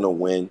 I want to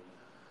win.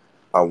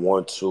 I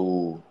want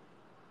to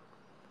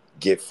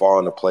get far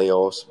in the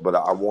playoffs, but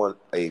I want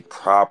a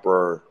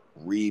proper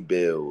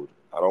rebuild.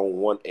 I don't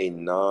want a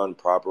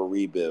non-proper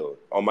rebuild.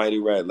 Almighty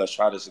Red, let's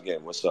try this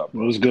again. What's up,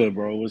 bro? What's good,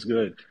 bro? What's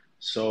good?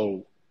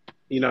 So,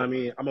 you know what I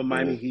mean? I'm a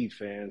Miami Mm. Heat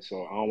fan,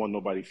 so I don't want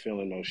nobody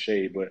feeling no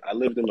shade, but I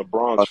lived in the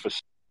Bronx for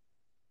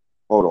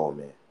Hold on,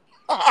 man.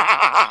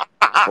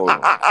 Hold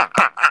on.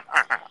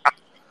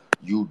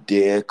 You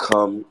dare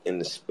come in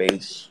the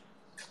space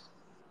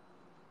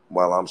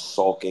while I'm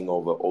sulking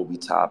over Obi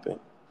Toppin?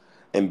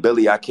 And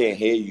Billy, I can't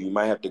hear you. You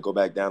might have to go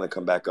back down and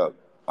come back up.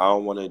 I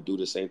don't want to do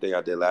the same thing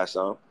I did last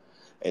time,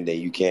 and then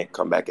you can't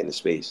come back into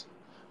space.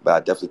 But I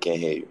definitely can't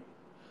hear you.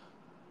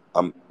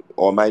 I'm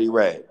Almighty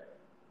Red.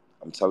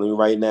 I'm telling you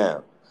right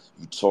now.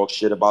 You talk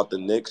shit about the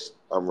Knicks,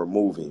 I'm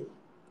removing you.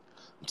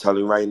 I'm telling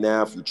you right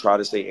now, if you try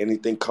to say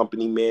anything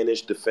company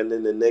managed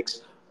defending the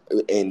Knicks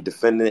and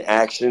defending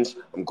actions,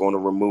 I'm going to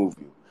remove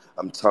you.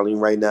 I'm telling you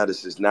right now,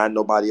 this is not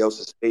nobody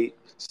else's space.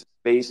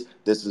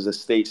 This is a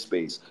state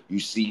space. You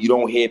see, you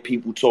don't hear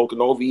people talking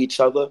over each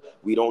other.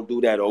 We don't do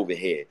that over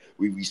here.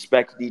 We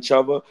respect each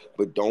other,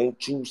 but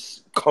don't you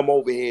come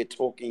over here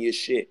talking your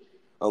shit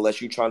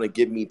unless you're trying to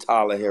give me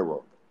Tyler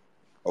Hero.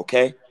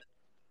 Okay?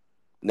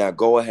 Now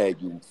go ahead,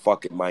 you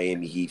fucking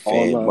Miami Heat all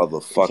fan, love.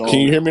 It's motherfucker, all Can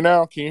you man. hear me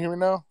now? Can you hear me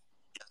now?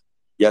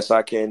 Yes,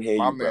 I can hear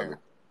My you, man. brother.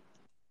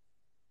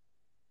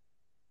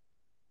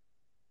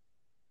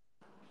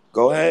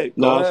 Go ahead,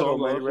 No, it's all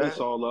Almighty love. It's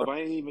Red. all love. I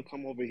ain't even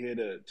come over here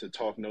to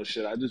talk no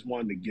shit. I just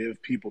wanted to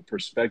give people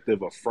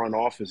perspective of front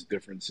office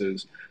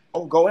differences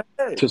Oh, go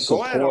ahead. to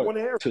Go ahead. I support want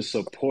to hear it. to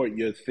support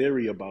your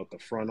theory about the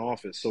front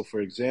office. So,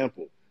 for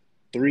example,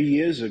 3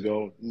 years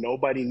ago,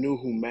 nobody knew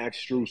who Max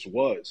Strus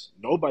was.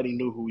 Nobody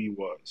knew who he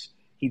was.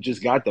 He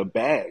just got the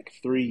bag.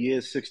 3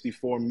 years,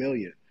 $64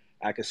 million.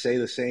 I could say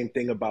the same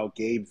thing about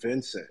Gabe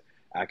Vincent.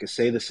 I could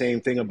say the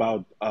same thing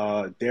about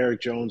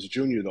Derrick Jones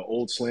Jr., the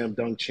old slam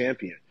dunk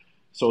champion.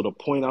 So the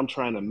point I'm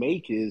trying to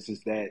make is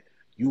that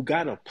you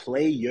gotta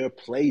play your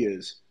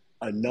players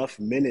enough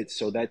minutes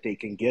so that they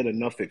can get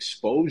enough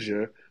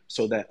exposure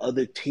so that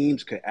other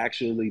teams could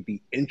actually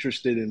be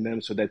interested in them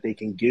so that they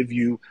can give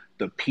you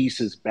the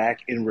pieces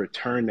back in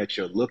return that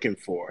you're looking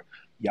for.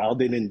 Y'all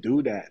didn't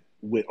do that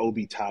with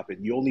Obi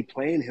Toppin. You only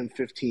playing him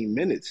 15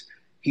 minutes.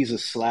 He's a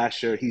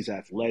slasher, he's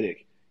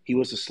athletic. He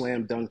was a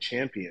slam dunk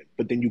champion.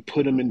 But then you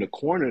put him in the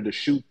corner to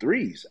shoot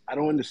threes. I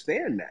don't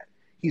understand that.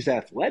 He's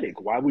athletic.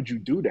 Why would you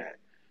do that?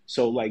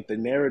 So like the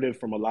narrative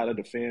from a lot of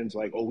the fans,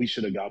 like, oh, we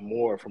should have got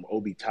more from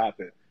Obi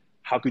Toppin.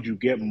 How could you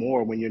get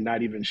more when you're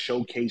not even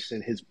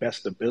showcasing his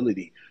best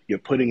ability? You're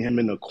putting him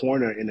in the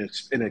corner and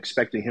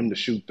expecting him to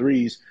shoot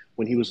threes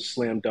when he was a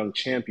slam dunk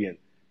champion.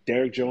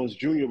 Derrick Jones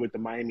Jr. with the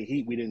Miami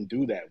Heat, we didn't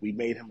do that. We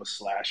made him a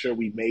slasher.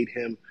 We made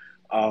him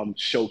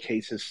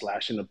showcase his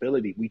slashing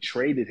ability. We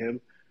traded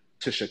him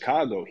to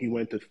Chicago. He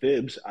went to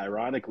Thibs.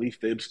 Ironically,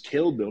 Thibs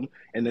killed him,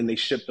 and then they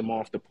shipped him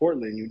off to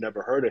Portland. You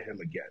never heard of him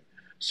again.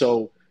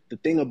 So the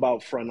thing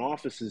about front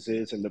offices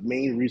is, and the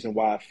main reason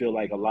why I feel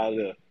like a lot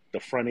of the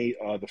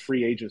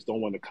free agents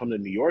don't want to come to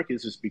New York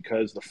is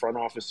because the front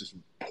office is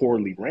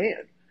poorly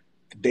ran.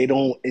 They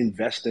don't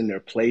invest in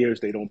their players.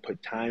 They don't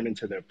put time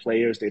into their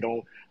players. They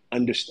don't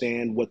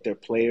understand what their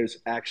players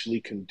actually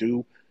can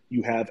do.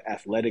 You have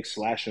athletic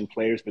slashing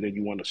players, but then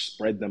you want to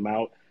spread them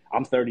out.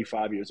 I'm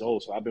 35 years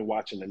old, so I've been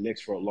watching the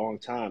Knicks for a long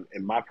time.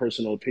 In my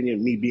personal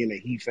opinion, me being a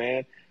Heat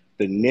fan,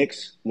 the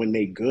Knicks, when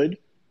they good,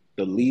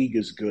 the league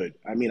is good.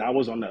 I mean, I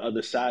was on the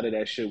other side of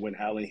that shit when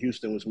Allen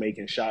Houston was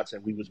making shots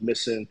and we was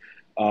missing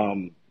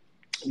um,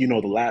 the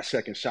last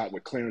second shot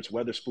with Clarence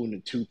Weatherspoon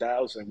in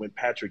 2000 when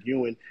Patrick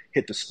Ewing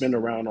hit the spin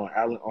around on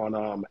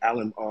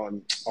Allen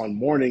on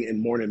Morning,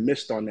 and Morning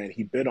missed on that.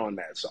 He bid on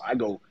that. So I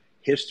go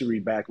history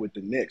back with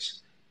the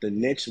Knicks. The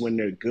Knicks, when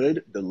they're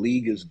good, the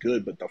league is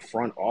good, but the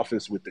front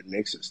office with the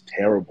Knicks is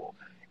terrible.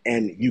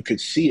 And you could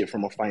see it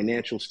from a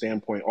financial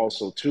standpoint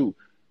also too,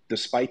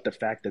 despite the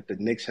fact that the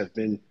Knicks have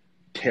been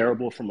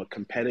terrible from a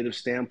competitive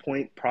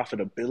standpoint,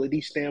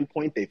 profitability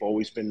standpoint, they've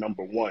always been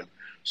number one.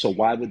 So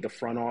why would the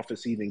front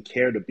office even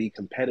care to be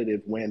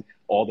competitive when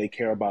all they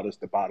care about is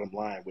the bottom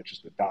line, which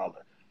is the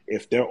dollar?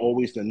 If they're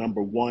always the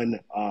number one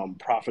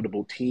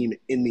profitable team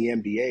in the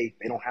NBA,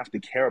 they don't have to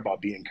care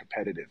about being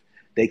competitive.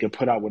 They can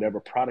put out whatever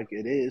product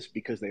it is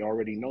because they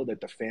already know that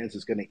the fans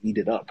is going to eat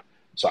it up.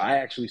 So I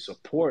actually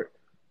support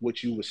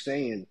what you were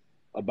saying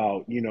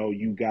about,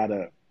 you got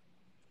to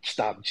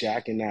stop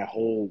jacking that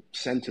whole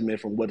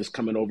sentiment from what is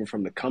coming over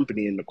from the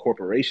company and the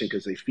corporation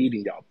because they're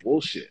feeding y'all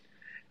bullshit.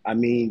 I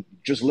mean,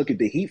 just look at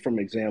the Heat, for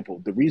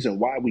example. The reason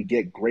why we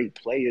get great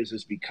players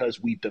is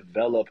because we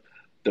develop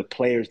the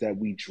players that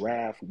we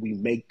draft, we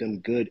make them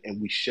good,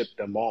 and we ship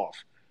them off.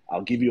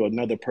 I'll give you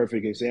another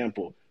perfect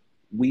example.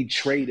 We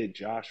traded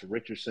Josh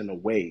Richardson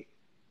away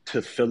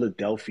to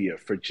Philadelphia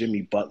for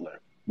Jimmy Butler.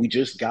 We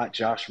just got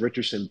Josh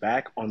Richardson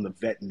back on the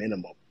vet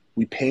minimum.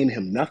 We paying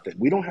him nothing.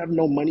 We don't have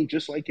no money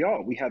just like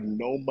y'all. We have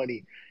no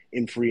money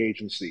in free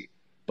agency.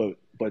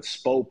 But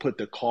Spo put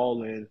the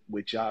call in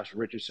with Josh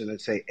Richardson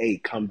and say, hey,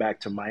 come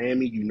back to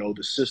Miami. You know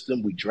the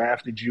system. We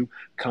drafted you.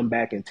 Come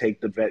back and take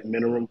the vet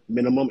minimum,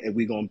 and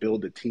we're going to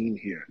build a team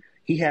here.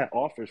 He had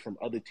offers from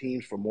other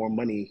teams for more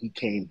money, and he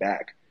came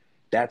back.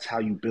 That's how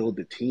you build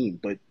the team,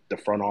 but the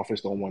front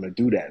office don't want to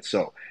do that.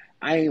 So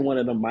I ain't one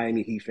of the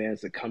Miami Heat fans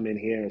that come in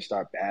here and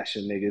start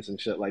bashing niggas and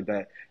shit like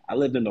that. I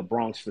lived in the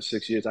Bronx for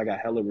 6 years. I got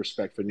hella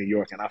respect for New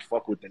York, and I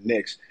fuck with the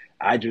Knicks.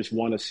 I just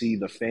want to see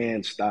the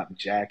fans stop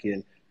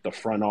jacking the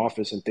front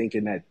office and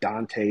thinking that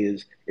Dante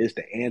is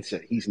the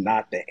answer. He's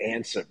not the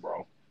answer,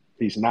 bro.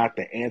 He's not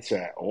the answer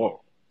at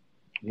all.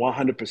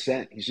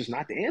 100%. He's just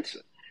not the answer.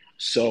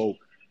 So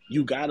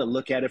you got to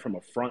look at it from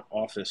a front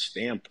office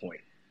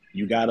standpoint.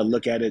 You got to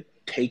look at it,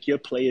 take your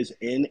players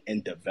in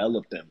and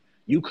develop them.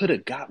 You could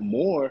have got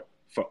more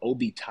for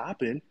Obi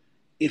Toppin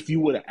if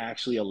you would have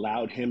actually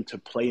allowed him to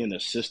play in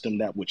a system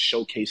that would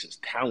showcase his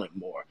talent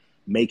more.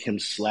 Make him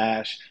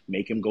slash,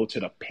 make him go to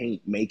the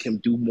paint, make him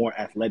do more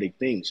athletic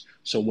things.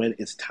 So when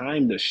it's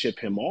time to ship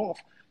him off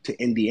to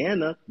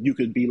Indiana, you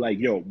could be like,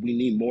 yo, we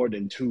need more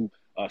than two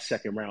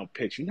second-round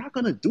picks. You're not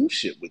going to do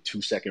shit with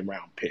 2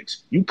 second-round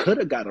picks. You could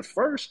have got a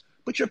first,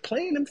 but you're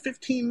playing him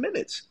 15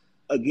 minutes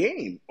a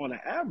game on an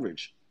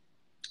average.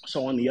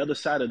 So on the other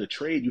side of the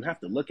trade, you have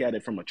to look at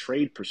it from a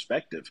trade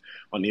perspective.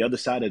 On the other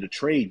side of the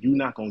trade, you're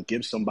not going to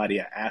give somebody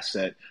an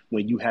asset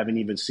when you haven't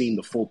even seen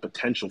the full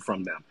potential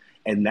from them.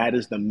 And that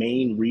is the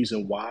main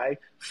reason why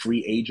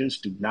free agents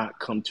do not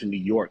come to New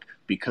York,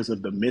 because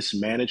of the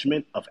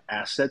mismanagement of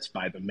assets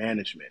by the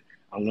management.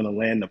 I'm going to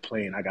land the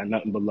plane. I got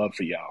nothing but love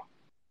for y'all.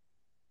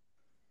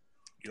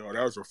 Yo,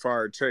 that was a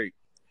fire take.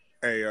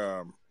 Hey,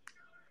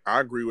 I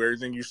agree with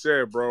everything you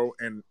said, bro.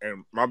 And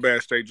my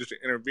bad, State, just to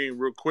intervene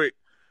real quick.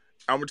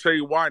 I'm going to tell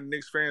you why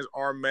Knicks fans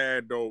are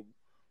mad, though,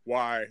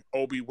 why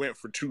Obi went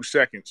for 2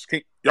 seconds.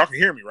 Y'all can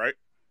hear me, right?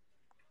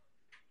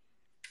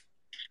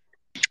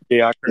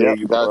 Yeah, I can hear Yep,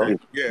 you, got bro. you.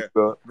 Yeah.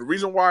 Good. The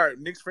reason why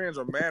Knicks fans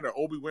are mad that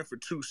Obi went for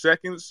 2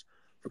 seconds,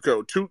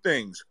 because 2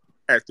 things.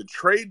 At the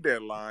trade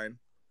deadline,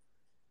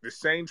 the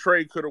same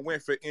trade could have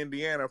went for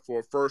Indiana for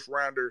a first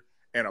rounder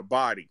and a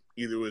body.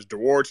 Either it was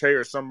Duarte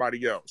or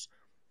somebody else.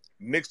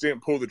 Knicks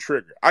didn't pull the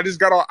trigger. I just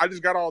got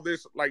all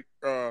this like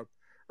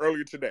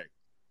earlier today.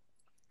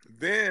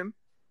 Then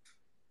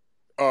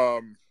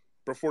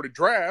before the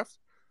draft,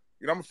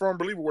 I'm a firm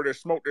believer where there's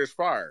smoke, there's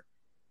fire.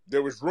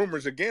 There was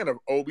rumors again of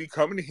Obi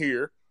coming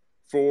here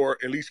for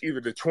at least either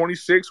the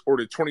 26th or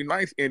the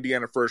 29th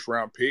Indiana first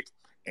round pick.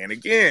 And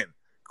again,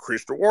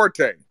 Chris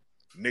Duarte.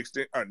 Knicks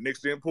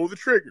didn't pull the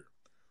trigger.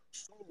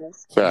 So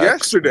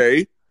Facts.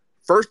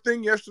 first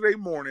thing yesterday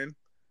morning,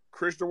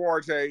 Chris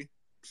Duarte,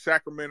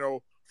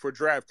 Sacramento for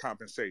draft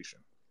compensation.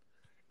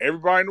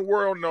 Everybody in the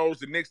world knows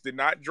the Knicks did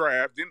not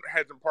draft,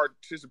 hasn't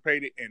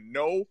participated in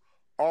no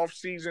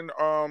off-season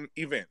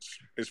events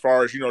as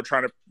far as,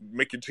 trying to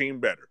make your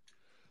team better.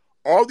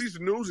 All these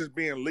news is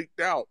being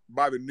leaked out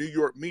by the New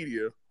York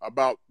media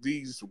about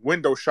these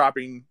window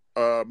shopping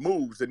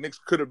moves the Knicks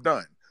could have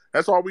done.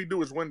 That's all we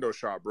do is window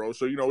shop, bro.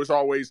 So, it's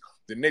always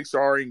the Knicks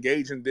are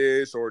engaged in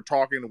this or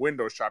talking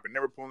window shopping,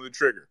 never pulling the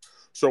trigger.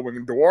 So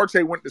when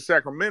Duarte went to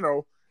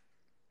Sacramento,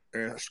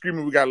 and excuse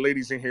me, we got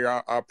ladies in here,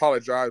 I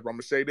apologize, but I'm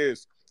going to say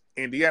this.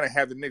 Indiana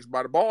had the Knicks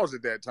by the balls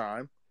at that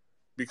time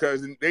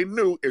because they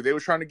knew if they were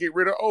trying to get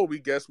rid of Obi,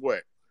 guess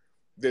what?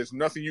 There's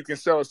nothing you can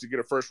sell us to get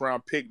a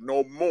first-round pick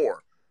no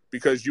more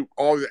because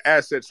all the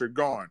assets are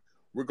gone.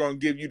 We're going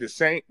to give you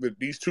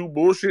these 2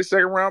 bullshit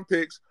second-round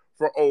picks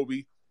for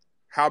Obi.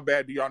 How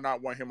bad do y'all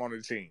not want him on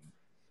the team?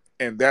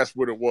 And that's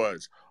what it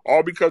was.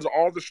 All because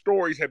all the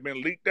stories have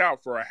been leaked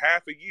out for a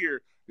half a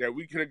year that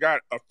we could have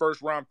got a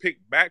first-round pick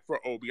back for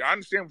Obi. I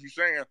understand what you're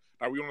saying.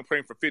 Like, we only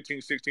playing for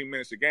 15, 16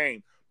 minutes a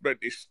game, but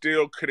it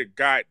still could have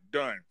got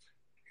done.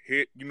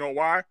 You know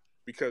why?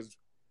 Because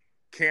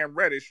Cam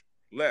Reddish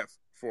left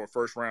for a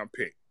first-round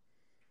pick.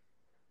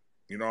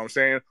 You know what I'm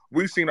saying?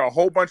 We've seen a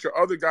whole bunch of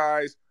other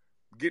guys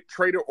get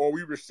traded or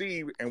we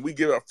receive, and we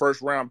give up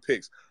first-round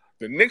picks.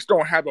 The Knicks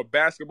don't have a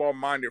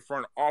basketball-minded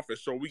front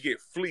office, so we get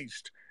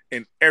fleeced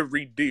in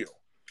every deal.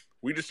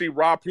 We just see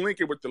Rob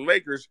Pelinka with the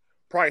Lakers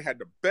probably had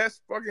the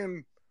best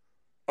fucking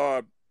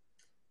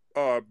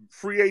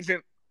free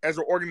agent as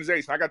an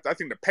organization. I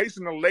think the Pacers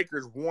and the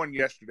Lakers won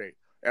yesterday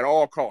at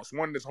all costs,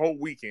 won this whole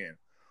weekend.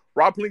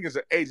 Rob Pelinka is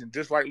an agent,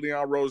 just like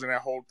Leon Rose and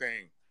that whole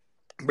thing.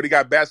 But he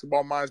got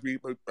basketball minds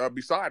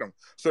beside him.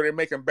 So they're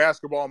making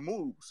basketball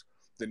moves.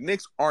 The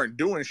Knicks aren't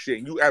doing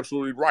shit. You're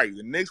absolutely right.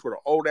 The Knicks were an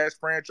old-ass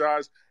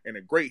franchise and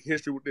a great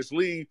history with this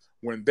league.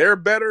 When they're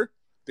better,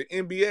 the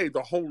NBA,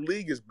 the whole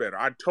league is better.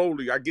 I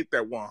get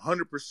that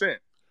 100%.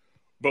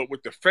 But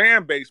with the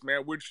fan base,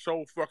 man, we're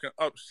so fucking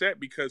upset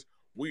because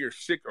we are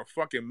sick of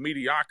fucking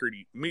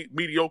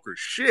mediocre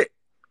shit.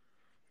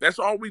 That's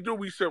all we do.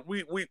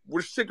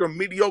 We're sick of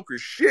mediocre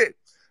shit.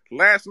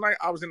 Last night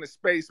I was in the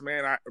space,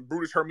 man.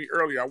 Brutus heard me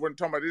earlier. I wasn't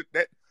talking about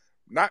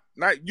that.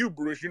 Not you,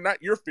 Brutus. You're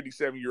not your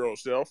 57-year-old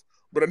self,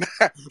 but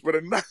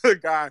another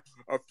guy,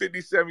 a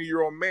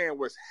 57-year-old man,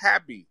 was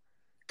happy,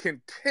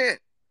 content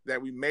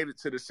that we made it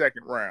to the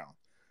second round.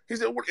 He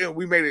said,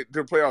 we made it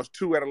to the playoffs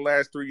 2 out of the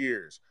last 3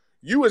 years.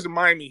 You as a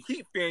Miami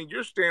Heat fan,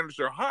 your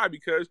standards are high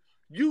because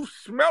you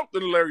smelt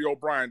the Larry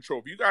O'Brien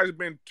trophy. You guys have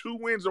been 2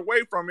 wins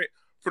away from it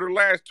for the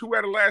last 2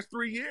 out of the last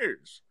 3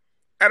 years.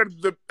 Out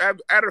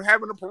of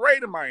having a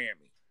parade in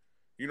Miami.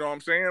 You know what I'm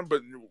saying?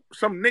 But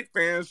some Knicks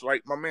fans,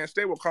 like my man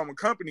Stable Common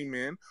Company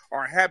men,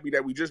 are happy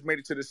that we just made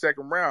it to the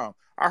second round.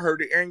 I heard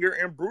the anger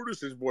in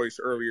Brutus's voice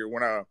earlier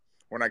when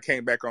I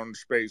came back on the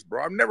space,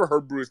 bro. I've never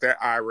heard Brutus that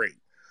irate.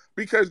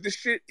 Because this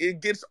shit,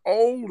 it gets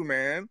old,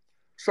 man.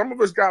 Some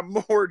of us got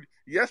more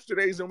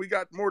yesterdays than we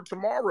got more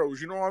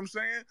tomorrows. You know what I'm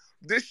saying?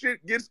 This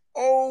shit gets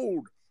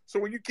old.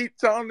 So when you keep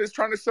telling us,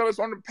 trying to sell us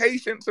on the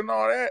patience and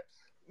all that,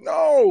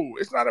 no,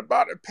 it's not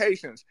about the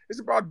patience. It's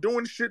about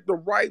doing shit the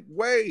right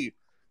way.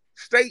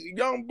 State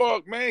young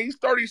buck, man, he's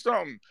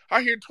 30-something.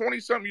 I hear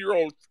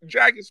 20-something-year-olds.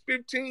 Jack is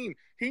 15.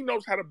 He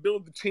knows how to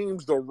build the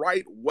teams the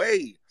right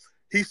way.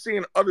 He's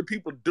seeing other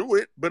people do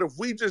it, but if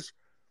we just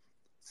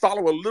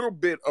follow a little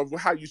bit of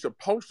how you're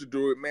supposed to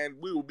do it, man,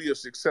 we will be a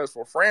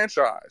successful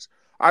franchise.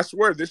 I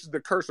swear, this is the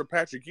curse of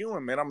Patrick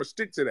Ewing, man. I'm going to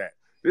stick to that.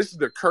 This is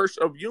the curse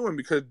of Ewing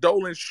because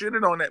Dolan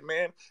shitted on that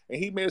man,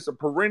 and he made us a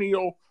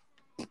perennial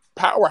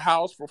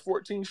powerhouse for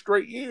 14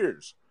 straight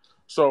years.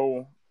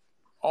 So,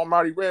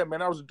 Almighty Red,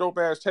 man, that was a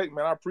dope-ass take,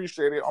 man. I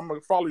appreciate it. I'm going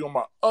to follow you on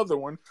my other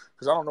one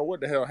because I don't know what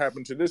the hell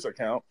happened to this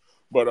account.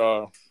 But,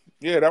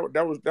 yeah,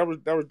 that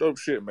was dope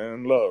shit,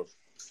 man. Love.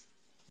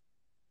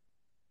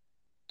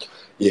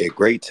 Yeah,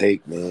 great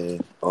take, man.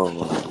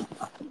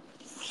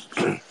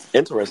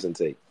 Interesting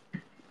take.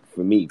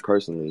 For me,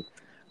 personally,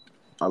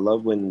 I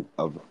love when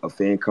a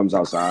fan comes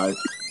outside.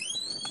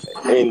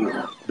 And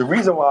the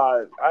reason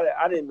why,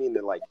 I didn't mean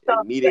to, like,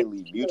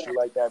 immediately mute you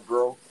like that,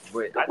 bro.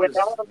 But I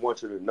just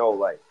want you to know,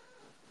 like,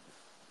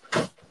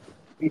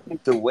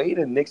 the way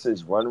the Knicks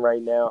is run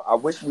right now, I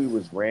wish we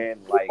was ran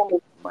like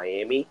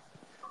Miami.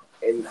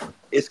 And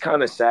it's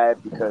kind of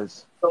sad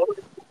because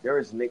there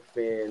is Knicks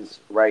fans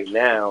right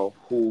now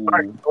who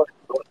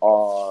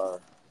are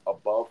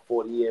above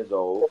 40 years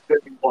old,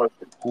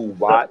 who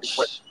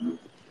watch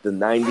the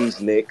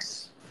 90s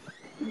Knicks,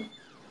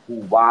 who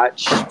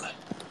watch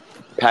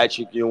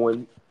Patrick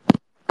Ewing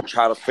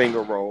try to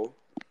finger roll,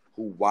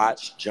 who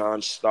watch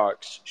John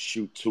Starks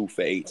shoot 2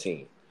 for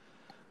 18.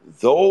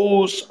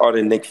 Those are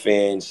the Knicks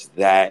fans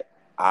that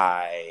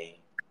I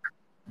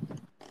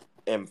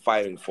am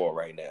fighting for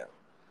right now.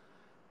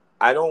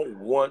 I don't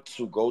want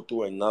to go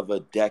through another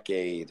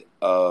decade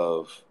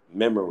of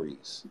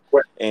memories.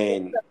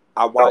 And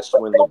I watched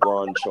when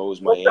LeBron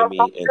chose Miami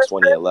in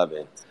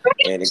 2011,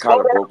 and it kind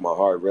of broke my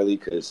heart, really,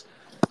 because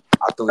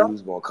I thought he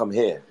was going to come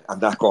here. I'm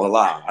not going to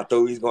lie. I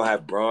thought he was going to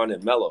have Bron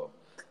and Melo,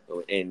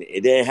 and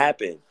it didn't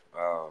happen.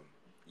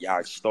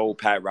 Y'all stole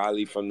Pat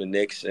Riley from the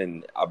Knicks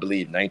in, I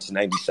believe,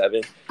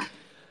 1997.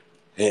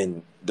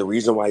 And the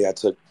reason why y'all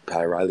took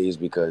Pat Riley is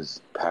because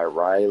Pat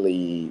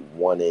Riley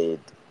wanted,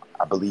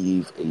 I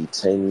believe, a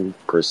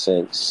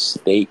 10%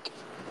 stake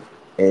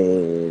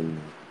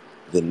in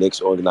the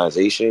Knicks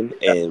organization,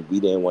 and we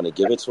didn't want to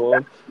give it to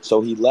him,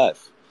 so he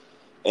left.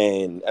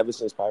 And ever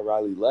since Pat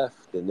Riley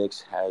left, the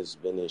Knicks has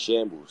been in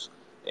shambles.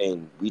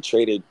 And we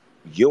traded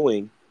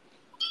Ewing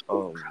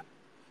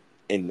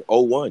in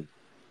 01.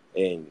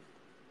 And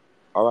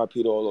RIP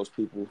to all those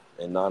people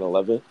in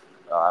 9/11.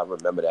 I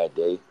remember that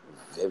day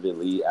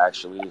vividly,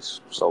 actually.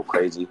 It's so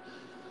crazy.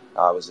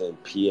 I was in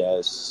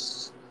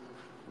PS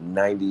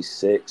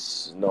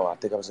 96. No, I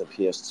think I was in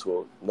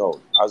PS2.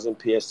 No, I was in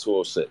PS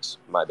 206.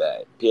 My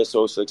bad. PS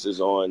 206 is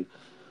on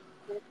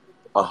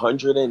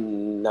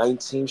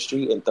 119th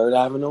Street and 3rd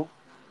Avenue.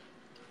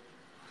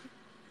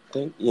 I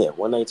think. Yeah,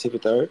 119th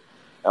and 3rd.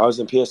 I was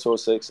in PS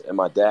 206, and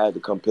my dad had to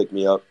come pick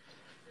me up.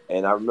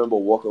 And I remember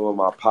walking with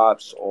my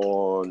pops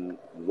on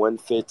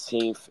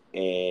 115th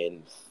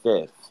and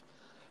 5th.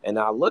 And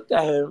I looked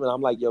at him, and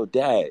I'm like, yo,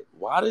 Dad,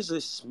 why does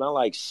it smell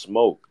like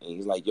smoke? And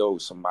he's like, yo,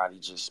 somebody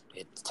just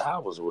hit the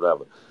towers or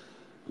whatever.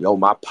 Yo,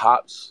 my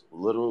pops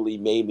literally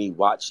made me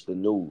watch the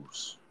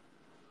news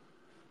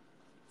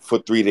for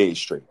 3 days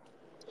straight.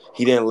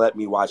 He didn't let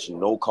me watch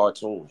no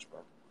cartoons, bro.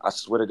 I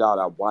swear to God,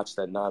 I watched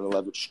that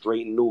 9/11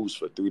 straight news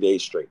for 3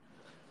 days straight.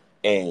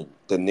 And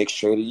the Knicks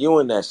traded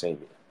Ewing that same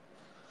year.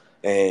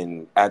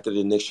 And after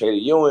the Knicks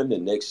traded Ewing, the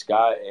Knicks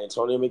got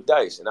Antonio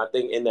McDyess. And I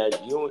think in that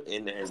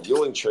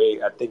Ewing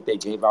trade, I think they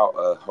gave out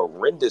a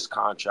horrendous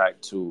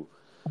contract to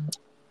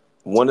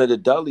one of the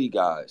Dudley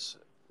guys.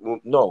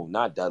 No,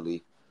 not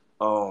Dudley.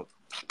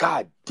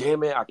 God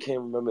damn it, I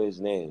can't remember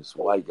his name. It's a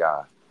white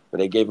guy. But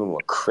they gave him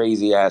a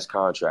crazy-ass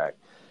contract.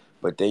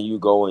 But then you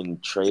go and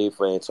trade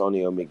for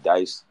Antonio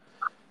McDyess.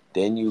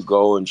 Then you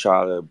go and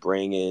try to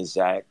bring in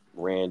Zach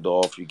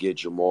Randolph. You get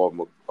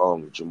Jamal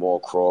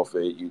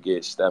Crawford. You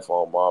get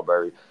Stephon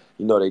Marbury.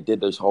 You know, they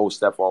did this whole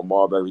Stephon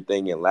Marbury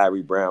thing, and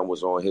Larry Brown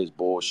was on his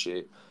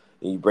bullshit.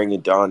 And you bring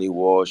in Donnie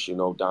Walsh. You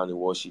know, Donnie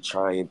Walsh, he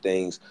trying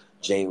things.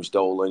 James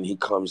Dolan, he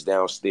comes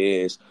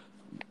downstairs,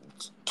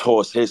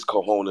 toss his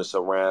cojones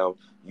around.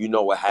 You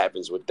know what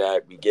happens with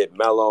that. We get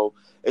Melo.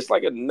 It's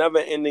like a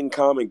never-ending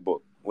comic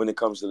book when it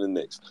comes to the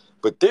Knicks.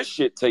 But this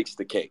shit takes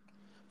the cake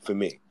for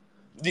me.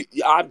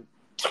 I'm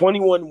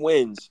 21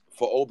 wins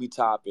for Obi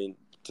Toppin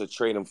to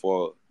trade him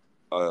for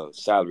a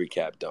salary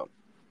cap dump.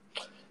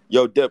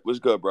 Yo, Dip, what's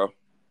good, bro?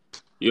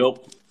 Yo,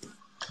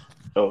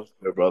 what's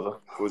good, brother?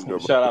 What's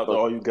good, Shout out to bro?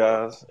 all you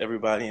guys,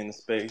 everybody in the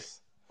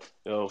space.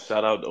 Yo,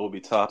 shout out to Obi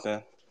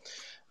Toppin.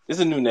 There's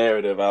a new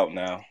narrative out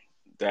now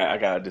that I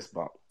gotta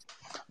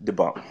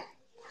debunk.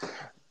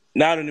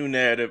 Now the new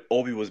narrative,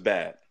 Obi was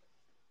bad.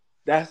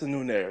 That's the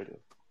new narrative.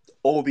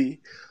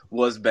 Obi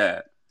was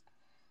bad.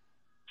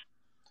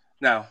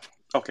 Now,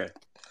 okay.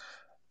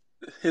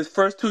 His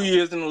first 2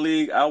 years in the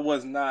league, I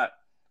was not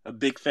a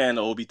big fan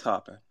of Obi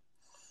Toppin.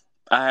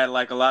 I had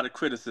like a lot of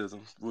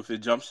criticism with his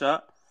jump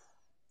shot.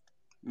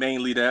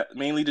 Mainly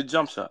the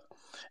jump shot.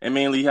 And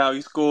mainly how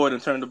he scored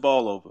and turned the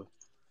ball over.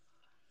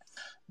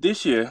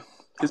 This year,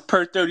 his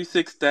per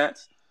 36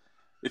 stats,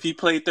 if he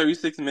played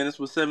 36 minutes,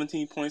 was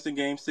 17 points a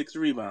game, 6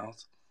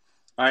 rebounds.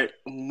 All right,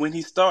 when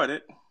he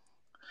started,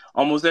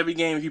 almost every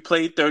game, if he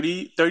played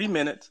 30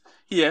 minutes,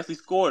 he actually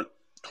scored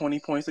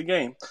 20 points a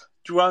game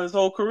throughout his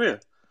whole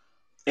career.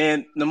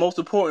 And the most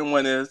important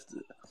one is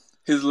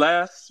his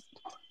last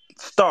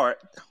start,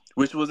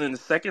 which was in the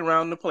second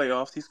round of the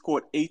playoffs. He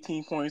scored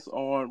 18 points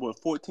on,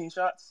 14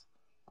 shots?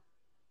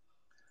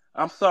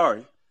 I'm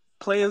sorry.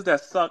 Players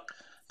that suck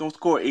don't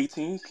score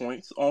 18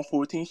 points on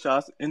 14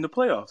 shots in the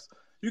playoffs.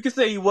 You can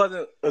say he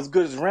wasn't as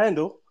good as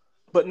Randall,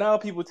 but now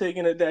people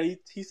taking it that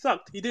he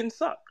sucked. He didn't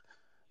suck.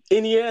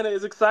 Indiana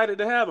is excited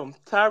to have him.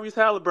 Tyrese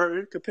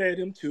Halliburton compared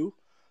him to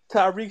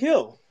Tyreek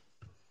Hill.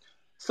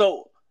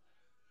 So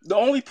the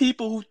only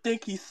people who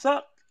think he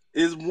sucked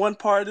is one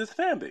part of this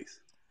fan base.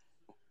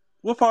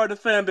 What part of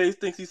the fan base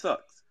thinks he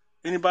sucks?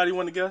 Anybody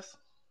want to guess?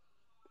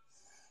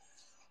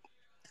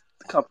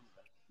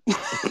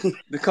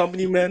 The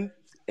company men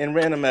and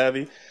Random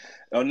Abbey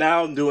are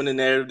now doing the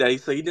narrative that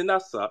he did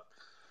not suck.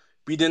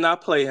 We did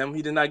not play him.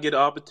 He did not get an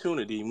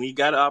opportunity. We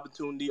got an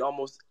opportunity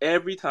almost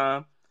every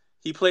time.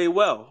 He played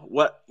well.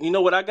 What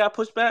I got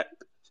pushed back?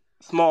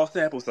 Small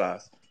sample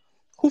size.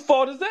 Who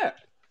fault is that?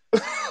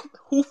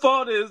 Who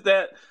fault is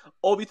that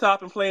Obi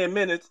Toppin playing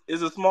minutes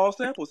is a small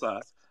sample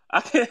size?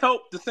 I can't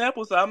help the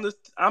sample size.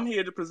 I'm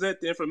here to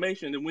present the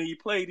information, and when he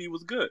played, he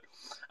was good.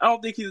 I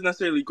don't think he's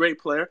necessarily a great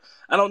player.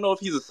 I don't know if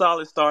he's a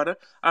solid starter.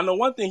 I know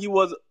one thing: he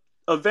was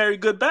a very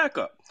good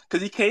backup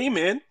because he came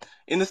in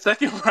the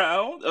second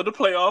round of the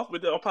playoff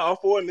with the power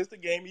forward and missed the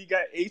game. He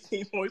got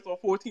 18 points on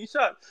 14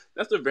 shots.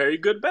 That's a very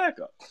good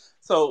backup.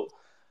 So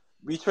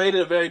we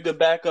traded a very good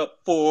backup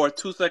for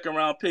 2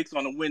 second-round picks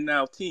on a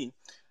win-now team.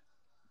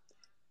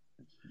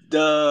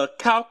 The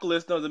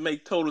calculus doesn't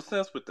make total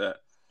sense with that.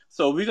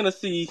 So we're going to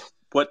see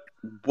what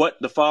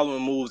the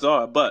following moves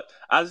are. But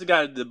I just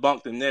got to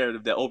debunk the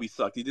narrative that Obi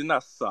sucked. He did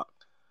not suck.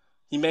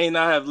 He may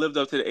not have lived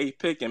up to the 8th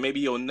pick, and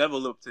maybe he'll never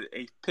live up to the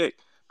 8th pick,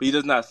 but he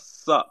does not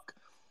suck.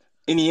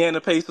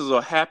 Indiana Pacers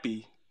are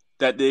happy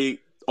that they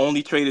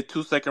only traded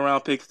 2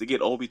 second-round picks to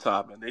get Obi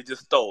Toppin. They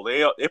just stole.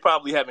 They're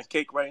probably having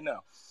cake right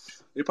now.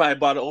 They probably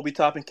bought an Obi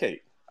Toppin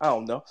cake. I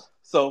don't know.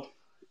 So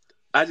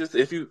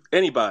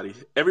everybody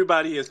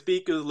here,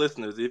 speakers,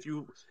 listeners, if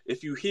you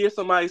hear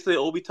somebody say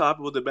Obi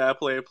Toppin was a bad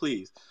player,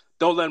 please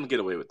don't let him get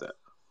away with that.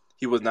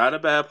 He was not a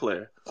bad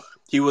player.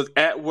 He was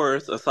at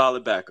worst a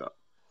solid backup,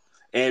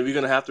 and we're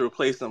gonna have to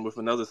replace him with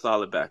another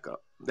solid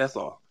backup. That's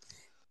all.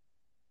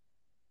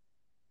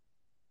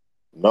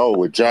 No,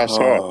 with Josh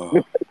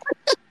Hart.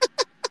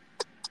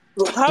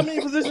 How many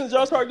positions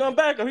Josh Hart gonna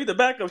back up? He's the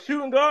backup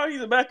shooting guard.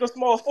 He's the backup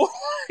small forward.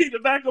 He's the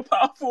backup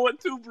power forward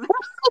too, bro.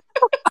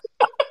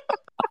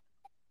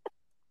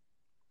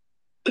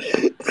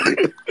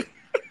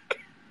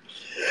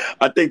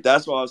 I think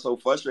that's why I'm so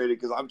frustrated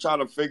because I'm trying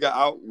to figure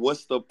out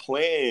what's the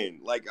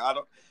plan.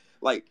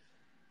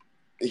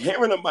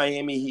 Hearing a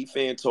Miami Heat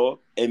fan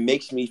talk, it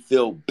makes me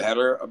feel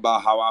better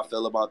about how I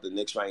feel about the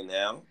Knicks right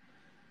now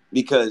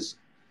because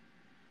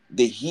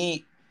the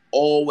Heat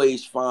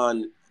always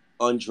find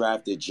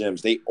undrafted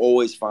gems. They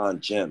always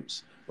find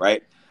gems,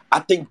 right? I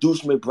think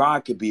Deuce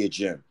McBride could be a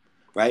gem,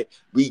 right?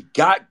 We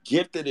got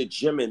gifted a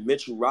gem in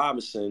Mitchell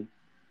Robinson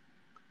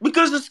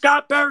because of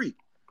Scott Perry,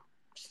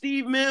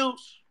 Steve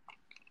Mills,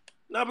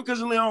 not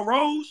because of Leon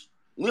Rose.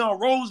 Leon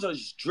Rose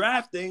is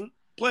drafting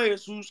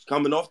players who's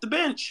coming off the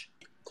bench.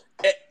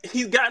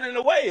 He's gotten in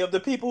the way of the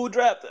people who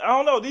drafted. I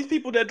don't know. These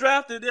people that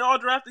drafted, they all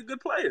drafted good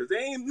players. They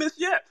ain't missed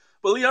yet.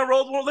 But Leon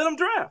Rose won't let them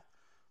draft.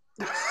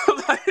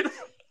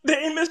 They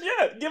ain't missed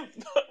yet. Give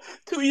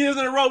 2 years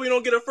in a row, we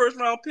don't get a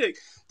first-round pick.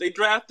 They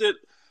drafted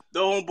the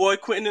old boy,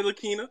 Quentin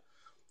Ntilikina.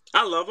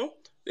 I love him.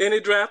 And they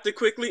drafted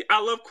Quickly.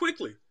 I love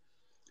Quickly.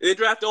 They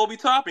drafted Obi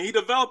Toppin. He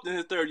developed in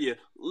his third year.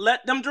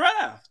 Let them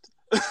draft.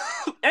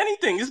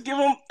 Anything. Just give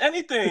them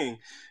anything.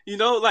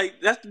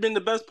 That's been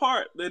the best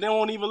part. They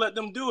won't even let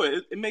them do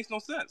it. It makes no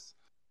sense.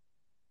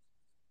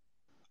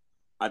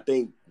 I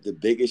think the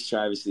biggest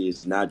travesty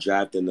is not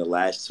drafting the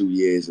last 2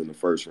 years in the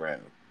first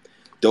round.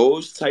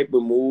 Those type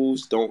of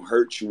moves don't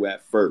hurt you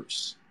at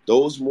first.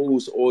 Those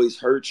moves always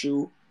hurt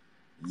you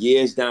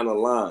years down the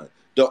line.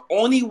 The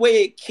only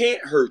way it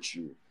can't hurt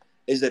you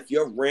is if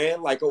you're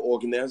ran like an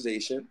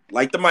organization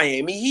like the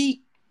Miami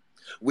Heat.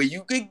 where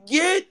you could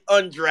get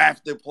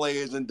undrafted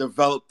players and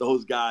develop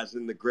those guys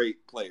into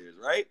great players,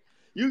 right?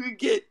 You could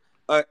get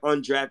an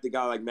undrafted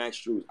guy like Max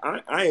Strus.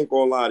 I ain't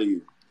gonna lie to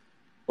you,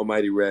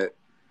 Almighty Red.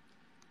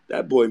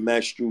 That boy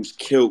Max Strus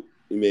killed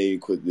me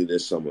quickly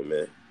this summer,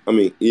 man. I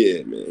mean,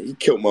 yeah, man. He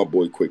killed my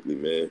boy quickly,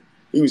 man.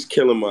 He was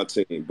killing my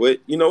team. But,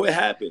 it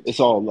happens. It's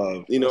all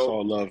love. You It's know,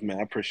 all love, man.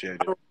 I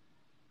appreciate it.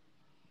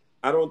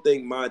 I don't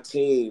think my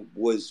team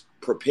was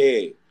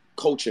prepared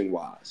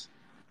coaching-wise.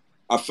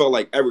 I felt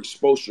like Eric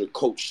Spoelstra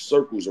coached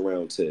circles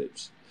around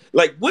Tibbs.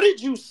 Like, what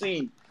did you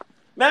see?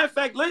 Matter of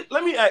fact,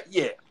 let me ask,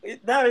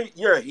 now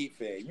you're a Heat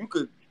fan. You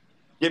could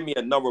give me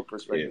another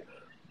perspective.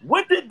 Yeah.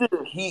 What did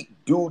the Heat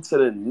do to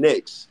the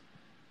Knicks?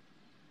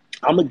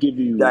 I'm gonna give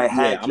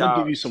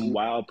you some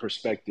wild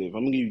perspective.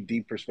 I'm gonna give you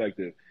deep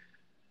perspective.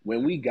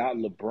 When we got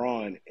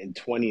LeBron in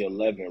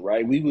 2011,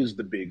 right? We was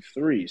the big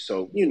three.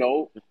 So, we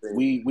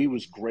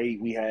was great.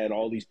 We had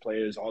all these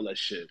players, all that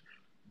shit.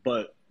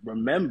 But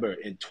remember,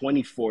 in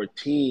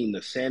 2014,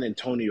 the San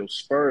Antonio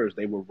Spurs,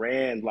 they were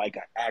ran like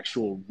an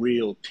actual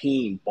real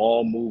team.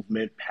 Ball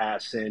movement,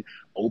 passing,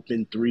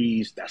 open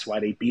threes. That's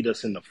why they beat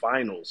us in the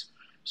finals.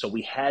 So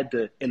we had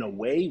to, in a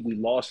way, we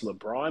lost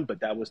LeBron, but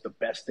that was the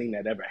best thing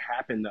that ever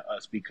happened to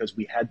us because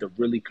we had to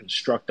really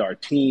construct our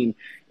team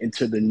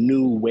into the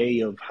new way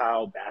of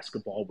how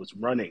basketball was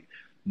running.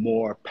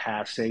 More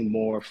passing,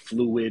 more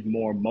fluid,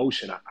 more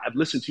motion. I've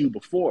listened to you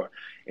before,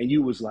 and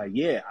you was like,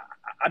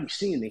 I be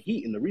seeing the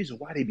Heat, and the reason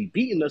why they be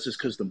beating us is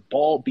because the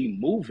ball be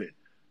moving.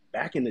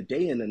 Back in the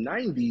day in the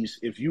 90s,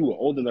 if you were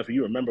old enough and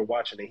you remember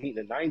watching the Heat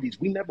in the 90s,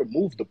 we never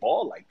moved the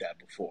ball like that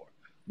before.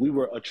 We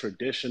were a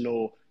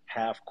traditional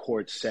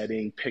half-court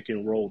setting,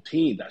 pick-and-roll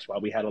team. That's why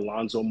we had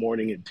Alonzo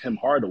Mourning and Tim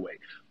Hardaway.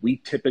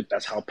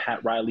 That's how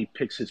Pat Riley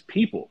picks his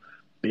people.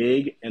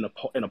 Big and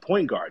a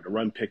point guard to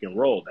run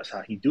pick-and-roll. That's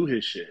how he do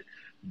his shit.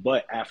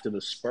 But after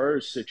the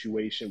Spurs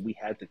situation, we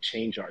had to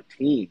change our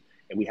team,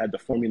 and we had to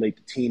formulate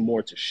the team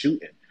more to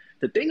shooting.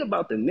 The thing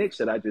about the Knicks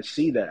that I just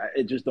see that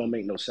it just don't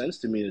make no sense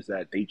to me is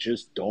that they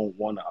just don't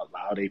want to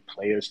allow their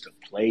players to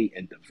play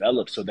and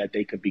develop so that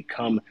they could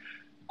become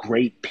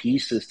great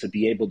pieces to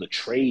be able to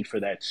trade for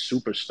that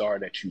superstar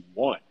that you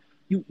want.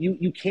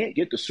 You can't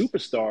get the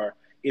superstar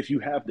if you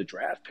have the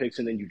draft picks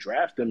and then you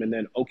draft them and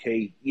then,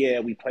 okay,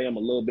 we play them a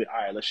little bit.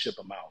 All right, let's ship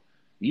them out.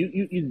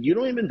 You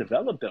don't even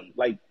develop them.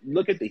 Like,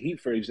 look at the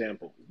Heat, for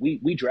example.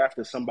 We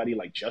drafted somebody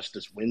like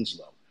Justice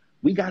Winslow.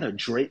 We got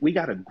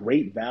a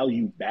great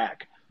value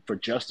back for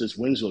Justice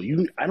Winslow.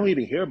 I don't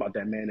even hear about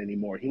that man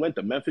anymore. He went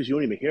to Memphis. You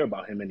don't even hear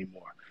about him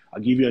anymore.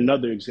 I'll give you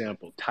another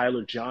example.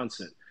 Tyler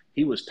Johnson.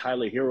 He was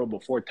Tyler Hero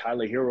before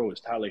Tyler Hero was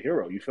Tyler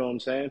Hero. You feel what I'm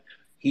saying?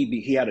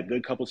 He had a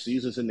good couple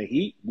seasons in the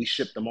Heat. We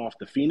shipped him off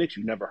to Phoenix.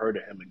 You never heard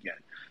of him again.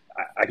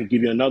 I could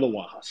give you another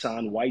one,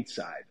 Hassan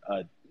Whiteside.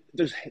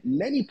 There's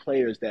many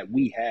players that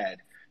we had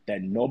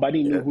that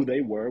nobody knew who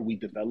they were. We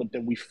developed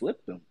them. We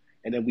flipped them.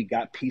 And then we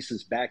got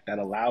pieces back that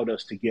allowed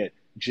us to get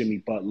Jimmy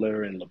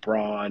Butler and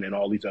LeBron and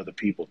all these other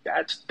people.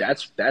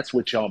 That's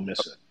what y'all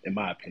missing, in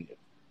my opinion.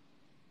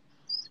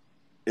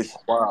 It's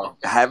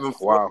having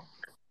fun. Wow.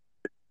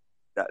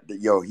 Billy,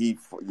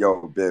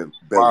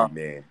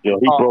 man. Yo,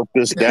 he broke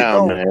this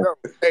down, man.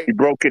 Hey, he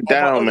broke it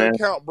down, on my man.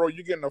 account, bro,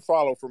 you getting a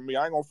follow from me.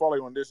 I ain't gonna follow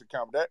you on this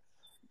account. That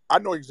I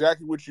know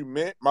exactly what you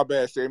meant. My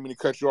bad, Shay. I mean to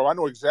cut you off. I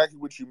know exactly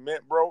what you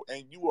meant, bro,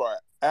 and you are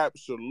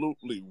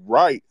absolutely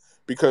right.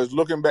 Because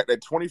looking back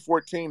at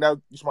 2014, that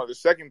was the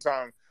second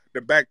time,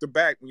 the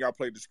back-to-back when y'all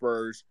played the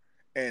Spurs,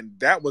 and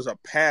that was a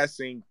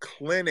passing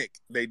clinic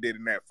they did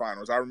in that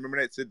finals. I remember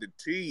that to the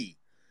T.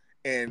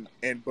 But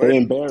they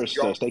embarrassed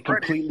us. They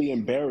completely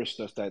embarrassed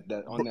us that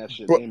on that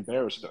shit. They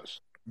embarrassed us.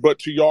 But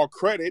to y'all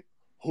credit,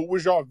 who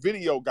was y'all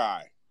video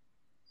guy?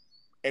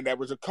 And that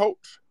was a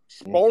coach,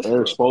 Spoelstra.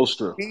 Eric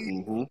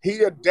Spoelstra. He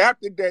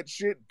adapted that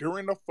shit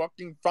during the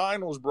fucking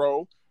finals,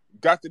 bro.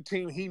 Got the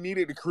team he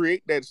needed to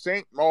create that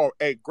same. Oh,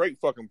 hey, great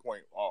fucking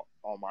point,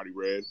 Almighty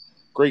Red.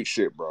 Great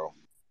shit, bro.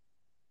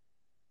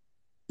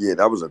 Yeah,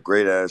 that was a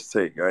great ass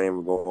take. I ain't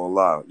even gonna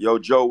lie. Yo,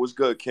 Joe, what's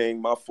good,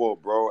 King? My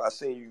fault, bro. I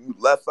seen you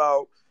left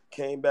out.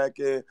 Came back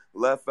in,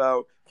 left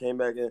out, came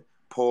back in.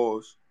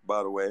 Pause,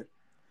 by the way.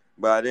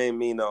 But I didn't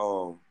mean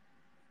to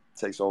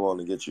take so long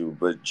to get you.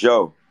 But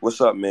Joe, what's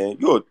up, man?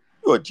 You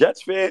a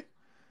Jets fan?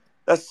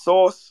 That's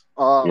Sauce.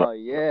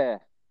 Yeah.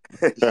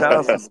 Shout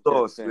out to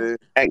Sauce, man.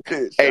 Hey,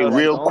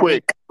 real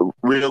quick,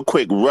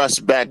 Russ,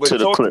 back to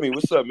the clip. Talk to me.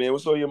 What's up, man?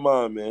 What's on your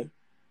mind, man?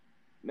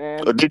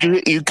 Man, did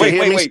you can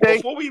hear me? Wait.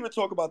 Before we even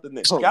talk about the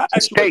Knicks, can I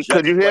ask you a Jets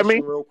could you hear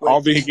me? real quick? I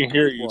don't think he can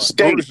hear you.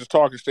 Brutus is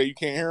talking. Stay. You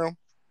can't hear him.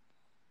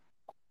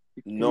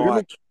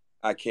 No,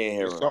 I can't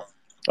hear him. All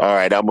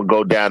right, I'm gonna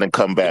go down and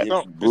come back. It's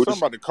something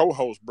about the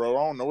co-host, bro.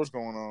 I don't know what's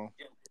going on.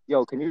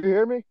 Yo, can you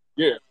hear me?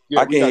 Yeah,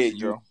 I can hear you,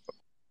 Joe.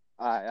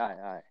 All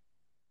right.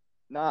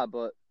 Nah,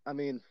 but I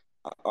mean,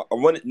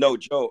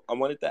 Joe. I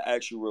wanted to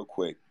ask you real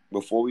quick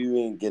before we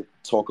even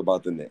talk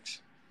about the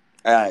Knicks.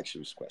 I asked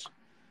you this question,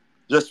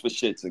 just for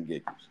shits and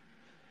giggles.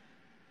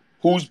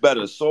 Who's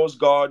better, Sauce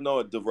Gardner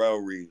or Darrell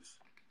Reeves?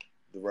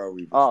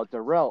 Oh,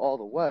 Darrell all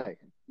the way.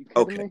 You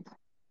kidding me?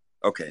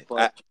 Okay.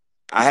 But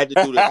I had to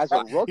do the As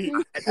a rookie,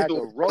 He-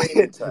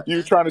 screening test.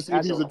 you trying to see if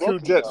as a he's a true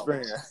rookie Jets though,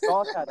 fan.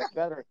 Sauce had a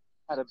Yeah,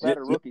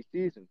 better rookie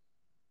season.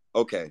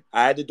 okay,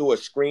 I had to do a I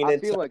screening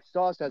feel test. like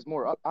Sauce has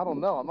more. I don't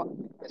know.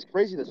 It's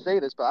crazy to say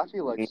this, but I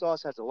feel like Mm.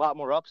 Sauce has a lot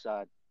more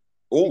upside.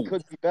 He Ooh,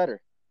 could be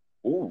better.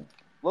 ooh.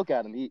 Look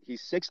at him.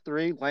 He's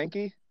 6'3",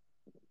 lanky.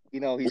 You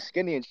know, he's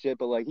skinny and shit,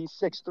 but like he's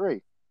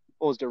 6'3".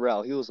 What was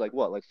Darrell? He was like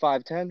what, like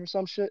 5'10" or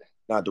some shit?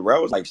 Now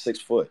Darrell was like 6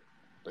 foot.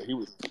 But he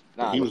was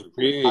Nah, he was I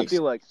big.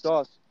 feel like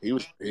He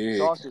was big.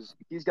 Sauce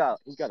he's got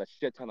a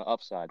shit ton of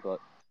upside. But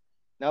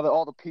now that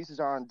all the pieces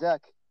are on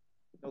deck,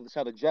 notice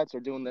how the Jets are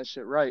doing that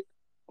shit right.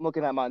 I'm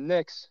looking at my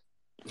Knicks.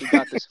 We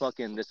got this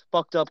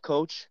fucked up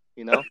coach.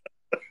 You know,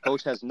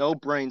 coach has no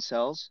brain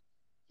cells.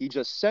 He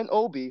just sent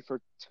Obi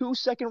for 2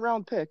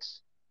 second-round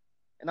picks,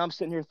 and I'm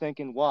sitting here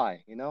thinking,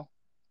 why? You know,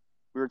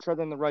 we were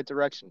treading in the right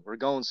direction. We're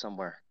going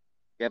somewhere.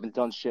 We haven't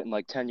done shit in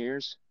like 10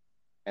 years,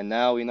 and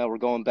now you know we're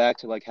going back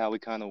to like how we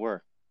kind of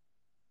were.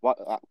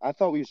 I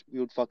thought we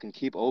would fucking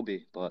keep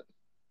Obi, but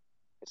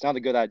it's not a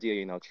good idea,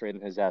 you know,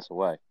 trading his ass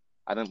away.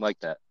 I didn't like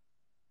that.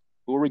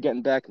 Who are we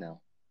getting back now?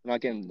 We're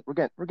getting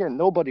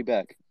nobody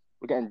back.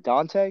 We're getting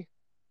Dante.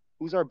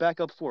 Who's our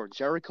backup for?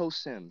 Jericho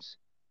Sims.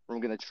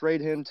 We're gonna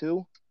trade him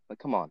too. Like,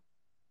 come on.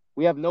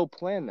 We have no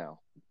plan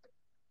now.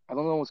 I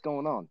don't know what's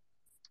going on.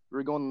 We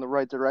were going in the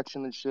right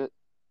direction and shit.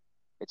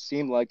 It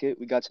seemed like it.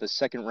 We got to the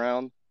second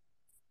round.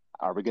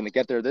 Are we gonna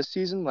get there this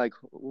season? Like,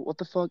 what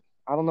the fuck?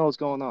 I don't know what's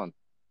going on.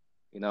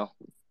 You know,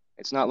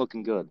 it's not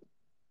looking good.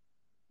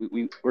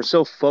 We're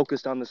so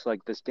focused on this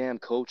damn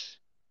coach.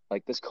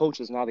 Like, this coach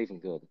is not even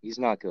good. He's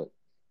not good.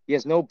 He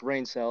has no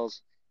brain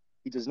cells.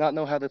 He does not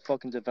know how to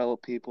fucking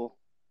develop people.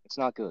 It's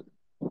not good.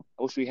 I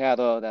wish we had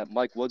that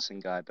Mike Woodson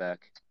guy back,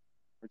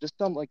 or just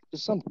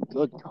some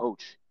good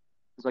coach.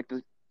 It's like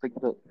the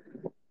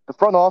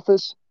front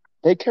office.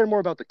 They care more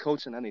about the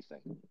coach than anything.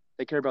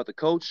 They care about the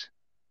coach.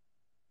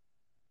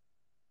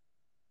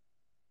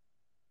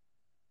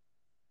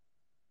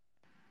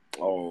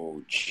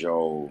 Oh,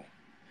 Joe.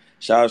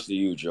 Shout out to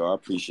you, Joe. I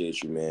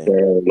appreciate you, man.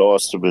 Yeah,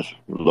 lost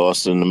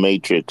in the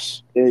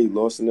Matrix. Yeah, you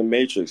lost in the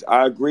Matrix.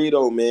 I agree,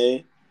 though,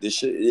 man. This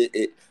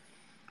shit,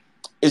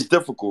 it's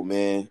difficult,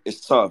 man.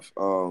 It's tough.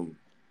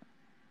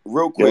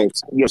 Real quick.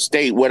 Yo,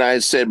 state what I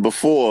said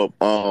before.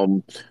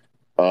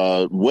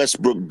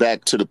 Westbrook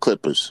back to the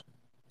Clippers.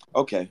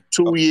 Okay.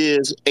 2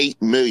 years,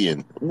 $8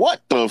 million.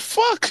 What the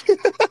fuck?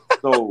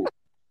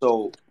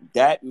 So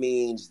that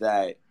means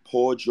that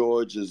Paul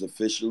George is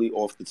officially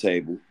off the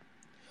table.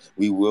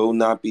 We will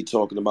not be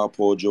talking about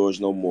Paul George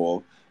no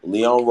more.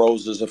 Leon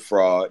Rose is a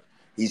fraud.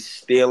 He's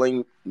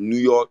stealing New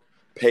York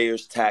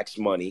payers' tax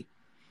money.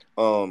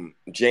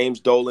 James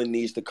Dolan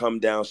needs to come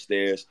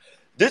downstairs.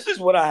 This is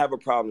what I have a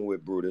problem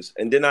with, Brutus.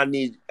 And then I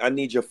need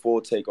your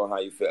full take on how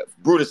you feel.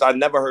 Brutus, I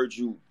never heard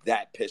you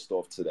that pissed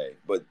off today.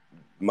 But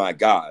my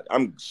God,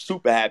 I'm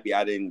super happy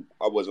I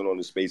wasn't on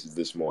the spaces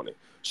this morning.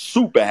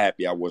 Super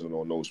happy I wasn't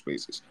on those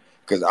spaces.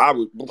 Because I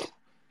was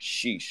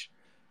sheesh.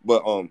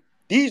 But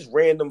these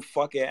random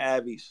fucking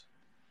Abbies,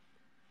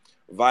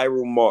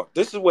 Viral Mark.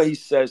 This is what he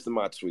says to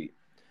my tweet.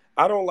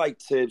 I don't like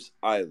Tibbs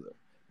either.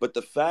 But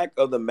the fact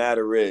of the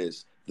matter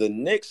is, the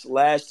Knicks'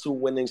 last 2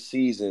 winning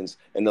seasons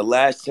in the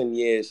last 10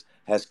 years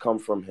has come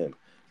from him.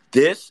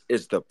 This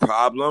is the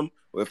problem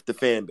with the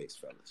fan base,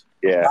 fellas.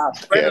 Yeah,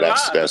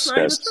 That's not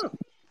even true.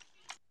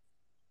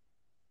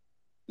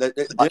 This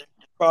is the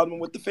problem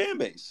with the fan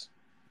base.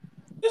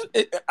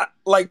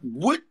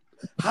 What?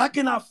 How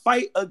can I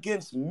fight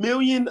against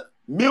millions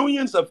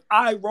of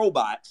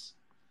iRobots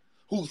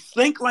who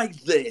think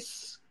like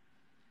this?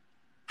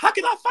 How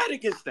can I fight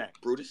against that,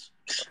 Brutus?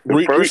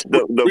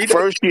 The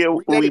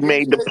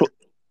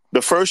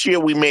first year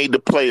we made the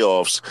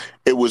playoffs,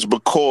 it was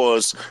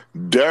because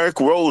Derrick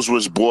Rose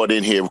was brought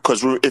in here.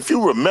 Because if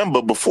you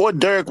remember, before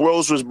Derrick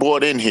Rose was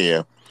brought in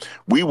here,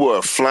 we were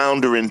a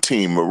floundering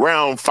team,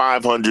 around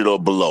 500 or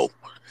below.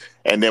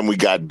 And then we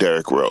got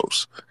Derrick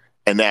Rose.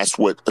 And that's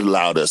what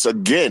allowed us.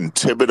 Again,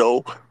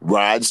 Thibodeau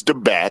rides the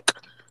back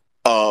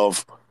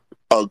of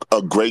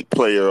a great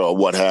player or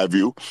what have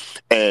you.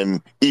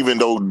 And even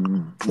though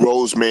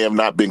Rose may have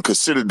not been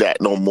considered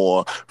that no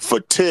more, for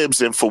Tibbs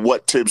and for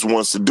what Tibbs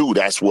wants to do,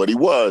 that's what he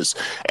was.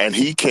 And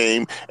he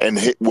came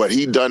and what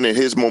he done in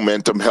his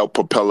momentum helped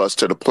propel us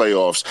to the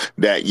playoffs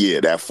that year,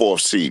 that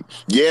 4th seed.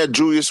 Yeah,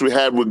 Julius we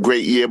had a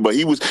great year, but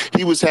he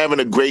was having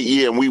a great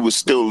year and we was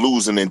still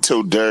losing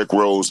until Derrick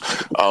Rose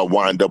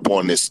wind up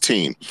on this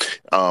team.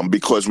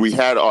 Because we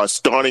had our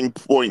starting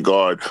point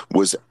guard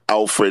was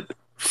Alfred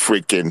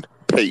freaking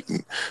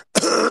Payton.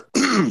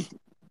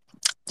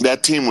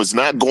 That team was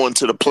not going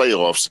to the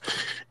playoffs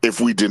if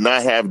we did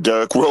not have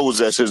Derrick Rose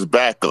as his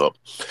backup,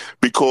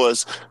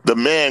 because the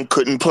man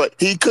couldn't play.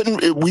 He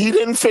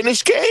didn't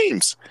finish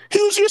games.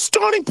 He was your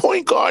starting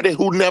point guard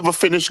who never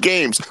finished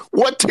games.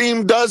 What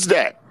team does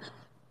that?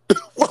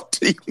 What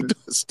team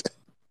does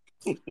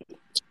that?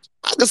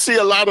 I can see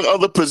a lot of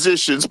other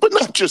positions, but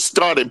not just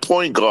starting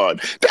point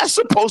guard. That's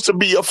supposed to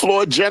be your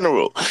floor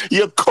general,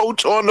 your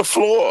coach on the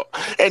floor.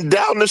 And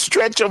down the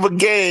stretch of a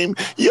game,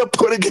 you're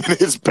putting in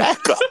his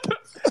backup.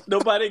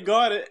 Nobody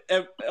guarded.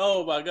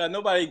 Oh my God!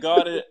 Nobody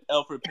guarded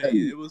Alfred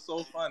Payton. It was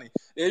so funny.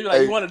 They're like,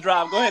 Hey, "You want to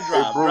drive? Go ahead, hey,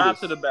 drive Brutus.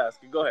 to the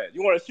basket. Go ahead.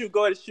 You want to shoot?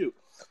 Go ahead, shoot.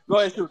 Go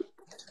ahead, shoot."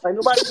 Like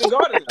nobody even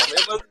guarded him.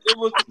 It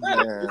was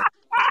pathetic. Man,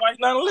 That's why he's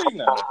not in the league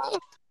now.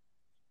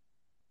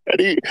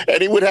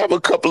 And he would have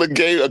a couple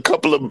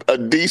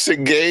of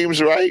decent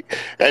games, right?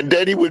 And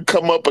then he would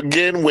come up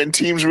again when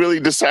teams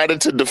really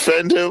decided to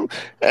defend him,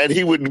 and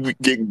he would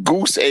get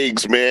goose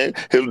eggs, man.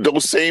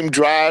 Those same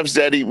drives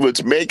that he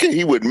was making,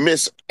 he would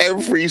miss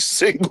every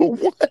single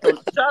one. So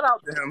shout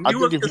out to him. I He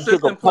was think a if you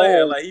took a consistent player.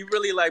 poll, Like he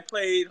really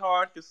played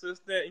hard,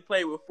 consistent. He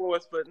played with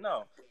force, but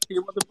no, he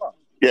wasn't fun.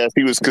 Yes,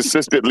 he was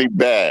consistently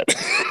bad.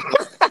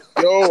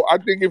 yo, I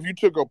think if you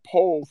took a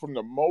poll from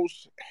the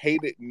most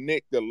hated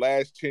Knick the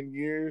last 10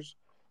 years,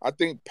 I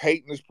think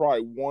Peyton is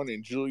probably 1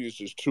 and Julius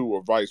is 2,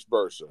 or vice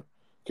versa.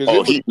 Because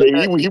Oh,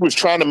 it was he was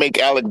trying to make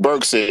Alec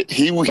Burks it.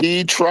 He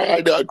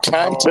tried.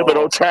 Tom oh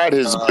Thibodeau tried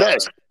his God.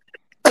 best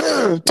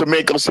to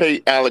make us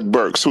hate Alec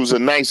Burks, who's a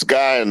nice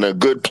guy and a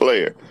good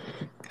player.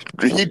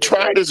 He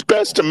tried his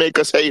best to make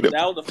us hate him.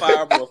 That was a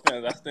fireable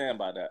offense. I stand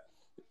by that.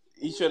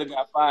 He should have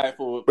got fired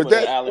for But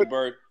the Alec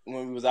Burke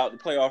when we was out the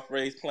playoff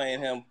race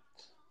playing him.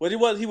 What he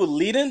was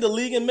leading the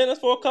league in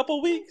minutes for a couple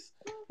of weeks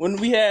when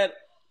we had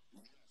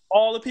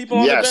all the people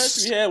on the bench.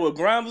 We had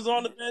Grimes was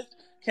on the bench,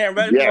 Cam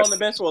Reddish was on the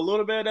bench for a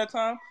little bit at that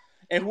time,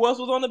 and who else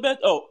was on the bench?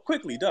 Oh,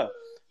 Quickly,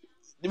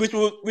 which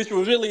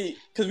was really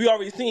because we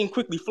already seen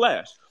Quickly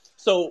flash.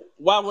 So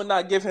why would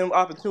not give him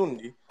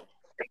opportunity?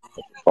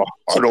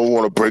 I don't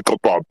want to break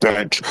up our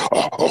bench.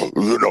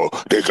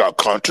 They got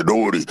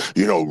continuity.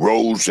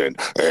 Rose and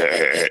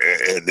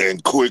then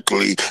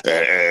Quickly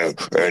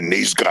and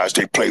these guys,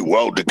 they play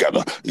well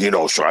together.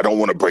 So I don't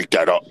want to break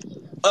that up.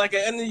 Like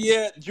at the end of the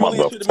year,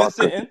 Julius should have been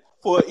sitting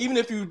for. Even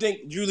if you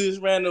think Julius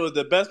Randle is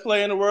the best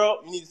player in the world,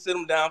 you need to sit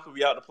him down because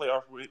we out the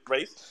playoff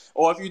race.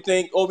 Or if you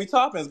think Obi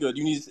Toppin's good,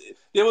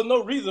 there was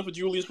no reason for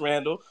Julius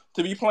Randle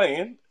to be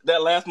playing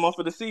that last month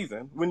of the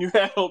season when you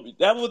had Obi.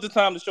 That was the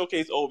time to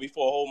showcase Obi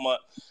for a whole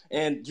month,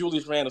 and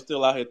Julius Randle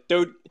still out here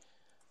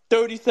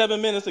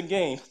 37 minutes a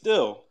game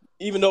still.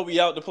 Even though we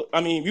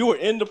we were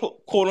in the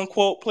quote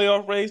unquote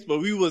playoff race, but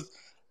we was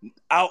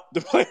out the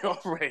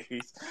playoff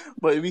race.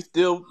 But we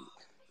still.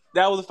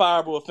 That was a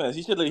fireable offense.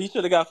 He should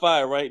have got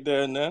fired right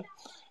there and then.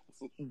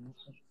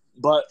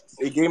 But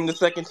it gave him the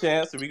second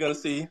chance, and we're gonna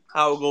see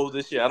how it goes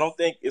this year. I don't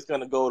think it's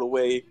gonna go the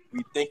way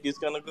we think it's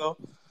gonna go,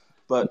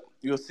 but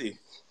you'll see.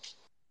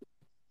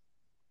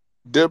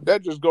 Dip,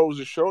 that just goes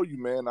to show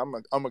you, man. I'm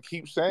gonna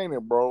keep saying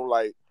it, bro.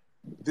 Like,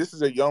 this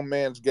is a young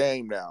man's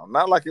game now.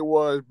 Not like it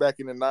was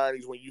back in the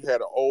 90s when you had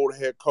an old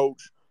head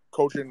coach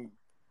coaching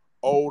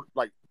old,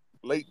 like,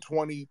 late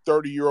 20,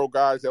 30-year-old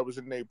guys that was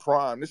in their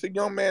prime. It's a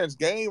young man's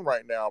game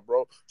right now,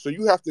 bro. So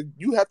you have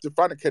to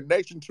find a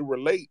connection to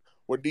relate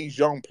with these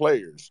young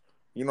players.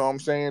 You know what I'm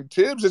saying?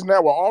 Tibbs is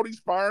now, with all these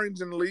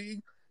firings in the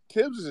league,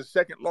 Tibbs is the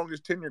second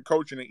longest tenured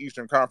coach in the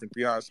Eastern Conference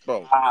behind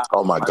Spo.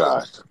 Oh my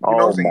God! You know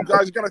what I'm saying? You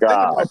guys gotta think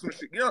about some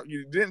shit.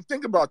 You didn't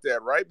think about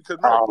that, right? Because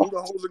remember,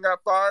 Budenholzer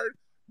got fired,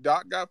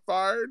 Doc got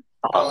fired,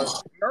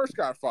 Nurse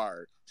got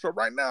fired. So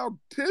right now,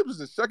 Tibbs is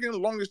the second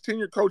longest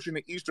tenured coach in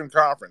the Eastern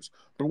Conference.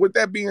 But with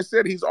that being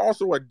said, he's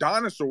also a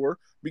dinosaur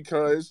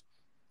because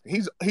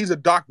he's a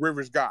Doc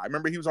Rivers guy.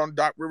 Remember, he was on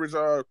Doc Rivers'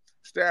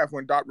 staff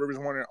when Doc Rivers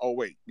won in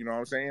 2008. You know what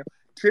I'm saying?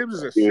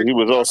 Tibbs is he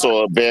was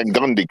also a Van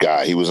Gundy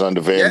guy. He was under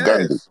Van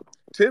Gundy.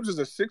 Tibbs is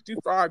a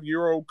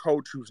 65-year-old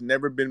coach who's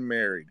never been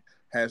married,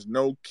 has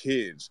no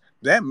kids.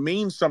 That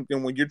means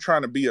something when you're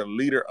trying to be a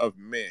leader of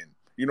men.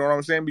 You know what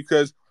I'm saying?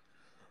 Because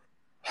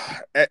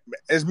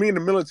as me in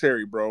the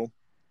military, bro,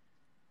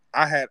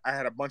 I had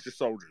a bunch of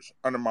soldiers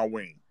under my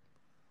wing.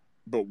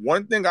 But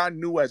one thing I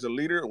knew as a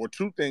leader, or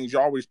two things you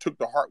always took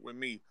to heart with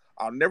me,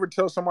 I'll never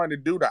tell somebody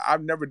to do that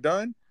I've never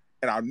done,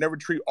 and I'll never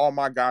treat all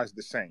my guys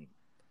the same.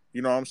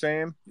 You know what I'm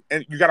saying?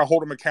 And you got to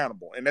hold them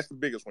accountable. And that's the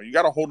biggest one. You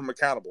got to hold them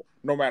accountable.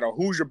 No matter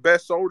who's your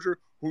best soldier,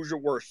 who's your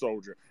worst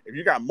soldier. If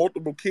you got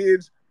multiple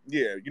kids,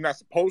 yeah, you're not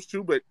supposed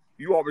to, but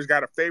you always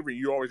got a favorite.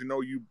 You always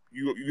know you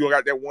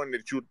got that one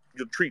that you'll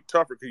treat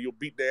tougher because you'll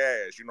beat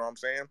their ass. You know what I'm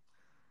saying?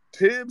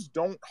 Tibbs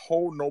don't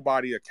hold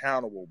nobody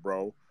accountable,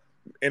 bro.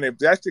 And if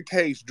that's the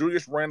case,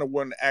 Julius Randle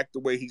wouldn't act the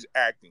way he's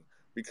acting.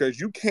 Because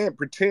you can't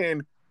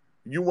pretend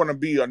you want to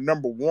be a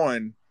number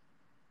one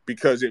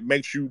because it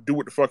makes you do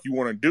what the fuck you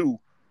want to do.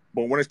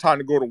 But when it's time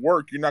to go to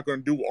work, you're not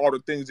going to do all the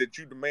things that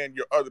you demand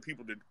your other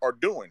people are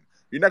doing.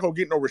 You're not going to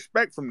get no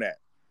respect from that.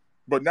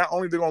 But not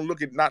only they're going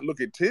to not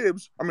look at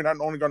Tibbs, not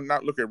only going to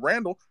not look at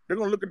Randall, they're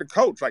going to look at the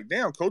coach. Like,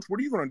 damn, coach, what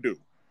are you going to do?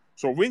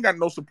 So if we ain't got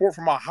no support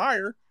from our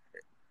hire,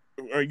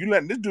 you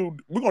letting this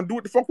dude, we're going to do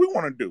what the fuck we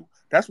want to do.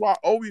 That's why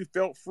Obi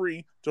felt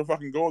free to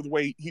fucking go the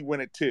way he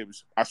went at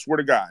Tibbs. I swear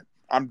to God.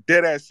 I'm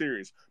dead ass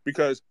serious.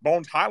 Because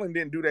Bones Highland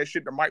didn't do that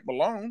shit to Mike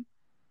Malone.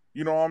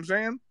 You know what I'm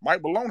saying?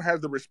 Mike Malone has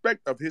the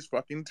respect of his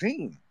fucking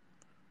team.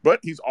 but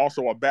he's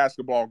also a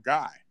basketball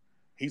guy.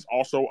 He's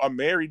also a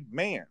married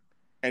man.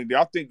 And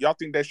y'all think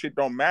that shit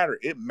don't matter?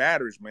 It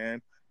matters,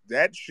 man.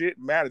 That shit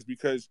matters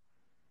because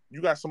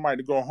you got somebody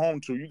to go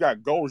home to. You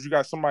got goals. You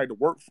got somebody to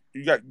work for.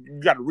 You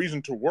got a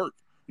reason to work.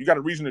 You got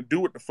a reason to do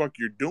what the fuck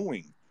you're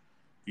doing.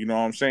 You know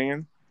what I'm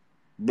saying?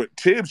 But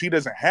Tibbs, he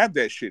doesn't have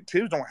that shit.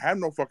 Tibbs don't have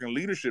no fucking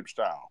leadership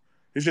style.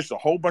 It's just a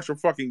whole bunch of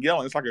fucking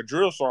yelling. It's like a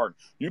drill sergeant.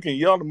 You can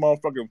yell at the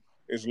motherfucker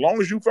as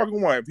long as you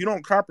fucking want. If you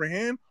don't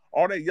comprehend,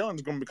 all that yelling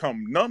is gonna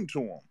become numb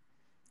to him.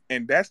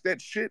 And that's that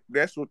shit.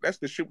 That's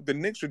the shit what the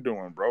Knicks are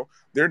doing, bro.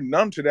 They're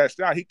numb to that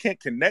style. He can't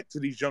connect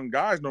to these young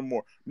guys no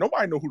more.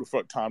 Nobody know who the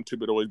fuck Tom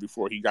Thibodeau is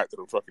before he got to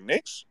the fucking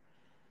Knicks.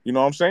 You know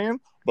what I'm saying?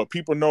 But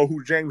people know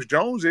who James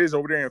Jones is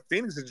over there in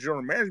Phoenix as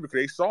general manager because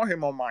they saw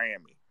him on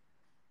Miami.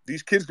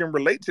 These kids can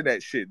relate to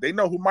that shit. They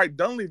know who Mike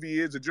Dunleavy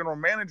is, the general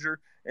manager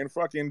in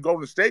fucking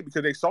Golden State,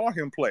 because they saw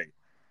him play.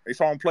 They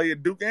saw him play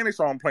at Duke and they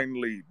saw him play in the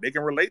league. They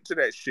can relate to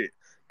that shit.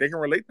 They can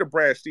relate to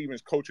Brad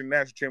Stevens coaching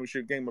national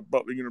championship game at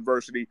Butler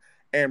University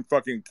and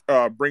fucking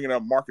bringing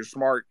up Marcus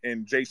Smart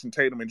and Jason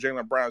Tatum and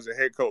Jaylen Brown as a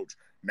head coach.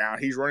 Now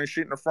he's running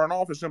shit in the front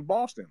office in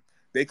Boston.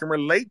 They can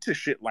relate to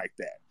shit like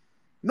that.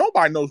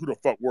 Nobody knows who the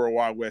fuck World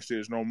Wide West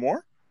is no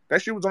more.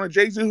 That shit was on a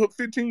Jay-Z hook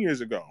 15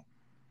 years ago.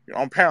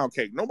 On Pound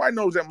Cake. Nobody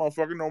knows that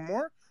motherfucker no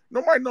more.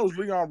 Nobody knows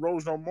Leon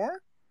Rose no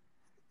more.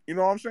 You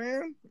know what I'm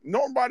saying?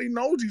 Nobody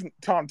knows these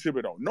Tom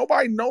Thibodeau.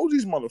 Nobody knows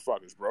these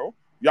motherfuckers, bro.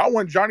 Y'all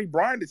want Johnny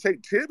Bryan to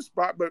take Tibbs'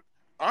 spot, but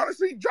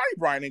honestly, Johnny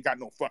Bryan ain't got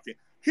no fucking...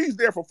 He's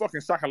there for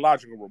fucking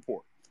psychological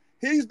report.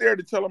 He's there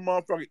to tell a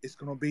motherfucker, it's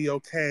going to be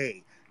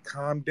okay.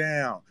 Calm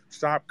down.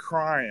 Stop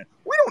crying.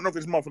 We don't know if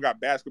this motherfucker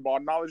got basketball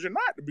knowledge or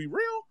not, to be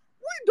real.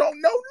 We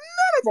don't know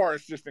none of our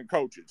assistant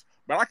coaches.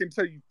 But I can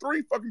tell you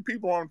 3 fucking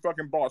people on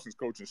fucking Boston's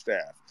coaching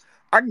staff.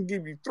 I can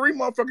give you 3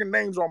 motherfucking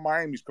names on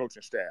Miami's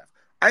coaching staff.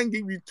 I can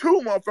give you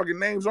 2 motherfucking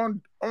names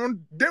on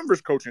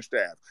Denver's coaching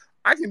staff.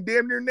 I can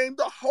damn near name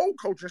the whole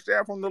coaching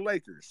staff on the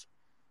Lakers.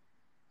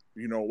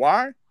 You know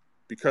why?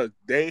 Because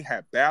they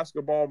have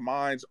basketball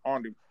minds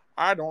on them.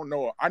 I don't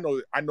know. I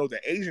know the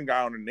Asian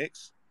guy on the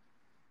Knicks.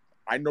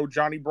 I know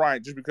Johnny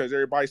Bryant just because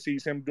everybody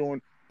sees him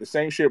doing the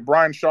same shit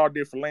Brian Shaw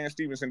did for Lance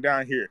Stevenson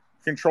down here.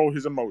 Control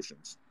his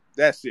emotions.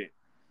 That's it.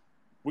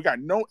 We got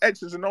no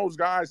X's and O's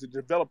guys to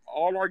develop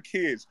all our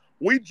kids.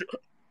 We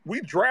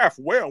draft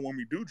well when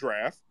we do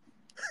draft.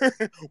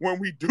 When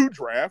we do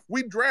draft,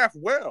 we draft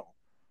well.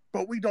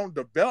 But we don't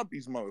develop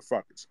these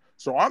motherfuckers.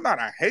 So I'm not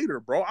a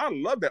hater, bro. I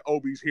love that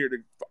Obi's here.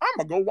 I'm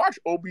going to go watch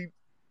Obi.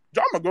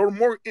 I'm going to go to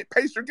more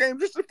Pacer games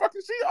just to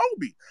fucking see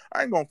Obi.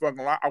 I ain't going to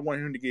fucking lie. I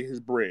want him to get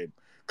his bread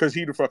because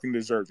he the fucking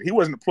deserves it. He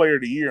wasn't a player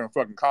of the year in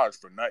fucking college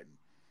for nothing.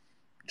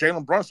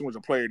 Jalen Brunson was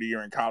a player of the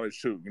year in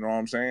college too. You know what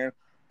I'm saying?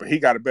 But he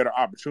got a better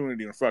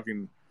opportunity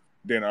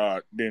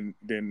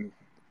than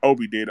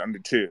Obi did under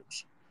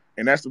Tibbs.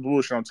 And that's the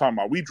bullshit I'm talking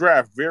about. We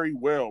draft very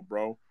well,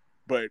 bro.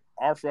 But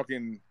our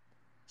fucking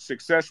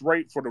success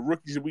rate for the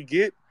rookies that we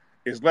get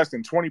is less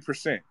than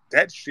 20%.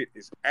 That shit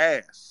is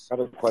ass. I have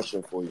a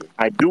question for you.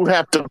 I do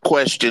have to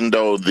question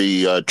though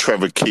the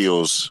Trevor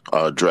Keels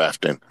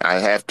drafting.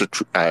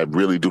 I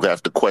really do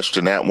have to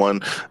question that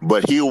one.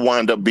 But he'll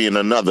wind up being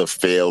another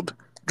failed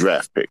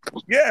draft pick.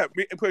 Yeah,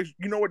 because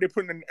you know what they're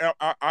putting in.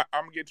 I'm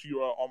gonna get to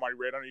you on my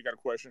red. I know you got a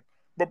question,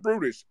 but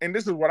Brutus, and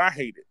this is what I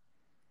hated.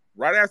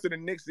 Right after the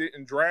Knicks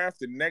didn't draft,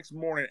 the next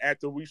morning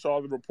after we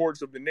saw the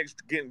reports of the Knicks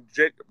getting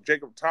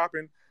Jacob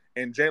Toppin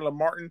and Jalen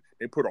Martin,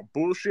 they put a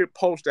bullshit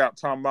post out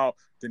talking about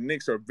the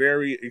Knicks are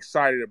very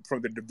excited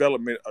for the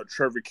development of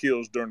Trevor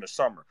Keels during the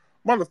summer.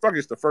 Motherfucker,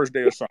 it's the first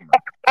day of summer.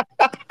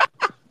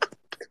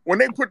 When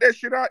they put that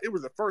shit out, it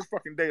was the first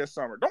fucking day of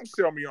summer. Don't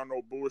sell me on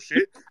no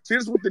bullshit. See,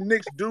 this is what the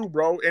Knicks do,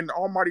 bro. And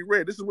Almighty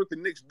Red, this is what the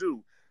Knicks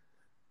do.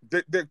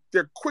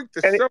 They're quick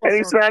to sell. And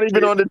he's not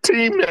even on the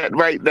team yet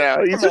right now.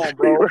 Come on,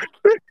 bro.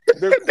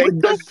 They're quick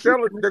to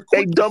sell it.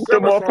 They dumped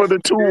him off of the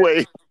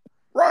 2-way.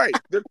 Right.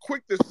 They're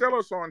quick to sell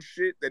us on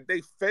shit that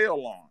they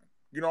fail on.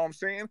 You know what I'm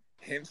saying?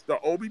 Hence the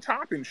Obi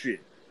Toppin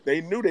shit.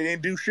 They knew they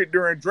didn't do shit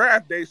during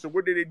draft day, so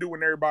what did they do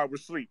when everybody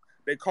was asleep?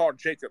 They called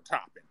Jacob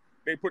Toppin.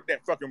 They put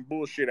that fucking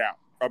bullshit out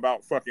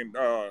about fucking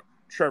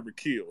Trevor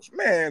Keels.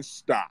 Man,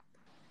 stop.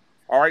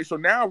 All right, so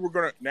now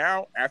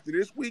after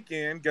this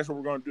weekend, guess what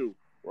we're gonna do?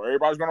 Well,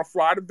 everybody's gonna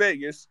fly to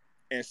Vegas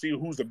and see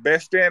who's the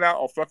best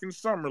standout of fucking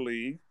summer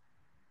league,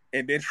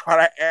 and then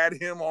try to add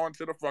him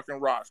onto the fucking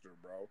roster,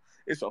 bro.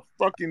 It's a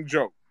fucking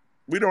joke.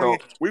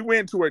 We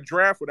went to a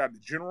draft without the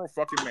general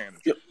fucking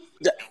manager.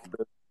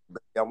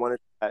 I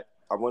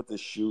wanted to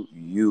shoot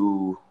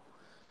you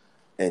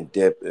and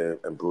Dip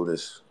and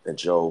Brutus and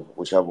Joe,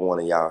 whichever one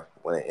of y'all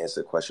want to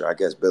answer the question. I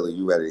guess, Billy,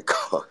 you ready to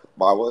go?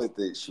 But I wanted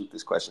to shoot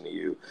this question to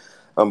you.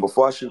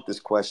 Before I shoot this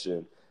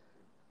question,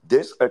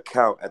 this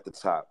account at the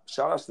top,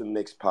 shout out to the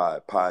Knicks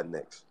Pod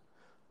Knicks.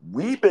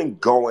 We've been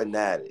going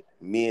at it,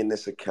 me and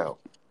this account.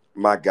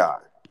 My guy,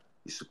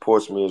 he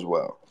supports me as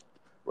well,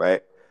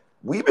 right?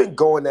 We've been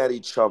going at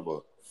each other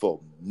for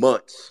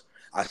months.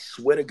 I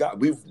swear to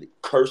God, we've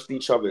cursed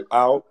each other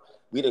out.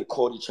 We didn't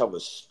call each other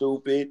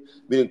stupid.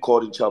 We didn't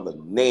call each other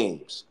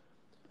names.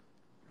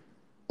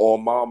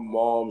 on my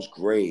mom's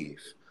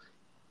grave,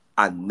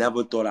 I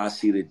never thought I'd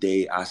see the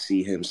day I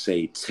see him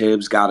say,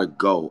 Tibbs gotta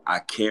go. I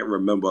can't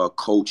remember a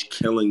coach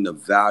killing the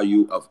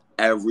value of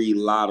every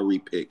lottery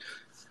pick.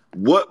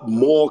 What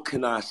more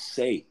can I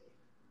say?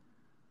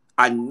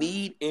 I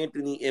need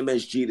Anthony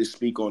MSG to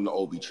speak on the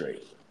Obi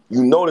trade.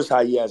 You notice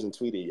how he hasn't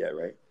tweeted yet,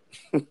 right?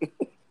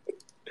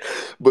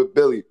 But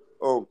Billy,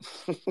 I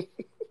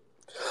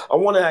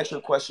want to ask you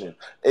a question.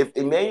 If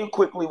Emmanuel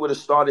Quickly would have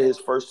started his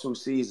first 2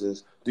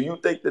 seasons, do you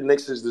think the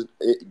Knicks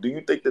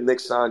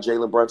signed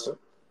Jalen Brunson?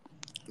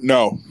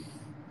 No.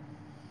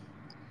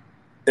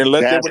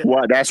 Unless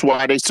that's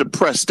why they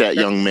suppressed that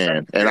young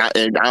man,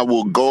 and I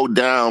will go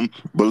down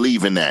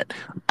believing that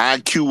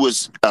IQ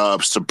was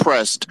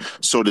suppressed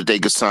so that they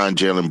could sign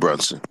Jalen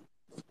Brunson,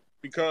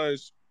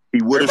 because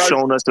he would have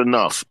shown us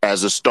enough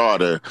as a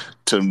starter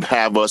to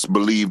have us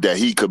believe that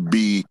he could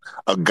be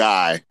a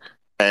guy,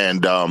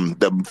 and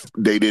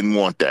they didn't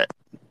want that.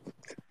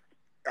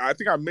 I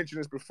think I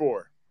mentioned this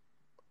before.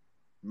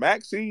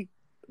 Tyrese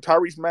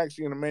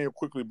Maxey and Emmanuel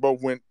Quickly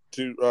both went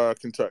to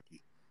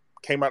Kentucky.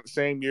 Came out the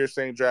same year,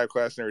 same draft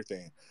class and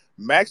everything.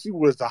 Maxey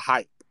was the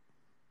hype.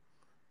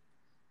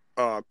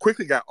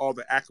 Quickly got all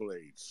the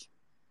accolades.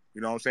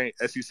 You know what I'm saying?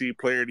 SEC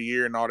Player of the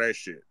Year and all that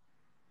shit.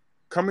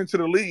 Coming to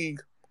the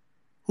league,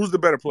 who's the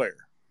better player?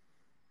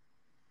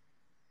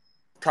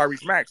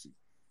 Tyrese Maxey.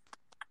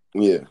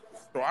 Yeah.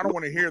 So I don't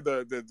want to hear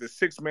the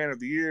Sixth Man of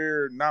the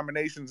Year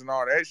nominations and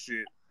all that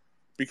shit,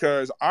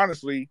 because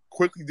honestly,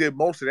 Quickly did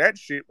most of that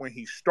shit when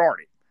he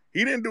started.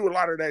 He didn't do a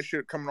lot of that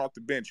shit coming off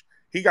the bench.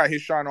 He got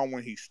his shine on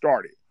when he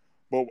started.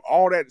 But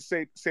all that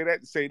to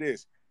say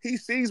this, he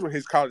sees what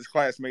his college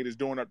classmate is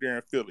doing up there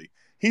in Philly.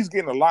 He's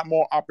getting a lot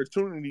more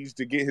opportunities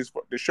to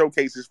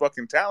showcase his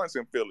fucking talents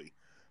in Philly.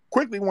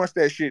 Quickly wants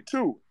that shit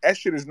too. That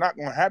shit is not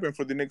going to happen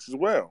for the Knicks as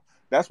well.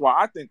 That's why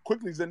I think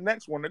Quickly's the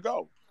next one to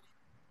go.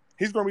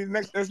 He's going to be the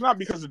next. It's not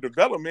because of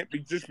development,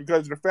 but just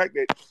because of the fact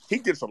that he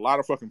gets a lot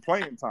of fucking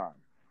playing time.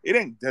 It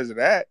ain't because of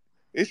that.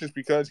 It's just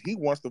because he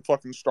wants to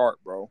fucking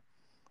start, bro.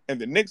 And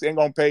the Knicks ain't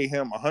gonna pay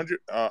him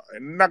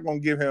and not gonna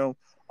give him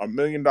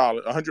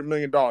 $100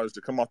 million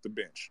to come off the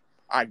bench.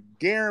 I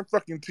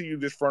guarantee you,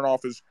 this front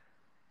office,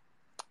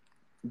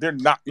 they're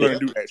not gonna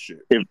do that shit.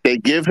 If they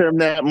give him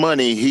that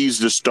money, he's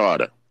the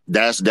starter.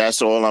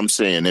 That's all I'm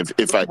saying. If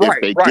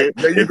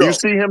you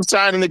see him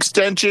sign an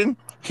extension,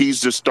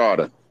 he's the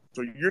starter.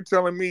 So you're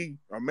telling me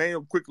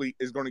Emmanuel Quickly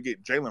is going to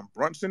get Jalen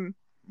Brunson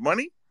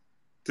money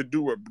to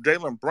do what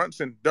Jalen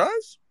Brunson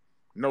does?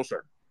 No,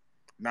 sir.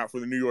 Not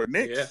for the New York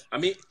Knicks. Yeah, I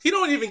mean, he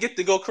don't even get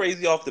to go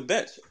crazy off the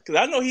bench. Because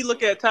I know he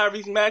look at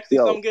Tyrese Maxey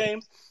some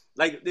games.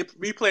 Like,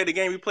 we played the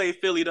game, we played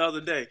Philly the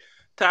other day.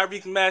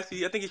 Tyrese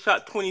Maxey, I think he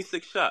shot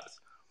 26 shots.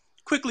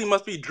 Quickly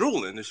must be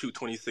drooling to shoot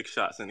 26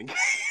 shots in the game.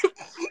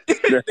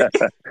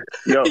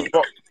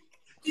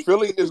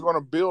 Philly is going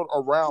to build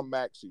around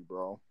Maxey,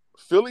 bro.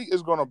 Philly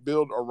is going to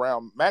build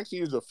around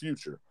Maxey is the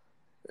future.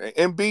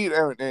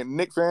 Embiid and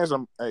Knick fans,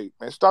 hey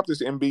man, stop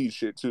this Embiid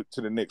shit to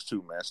the Knicks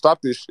too, man.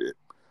 Stop this shit.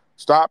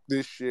 Stop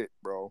this shit,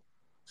 bro.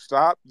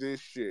 Stop this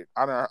shit.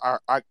 I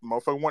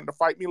motherfucker wanted to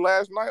fight me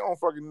last night on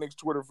fucking Knicks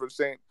Twitter for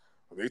saying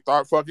they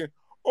thought fucking,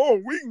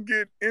 we can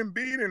get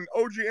Embiid and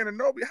OG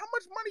Anunoby. How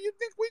much money you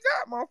think we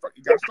got, motherfucker?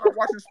 You gotta start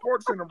watching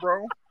SportsCenter,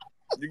 bro.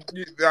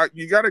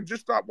 You gotta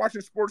just stop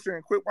watching SportsCenter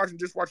and quit watching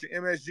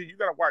MSG. You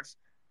gotta watch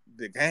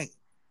the game,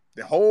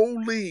 the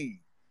whole league.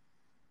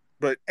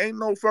 But ain't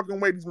no fucking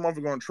way these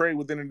motherfuckers gonna trade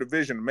within the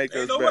division to make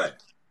us better.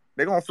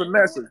 They're gonna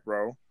finesse us,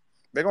 bro.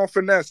 They're gonna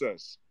finesse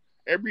us.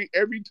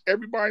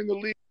 Everybody in the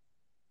league.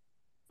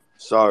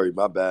 Sorry,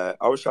 my bad.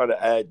 I was trying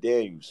to add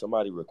Daniel.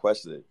 Somebody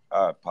requested it.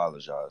 I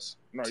apologize.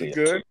 No, you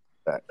good.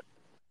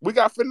 We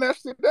got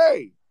finesse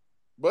today,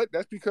 but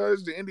that's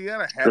because the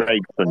Indiana had us by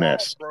the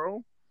balls,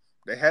 bro.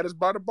 They had us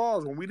by the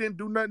balls when we didn't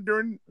do nothing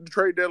during the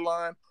trade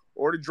deadline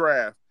or the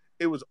draft.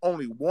 It was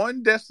only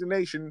one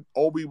destination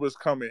Obi was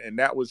coming, and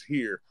that was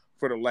here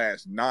for the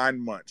last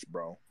 9 months,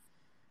 bro.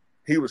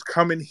 He was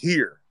coming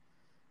here,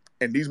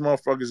 and these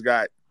motherfuckers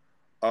got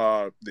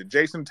the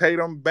Jason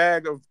Tatum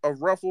bag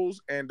of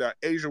Ruffles and the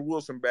Asia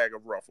Wilson bag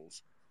of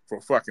Ruffles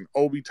for fucking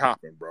Obi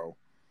Toppin, bro.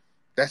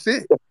 That's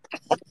it.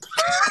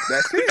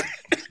 That's it.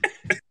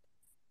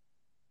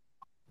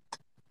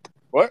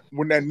 What?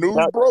 When that news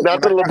broke?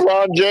 Not the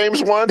LeBron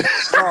James one?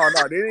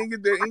 No, they didn't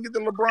get the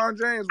LeBron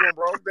James one,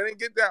 bro. They didn't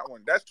get that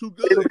one. That's too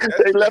good.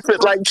 They left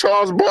it like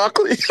Charles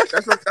Barkley.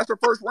 That's a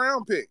first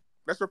round pick.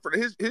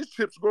 His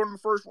chips go in the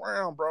first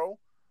round, bro.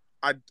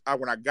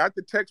 When I got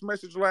the text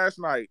message last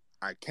night,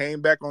 I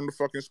came back on the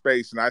fucking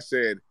space and I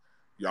said,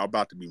 y'all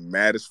about to be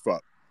mad as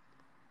fuck.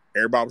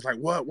 Everybody was like,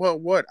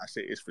 what? I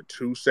said, it's for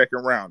 2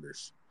 second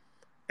rounders.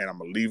 And I'm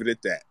going to leave it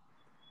at that.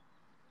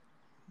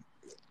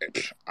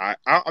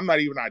 I'm not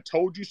even I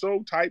told you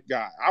so type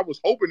guy. I was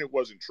hoping it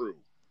wasn't true.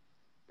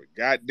 But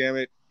God damn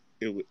it,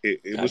 it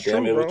was true,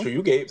 bro. It was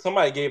true.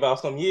 Somebody gave out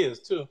some years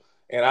too.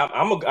 And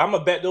I'm a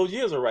bet those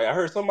years are right. I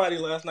heard somebody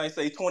last night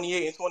say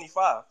 28 and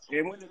 25.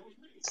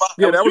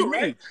 Yeah, that was me.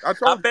 Right?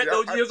 I bet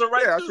those years are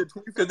right too.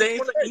 Because they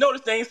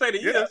ain't say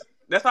the years.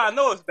 That's how I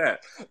know it's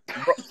that.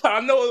 Bro, That's how I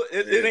know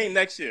it yeah. ain't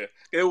next year.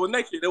 If it was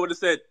next year, they would have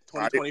said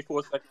I did,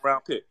 2024 second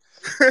round pick.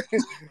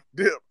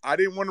 Dip, I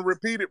didn't want to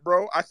repeat it,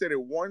 bro. I said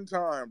it one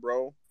time,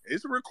 bro.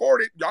 It's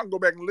recorded. Y'all can go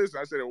back and listen.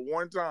 I said it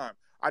one time.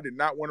 I did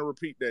not want to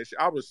repeat that shit.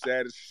 I was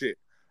sad as shit.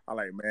 I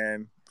like,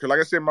 man, because like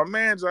I said, my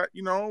man's,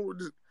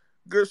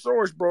 good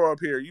source, bro, up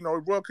here.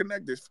 Well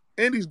connected.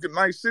 Indy's a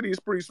nice city. It's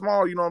pretty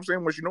small. You know what I'm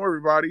saying? Once you know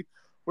everybody,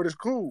 but it's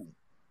cool.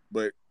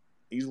 But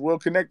he's well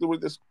connected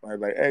with this. I was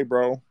like, hey,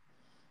 bro,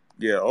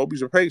 yeah,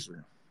 Obi's a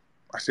pacer.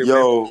 I said,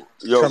 man,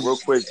 Yo, come. real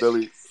quick,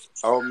 Billy.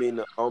 I don't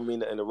mean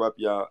to interrupt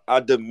y'all. I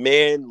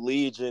demand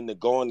Legion to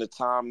go on the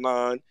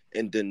timeline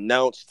and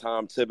denounce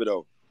Tom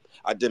Thibodeau.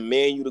 I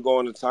demand you to go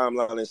on the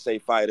timeline and say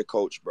fire the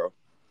coach, bro.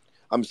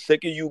 I'm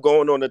sick of you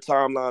going on the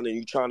timeline and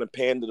you trying to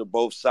pander to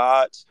both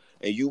sides,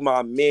 and you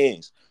my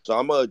mans. So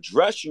I'm gonna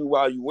address you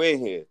while you in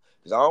here,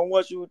 cause I don't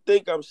want you to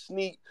think I'm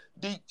sneak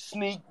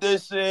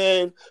this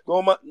in.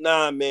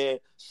 Nah, man.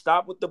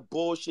 Stop with the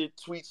bullshit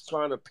tweets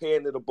trying to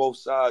pander to both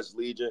sides,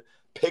 Legion.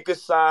 Pick a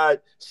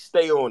side,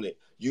 stay on it.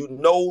 You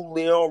know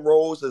Leon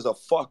Rose is a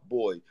fuck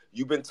boy.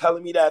 You've been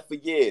telling me that for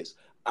years.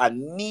 I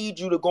need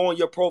you to go on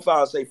your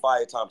profile and say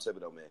fire Tom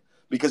Thibodeau, man,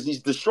 because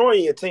he's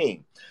destroying your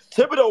team.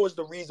 Thibodeau is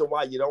the reason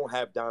why you don't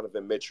have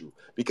Donovan Mitchell,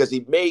 because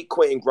he made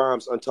Quentin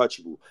Grimes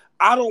untouchable.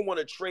 I don't want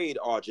to trade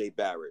RJ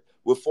Barrett,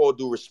 with full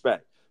due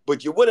respect,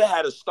 but you would have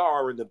had a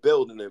star in the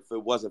building if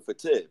it wasn't for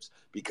Tibbs,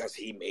 because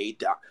he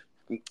made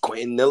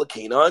Quentin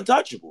Ntilikina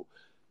untouchable.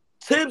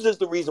 Tibbs is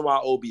the reason why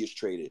Obi is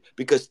traded,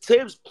 because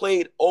Tibbs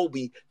played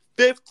Obi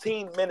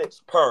 15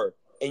 minutes per,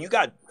 and you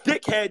got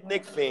dickhead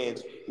Knicks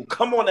fans who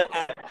come on the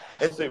app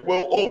and say,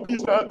 well,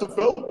 Obi's not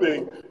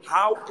developing.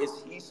 How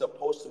is he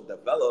supposed to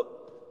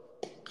develop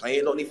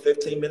playing only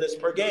 15 minutes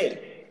per game?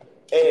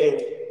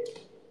 And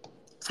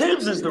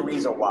Tibbs is the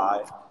reason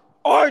why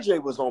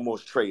RJ was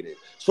almost traded.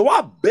 So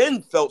I've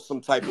been felt some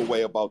type of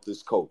way about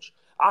this coach.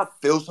 I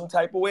feel some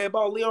type of way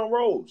about Leon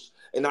Rose.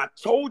 And I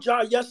told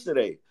y'all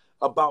yesterday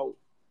about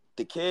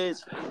the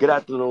kids. Good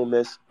afternoon,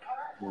 miss.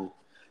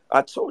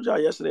 I told y'all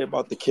yesterday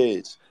about the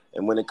kids.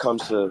 And when it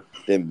comes to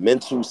their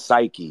mental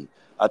psyche,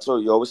 I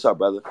told you, yo, what's up,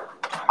 brother?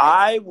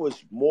 I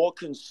was more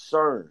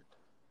concerned.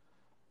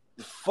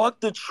 Fuck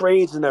the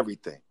trades and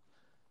everything.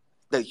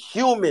 The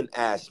human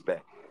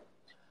aspect.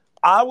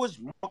 I was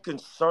more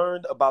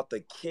concerned about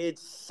the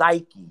kids'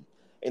 psyche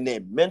and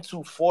their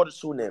mental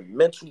fortitude and their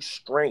mental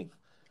strength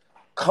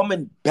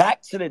coming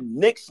back to the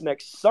Knicks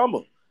next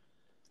summer.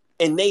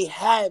 And they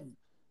had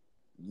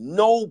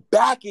no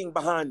backing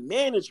behind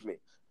management.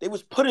 They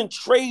was putting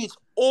trades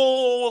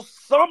all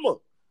summer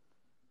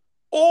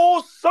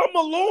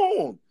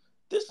long.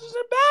 This is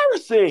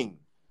embarrassing.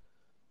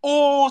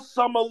 All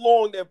summer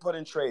long, they're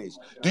putting trades.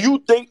 Do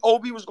you think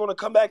Obi was going to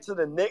come back to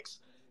the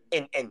Knicks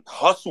and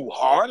hustle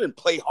hard and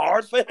play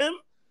hard for him?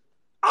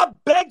 I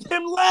begged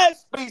him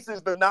last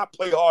spaces to not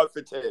play hard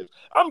for Tibbs.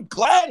 I'm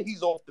glad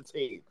he's off the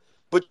team.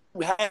 But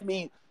you had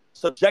me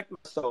subject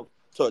myself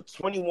to a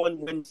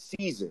 21-win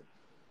season.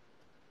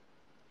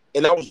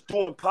 And I was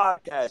doing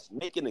podcasts,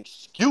 making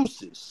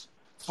excuses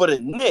for the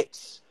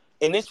Knicks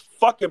and this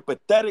fucking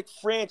pathetic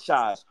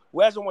franchise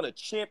who hasn't won a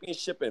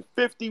championship in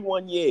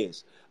 51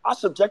 years. I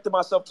subjected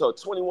myself to a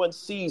 21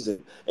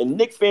 season, and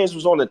Knicks fans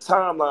was on the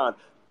timeline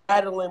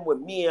battling with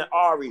me and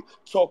Ari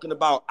talking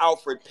about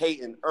Alfred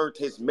Payton earned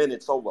his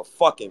minutes over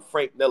fucking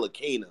Frank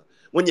Ntilikina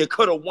when you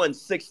could have won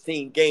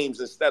 16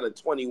 games instead of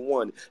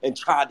 21 and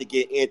tried to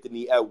get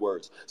Anthony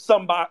Edwards.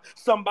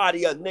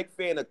 Somebody, a Knicks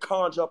fan, to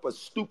conjure up a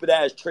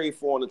stupid-ass trade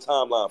for on the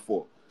timeline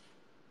for.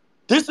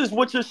 This is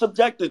what you're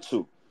subjected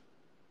to.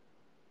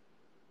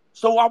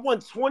 So I won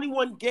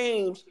 21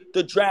 games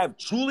to draft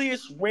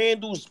Julius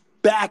Randle's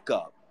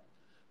backup.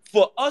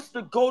 For us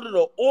to go to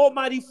the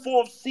almighty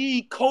fourth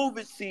seed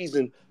COVID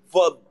season,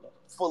 for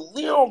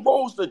Leon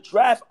Rose to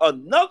draft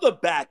another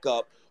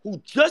backup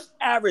who just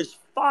averaged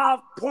 5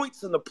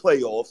 points in the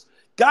playoffs,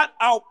 got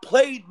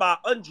outplayed by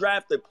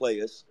undrafted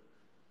players.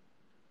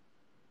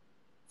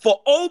 For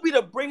Obi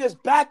to bring us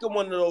back in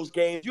one of those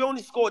games, you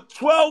only scored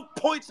 12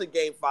 points in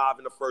Game 5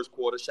 in the first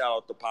quarter. Shout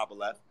out to Papa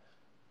Left.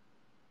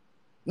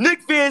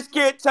 Knicks fans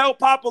can't tell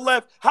Papa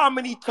Left how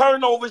many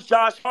turnovers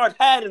Josh Hart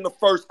had in the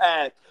first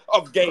half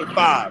of Game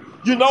 5.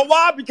 You know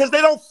why? Because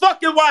they don't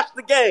fucking watch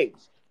the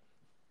games.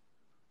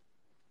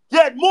 He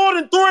had more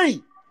than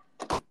 3.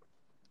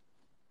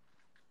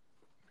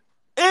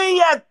 And he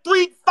had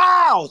 3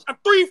 fouls.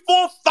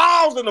 3-4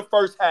 fouls in the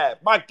first half.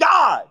 My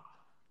God.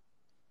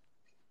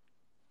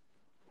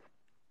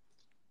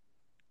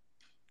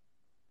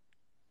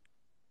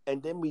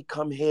 And then we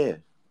come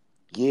here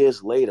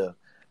years later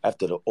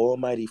after the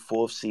almighty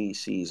fourth seed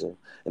season,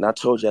 and I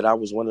told you that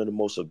was one of the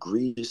most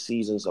egregious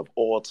seasons of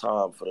all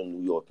time for the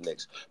New York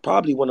Knicks.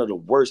 Probably one of the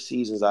worst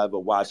seasons I ever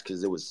watched,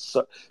 because it was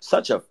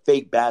such a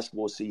fake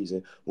basketball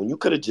season when you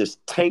could have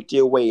just tanked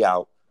your way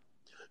out.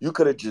 You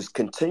could have just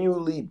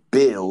continually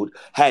build,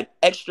 had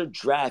extra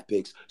draft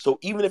picks. So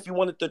even if you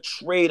wanted to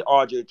trade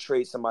RJ or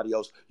trade somebody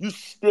else, you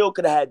still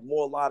could have had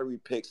more lottery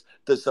picks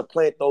to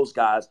supplant those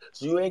guys.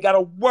 So you ain't got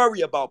to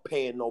worry about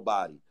paying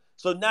nobody.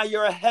 So now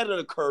you're ahead of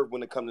the curve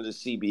when it comes to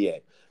the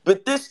CBA.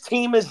 But this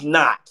team is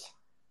not.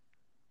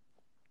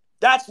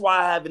 That's why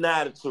I have an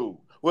attitude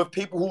with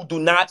people who do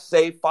not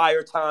say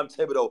fire Tom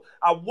Thibodeau.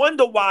 I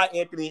wonder why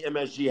Anthony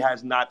MSG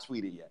has not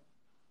tweeted yet.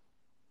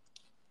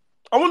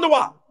 I wonder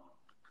why.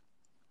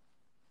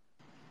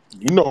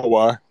 You know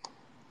why?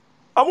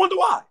 I wonder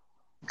why.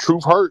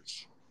 Truth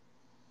hurts.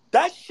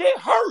 That shit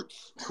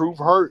hurts. Truth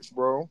hurts,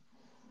 bro.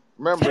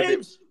 Remember,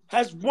 Tibbs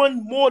has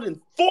won more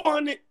than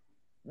 400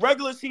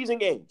 regular season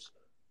games.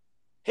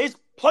 His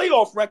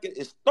playoff record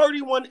is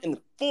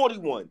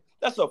 31-41.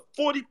 That's a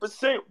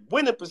 40%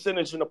 winning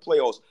percentage in the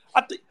playoffs.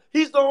 I think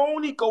he's the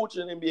only coach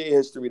in NBA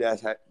history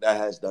that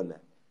has done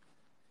that.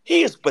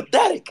 He is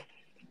pathetic.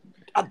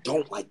 I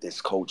don't like this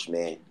coach,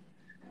 man.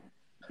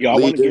 Yeah, I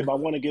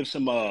want to give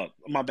some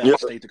my bad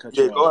State to cut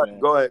you off, man.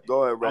 Go ahead,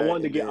 I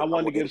wanted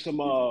to give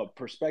some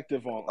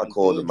perspective on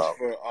Thibs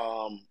for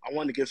I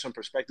wanted to give some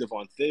perspective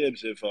on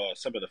Thibs if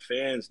some of the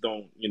fans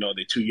don't,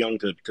 they're too young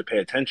to pay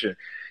attention.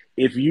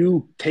 If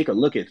you take a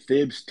look at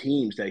Thibs'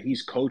 teams that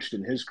he's coached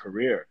in his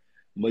career,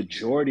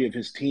 majority of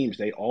his teams,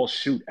 they all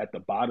shoot at the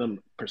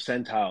bottom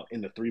percentile in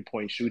the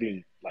three-point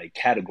shooting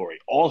category.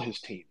 All his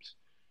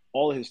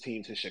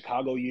teams, his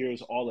Chicago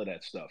years, all of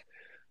that stuff.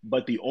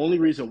 But the only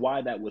reason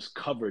why that was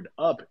covered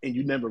up and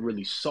you never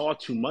really saw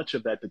too much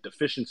of that, the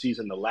deficiencies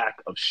and the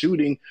lack of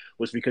shooting,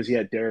 was because he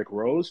had Derrick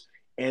Rose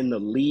and the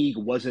league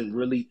wasn't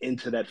really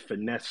into that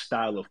finesse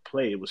style of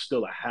play. It was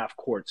still a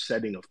half-court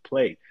setting of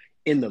play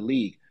in the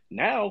league.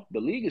 Now, the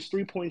league is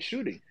three-point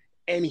shooting,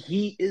 and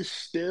he is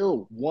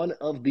still one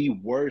of the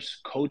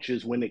worst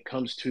coaches when it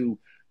comes to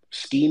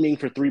scheming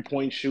for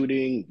three-point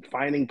shooting,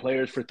 finding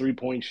players for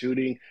three-point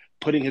shooting,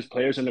 putting his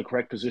players in the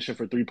correct position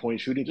for three-point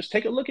shooting. Just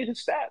take a look at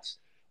his stats.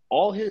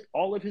 All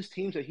of his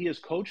teams that he has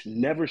coached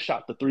never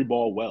shot the three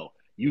ball well.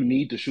 You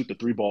need to shoot the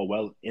three ball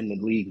well in the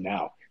league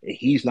now, and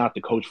he's not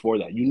the coach for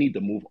that. You need to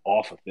move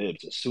off of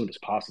Thibs as soon as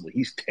possible.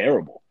 He's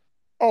terrible.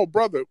 Oh,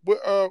 brother,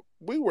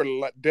 we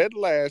were dead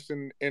last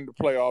in the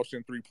playoffs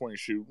in 3-point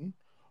shooting.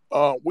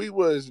 We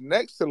was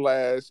next to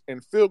last in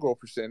field goal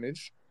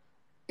percentage,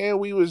 and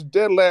we was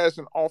dead last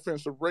in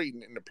offensive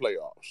rating in the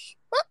playoffs.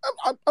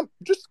 I'm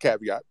just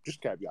caveat.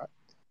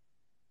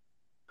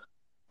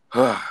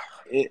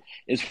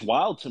 It's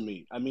wild to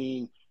me. I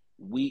mean,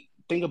 we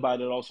think about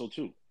it also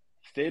too.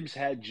 Thibs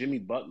had Jimmy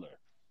Butler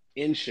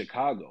in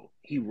Chicago.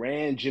 He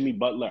ran Jimmy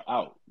Butler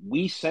out.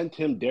 We sent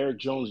him Derrick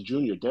Jones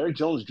Jr. Derrick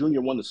Jones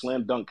Jr. won the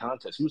slam dunk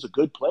contest. He was a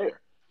good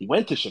player. He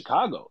went to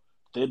Chicago.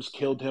 Thibs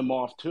killed him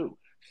off too.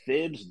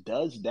 Thibs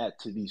does that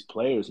to these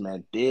players,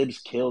 man. Thibs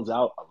kills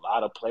out a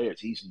lot of players.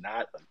 He's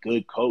not a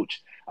good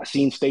coach. I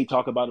seen State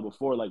talk about it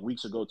before,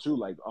 weeks ago too,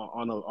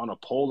 on a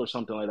poll or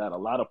something like that. A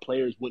lot of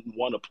players wouldn't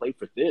want to play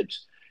for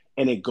Thibs.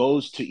 And it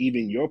goes to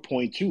even your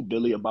point too,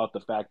 Billy, about the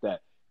fact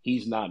that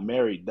he's not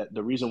married. That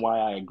the reason why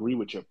I agree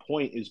with your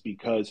point is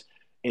because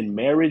in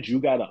marriage, you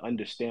got to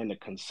understand to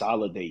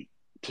consolidate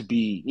to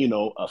be,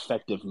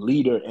 effective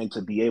leader and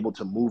to be able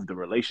to move the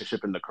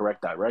relationship in the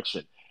correct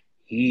direction.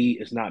 He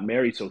is not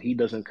married, so he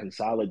doesn't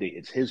consolidate.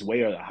 It's his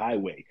way or the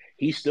highway.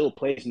 He still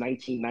plays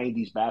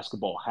 1990s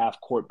basketball,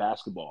 half-court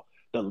basketball.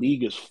 The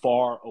league is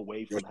far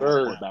away from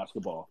half-court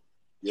basketball.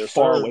 Yes,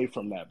 far sir. away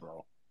from that,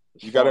 bro.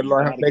 You got to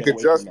learn how to make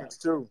adjustments,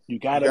 too. You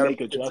got to make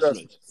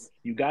adjustments.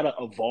 You got to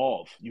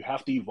evolve. You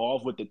have to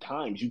evolve with the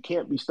times. You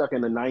can't be stuck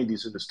in the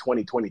 90s in this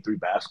 2023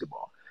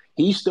 basketball.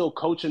 He's still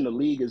coaching the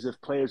league as if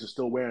players are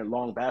still wearing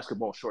long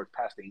basketball shorts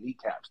past their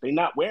kneecaps. They're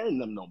not wearing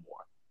them no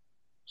more.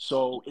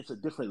 So it's a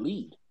different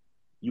league.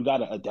 You got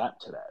to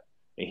adapt to that.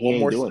 And he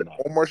ain't doing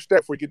that. One more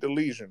step before we get the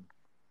lesion.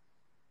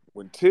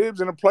 When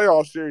Tibbs in the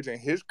playoff series in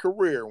his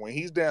career, when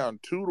he's down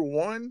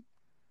 2-1,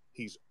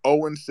 he's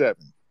 0-7.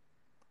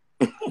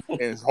 In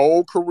his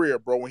whole career,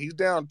 bro. When he's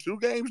down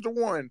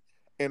 2-1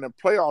 in a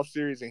playoff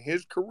series in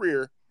his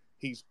career,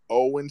 he's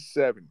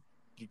 0-7.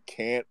 You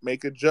can't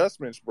make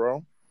adjustments,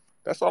 bro.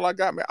 That's all I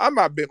got, man. I'm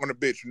not betting on the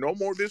bitch no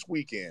more this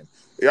weekend.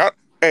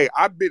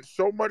 I bit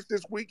so much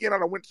this weekend. I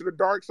done went to the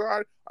dark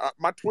side.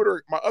 My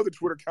other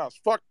Twitter account's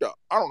fucked up.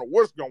 I don't know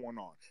what's going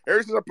on.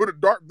 Ever since I put a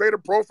Dark Vader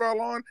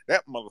profile on,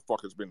 that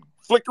motherfucker's been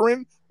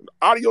flickering. The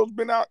audio's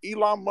been out.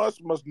 Elon Musk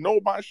must know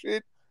my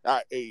shit.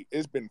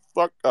 It's been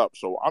fucked up.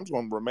 So I'm just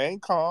going to remain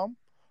calm.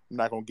 I'm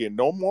not going to get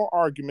no more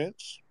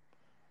arguments.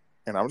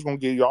 And I'm just going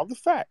to give y'all the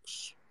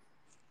facts.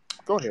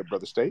 Go ahead,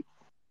 Brother State.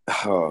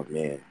 Oh,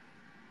 man.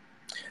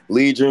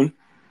 Legion,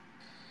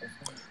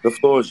 the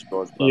floor is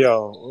yours, brother.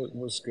 Yo,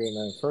 what's good,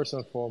 man? First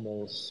and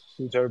foremost,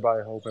 shoot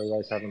everybody. Hope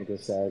everybody's having a good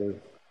Saturday.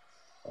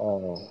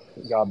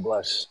 God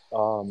bless.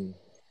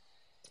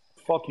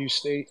 Fuck you,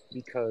 State,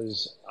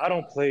 because I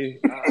don't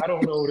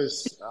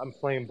notice I'm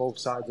playing both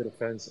sides of the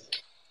fence.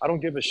 I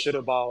don't give a shit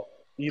about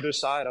either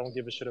side. I don't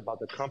give a shit about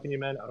the company,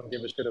 man. I don't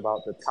give a shit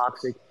about the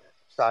toxic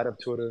side of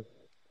Twitter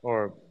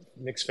or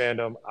Knicks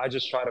fandom. I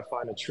just try to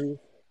find the truth.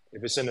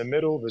 If it's in the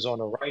middle, if it's on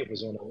the right, if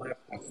it's on the left,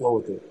 I flow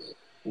with it.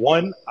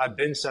 One, I've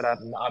been said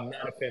I'm not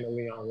a fan of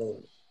Leon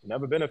Rose.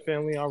 Never been a fan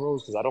of Leon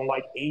Rose because I don't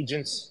like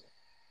agents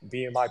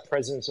being my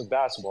presence of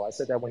basketball. I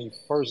said that when he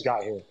first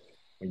got here.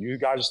 When you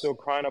guys are still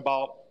crying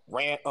about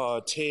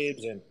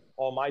Tibbs and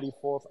Almighty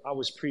Fourth, I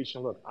was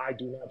preaching, look, I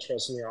do not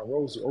trust Leon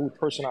Rose. The only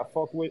person I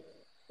fuck with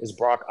is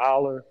Brock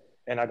Aller,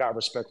 and I got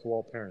respect for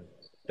all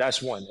parents.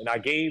 That's one. And I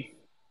gave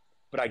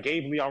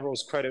Leon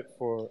Rose credit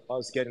for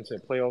us getting to the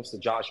playoffs, the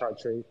Josh Hart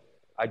trade.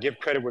 I give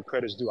credit where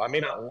credit's due. I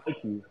may not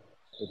like you.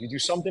 If you do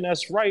something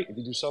that's right, if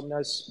you do something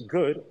that's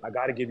good, I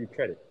got to give you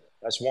credit.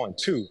 That's one.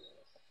 Two,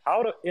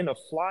 in a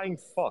flying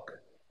fuck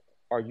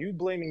are you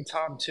blaming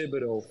Tom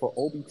Thibodeau for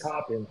Obi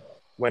Toppin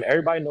when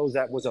everybody knows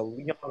that was a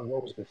Leon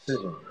Rose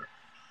decision?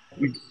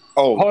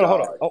 Hold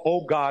on.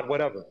 Oh, God,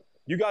 whatever.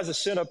 You guys are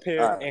sitting up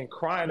here and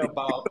crying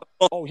about,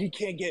 oh, he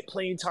can't get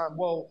playing time.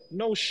 Well,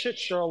 no shit,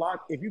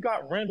 Sherlock. If you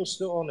got Randall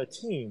still on the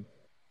team,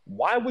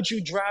 why would you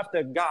draft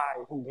a guy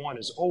who, one,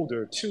 is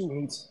older,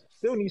 two,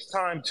 still needs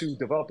time to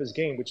develop his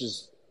game, which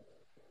is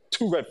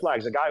two red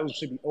flags. A guy who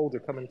should be older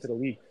coming into the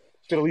league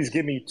should at least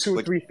give me two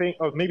or three things,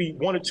 or maybe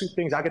one or two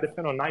things I could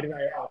defend on 99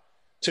 out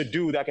to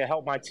do that can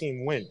help my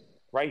team win,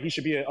 right? He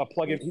should be a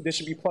plug-in. There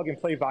should be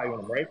plug-and-play value in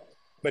him, right?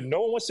 But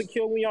no one wants to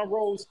kill Leon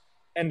Rose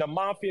and the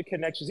Mafia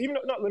connections. Even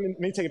though, let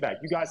me take it back.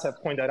 You guys have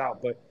pointed that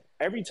out. But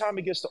every time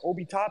it gets to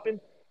Obi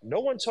Toppin, no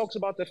one talks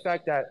about the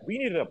fact that we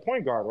needed a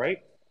point guard, right?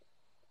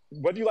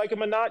 Whether you like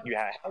him or not, you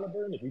had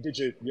Halliburton. If you did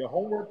your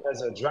homework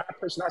as a draft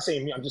person, not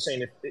saying me, I'm just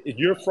saying if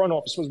your front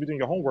office supposed to be doing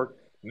your homework,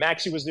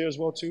 Maxey was there as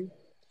well, too.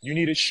 You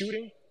needed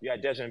shooting. You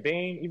had Desmond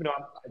Bain, even though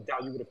I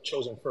doubt you would have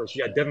chosen first.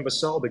 You had Devin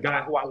Vassell, the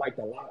guy who I liked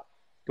a lot,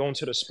 going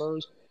to the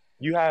Spurs.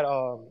 You had,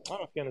 I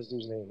don't forget this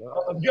dude's name.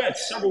 You had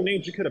several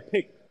names you could have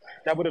picked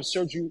that would have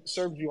served you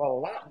a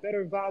lot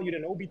better value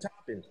than Obi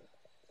Toppin.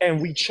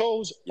 And we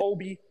chose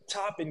Obi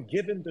Toppin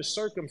given the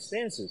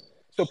circumstances.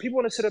 So people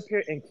want to sit up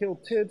here and kill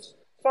Tibbs.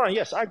 Fine,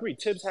 yes, I agree.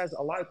 Tibbs has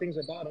a lot of things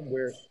about him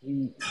where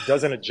he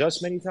doesn't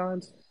adjust many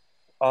times.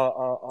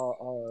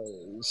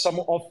 Some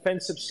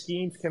offensive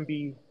schemes can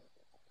be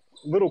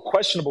a little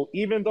questionable,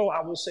 even though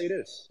I will say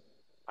this.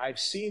 I've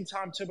seen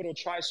Tom Thibodeau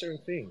try certain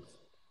things,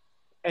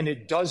 and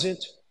it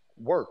doesn't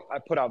work. I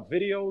put out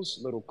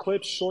videos, little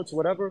clips, shorts,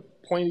 whatever,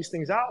 pointing these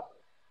things out,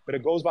 but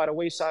it goes by the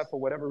wayside for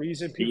whatever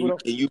reason. People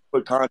don't. Can you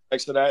put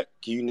context to that?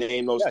 Can you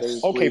name those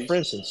things, Okay, please? for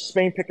instance,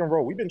 Spain pick and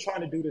roll. We've been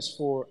trying to do this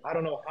for I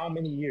don't know how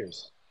many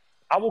years.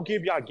 I will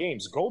give y'all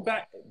games. Go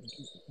back.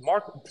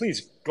 Mark,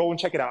 please go and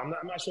check it out.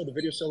 I'm not sure the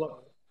video's still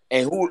up.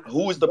 And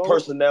who is the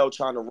personnel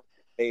trying to run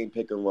Spain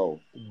pick and roll?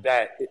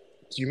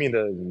 You mean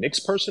the Knicks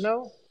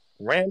personnel?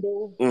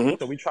 Randall. Mm-hmm.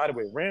 So we tried it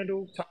with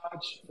Randall,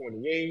 Taj,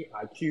 Fournier,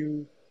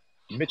 IQ,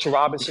 Mitchell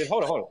Robinson.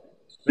 Hold on.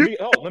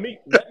 Let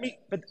me.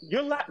 But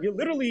you're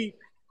literally.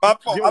 I'm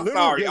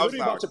sorry.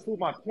 About to prove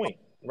my point,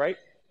 right?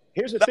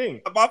 Here's the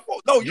thing. My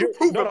fault. No, you're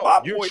proving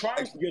my point.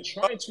 You're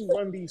trying to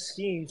run these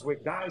schemes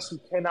with guys who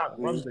cannot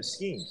run the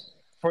schemes.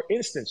 For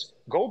instance,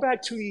 go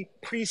back to the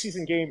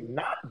preseason game,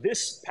 not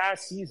this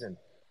past season.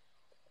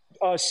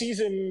 The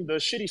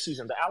shitty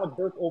season, the Alec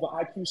Burke over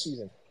IQ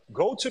season.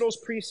 Go to those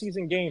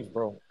preseason games,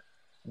 bro.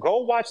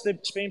 Go watch the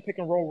Spain pick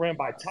and roll ran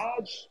by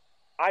Taj,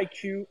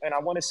 IQ, and I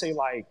want to say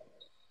I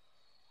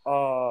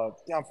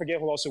forget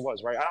who else it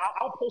was, right?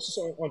 I'll post this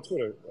on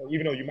Twitter,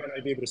 even though you might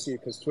not be able to see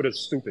it because Twitter's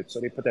stupid, so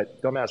they put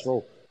that dumbass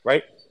roll,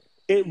 right?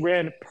 It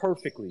ran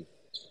perfectly.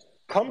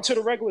 Come to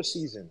the regular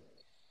season.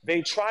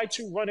 They tried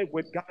to run it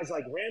with guys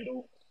like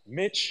Randall,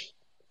 Mitch,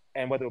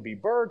 and whether it be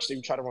Burks, they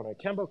try to run it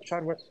Kemba,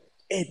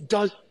 it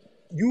does.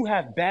 You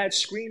have bad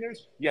screeners,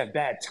 you have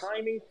bad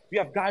timing, you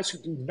have guys who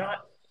do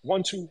not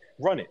want to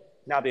run it.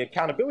 Now, the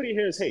accountability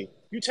here is, hey,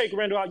 you take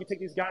Randall out, you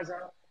take these guys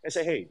out, and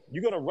say, hey,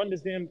 you're going to run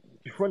this damn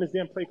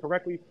play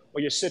correctly,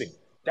 or you're sitting.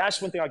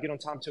 That's one thing I get on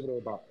Tom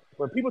Thibodeau about.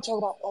 When people talk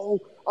about, oh,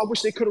 I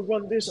wish they could have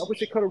run this, I wish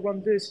they could have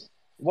run this.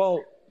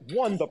 Well,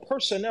 one, the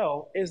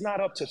personnel is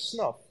not up to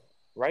snuff,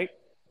 right?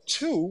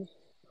 Two,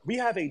 we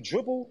have a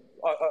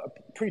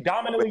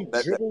predominantly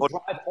dribble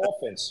drive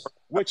offense,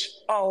 which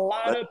a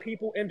lot of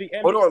people in the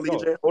NBA. Hold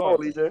on,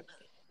 Legion.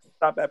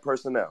 Stop that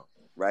personnel,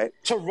 right?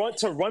 To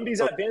run these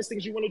advanced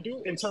things you want to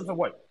do in terms of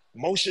what?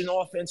 Motion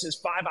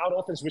offenses, 5-out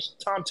offense, which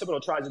Tom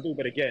Thibodeau tries to do,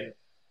 but again,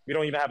 we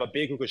don't even have a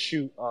big who could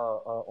shoot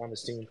on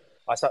this team.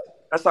 That's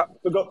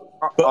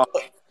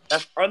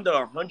under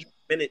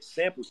 100-minute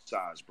sample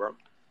size, bro.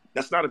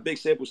 That's not a big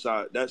sample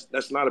size.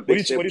 That's not a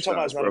big sample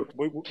size, bro.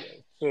 What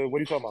are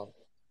you talking about?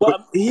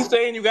 Well, he's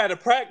saying you got to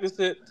practice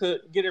it to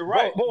get it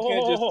right.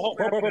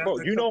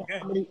 Bro. You know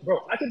how many?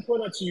 Bro, I can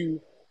point out to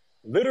you.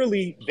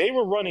 Literally, they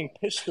were running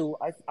pistol.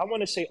 I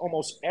want to say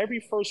almost every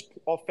first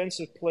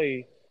offensive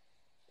play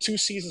 2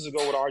 seasons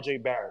ago with R.J.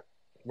 Barrett,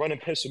 running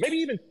pistol. Maybe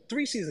even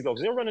 3 seasons ago,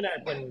 because they were running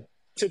that when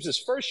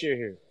Tibbs' first year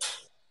here.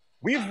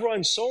 We've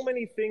run so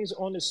many things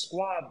on this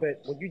squad,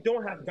 but when you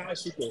don't have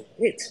guys who can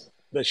hit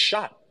the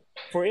shot,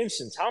 for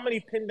instance, how many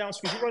pin down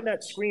screens? You run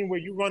that screen where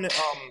you run it.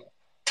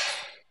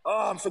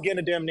 I'm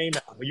forgetting the damn name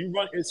now. But you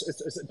run it's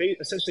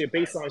essentially a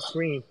baseline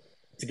screen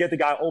to get the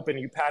guy open,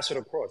 and you pass it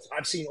across.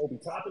 I've seen Obi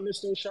Toppin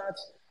miss those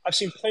shots. I've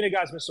seen plenty of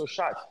guys miss those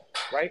shots,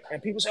 right?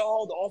 And people say,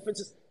 "Oh, the offense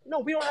is." No,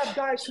 we don't have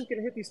guys who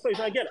can hit these plays.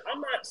 Now, again, I'm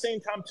not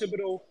saying Tom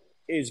Thibodeau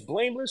is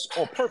blameless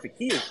or perfect.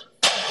 He is.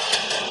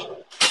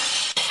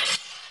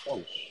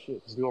 Oh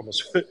shit. This dude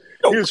almost.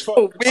 Yo, He was.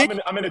 yo,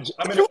 man. I'm in a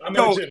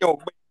Yo, gym.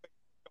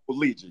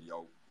 Legion,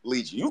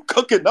 Legion, you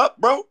cooking up,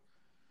 bro?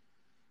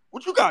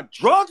 What you got?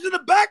 Drugs in the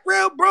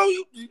background, bro?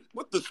 You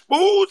with the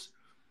spoons?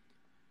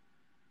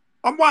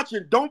 I'm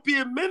watching Don't Be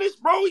a Menace,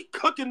 bro. He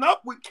cooking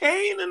up with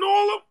Kane and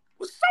all of.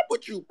 What's up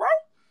with you, bro?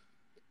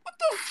 What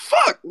the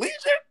fuck, Legion?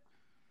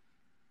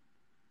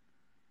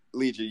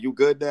 Legion, you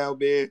good now,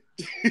 man?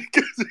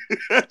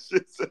 That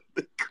shit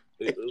sounded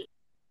crazy.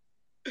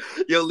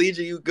 Yo,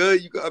 Legion, you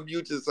good? You can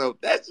unmute yourself.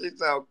 That shit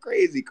sound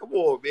crazy. Come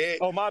on, man.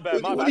 Oh, my bad. I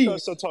thought I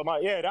was still talking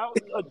about. Yeah, that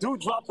was, a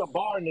dude dropped a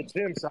bar in the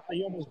gym, so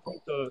he almost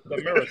broke the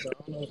mirror. So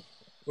I don't know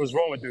what's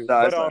wrong with dude.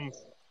 Nah,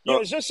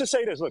 But it's just to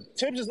say this. Look,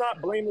 Tibbs is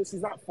not blameless.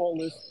 He's not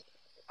faultless.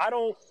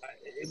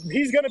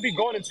 He's gonna be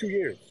gone in 2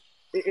 years,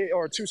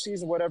 or 2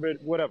 seasons,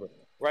 whatever,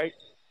 right?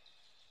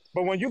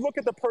 But when you look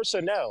at the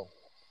personnel,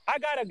 I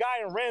got a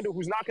guy in Randall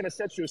who's not gonna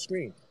set you a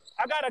screen.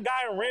 I got a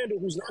guy in Randall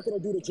who's not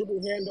going to do the dribble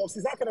handoffs.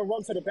 He's not going to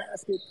run to the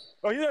basket.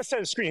 He's going to set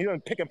a screen. He's going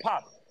to pick and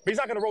pop. But he's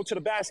not going to roll to the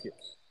basket.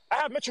 I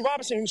have Mitchell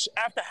Robinson, who's,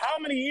 after how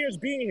many years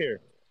being here,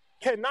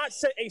 cannot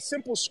set a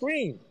simple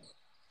screen.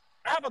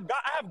 I have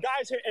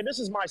guys here, and this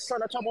is my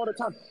son. I tell him all the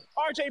time.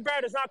 R.J.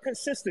 Barrett is not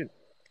consistent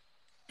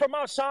from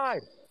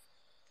outside.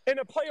 In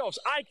the playoffs,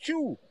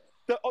 IQ,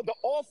 the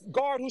off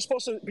guard who's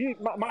supposed to be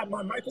my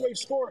microwave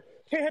scorer,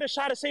 can't hit a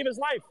shot to save his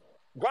life.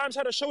 Grimes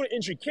had a shoulder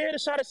injury. Can't hit a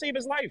shot to save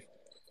his life.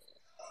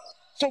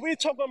 So we're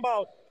talking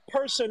about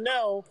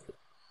personnel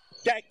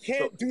that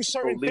can't do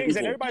certain things,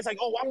 and everybody's like,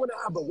 "Oh, I want to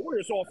have the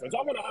Warriors offense.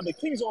 I want to have the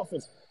Kings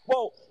offense."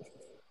 Well,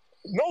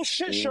 no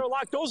shit,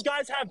 Sherlock. Those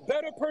guys have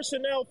better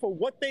personnel for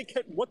what they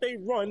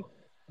run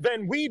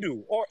than we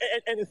do.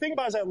 And the thing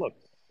about it is that, look,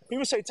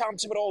 people say Tom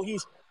Thibodeau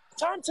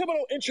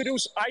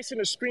introduced ice in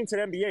the screen to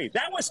the NBA.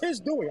 That was his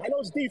doing. I know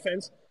it's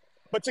defense,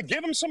 but to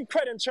give him some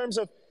credit in terms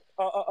of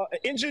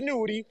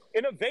ingenuity,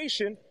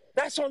 innovation,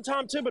 that's on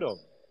Tom Thibodeau.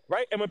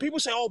 Right? And when people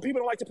say, oh, people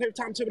don't like to play with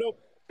Tom Thibodeau,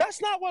 that's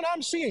not what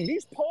I'm seeing.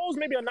 These polls,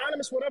 maybe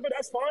anonymous, whatever,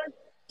 that's fine.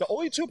 The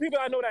only 2 people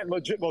I know that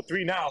legit, well,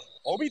 3 now,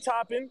 Obi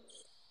Toppin,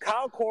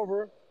 Kyle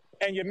Korver,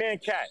 and your man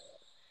Cat.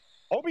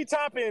 Obi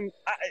Toppin,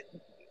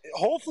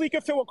 hopefully he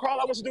can feel what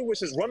Carlisle wants to do,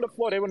 which is run the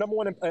floor. They were number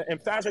 1 in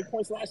fast break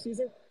points last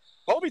season.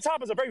 Obi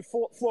Toppin's a very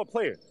floor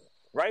player,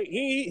 right?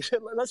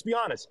 Let's be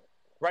honest,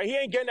 right? He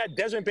ain't getting that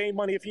Desmond Bain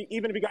money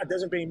even if he got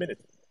Desmond Bain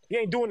minutes. He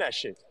ain't doing that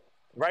shit,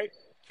 right?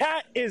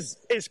 Cat is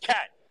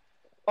Cat.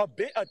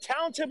 A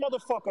talented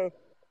motherfucker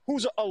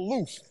who's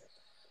aloof.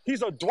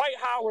 He's a Dwight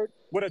Howard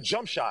with a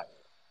jump shot.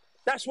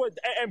 That's what,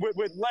 and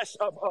with less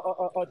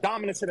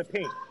dominance in the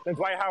paint than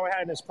Dwight Howard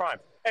had in his prime.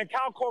 And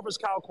Kyle Korver's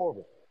Kyle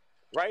Korver,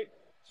 right?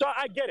 So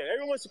I get it.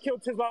 Everyone wants to kill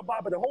Tibbs, blah,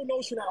 blah, but the whole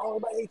notion that, oh,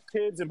 everybody hates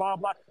Tibbs and blah,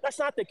 blah, that's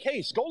not the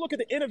case. Go look at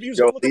the interviews.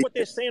 Go look at what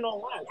they're saying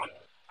online.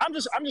 I'm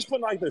just putting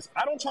it like this.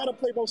 I don't try to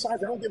play both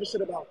sides. I don't give a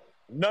shit about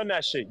none of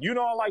that shit. You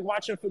know, I like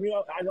watching from you.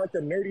 I like the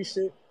nerdy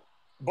shit.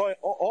 But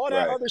all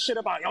that other shit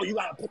about, you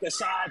got to pick a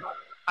side.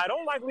 I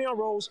don't like Leon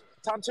Rose.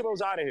 Tom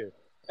Thibodeau's out of here.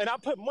 And I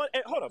put money.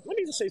 Hold up. Let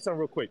me just say something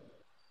real quick.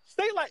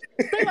 State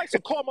likes to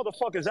call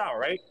motherfuckers out,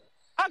 right?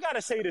 I got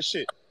to say this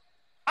shit.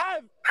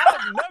 I've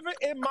never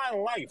in my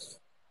life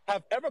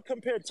have ever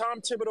compared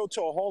Tom Thibodeau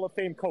to a Hall of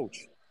Fame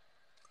coach.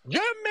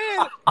 Your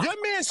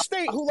man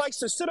State, who likes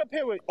to sit up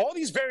here with all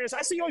these variants.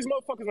 I see all these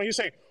motherfuckers when you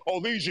say, oh,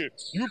 Legion,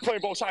 you play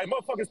both sides.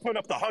 Motherfuckers putting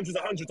up the hundreds.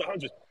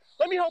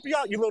 Let me help you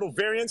out, you little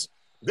variants.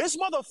 This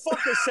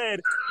motherfucker said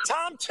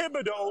Tom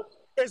Thibodeau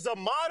is the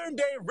modern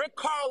day Rick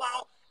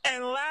Carlisle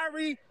and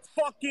Larry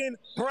fucking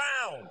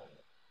Brown.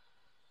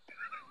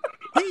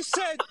 He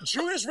said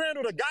Julius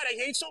Randle, the guy that he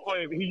hates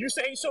he used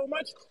to hate so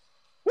much.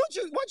 What'd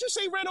you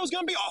say Randle's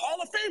gonna be a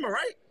Hall of Famer,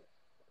 right?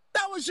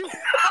 That was you.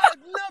 I've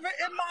never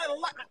in my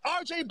life.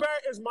 R.J.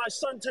 Barrett is my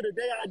son to the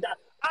day I die.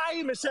 I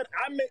even said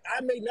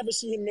I may never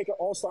see him make an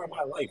All-Star in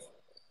my life.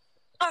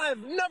 I've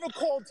never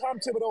called Tom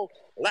Thibodeau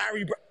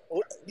Larry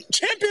Brown.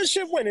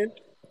 Championship winning.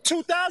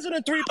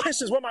 2003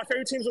 Pistons, one of my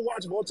favorite teams to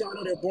watch of all time. I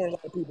know they're boring a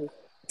lot of people.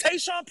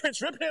 Tayshaun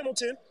Prince, Rip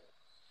Hamilton,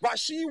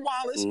 Rasheed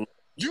Wallace.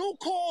 You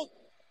called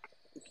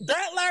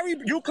that Larry,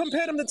 you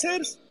compared him to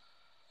Tibbs?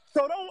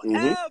 So don't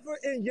ever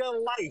in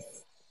your life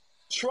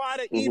try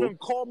to even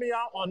call me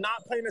out on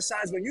not playing the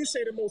sides when you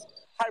say the most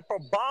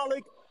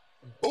hyperbolic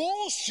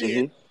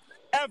bullshit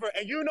ever.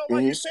 And you know why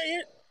you say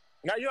it?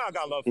 Now, you know I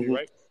got love for you,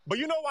 right? But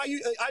you know why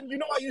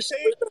you say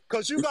it?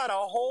 Because you got a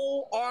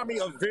whole army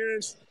of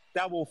variants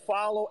that will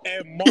follow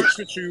and march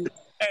with you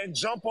and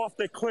jump off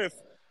the cliff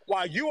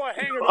while you are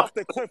hanging off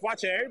the cliff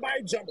watching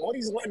everybody jump, all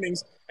these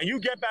lemmings, and you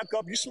get back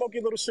up, you smoke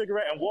your little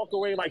cigarette and walk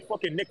away like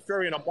fucking Nick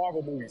Fury in a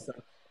Marvel movie, son.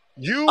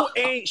 You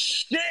ain't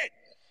shit.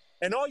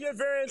 And all your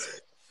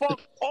variants,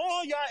 fuck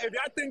all y'all. If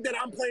y'all think that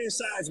I'm playing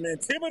sides, man,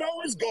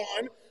 Thibodeau is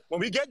gone.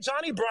 When we get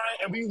Johnny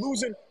Bryant and we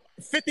losing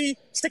 50,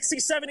 60,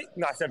 70,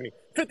 not 70,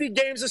 50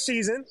 games a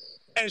season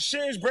and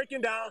shit is breaking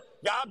down,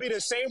 y'all be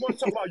the same one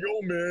talking about,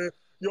 yo, man,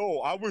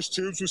 I wish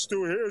Tibbs was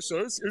still here, so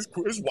it's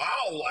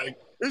wild, like,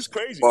 it's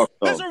crazy.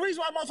 There's a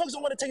reason why motherfuckers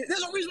don't want to take it.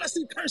 There's a reason why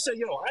Steve Kerr said,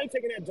 I ain't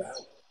taking that job.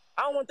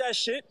 I don't want that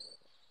shit.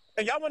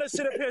 And y'all want to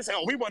sit up here and say,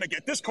 we want to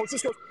get this coach,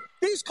 this coach.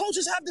 These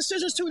coaches have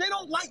decisions too. They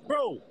don't like,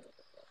 bro.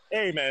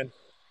 Hey, man.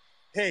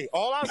 Hey,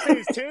 all I'll say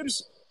is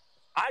Tibbs.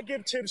 I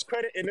give Tibbs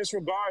credit in this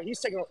regard. He's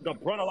taking the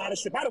brunt of a lot of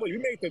shit. By the way, we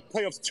made the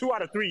playoffs 2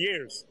 out of 3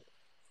 years,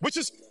 which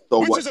is So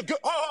which what? is a good.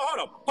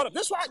 Hold up.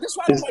 This why I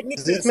don't like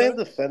Knicks Is this fans, man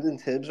son. defending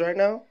Tibbs right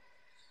now?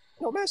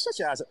 No, man, shut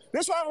your ass up.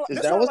 This why I don't, Is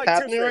this that why I don't what's like Tibbs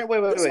happening fans.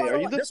 right? Wait. This why I Are don't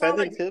you like. This why I don't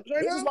defending like. Tibbs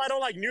right This is now? why I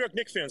don't like New York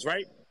Knicks fans,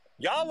 right?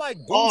 Y'all like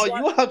Oh, bourgeois.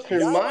 you out your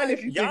Y'all mind like.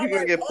 if you think Y'all you're gonna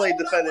like. get played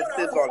defending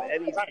Tibbs on All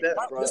any right, step, this is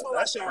bro. my last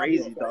That's shit. I'll be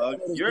crazy, off, right?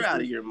 dog. You're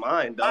out of your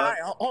mind, All dog.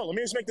 right, hold on. Let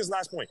me just make this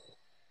last point.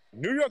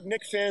 New York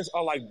Knicks fans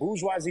are like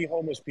bourgeoisie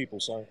homeless people,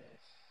 son.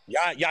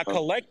 Y'all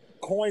collect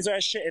coins or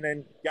that shit, and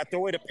then y'all throw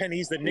away the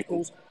pennies, the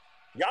nickels.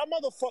 Y'all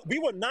motherfucker, we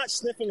were not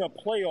sniffing a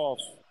playoff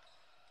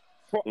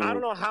for I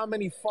don't know how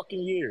many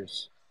fucking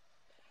years.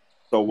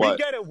 So We what?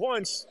 get it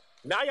once.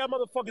 Now y'all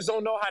motherfuckers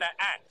don't know how to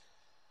act.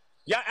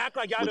 Y'all act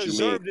like y'all What you mean?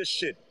 deserve this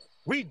shit.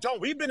 We don't.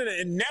 We've been in an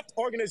inept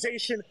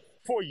organization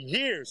for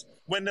years.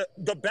 When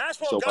the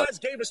basketball So what? gods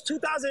gave us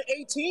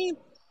 2018,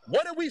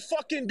 what did we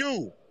fucking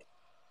do?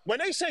 When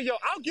they say, yo,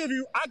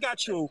 I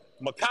got you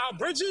Mikal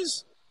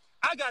Bridges,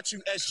 I got you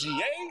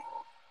SGA,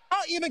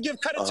 I'll even give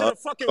credit to the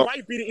fucking So,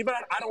 right beater, even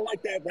I don't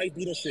like that right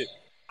beater shit.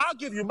 I'll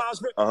give you Miles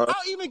Bridges. I'll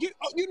even give,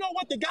 you know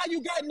what, the guy you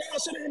got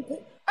now,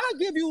 I'll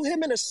give you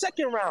him in the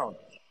second round.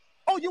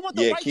 Oh, you want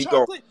the yeah, white keep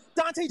going. chocolate?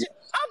 Dante, I'll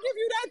give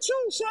you that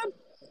too, son.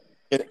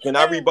 Can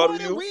I And rebuttal what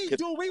did you? we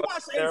do? We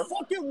watched a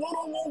fucking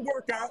one-on-one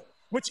workout,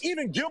 which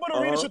even Gilbert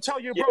Arenas will tell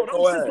you, Yeah, bro, go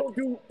those shit ahead. don't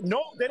do,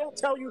 no, they don't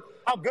tell you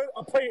how good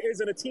a player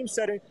is in a team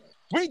setting.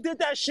 We did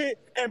that shit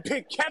and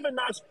picked Kevin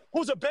Knox,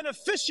 who's a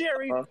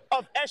beneficiary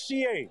of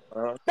SGA.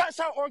 That's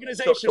our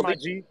organization, my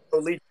G.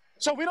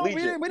 So we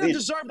didn't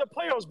deserve the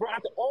playoffs, bro.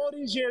 After all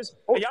these years,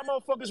 and y'all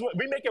motherfuckers,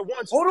 we make it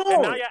once, Hold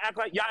and now on. y'all act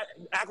like y'all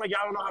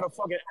don't know how to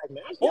fucking act,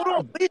 man. Hold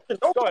on, Legion.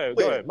 Don't Go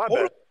go ahead, my Hold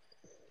bad. on.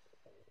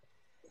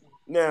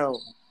 Now,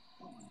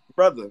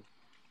 brother,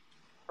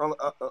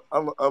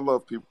 I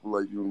love people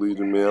like you,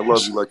 Legion, man. I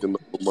love you like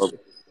another mother,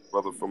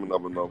 brother from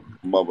another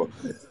mother.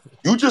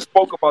 You just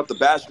spoke about the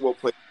basketball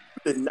player.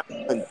 You did not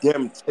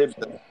condemn Tibbs.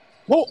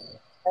 Well,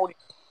 only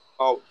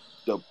about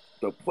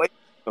the play,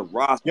 the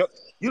roster. Yep.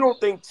 You don't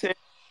think Tibbs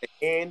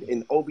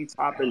and Obi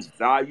Toppin's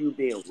value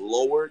being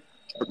lowered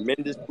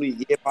tremendously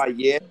year by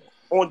year?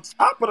 On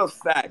top of the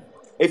fact,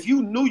 if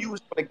you knew you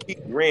was going to keep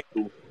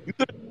Randall, you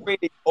could have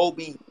traded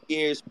Obi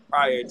years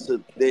prior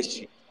to this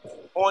year.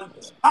 On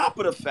top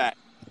of the fact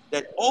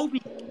that Obi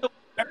killed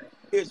every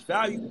year's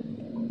value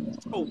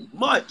so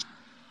much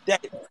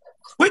that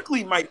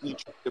quickly might be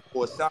traded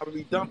for a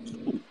salary dump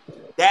too.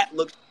 That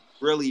looks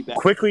really bad.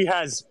 Quickly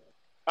has,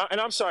 and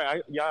I'm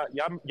sorry,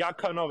 y'all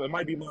cutting off. It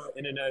might be my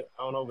internet.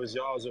 I don't know if it's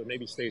y'all's or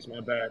maybe State's. My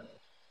bad.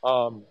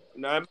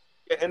 Now,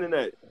 your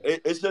internet.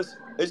 It's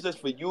just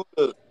for you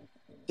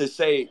to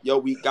say, yo,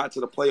 we got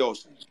to the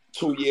playoffs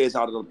 2 years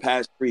out of the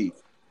past 3.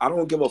 I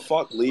don't give a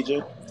fuck,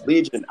 Legion.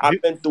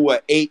 I've been through an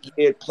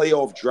 8-year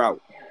playoff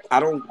drought. I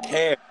don't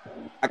care.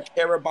 I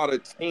care about a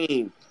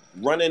team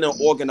running an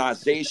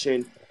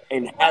organization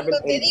and having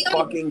a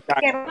fucking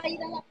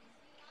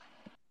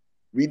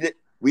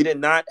we did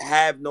not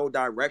have no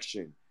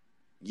direction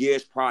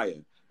years prior.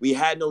 We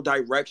had no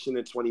direction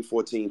in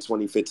 2014,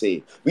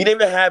 2015. We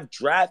didn't even have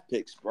draft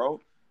picks, bro.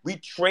 We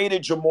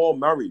traded Jamal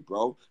Murray,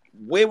 bro.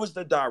 Where was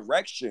the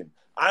direction?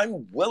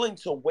 I'm willing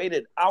to wait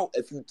it out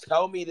if you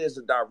tell me there's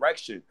a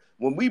direction.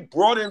 When we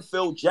brought in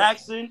Phil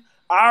Jackson,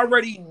 I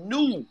already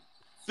knew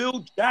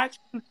Phil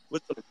Jackson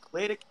was going to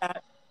clear the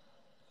cap,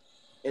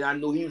 and I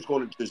knew he was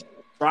going to just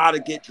try to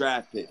get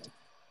draft picks.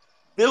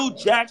 Phil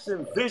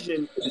Jackson's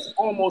vision is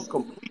almost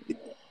completed.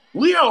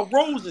 Leon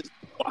Rose is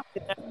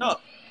fucking that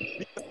up.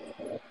 Because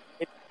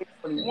in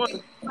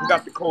 2021, we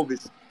got the COVID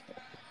season.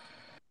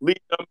 Lee,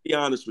 I'm going to be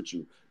honest with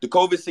you. The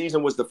COVID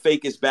season was the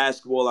fakest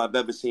basketball I've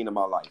ever seen in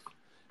my life.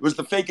 It was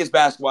the fakest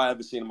basketball I've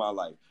ever seen in my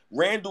life.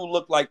 Randall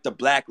looked like the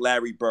black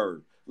Larry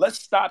Bird. Let's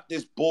stop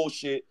this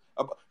bullshit.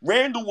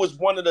 Randall was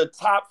one of the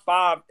top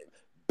 5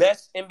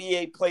 best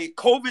NBA players.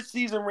 COVID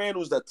season,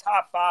 Randall was the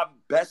top 5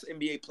 best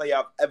NBA player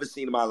I've ever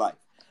seen in my life.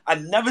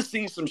 I've never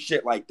seen some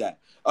shit like that.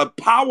 A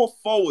power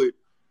forward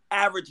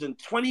averaging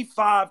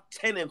 25,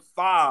 10, and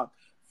 5,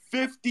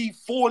 50,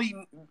 40,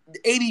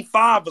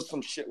 85 or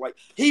some shit. Like,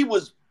 he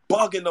was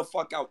bugging the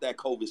fuck out that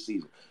COVID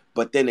season.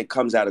 But then it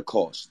comes at a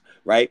cost,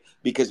 right?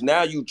 Because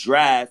now you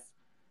draft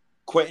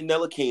Quentin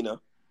Ntilikina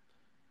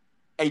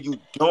and you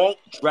don't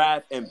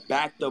draft in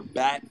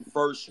back-to-back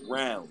first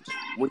rounds.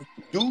 When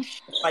you do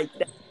shit like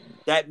that,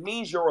 that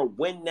means you're a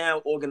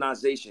win-now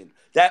organization.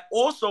 That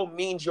also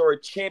means you're a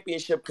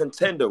championship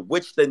contender,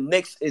 which the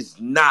Knicks is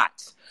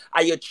not.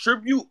 I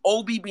attribute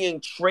Obi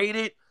being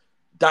traded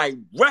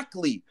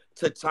directly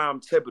to Tom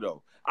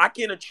Thibodeau. I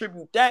can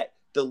attribute that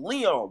to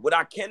Leon. What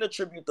I can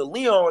attribute to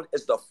Leon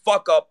is the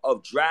fuck-up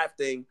of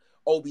drafting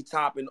Obi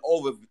Toppin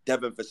over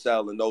Devin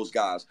Vassell and those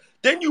guys.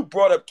 Then you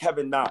brought up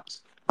Kevin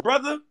Knox.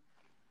 Brother,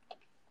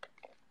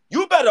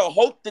 you better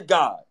hope to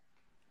God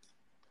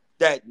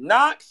that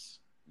Knox,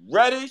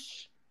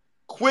 Reddish,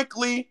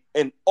 Quickly,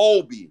 and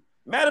Obi,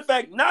 matter of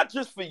fact, not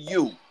just for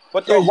you,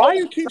 But Yo, the why whole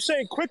you keep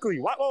saying quickly?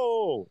 Why?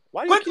 Oh,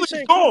 why do you keep Quickly's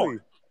saying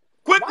gone.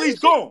 quickly? Quickly's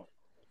gone.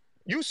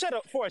 You said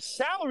for a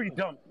salary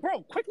dump,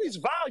 bro? Quickly's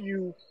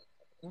value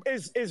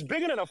is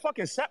bigger than a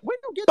fucking Where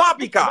do you get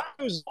Poppycock.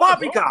 values,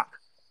 Poppycock.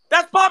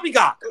 That's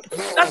poppycock.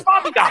 That's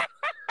poppycock.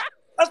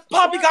 That's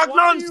poppycock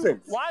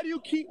nonsense. Why do you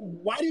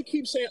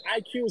keep saying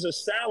IQ is a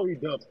salary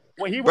dump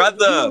when he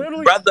Brother,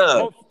 literally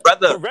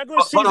the regular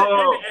hold season ended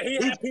on. and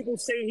he had people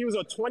saying he was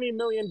a $20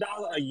 million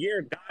a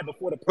year guy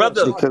before the playoffs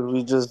Brother, started. Because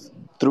we just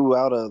threw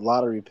out a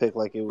lottery pick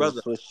like it was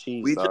brother, Swiss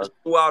cheese, we dog. just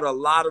threw out a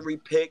lottery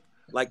pick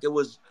like it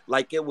was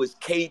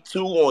K2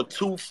 on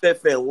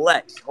 2/5 and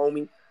Lex,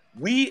 homie.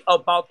 We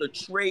about to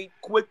trade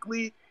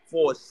quickly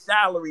for a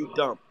salary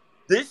dump.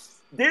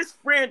 This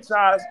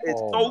franchise is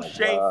Oh so my god.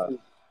 shameful.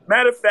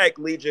 Matter of fact,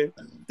 Legion,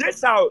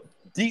 this how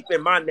deep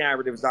in my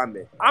narratives I'm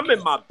in. I'm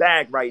in my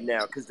bag right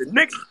now because the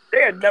Knicks,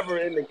 they are never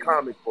in the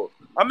comic book.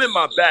 I'm in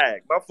my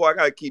bag. My fault. I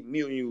gotta keep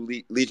muting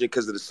you, Legion,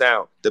 because of the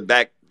sound. The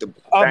back.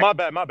 Oh, my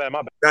bad.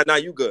 Nah,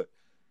 you good.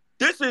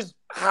 This is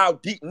how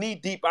knee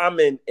deep I'm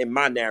in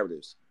my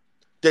narratives.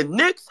 The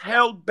Knicks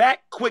held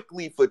back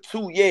quickly for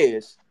 2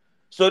 years,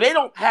 so they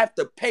don't have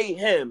to pay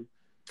him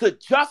to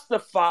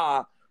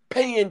justify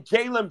paying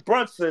Jalen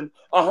Brunson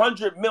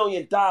 $100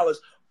 million,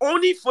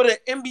 only for the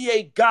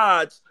NBA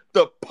gods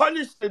to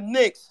punish the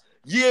Knicks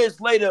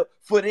years later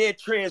for their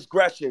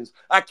transgressions.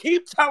 I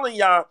keep telling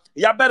y'all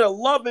better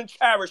love and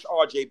cherish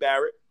RJ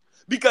Barrett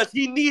because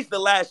he needs to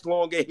last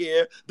longer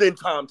here than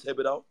Tom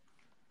Thibodeau.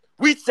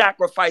 We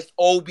sacrificed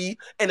Obi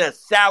in a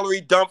salary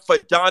dump for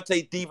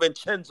Dante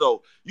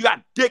DiVincenzo. You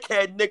got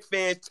dickhead Knick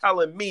fans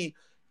telling me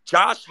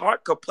Josh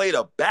Hart could play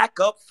the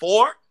backup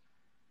four?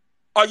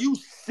 Are you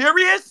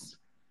serious?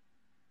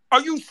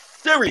 Are you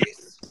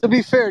serious? To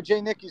be fair,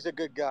 Jay Nicky's a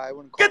good guy. I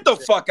wouldn't call Get the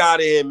fuck out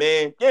of here,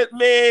 man.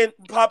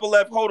 Papa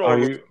left. Hold Are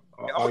on.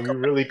 you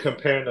really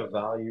comparing the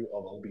value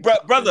of Obi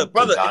Brother, to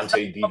it's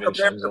Dante not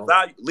comparing the DiVincenzo?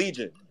 value.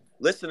 Legion,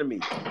 listen to me.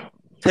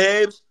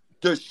 Tibbs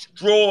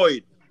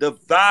destroyed the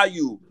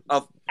value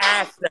of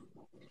assets.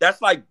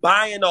 That's like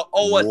buying an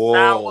Oa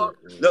sour.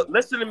 Look,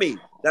 listen to me.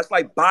 That's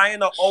like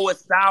buying an Oa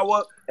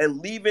sour and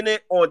leaving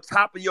it on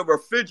top of your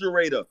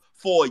refrigerator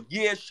for a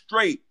year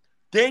straight.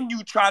 Then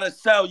you try to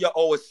sell your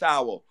Oa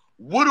sour.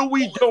 What are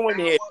we doing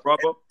here,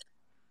 brother?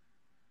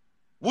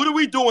 What are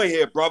we doing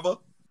here, brother?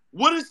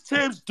 What is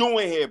Tibbs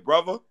doing here,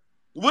 brother?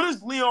 What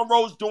is Leon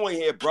Rose doing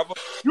here, brother?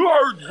 You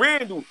heard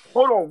Randall.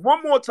 Hold on,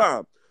 one more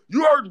time.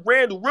 You heard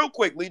Randall real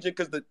quick, Legion,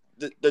 because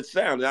the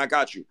sound, and I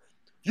got you.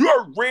 You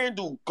heard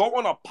Randall go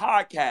on a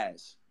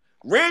podcast.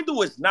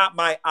 Randall is not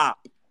my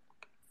op.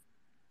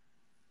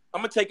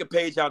 I'm going to take a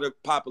page out of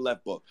Papa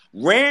Left book.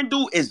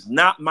 Randall is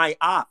not my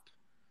op.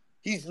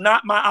 He's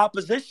not my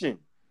opposition.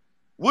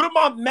 What am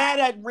I mad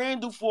at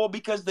Randall for?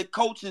 Because the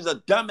coach is a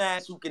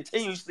dumbass who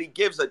continuously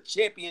gives a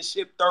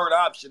championship third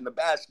option to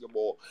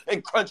basketball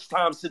in crunch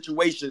time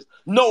situations,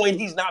 knowing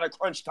he's not a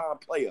crunch time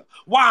player.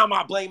 Why am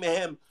I blaming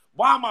him?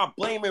 Why am I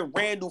blaming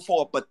Randall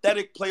for a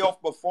pathetic playoff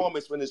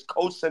performance when his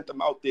coach sent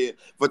him out there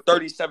for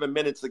 37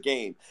 minutes a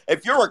game?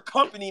 If you're a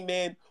company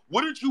man,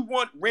 wouldn't you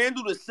want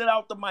Randall to sit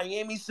out the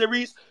Miami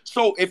series?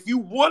 So if you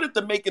wanted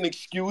to make an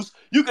excuse,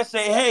 you could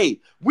say, hey,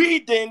 we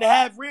didn't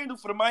have Randall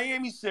for the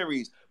Miami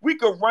series. We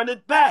could run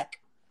it back.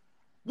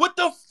 What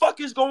the fuck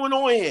is going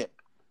on here?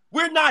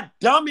 We're not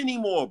dumb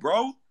anymore,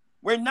 bro.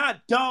 We're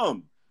not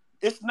dumb.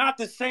 It's not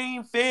the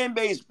same fan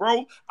base,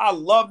 bro. I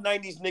love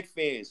 90s Knicks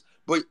fans,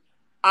 but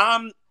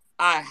I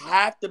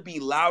have to be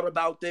loud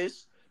about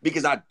this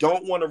because I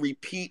don't want a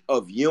repeat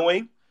of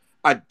Ewing.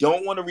 I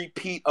don't want a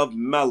repeat of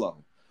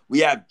Melo. We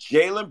have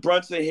Jalen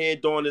Brunson here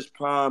during his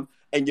prime,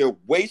 and you're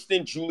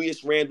wasting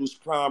Julius Randle's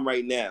prime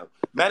right now.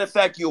 Matter of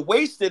fact, you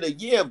wasted a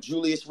year of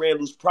Julius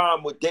Randle's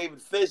prime with David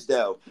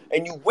Fisdale,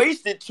 and you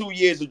wasted 2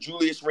 years of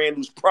Julius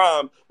Randle's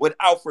prime with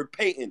Alfred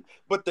Payton.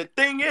 But the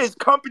thing is,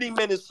 company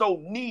men is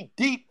so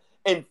knee-deep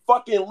in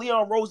fucking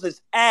Leon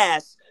Rose's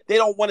ass, they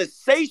don't want to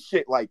say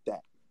shit like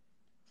that.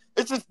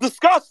 It's just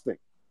disgusting.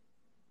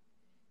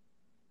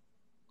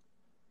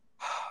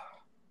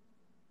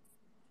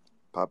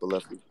 Papa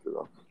left me.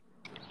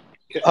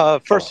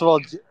 First of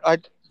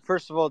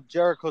all,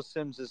 Jericho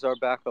Sims is our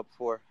backup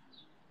four.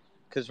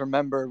 Because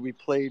remember, we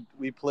played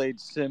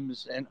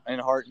Sims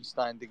and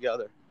Hartenstein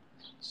together,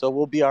 so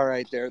we'll be all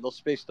right there. They'll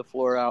space the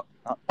floor out.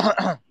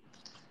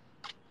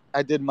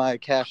 I did my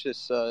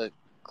Cassius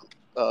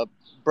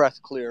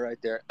breath clear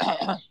right there.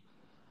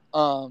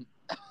 All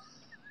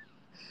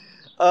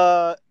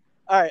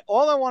right.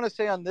 All I want to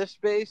say on this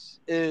space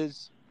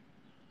is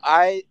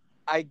I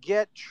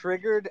get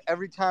triggered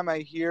every time I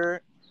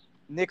hear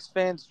Knicks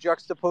fans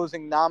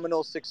juxtaposing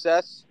nominal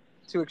success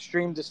to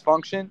extreme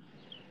dysfunction.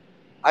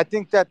 I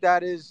think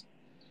that is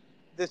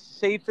the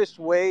safest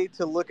way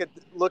to look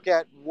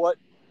at what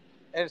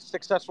a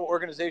successful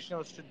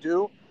organization should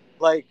do.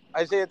 Like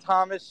Isaiah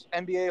Thomas,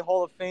 NBA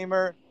Hall of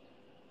Famer,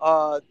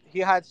 he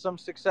had some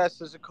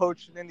success as a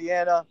coach in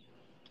Indiana.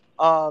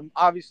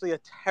 Obviously, a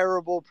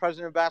terrible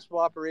president of basketball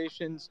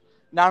operations.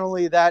 Not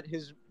only that,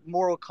 his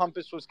moral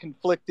compass was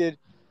conflicted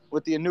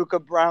with the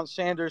Anuka Brown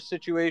Sanders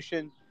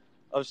situation.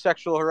 of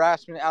sexual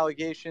harassment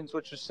allegations,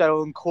 which was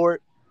settled in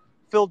court.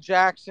 Phil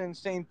Jackson,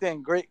 same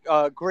thing. Great,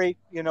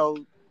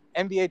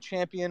 NBA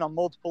champion on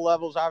multiple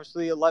levels.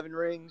 Obviously, 11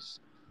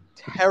 rings.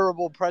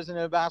 Terrible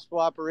president of basketball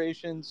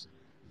operations.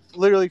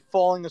 Literally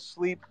falling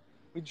asleep.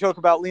 We joke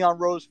about Leon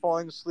Rose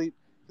falling asleep.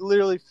 He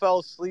literally fell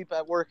asleep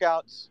at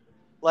workouts.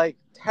 Like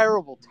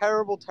terrible.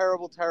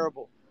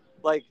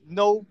 Like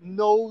nothing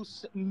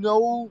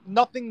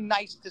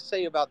nice to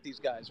say about these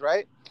guys,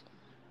 right?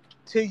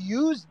 To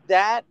use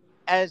that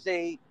as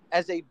a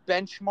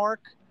benchmark,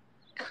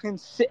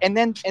 and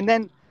then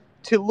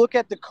to look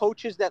at the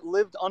coaches that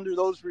lived under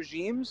those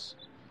regimes,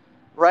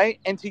 right?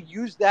 And to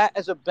use that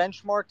as a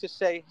benchmark to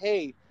say,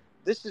 hey,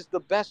 this is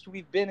the best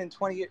we've been in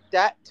 20 years.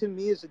 That to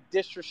me is a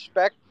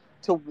disrespect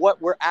to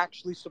what we're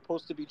actually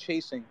supposed to be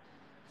chasing.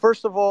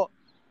 First of all,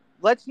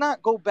 let's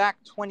not go back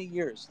 20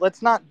 years.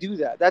 Let's not do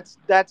that.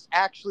 That's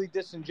actually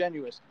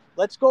disingenuous.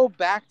 Let's go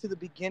back to the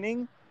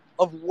beginning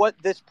of what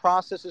this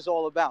process is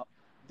all about.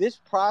 This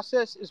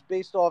process is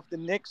based off the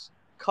Knicks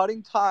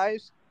cutting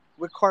ties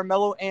with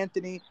Carmelo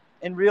Anthony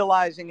and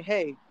realizing,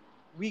 hey,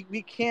 we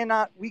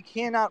cannot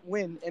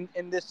win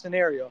in this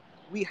scenario.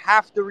 We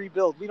have to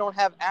rebuild. We don't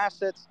have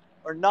assets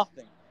or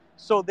nothing.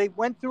 So they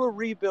went through a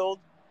rebuild.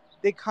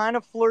 They kind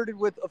of flirted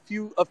with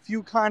a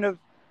few kind of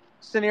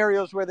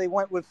scenarios where they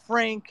went with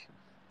Frank,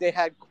 they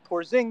had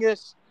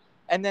Porzingis,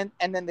 and then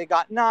they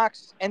got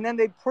Knox, and then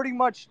they pretty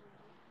much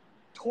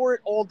tore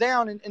it all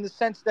down in the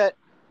sense that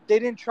they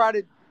didn't try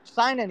to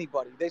sign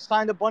anybody. They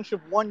signed a bunch of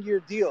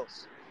one-year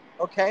deals.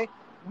 Okay?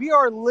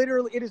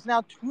 It is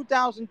now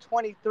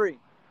 2023.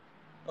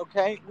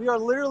 Okay? We are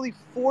literally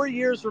 4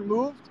 years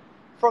removed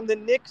from the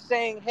Knicks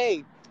saying,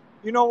 hey,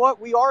 you know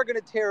what? We are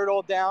going to tear it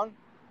all down.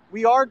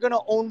 We are going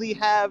to only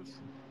have,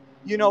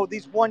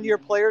 these one-year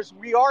players.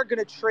 We are going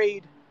to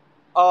trade,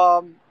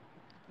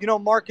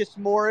 Marcus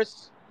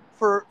Morris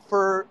for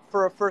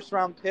a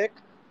first-round pick.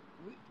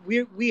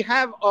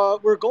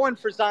 We're going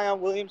for Zion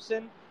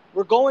Williamson.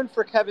 We're going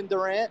for Kevin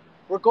Durant.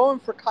 We're going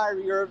for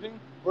Kyrie Irving.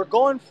 We're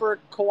going for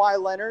Kawhi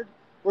Leonard.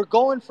 We're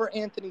going for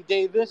Anthony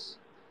Davis,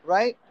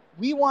 right?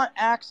 We want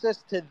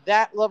access to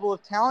that level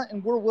of talent,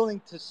 and we're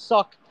willing to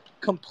suck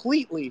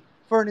completely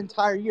for an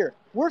entire year.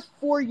 We're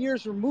 4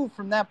 years removed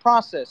from that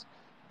process.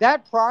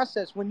 That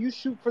process, when you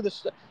shoot for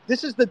this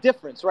is the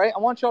difference, right? I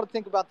want y'all to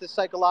think about this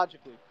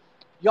psychologically.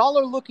 Y'all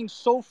are looking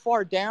so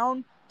far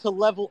down to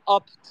level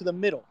up to the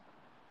middle.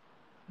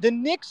 The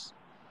Knicks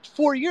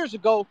 4 years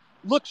ago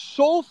looked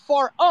so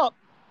far up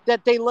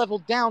that they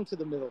leveled down to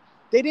the middle.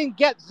 They didn't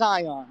get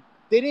Zion.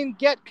 They didn't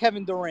get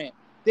Kevin Durant.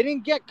 They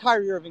didn't get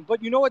Kyrie Irving.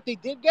 But you know what they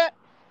did get?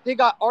 They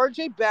got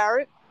R.J.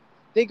 Barrett.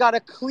 They got a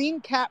clean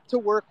cap to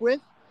work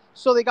with.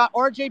 So they got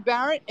R.J.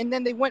 Barrett, and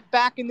then they went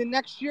back in the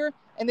next year,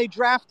 and they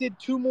drafted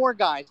two more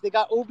guys. They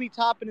got Obi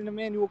Toppin and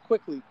Emmanuel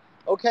Quickly.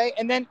 Okay?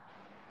 And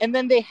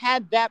then they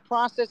had that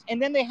process,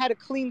 and then they had a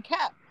clean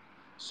cap.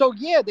 So,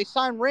 yeah, they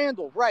signed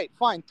Randall. Right,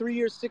 fine. 3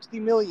 years, $60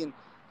 million.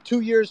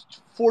 2 years,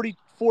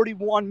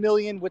 $41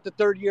 million with the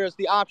third year as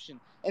the option.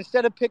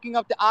 Instead of picking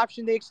up the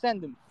option, they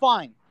extend him.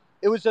 Fine.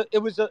 It was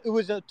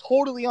a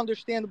totally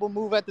understandable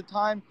move at the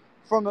time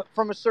from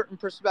a certain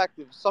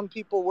perspective. Some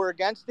people were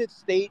against it,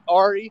 State,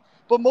 Ari,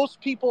 but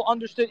most people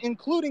understood,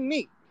 including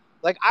me.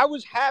 Like, I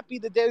was happy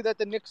the day that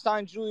the Knicks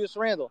signed Julius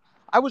Randle.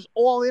 I was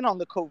all in on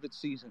the COVID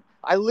season.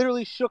 I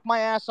literally shook my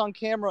ass on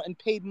camera and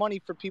paid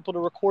money for people to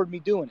record me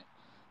doing it.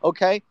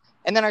 Okay?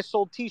 And then I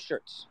sold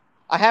T-shirts.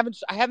 I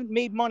haven't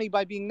made money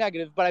by being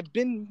negative, but I've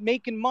been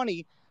making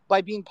money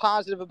by being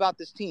positive about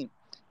this team.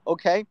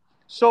 Okay?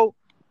 So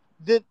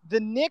the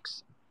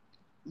Knicks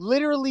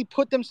literally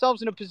put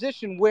themselves in a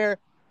position where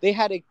they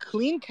had a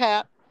clean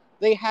cap.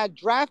 They had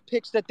draft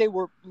picks that they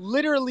were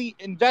literally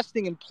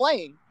investing in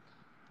playing.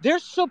 They're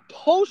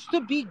supposed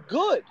to be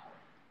good.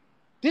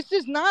 This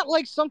is not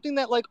like something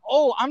that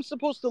I'm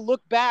supposed to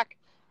look back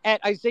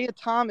at Isaiah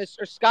Thomas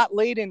or Scott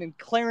Layden and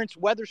Clarence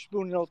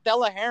Weatherspoon and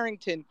Othella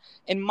Harrington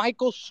and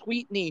Michael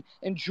Sweetney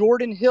and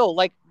Jordan Hill.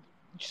 Like,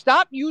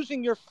 stop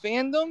using your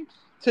fandom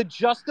to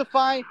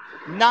justify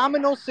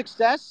nominal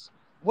success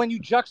when you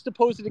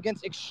juxtapose it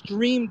against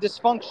extreme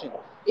dysfunction.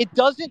 It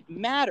doesn't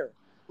matter.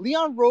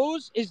 Leon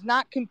Rose is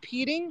not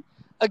competing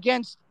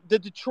against the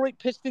Detroit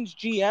Pistons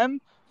GM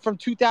from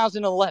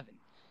 2011.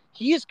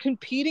 He is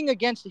competing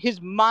against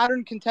his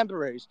modern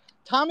contemporaries.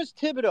 Thomas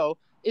Thibodeau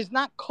is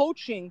not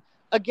coaching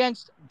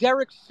against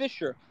Derek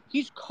Fisher.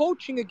 He's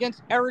coaching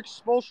against Eric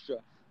Spoelstra.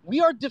 We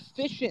are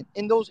deficient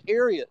in those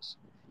areas,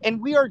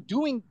 and we are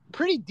doing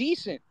pretty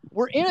decent.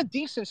 We're in a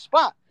decent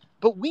spot,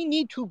 but we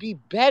need to be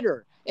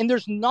better. And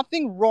there's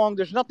nothing wrong.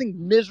 There's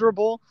nothing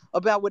miserable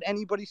about what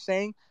anybody's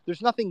saying.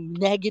 There's nothing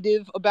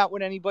negative about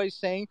what anybody's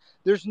saying.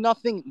 There's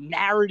nothing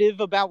narrative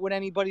about what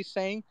anybody's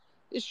saying.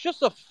 It's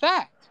just a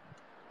fact.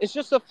 It's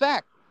just a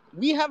fact.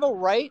 We have a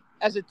right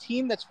as a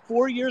team that's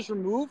 4 years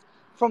removed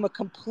from a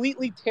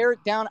completely tear it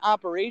down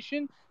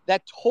operation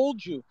that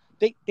told you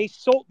they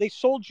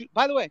sold you.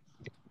 By the way,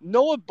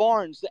 Noah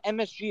Barnes, the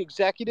MSG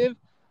executive,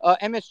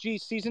 MSG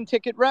season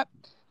ticket rep,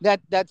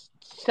 that's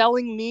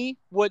selling me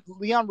what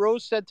Leon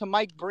Rose said to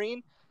Mike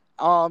Breen.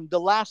 the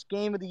last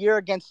game of the year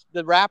against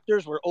the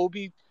Raptors, where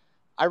Obi,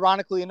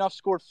 ironically enough,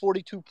 scored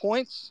 42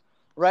 points,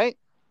 right?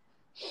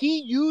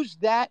 He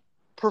used that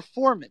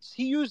performance.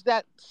 He used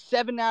that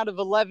 7 out of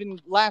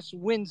 11 last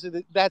wins of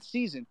that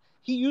season.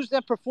 He used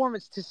that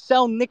performance to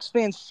sell Knicks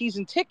fans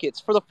season tickets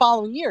for the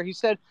following year. He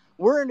said,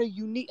 we're in a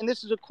unique, and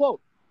this is a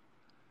quote,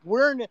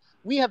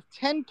 we have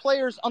 10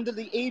 players under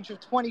the age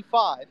of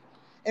 25,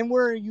 and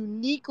we're in a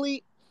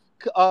uniquely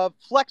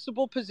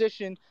flexible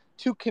position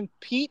to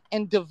compete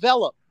and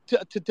develop,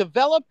 to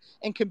develop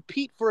and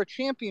compete for a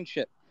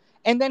championship.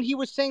 And then he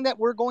was saying that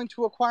we're going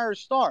to acquire a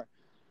star.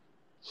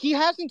 He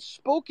hasn't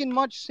spoken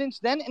much since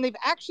then, and they've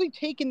actually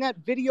taken that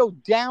video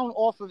down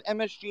off of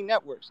MSG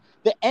Networks.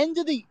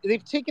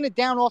 They've taken it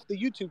down off the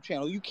YouTube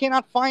channel. You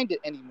cannot find it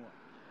anymore.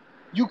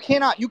 You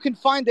cannot. You can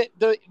find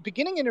the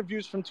beginning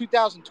interviews from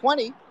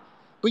 2020,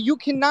 but you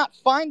cannot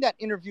find that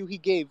interview he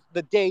gave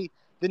the day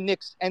the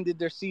Knicks ended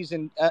their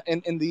season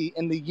in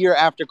the year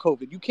after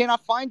COVID. You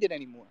cannot find it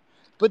anymore.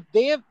 But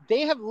they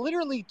have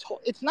literally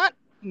told. It's not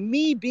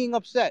me being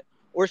upset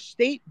or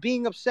State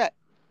being upset.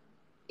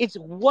 It's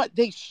what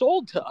they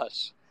sold to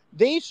us.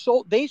 They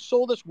sold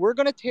us, we're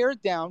going to tear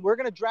it down. We're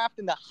going to draft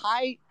in the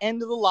high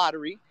end of the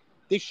lottery.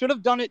 They should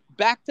have done it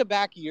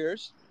back-to-back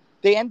years.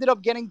 They ended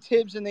up getting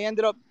Tibbs, and they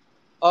ended up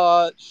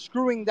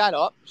screwing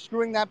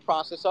that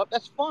process up.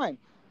 That's fine.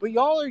 But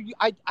y'all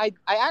I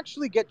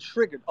actually get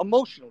triggered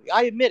emotionally.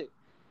 I admit it.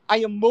 I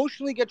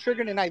emotionally get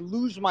triggered, and I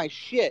lose my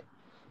shit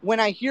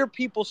when I hear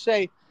people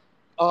say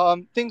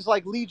things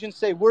like Legion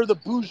say, we're the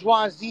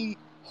bourgeoisie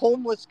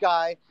homeless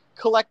guy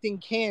collecting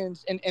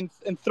cans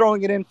and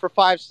throwing it in for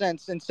 5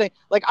 cents, and say,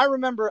 like, I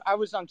remember I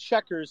was at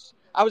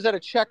a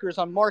Checkers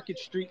on Market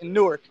Street in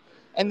Newark,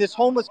 and this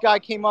homeless guy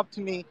came up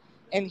to me,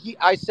 and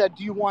I said,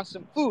 do you want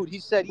some food? He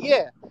said,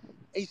 yeah.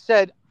 He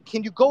said,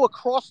 can you go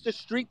across the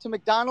street to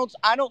McDonald's?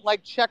 I don't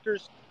like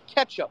Checkers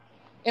ketchup.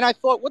 And I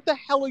thought, what the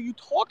hell are you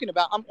talking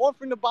about? I'm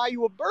offering to buy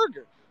you a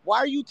burger. Why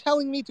are you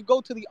telling me to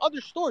go to the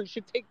other store? You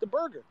should take the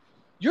burger.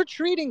 You're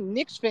treating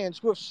Knicks fans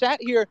who have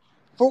sat here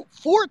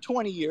for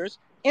 20 years,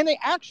 and they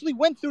actually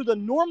went through the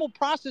normal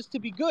process to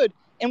be good,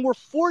 and we're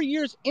 4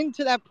 years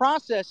into that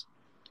process,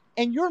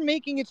 and you're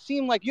making it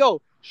seem like,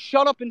 yo,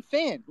 shut up and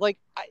fan. Like,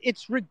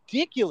 it's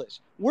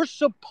ridiculous. We're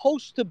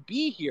supposed to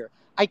be here.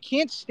 I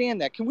can't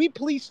stand that. Can we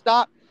please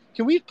stop?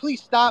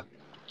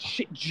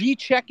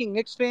 G-checking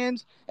Knicks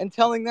fans and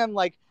telling them,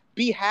 like,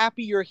 be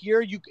happy you're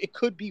here. It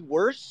could be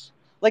worse.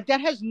 Like,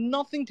 that has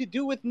nothing to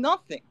do with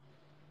nothing.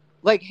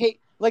 Like, hey,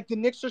 like the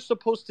Knicks are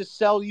supposed to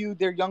sell you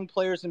their young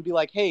players and be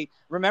like, hey,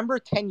 remember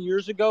 10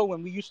 years ago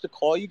when we used to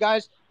call you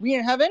guys? We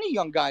didn't have any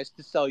young guys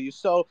to sell you.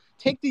 So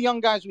take the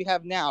young guys we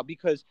have now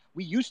because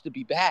we used to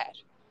be bad.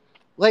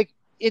 Like,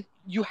 the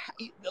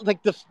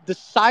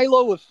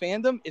silo of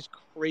fandom is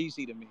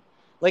crazy to me.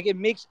 Like, it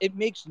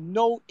makes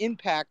no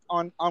impact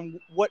on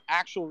what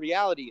actual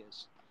reality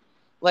is.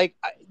 Like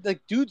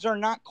dudes are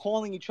not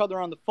calling each other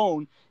on the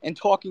phone and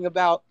talking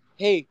about,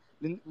 hey,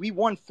 we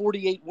won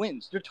 48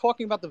 wins. They're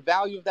talking about the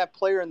value of that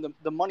player and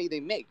the money they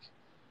make.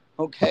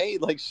 Okay?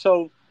 Like,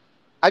 so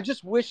I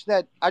just wish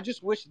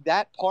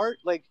that part,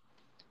 like,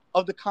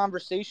 of the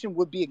conversation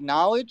would be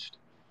acknowledged,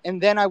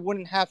 and then I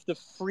wouldn't have to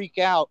freak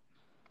out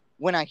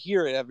when I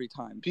hear it every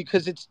time,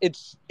 because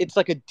it's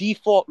like a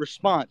default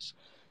response.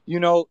 You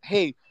know,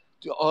 hey,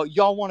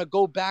 y'all want to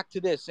go back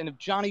to this, and if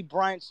Johnny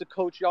Bryant's the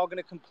coach, y'all going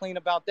to complain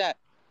about that,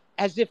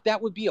 as if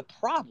that would be a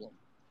problem.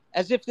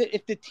 As if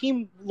if the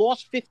team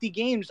lost 50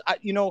 games,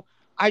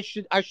 I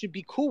should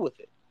be cool with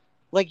it.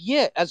 Like,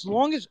 yeah, as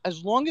long as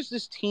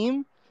this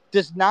team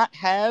does not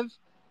have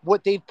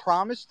what they've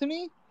promised to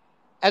me,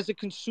 as a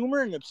consumer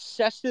and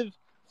obsessive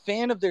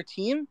fan of their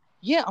team,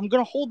 yeah, I'm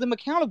gonna hold them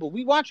accountable.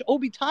 We watch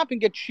Obi Toppin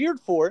get cheered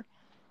for,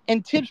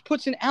 and Tibbs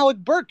puts in Alec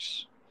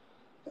Burks,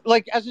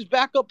 like, as his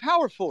backup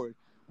power forward.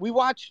 We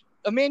watch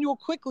Emmanuel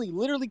Quickly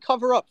literally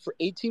cover up for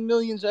 18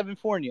 million Evan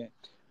Fournier,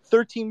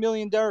 13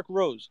 million Derrick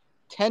Rose,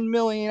 10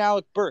 million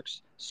Alec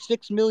Burks,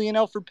 6 million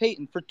Elfrid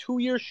Payton for 2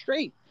 years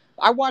straight.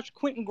 I watched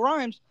Quentin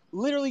Grimes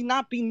literally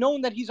not be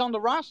known that he's on the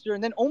roster,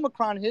 and then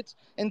Omicron hits,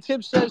 and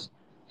Tibbs says,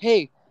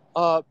 hey,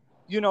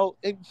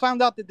 it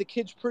found out that the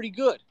kid's pretty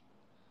good.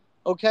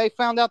 Okay,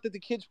 found out that the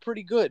kid's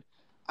pretty good.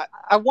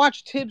 I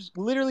watched Tibbs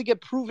literally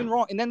get proven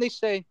wrong, and then they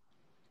say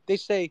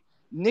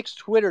Knicks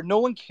Twitter, no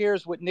one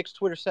cares what Knicks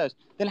Twitter says.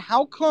 Then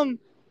how come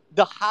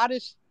the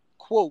hottest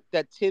quote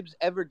that Tibbs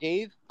ever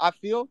gave, I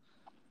feel,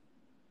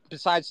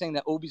 besides saying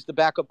that Obi's the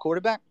backup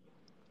quarterback,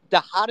 the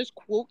hottest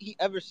quote he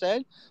ever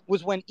said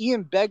was when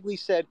Ian Begley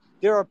said,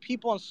 there are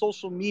people on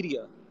social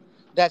media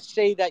that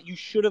say that you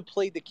should have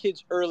played the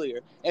kids earlier.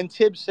 And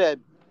Tibbs said,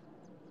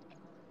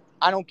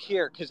 I don't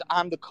care because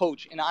I'm the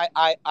coach, and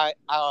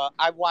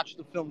I watched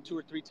the film 2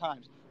 or 3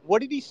 times.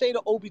 What did he say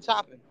to Obi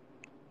Toppin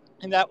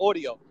in that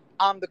audio?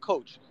 I'm the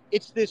coach.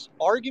 It's this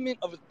argument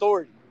of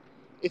authority.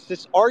 It's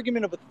this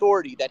argument of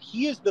authority that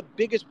he is the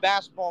biggest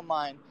basketball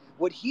mind.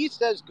 What he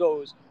says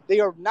goes. They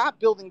are not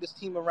building this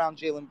team around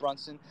Jalen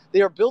Brunson.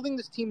 They are building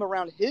this team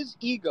around his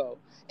ego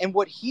and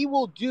what he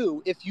will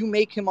do if you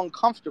make him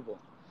uncomfortable.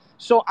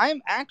 So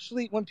I'm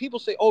actually, when people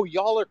say, "Oh,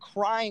 y'all are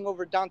crying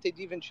over Dante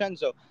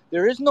DiVincenzo,"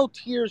 there is no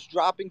tears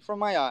dropping from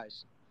my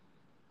eyes.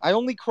 I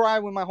only cry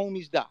when my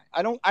homies die.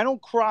 I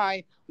don't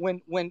cry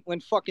when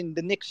fucking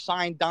the Knicks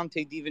signed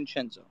Dante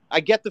DiVincenzo.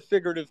 I get the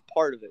figurative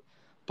part of it.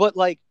 But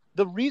like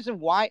the reason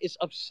why it's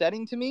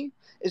upsetting to me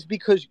is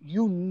because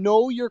you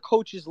know your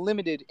coach is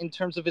limited in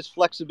terms of his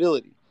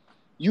flexibility.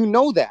 You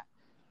know that.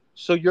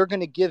 So you're going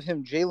to give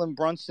him Jalen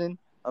Brunson,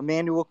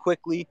 Emmanuel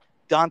Quickley,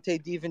 Dante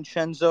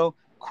DiVincenzo,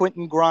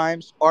 Quentin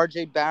Grimes,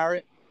 RJ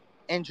Barrett,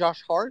 and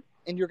Josh Hart,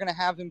 and you're going to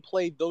have him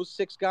play those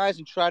 6 guys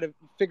and try to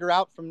figure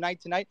out from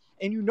night to night.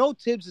 And you know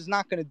Tibbs is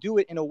not going to do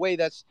it in a way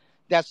that's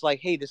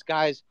like, hey, this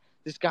guy's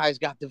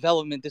got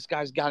development, this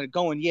guy's got it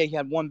going. Yeah, he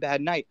had one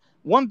bad night.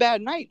 One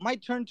bad night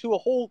might turn to a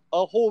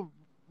whole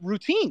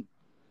routine.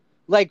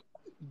 Like,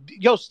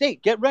 yo,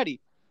 State, get ready.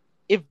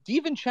 If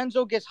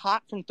DiVincenzo gets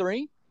hot from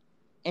 3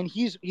 and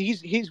he's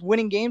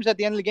winning games at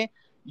the end of the game,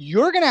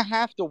 you're going to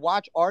have to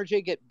watch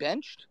RJ get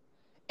benched,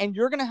 and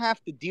you're going to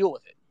have to deal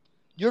with it.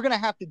 You're going to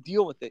have to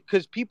deal with it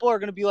because people are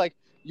going to be like,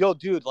 yo,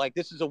 dude, like,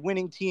 this is a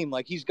winning team.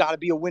 Like, he's got to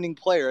be a winning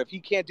player. If he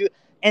can't do it.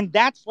 And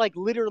that's, like,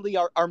 literally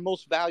our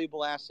most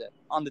valuable asset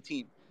on the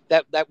team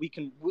that we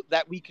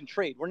can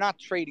trade. We're not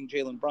trading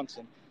Jalen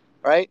Brunson,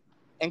 right?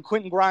 And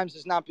Quentin Grimes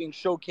is not being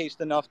showcased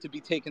enough to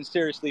be taken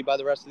seriously by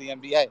the rest of the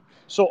NBA.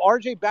 So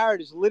RJ Barrett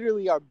is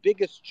literally our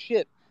biggest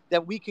chip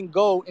that we can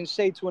go and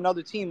say to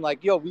another team,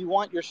 like, yo, we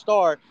want your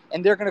star,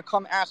 and they're going to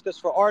come ask us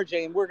for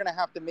RJ, and we're going to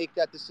have to make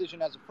that decision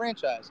as a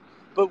franchise.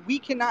 But we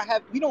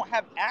don't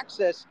have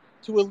access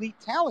to elite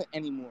talent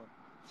anymore.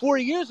 4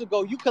 years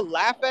ago, you could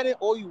laugh at it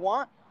all you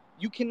want.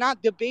 You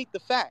cannot debate the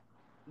fact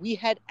we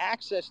had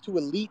access to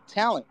elite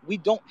talent. We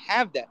don't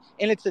have that.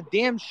 And it's a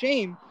damn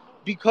shame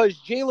because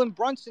Jalen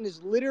Brunson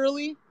is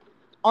literally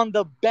on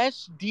the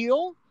best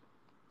deal.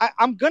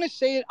 I'm going to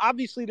say it.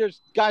 Obviously,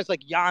 there's guys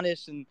like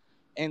Giannis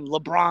and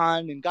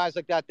LeBron and guys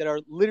like that are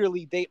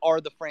literally, they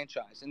are the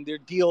franchise. And their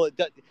deal,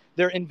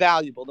 they're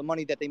invaluable, the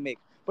money that they make.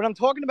 But I'm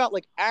talking about,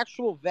 like,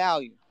 actual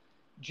value.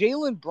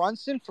 Jalen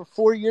Brunson for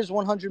 4 years,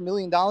 $100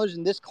 million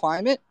in this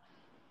climate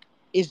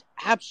is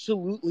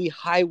absolutely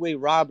highway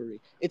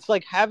robbery. It's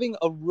like having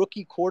a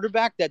rookie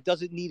quarterback that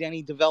doesn't need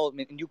any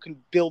development, and you can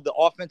build the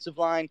offensive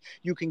line,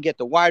 you can get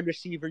the wide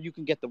receiver, you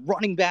can get the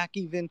running back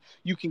even,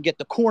 you can get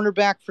the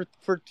cornerback for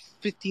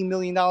 $15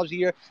 million a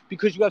year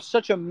because you have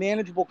such a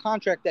manageable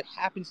contract that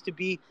happens to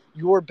be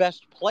your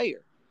best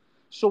player.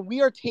 So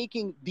we are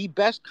taking the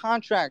best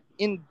contract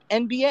in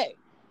NBA.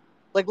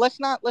 Like, let's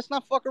not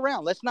fuck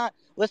around. Let's not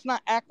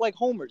act like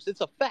homers.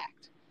 It's a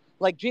fact.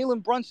 Like,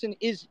 Jalen Brunson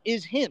is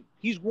him.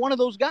 He's one of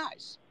those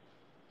guys.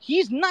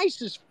 He's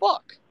nice as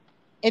fuck.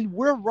 And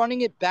we're running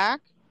it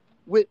back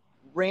with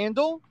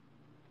Randall,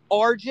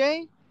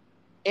 RJ,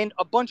 and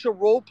a bunch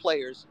of role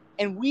players.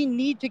 And we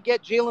need to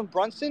get Jalen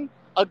Brunson,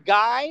 a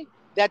guy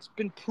that's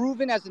been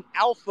proven as an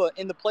alpha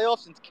in the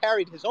playoffs and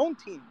carried his own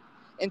team.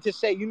 And to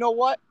say, you know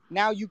what?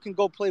 Now you can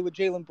go play with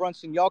Jalen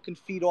Brunson. Y'all can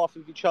feed off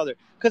of each other.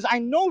 Because I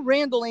know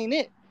Randall ain't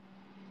it.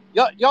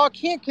 Y'all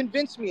can't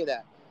convince me of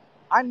that.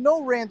 I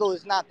know Randall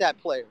is not that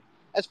player.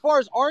 As far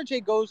as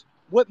RJ goes,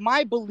 what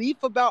my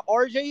belief about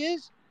RJ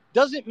is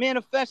doesn't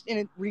manifest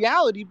in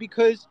reality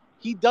because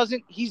he's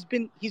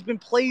been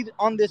played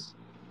on this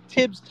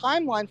Tibbs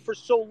timeline for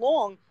so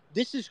long.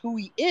 This is who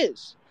he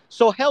is.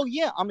 So hell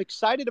yeah, I'm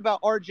excited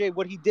about RJ,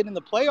 what he did in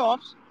the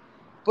playoffs,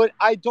 but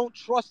I don't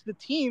trust the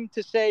team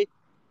to say,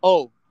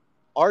 oh,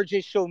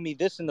 RJ showed me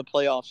this in the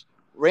playoffs.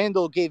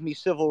 Randall gave me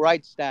civil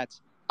rights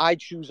stats. I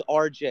choose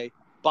RJ.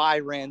 Bye,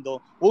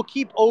 Randall. We'll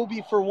keep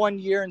Obi for 1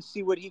 year and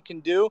see what he can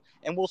do,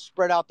 and we'll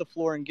spread out the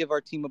floor and give our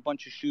team a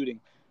bunch of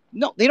shooting.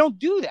 No, they don't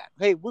do that.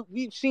 Hey,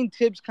 we've seen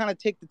Tibbs kind of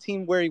take the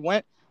team where he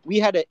went. We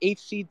had an 8th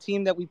seed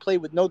team that we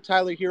played with no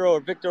Tyler Hero or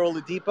Victor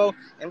Oladipo,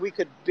 and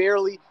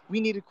we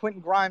needed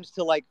Quentin Grimes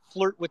to, like,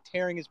 flirt with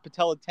tearing his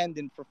patella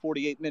tendon for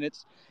 48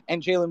 minutes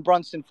and Jalen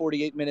Brunson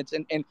 48 minutes,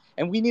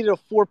 and we needed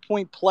a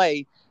 4-point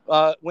play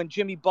when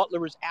Jimmy Butler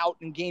was out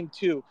in game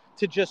 2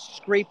 to just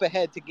scrape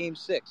ahead to game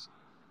 6.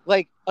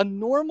 Like, a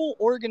normal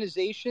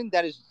organization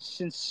that is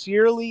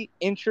sincerely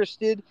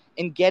interested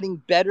in getting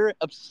better,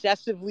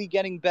 obsessively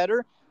getting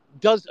better,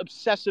 does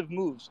obsessive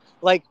moves.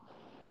 Like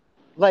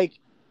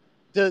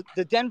the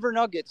Denver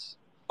Nuggets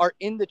are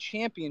in the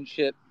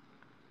championship.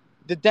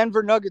 The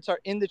Denver Nuggets are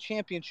in the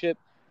championship,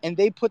 and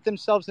they put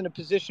themselves in a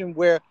position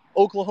where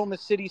Oklahoma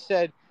City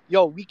said,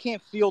 yo, we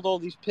can't field all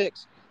these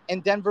picks.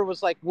 And Denver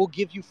was like, we'll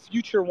give you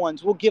future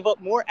ones. We'll give up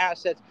more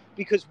assets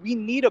because we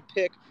need a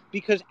pick,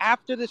 because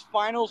after this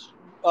finals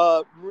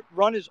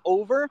run is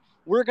over,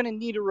 we're going to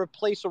need to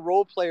replace a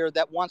role player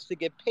that wants to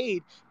get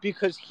paid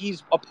because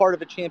he's a part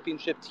of a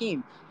championship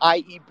team,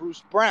 i.e.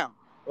 Bruce Brown,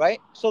 right?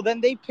 So then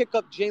they pick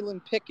up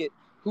Jalen Pickett,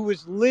 who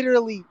is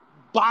literally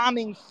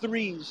bombing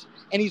threes,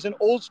 and he's an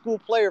old school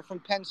player from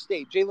Penn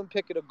State. Jalen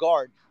Pickett, a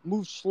guard,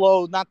 moves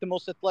slow, not the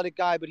most athletic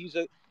guy, but he's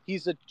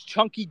a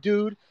chunky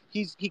dude.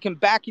 He can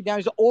back you down.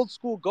 He's an old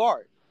school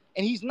guard,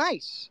 and he's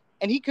nice,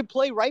 and he could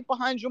play right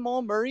behind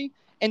Jamal Murray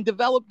and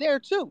develop there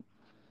too.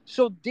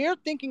 So they're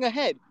thinking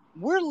ahead.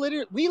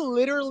 we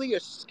literally are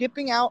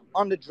skipping out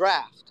on the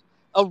draft,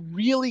 a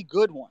really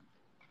good one,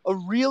 a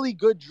really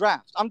good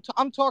draft.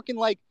 I'm talking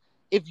like,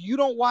 if you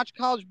don't watch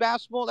college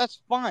basketball,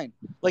 that's fine.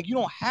 Like, you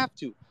don't have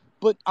to.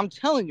 But I'm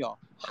telling y'all,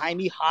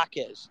 Jaime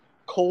Jaquez,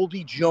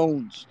 Colby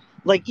Jones,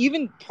 like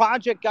even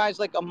project guys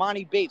like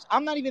Amani Bates.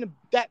 I'm not even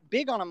that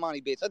big on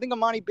Amani Bates. I think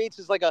Amani Bates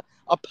is like a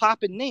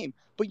poppin' name.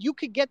 But you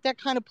could get that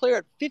kind of player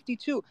at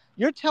 52.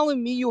 You're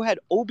telling me you had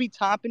Obi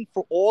Toppin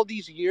for all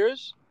these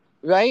years,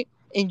 right?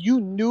 And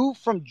you knew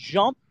from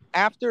jump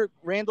after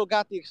Randall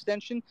got the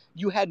extension,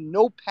 you had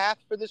no path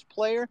for this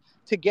player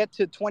to get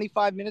to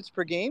 25 minutes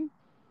per game?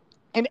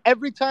 And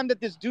every time that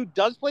this dude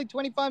does play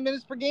 25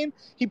 minutes per game,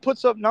 he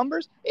puts up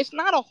numbers. It's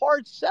not a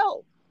hard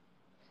sell,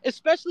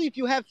 especially if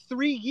you have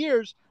 3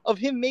 years of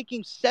him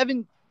making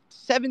 $7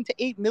 to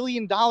 $8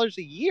 million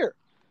a year.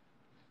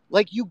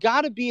 Like, you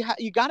gotta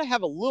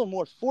have a little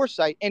more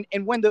foresight.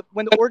 And when the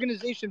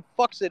organization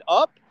fucks it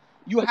up,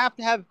 you have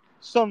to have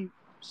some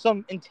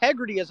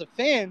integrity as a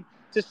fan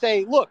to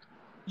say, look,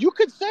 you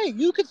could say,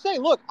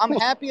 look, I'm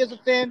happy as a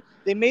fan.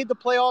 They made the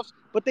playoffs,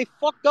 but they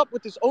fucked up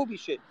with this Obi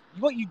shit.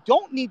 What you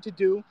don't need to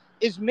do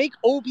is make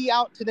Obi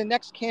out to the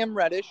next Cam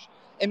Reddish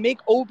and make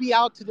Obi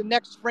out to the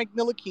next Frank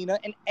Ntilikina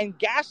and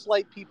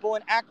gaslight people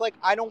and act like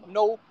I don't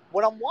know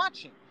what I'm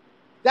watching.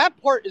 That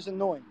part is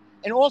annoying.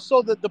 And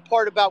also the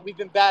part about we've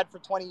been bad for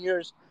 20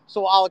 years,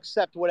 so I'll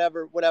accept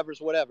whatever's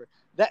whatever.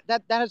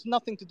 That has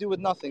nothing to do with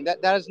nothing.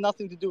 That has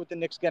nothing to do with the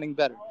Knicks getting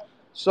better.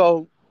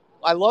 So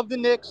I love the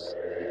Knicks.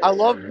 I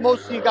love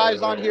most of you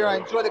guys on here. I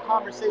enjoy the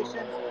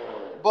conversations.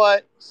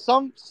 But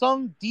some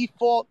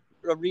default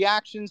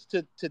reactions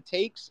to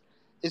takes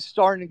is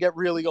starting to get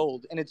really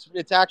old, and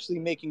it's actually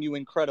making you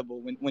incredible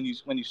when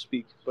you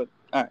speak. But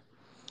all right.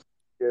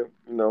 Yeah,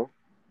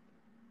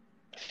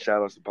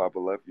 shout out to Papa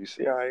Left. You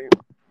see,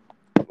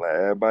 let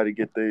everybody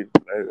let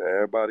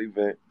everybody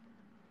vent.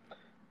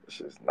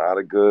 This is not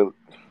a good.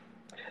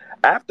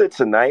 After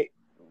tonight,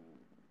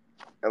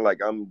 and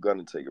I'm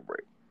gonna take a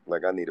break.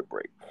 I need a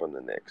break from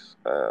the Knicks.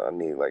 I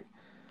need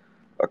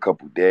a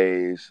couple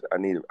days. I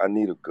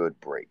need a good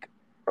break.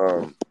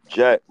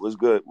 Jet, what's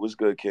good? What's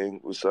good, King?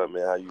 What's up,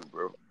 man? How you,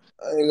 bro?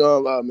 I ain't gonna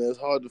lie, man. It's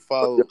hard to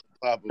follow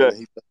Papa, Yeah.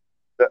 man.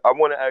 I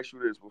want to ask you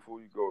this before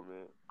you go,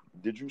 man.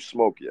 Did you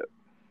smoke yet?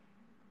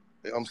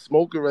 I'm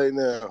smoking right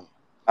now.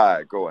 All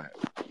right, go ahead.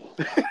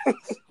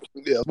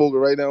 Yeah, I'm smoking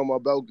right now on my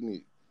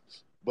balcony.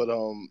 But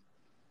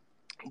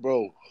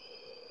bro,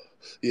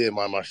 yeah,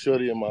 my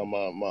shorty and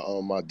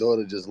my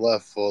daughter just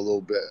left for a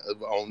little bit. I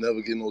don't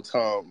never get no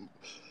time.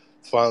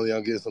 Finally,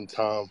 I'm getting some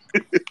time.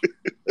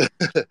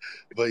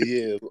 But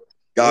yeah,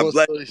 God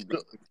bless you.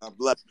 God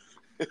bless.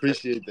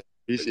 Appreciate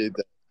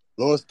that.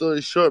 Long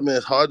story short, man,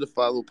 it's hard to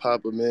follow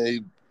Papa,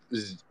 man.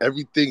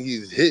 Everything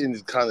he's hitting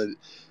is kind of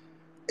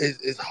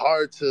it's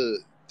hard to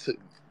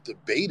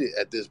debate it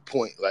at this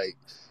point. Like,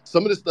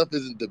 some of the stuff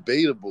isn't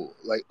debatable.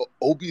 Like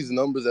Obi's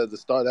numbers as a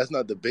star, that's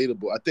not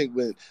debatable. I think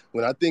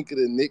when I think of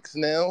the Knicks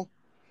now,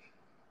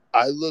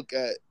 I look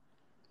at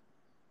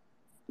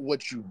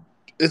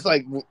it's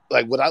like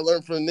what I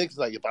learned from the Knicks.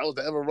 Like, if I was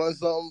to ever run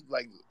something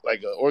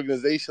like an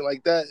organization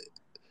like that,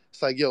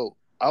 it's like, yo,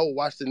 I would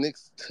watch the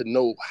Knicks to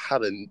know how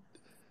to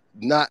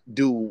not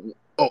do,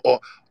 or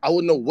I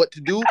would know what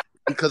to do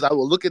because I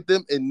will look at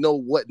them and know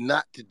what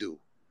not to do.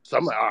 So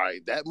I'm like, all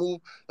right, that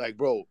move, like,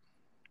 bro,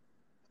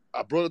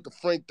 I brought up the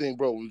Frank thing,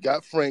 bro. We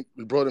got Frank.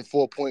 We brought in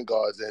 4 point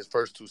guards in his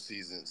first 2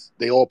 seasons.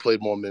 They all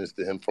played more minutes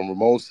than him, from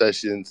Ramon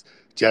Sessions,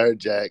 Jared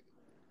Jack,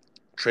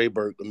 Trey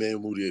Burke,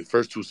 Emmanuel Mudiay,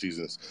 first 2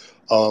 seasons.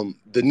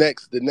 The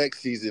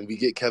next season, we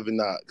get Kevin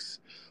Knox.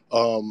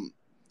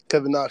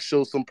 Kevin Knox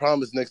shows some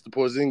promise next to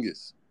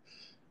Porzingis.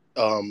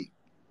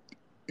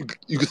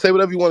 You can say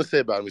whatever you want to say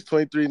about him. He's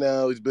 23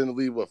 now. He's been in the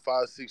league,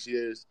 5-6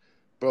 years.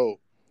 Bro,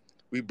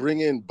 we bring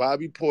in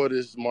Bobby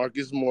Portis,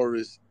 Marcus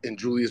Morris, and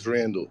Julius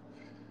Randle.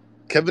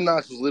 Kevin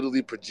Knox was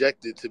literally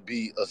projected to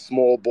be a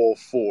small ball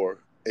 4,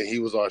 and he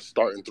was our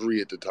starting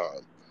 3 at the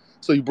time.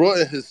 So you brought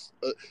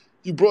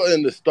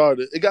in the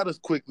starter. It got us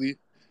quickly,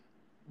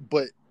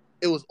 but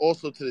it was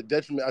also to the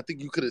detriment. I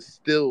think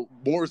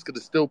Morris could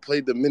have still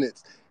played the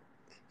minutes.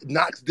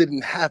 Knox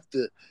didn't have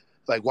to.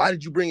 Like, why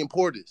did you bring in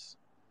Portis?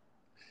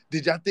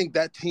 Did y'all think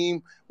that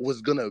team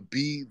was going to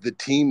be the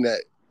team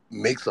that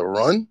makes a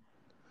run?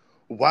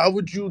 Why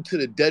would you, to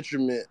the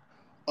detriment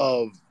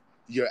of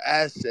your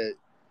asset,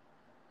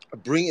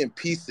 bring in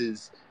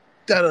pieces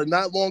that are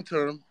not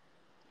long-term,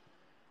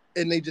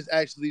 and they're just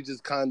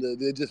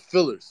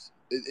fillers?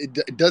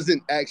 It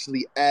doesn't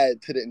actually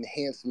add to the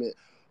enhancement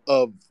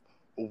of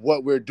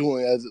what we're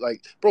doing. As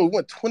bro, we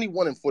went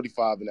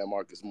 21-45 in that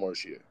Marcus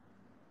Morris year.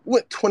 We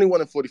went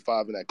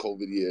 21-45 in that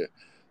COVID year.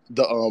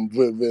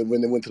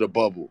 When they went to the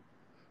bubble,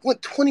 we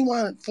went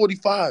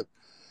 21-45.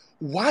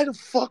 Why the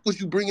fuck was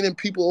you bringing in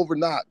people over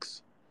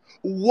Knox?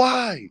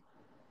 Why?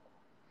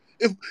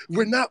 If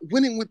we're not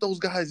winning with those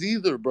guys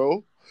either,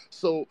 bro.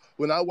 So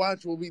when I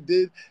watch what we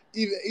did,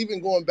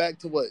 even going back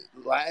to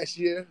last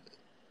year,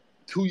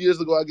 2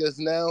 years ago, I guess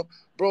now,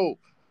 bro,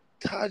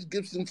 Taj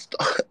Gibson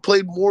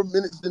played more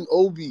minutes than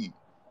Obi.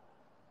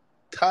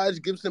 Taj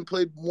Gibson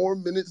played more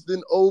minutes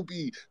than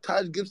Obi.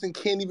 Taj Gibson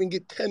can't even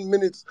get 10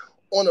 minutes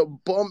on a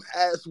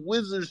bum-ass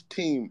Wizards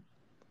team.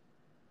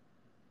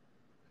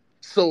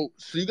 So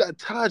you got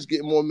Taj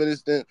getting more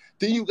minutes than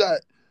you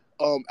got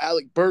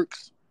Alec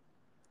Burks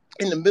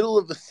in the middle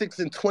of a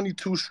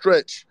 6-22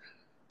 stretch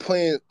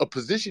playing a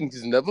position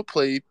he's never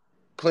played,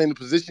 playing a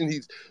position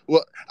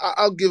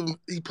I'll give him,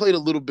 he played a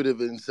little bit of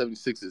it in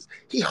 76ers.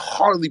 He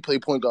hardly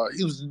played point guard.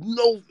 He was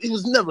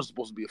never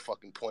supposed to be a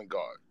fucking point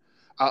guard.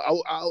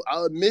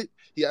 I'll admit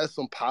he has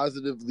some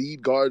positive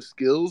lead guard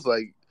skills.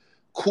 Like,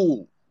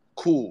 cool.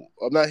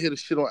 I'm not here to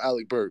shit on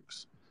Alec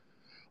Burks.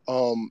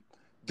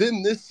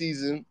 Then this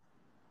season,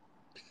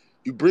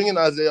 you bring in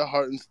Isaiah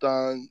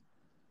Hartenstein.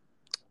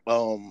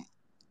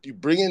 You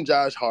bring in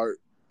Josh Hart.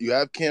 You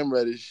have Cam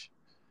Reddish.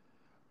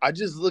 I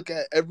just look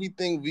at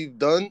everything we've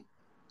done.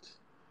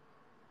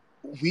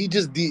 We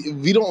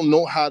don't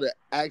know how to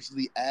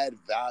actually add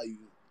value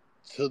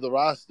to the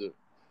roster.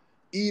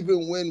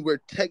 Even when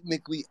we're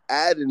technically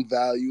adding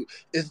value,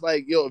 it's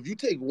like, yo, if you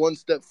take one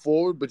step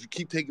forward but you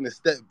keep taking a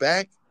step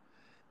back,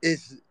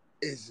 it's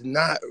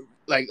not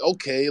like,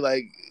 okay,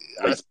 like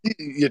I see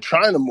you're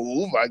trying to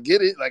move. I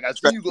get it. Like I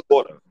see you go.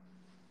 Water.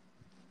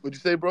 What'd you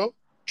say, bro?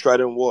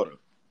 Treading water.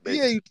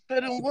 Yeah, you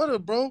treading water,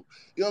 bro.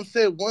 You know what I'm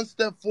saying? One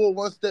step forward,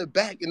 one step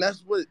back, and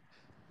that's what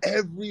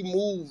every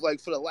move, like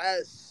for the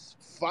last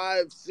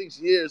 5-6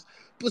 years,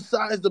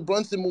 besides the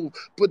Brunson move.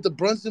 But the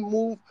Brunson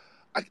move,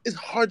 it's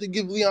hard to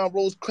give Leon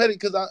Rose credit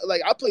because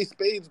I play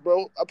spades,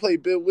 bro. I play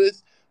bid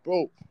whist,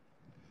 bro.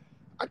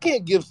 I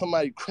can't give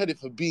somebody credit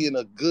for being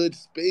a good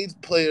spades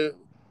player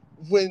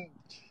when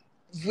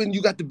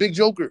you got the big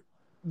joker.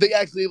 They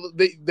actually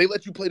they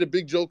let you play the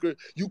big joker.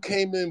 You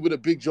came in with a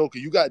big joker.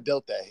 You got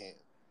dealt that hand.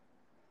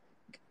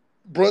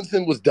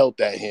 Brunson was dealt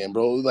that hand,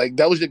 bro. Like,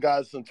 that was your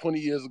guy some 20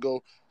 years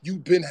ago.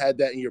 You've been had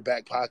that in your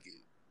back pocket.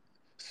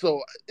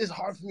 So it's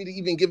hard for me to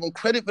even give him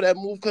credit for that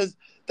move because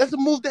that's a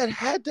move that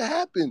had to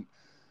happen.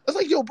 It's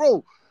like, yo,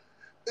 bro,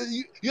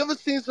 you ever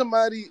seen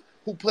somebody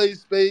who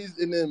plays spades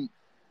and then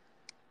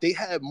they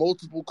had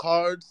multiple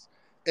cards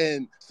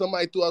and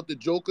somebody threw out the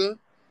joker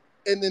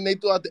and then they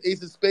throw out the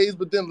ace of spades,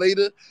 but then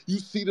later you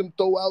see them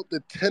throw out the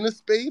 10 of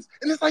spades,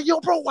 and it's like, yo,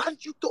 bro, why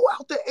did you throw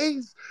out the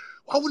ace?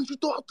 Why wouldn't you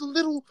throw out the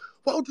little?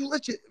 Why would you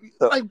let you,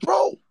 like,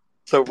 bro?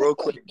 So real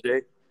quick,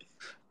 Jay,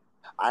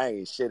 I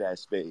ain't shit at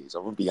spades.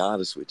 I'm gonna be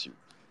honest with you.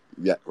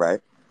 Yeah,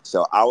 right.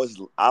 So I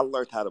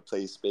learned how to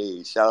play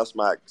spades. Shout out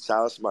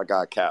to my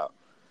guy Cal.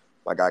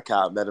 My guy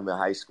Cal, met him in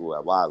high school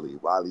at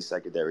Wiley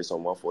Secondary, so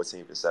 114th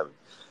and 7th.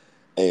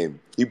 And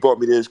he brought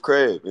me to his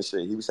crib and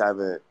shit. He was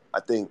having, I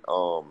think,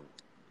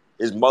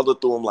 his mother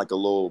threw him like a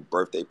little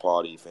birthday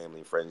party, family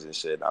and friends and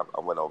shit. I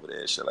went over there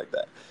and shit like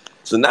that.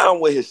 So now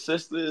I'm with his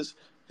sisters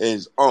and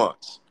his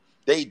aunts.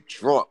 They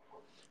drunk.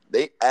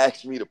 They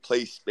asked me to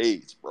play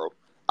spades, bro.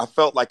 I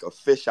felt like a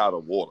fish out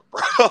of water,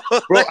 bro.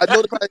 Bro, I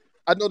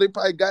know they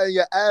probably got in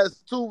your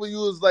ass too when you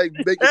was like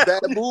making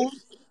bad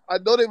moves. I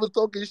know they was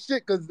talking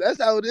shit because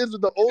that's how it is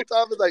with the old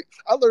timers. Like,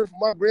 I learned from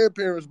my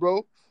grandparents,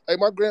 bro. Like,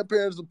 my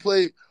grandparents would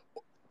play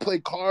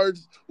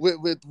cards with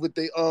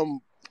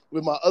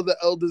my other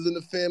elders in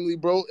the family,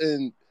 bro.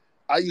 And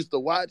I used to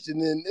watch,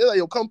 and then they're like,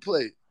 yo, come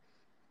play.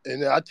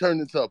 And then I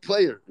turned into a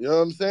player. You know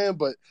what I'm saying?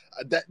 But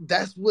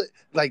that's what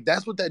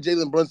that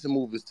Jalen Brunson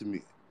move is to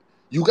me.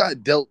 You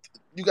got dealt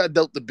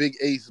the big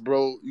ace,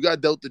 bro. You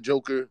got dealt the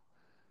joker,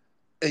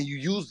 and you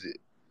used it.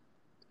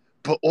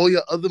 But all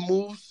your other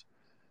moves,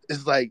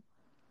 it's like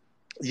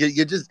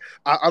you're just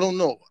I don't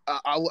know.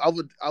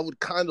 I would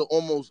kind of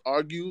almost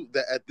argue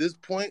that at this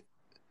point,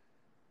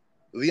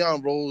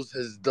 Leon Rose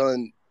has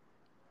done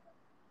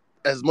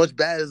as much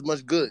bad as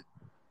much good.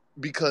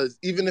 Because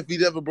even if we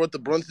never brought the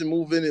Brunson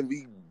move in and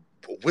we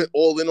went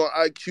all in on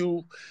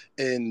IQ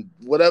and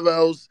whatever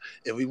else,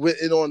 and we went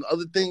in on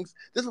other things,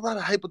 there's a lot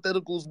of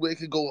hypotheticals where it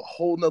could go a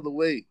whole nother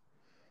way.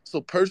 So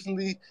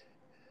personally,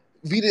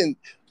 the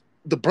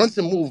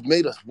Brunson move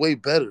made us way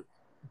better.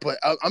 But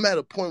I'm at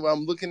a point where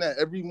I'm looking at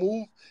every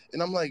move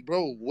and I'm like,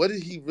 bro, what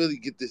did he really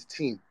get this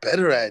team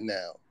better at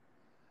now?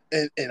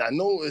 And I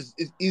know it's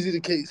easy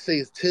to say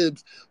it's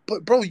Tibbs,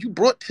 but bro, you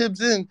brought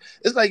Tibbs in.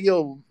 It's like,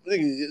 yo,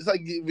 it's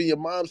like when your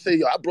mom say,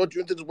 yo, I brought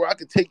you into this world, I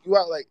could take you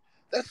out. Like,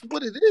 that's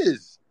what it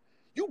is.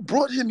 You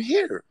brought him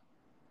here.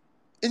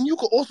 And you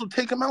could also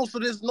take him out, so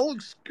there's no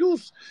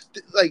excuse.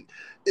 Like,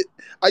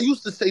 I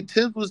used to say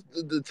Tibbs was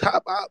the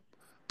top op,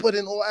 but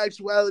in all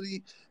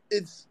actuality,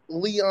 it's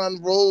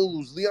Leon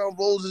Rose. Leon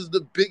Rose is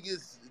the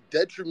biggest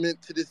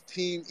detriment to this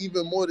team,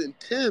 even more than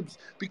Tibbs,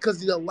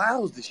 because he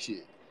allows the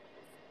shit.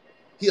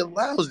 He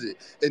allows it.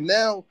 And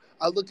now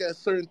I look at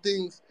certain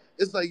things,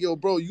 it's like, yo,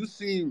 bro, you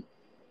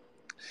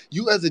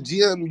as a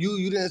GM,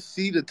 you didn't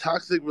see the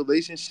toxic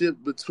relationship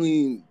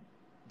between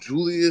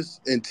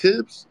Julius and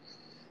Tibbs.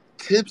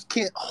 Tibbs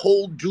can't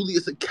hold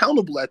Julius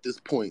accountable at this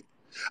point.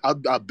 I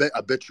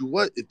bet you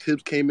what, if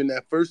Tibbs came in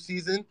that first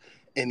season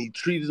and he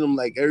treated him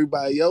like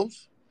everybody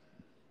else,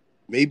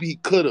 maybe he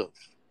could have.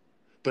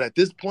 But at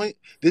this point,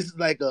 this is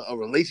like a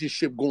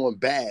relationship going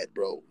bad,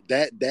 bro.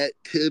 That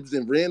Tibbs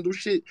and Randall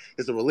shit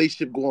is a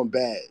relationship going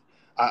bad.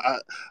 I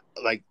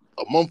like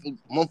a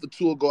month or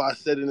two ago, I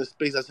said in a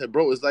space, I said,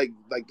 bro, it's like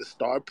the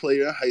star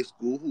player in high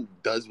school who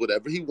does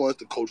whatever he wants.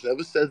 The coach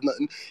never says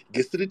nothing,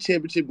 gets to the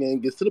championship game,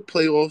 gets to the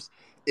playoffs,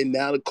 and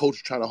now the coach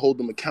is trying to hold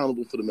him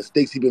accountable for the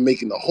mistakes he's been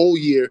making the whole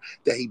year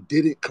that he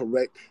didn't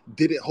correct,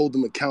 didn't hold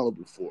him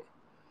accountable for.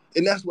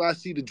 And that's why I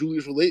see the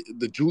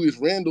Julius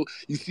Randle.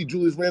 You see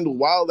Julius Randle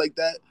wild like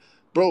that,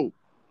 bro.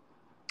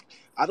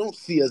 I don't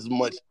see as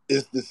much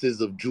instances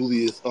of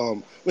Julius.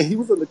 When he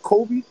was on the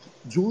Kobe,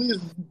 Julius,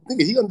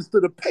 nigga, he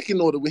understood the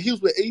pecking order. When he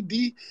was with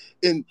AD,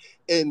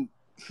 and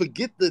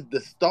forget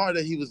the star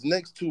that he was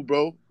next to,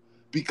 bro,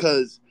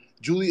 because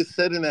Julius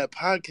said in that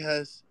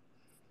podcast,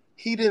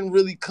 he didn't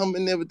really come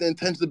in there with the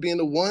intention of being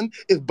the one.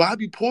 If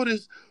Bobby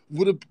Portis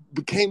would have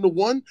became the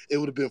one, it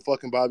would have been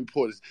fucking Bobby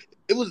Portis.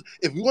 It was,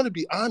 if we want to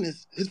be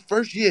honest, his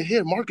first year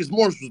here, Marcus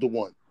Morris was the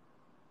one.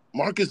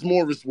 Marcus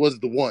Morris was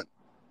the one.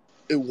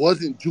 It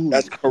wasn't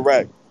Julius. That's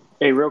correct.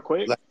 Hey, real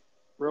quick. Can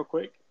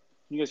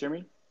you guys hear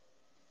me?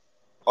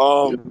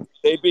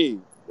 ZB.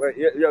 Wait,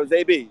 yo,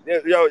 ZB.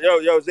 Yo,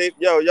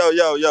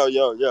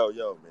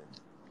 man.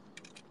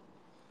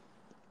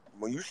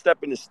 When you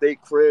step in the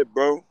state crib,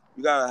 bro,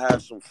 you gotta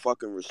have some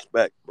fucking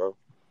respect, bro.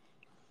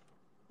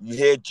 You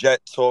hear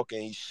Jet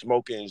talking, he's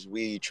smoking his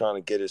weed, trying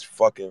to get his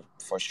fucking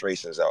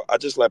frustrations out. I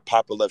just let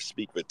Papa Left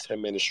speak for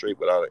 10 minutes straight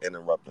without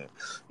interrupting.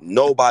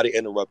 Nobody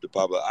interrupted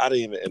Papa. I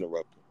didn't even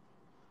interrupt him.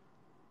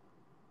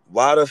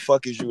 Why the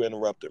fuck is you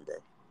interrupting, bro?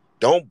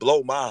 Don't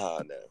blow my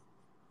high now.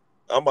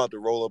 I'm about to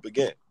roll up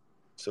again.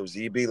 So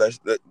ZB, let's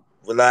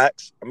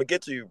relax. I'm gonna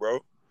get to you,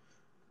 bro.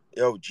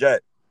 Yo,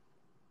 Jet.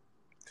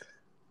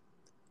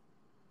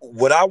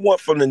 What I want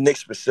from the Knicks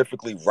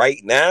specifically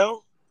right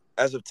now,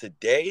 as of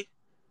today,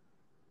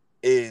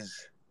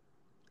 is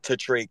to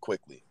trade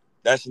quickly.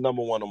 That's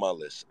number one on my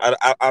list.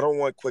 I don't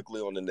want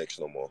quickly on the Knicks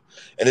no more.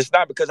 And it's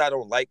not because I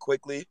don't like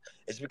quickly.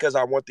 It's because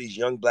I want these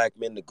young black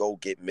men to go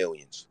get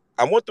millions.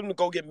 I want them to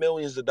go get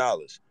millions of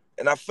dollars.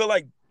 And I feel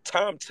like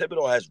Tom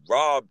Thibodeau has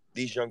robbed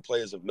these young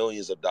players of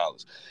millions of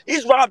dollars.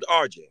 He's robbed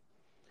RJ.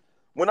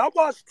 When I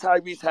watched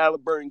Tyrese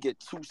Halliburton get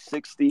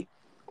 260,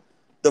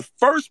 the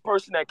first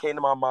person that came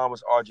to my mind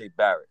was RJ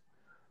Barrett.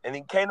 And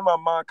it came to my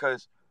mind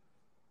because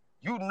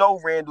you know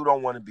Randall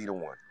don't want to be the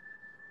one.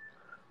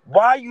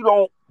 Why you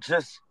don't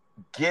just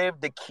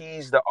give the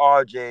keys to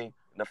RJ in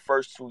the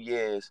first 2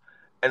 years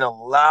and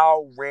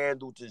allow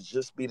Randall to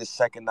just be the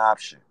second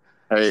option?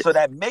 Hey. So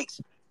that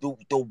makes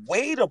the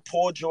way the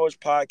Paul George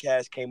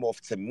podcast came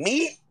off to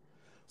me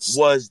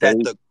was that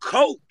the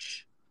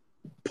coach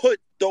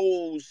put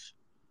those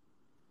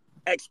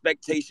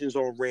expectations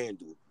on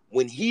Randall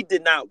when he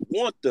did not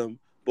want them,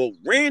 but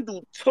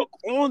Randall took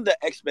on the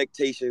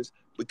expectations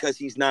because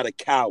he's not a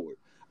coward.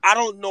 I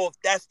don't know if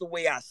that's the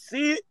way I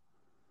see it,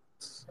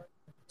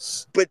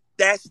 but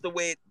that's the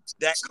way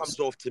that comes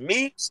off to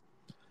me.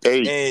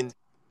 Hey. And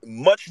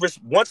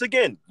once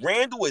again,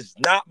 Randall is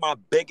not my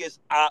biggest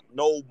op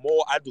no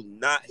more. I do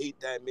not hate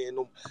that man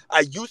no more.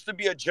 I used to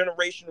be a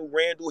generational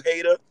Randall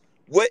hater.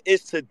 What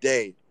is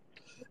today?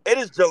 It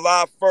is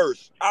July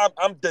 1st.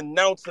 I'm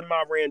denouncing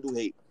my Randall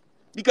hate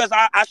because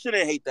I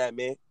shouldn't hate that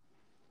man.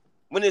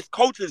 When his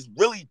coach is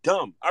really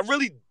dumb. I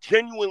really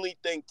genuinely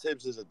think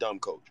Tibbs is a dumb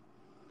coach.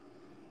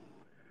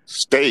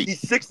 State.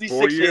 He's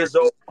 66 years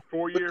old.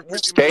 4 years, 50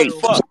 State.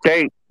 mil.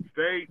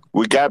 State.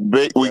 We got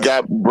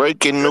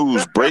breaking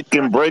news.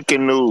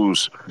 Breaking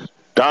news.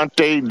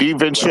 Dante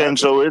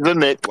DiVincenzo is a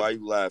Knick. Why are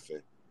you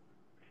laughing?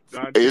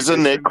 Is a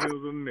Knick.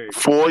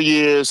 4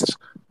 years,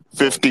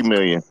 $50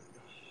 million.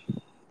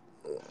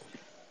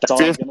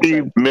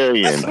 50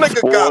 million. This nigga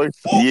 4 got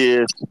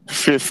years,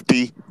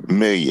 $50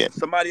 million.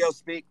 Somebody else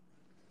speak.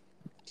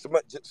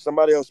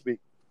 Somebody else speak.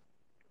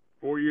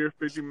 4 years,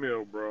 50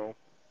 mil, bro.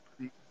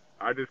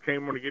 I just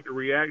came on to get the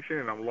reaction,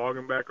 and I'm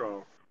logging back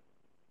off.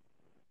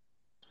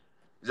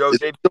 Yo,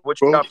 JB,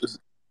 what you got?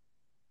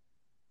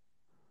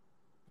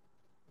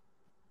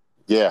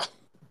 Yeah.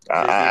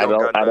 I don't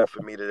got nothing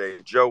for me today.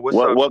 Joe, what's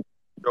up? Joe, what's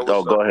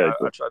up? Go ahead.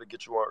 I tried to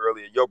get you on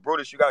earlier. Yo,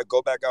 Brutus, you got to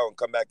go back out and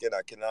come back in.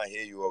 I cannot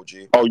hear you,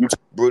 OG. Oh, you...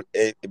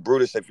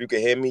 Brutus, if you can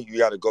hear me, you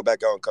got to go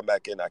back out and come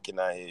back in. I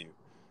cannot hear you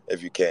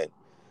if you can.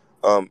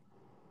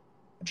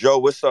 Joe,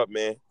 what's up,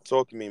 man?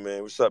 Talk to me,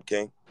 man. What's up,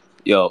 King?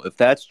 Yo, if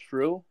that's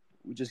true,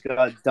 we just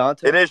got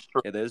Dante. It is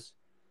true. It is.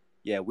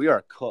 Yeah, we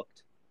are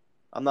cooked.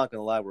 I'm not going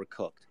to lie, we're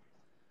cooked.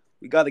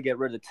 We got to get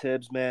rid of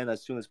Tibbs, man,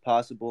 as soon as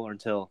possible or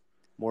until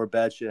more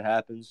bad shit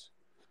happens.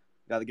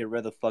 Got to get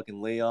rid of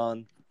fucking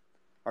Leon.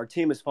 Our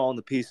team is falling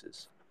to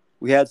pieces.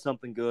 We had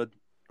something good.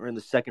 We're in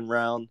the second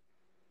round.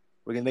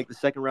 We're going to make the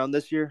second round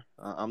this year?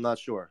 I'm not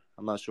sure.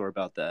 I'm not sure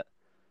about that.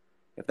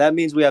 If that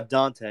means we have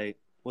Dante,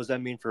 what does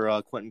that mean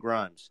for Quentin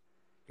Grimes?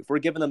 If we're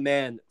giving a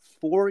man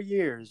 4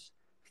 years,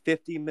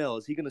 50 mil,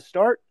 is he going to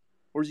start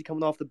or is he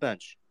coming off the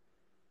bench?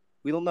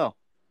 We don't know.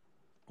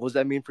 What does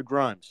that mean for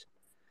Grimes?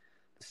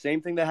 The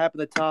same thing that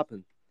happened to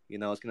Toppin. You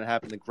know, it's going to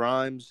happen to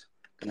Grimes.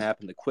 It's going to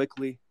happen to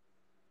Quickly.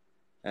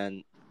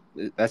 And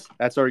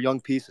that's our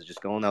young pieces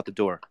just going out the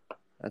door.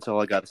 That's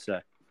all I got to say.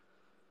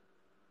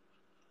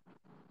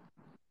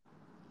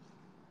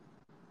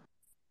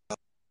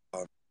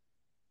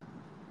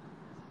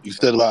 You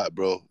said a lot,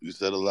 bro. You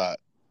said a lot.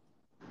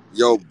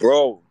 Yo,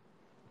 bro.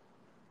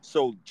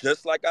 So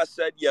just like I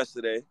said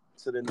yesterday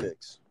to the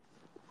Knicks,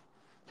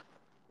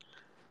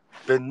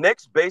 the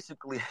Knicks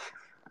basically.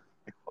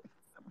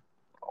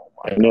 Oh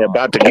my And they're God.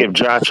 about to give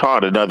Josh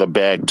Hart another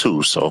bag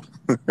too. So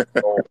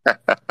Oh,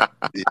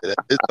 Yeah,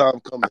 it's time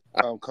coming.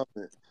 Time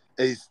coming.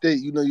 Hey,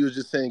 State, you know you were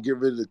just saying get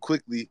rid of it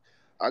quickly.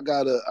 I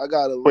got a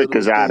Quick little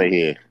is out of thing.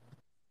 here.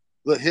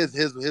 Look,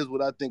 here's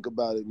what I think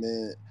about it,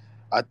 man.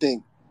 I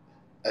think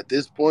at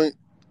this point,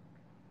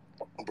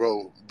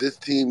 bro, this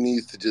team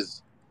needs to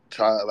just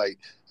try. Like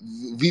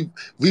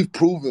we've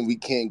proven we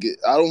can't get.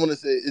 I don't want to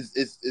say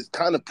it's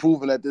kind of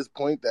proven at this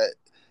point that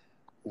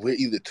we're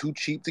either too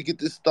cheap to get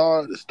this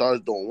star, the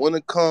stars don't want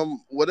to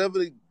come, whatever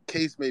the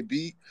case may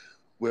be.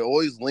 We're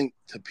always linked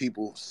to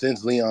people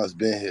since Leon's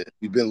been here.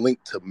 We've been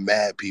linked to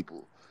mad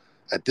people.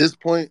 At this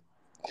point,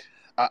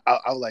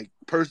 I like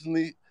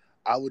personally,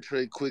 I would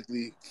trade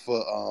quickly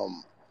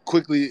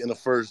in the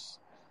first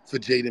for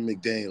Jaden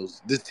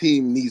McDaniels. This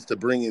team needs to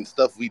bring in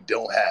stuff we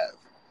don't have.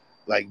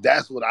 Like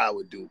that's what I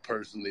would do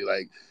personally.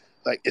 Like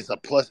it's a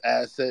plus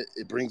asset.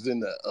 It brings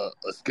in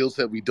a skill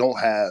set we don't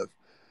have.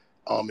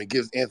 It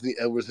gives Anthony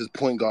Edwards his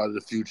point guard of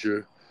the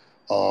future.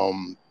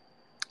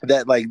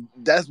 That's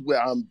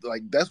where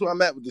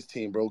I'm at with this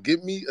team, bro.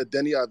 Give me a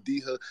Denny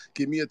Avdija,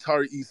 give me a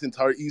Tari Eason.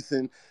 Tari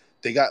Eason,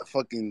 they got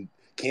fucking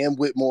Cam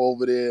Whitmore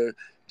over there,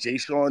 Jay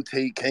Sean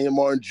Tate, Kenyon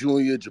Martin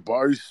Jr.,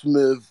 Jabari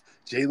Smith,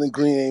 Jalen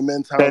Green,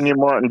 Amen Thompson. Kenyon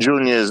Martin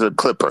Jr. is a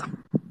Clipper.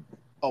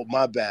 Oh,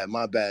 my bad.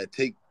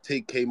 Take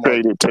K Martin.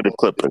 Traded to the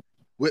Clippers.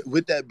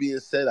 With that being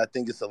said, I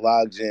think it's a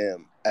log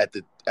jam at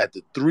the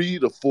 3,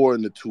 the 4,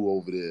 and the 2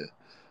 over there.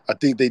 I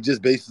think they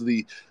just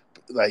basically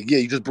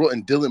you just brought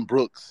in Dylan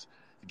Brooks.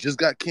 You just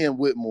got Cam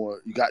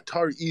Whitmore. You got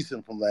Tari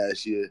Eason from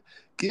last year.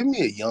 Give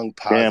me a young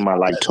positive. Damn, I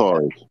like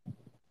Tory.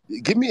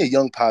 Give me a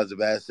young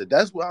positive asset.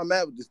 That's where I'm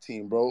at with this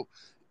team, bro.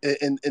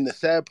 And the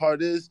sad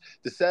part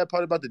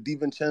about the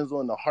DiVincenzo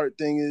and the Hart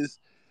thing is,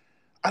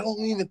 I don't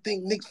even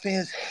think Knicks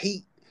fans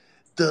hate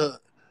the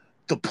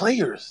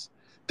players.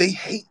 They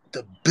hate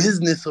the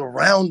business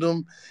around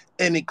them,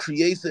 and it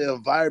creates an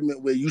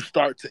environment where you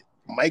start to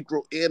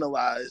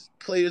micro-analyze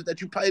players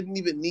that you probably didn't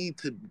even need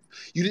to.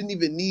 You didn't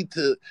even need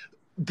to.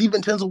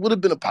 DiVincenzo would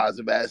have been a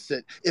positive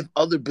asset if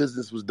other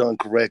business was done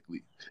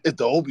correctly. If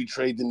the Obi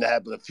trade didn't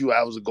happen a few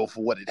hours ago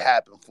for what it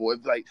happened for. If,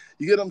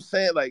 you get what I'm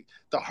saying? Like,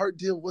 the Hart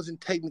deal wasn't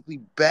technically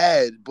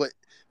bad, but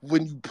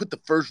when you put the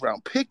first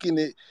round pick in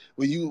it,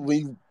 when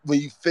you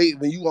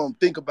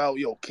think about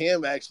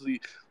Cam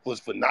actually was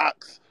for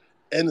Knox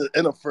and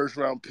a first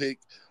round pick.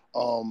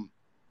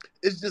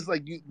 It's just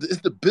like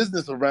it's the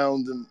business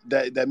around them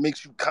that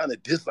makes you kind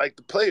of dislike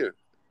the player.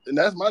 And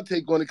that's my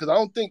take on it, because I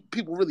don't think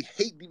people really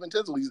hate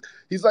DiVincenzo.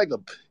 He's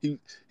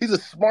a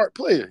smart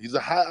player. He's a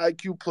high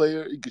IQ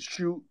player. He could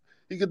shoot.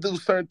 He could do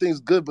certain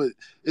things good, but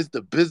it's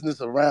the business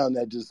around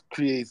that just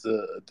creates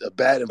a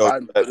bad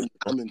environment for them to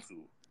come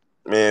into.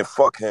 Man,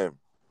 fuck him.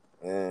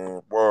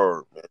 Man,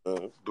 word, man.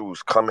 These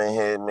dudes come in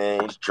here, man.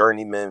 These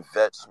journeyman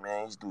vets,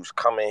 man. These dudes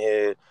come in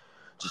here,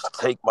 just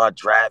take my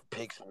draft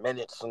picks,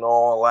 minutes, and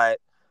all that.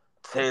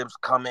 Tibbs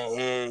come in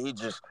here. He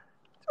just,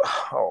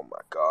 oh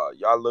my God.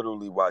 Y'all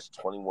literally watched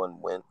 21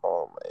 win.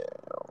 Oh, man.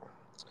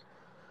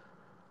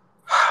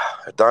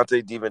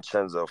 Dante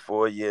DiVincenzo,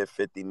 4-year,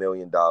 $50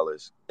 million.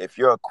 If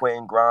you're a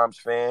Quentin Grimes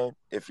fan,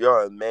 if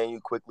you're a Manu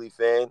Quickly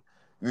fan,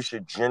 you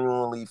should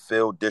genuinely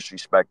feel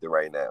disrespected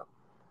right now.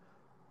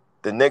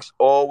 The Knicks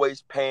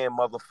always paying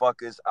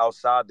motherfuckers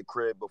outside the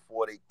crib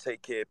before they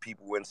take care of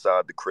people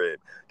inside the crib.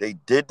 They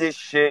did this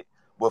shit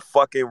with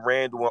fucking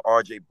Randall and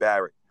RJ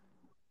Barrett.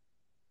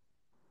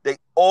 They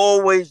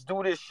always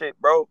do this shit,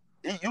 bro.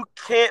 You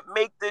can't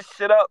make this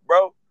shit up,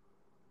 bro.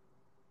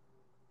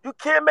 You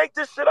can't make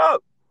this shit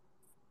up.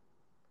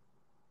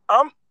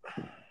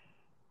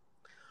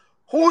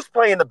 Who's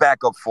playing the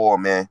backup for,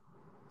 man?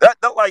 That's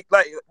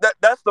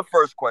the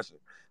first question.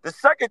 The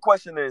second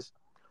question is,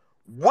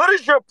 what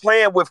is your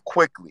plan with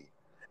Quickly?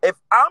 If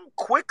I'm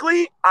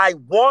Quickly, I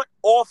want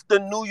off the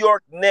New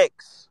York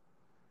Knicks.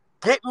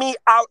 Get me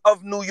out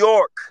of New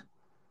York.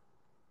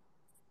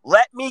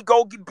 Let me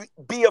go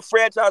be a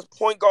franchise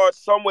point guard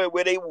somewhere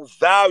where they will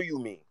value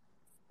me.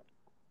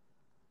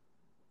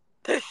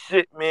 This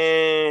shit,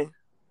 man.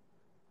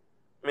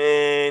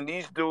 Man,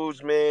 these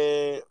dudes,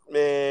 man,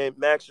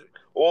 Max,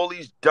 all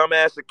these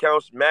dumbass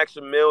accounts,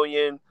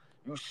 Maximilian,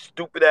 you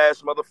stupid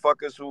ass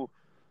motherfuckers who,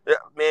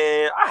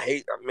 man, I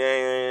hate,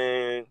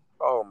 man.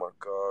 Oh my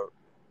God.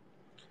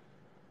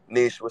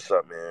 Nish, what's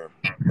up, man?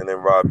 And then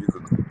Rob, you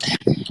could.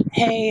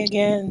 Hey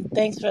again,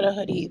 thanks for the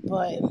hoodie,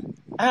 but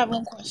I have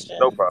one question.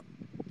 No problem.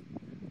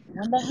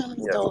 When the hell is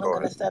Yes, Dolan go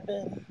gonna ahead. step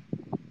in?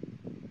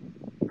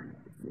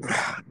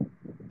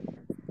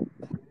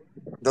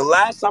 The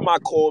last time I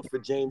called for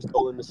James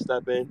Dolan to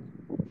step in,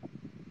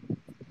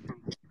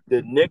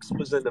 the Knicks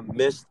was in the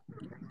midst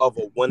of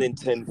a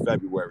 1-10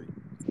 February.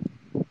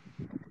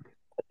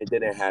 It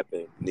didn't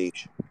happen,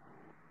 Niche.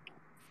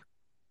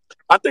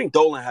 I think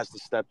Dolan has to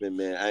step in,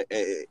 man.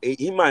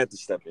 He might have to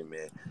step in,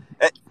 man.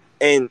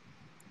 And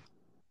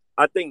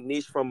I think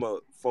Niche from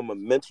a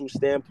mental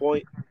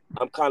standpoint,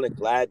 I'm kind of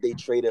glad they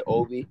traded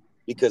Obi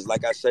because,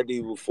 like I said to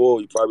you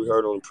before, you probably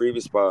heard on the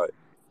previous pod.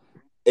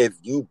 If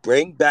you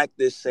bring back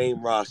this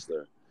same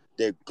roster,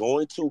 they're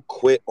going to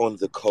quit on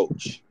the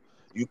coach.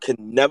 You can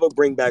never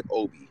bring back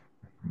Obi.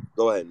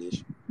 Go ahead,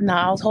 Niche.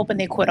 Nah, I was hoping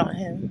they quit on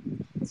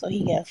him so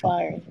he get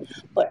fired.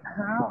 But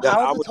how Yeah,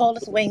 how is I the was.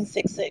 tallest wing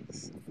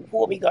 6'6"? Who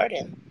will be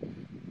guarding?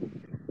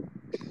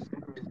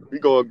 We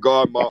gonna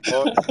guard my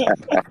aunt.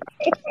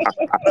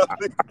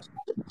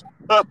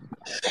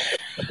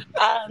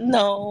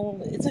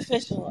 No, it's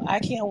official. I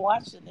can't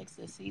watch the Knicks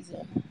this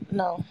season.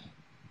 No.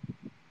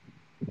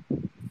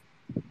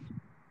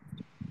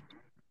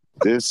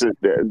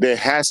 There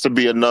has to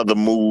be another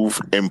move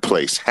in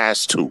place.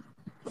 Has to.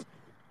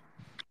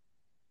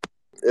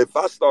 If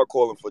I start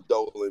calling for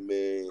Dolan,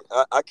 man,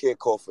 I can't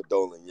call for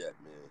Dolan yet,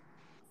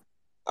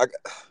 man.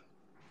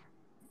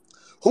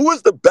 Who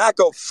is the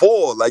backup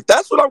for? Like,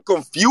 that's what I'm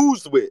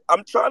confused with.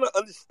 I'm trying to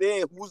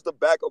understand who's the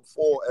backup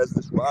for as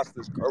this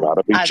roster's Gotta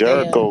currently. be Isaiah.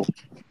 Jericho.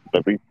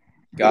 Gotta be,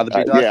 Gotta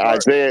be Josh yeah,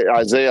 Hart.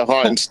 Isaiah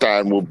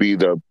Hartenstein will be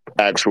the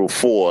actual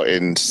 4,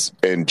 and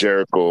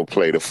Jericho will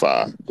play the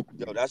 5.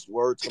 Yo, that's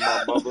word to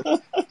my mother.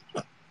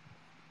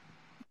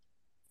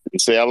 You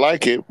say I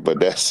like it, but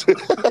that's They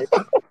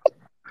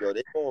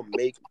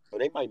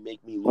might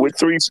make me lose. with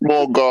 3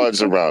 small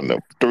guards around them.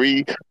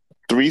 Three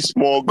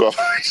small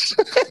guards.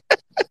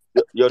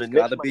 Yo, the Knicks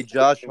Gotta might be make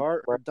Josh me-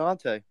 Hart or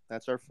Dante.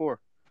 That's our 4.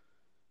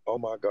 Oh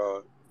my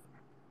God,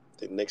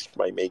 the Knicks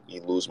might make me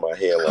lose my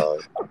hairline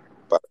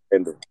by the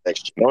end of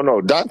next year.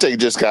 No, Dante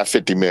just got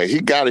 50 million.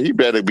 He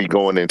better be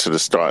going into the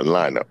starting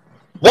lineup.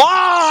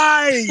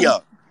 Why?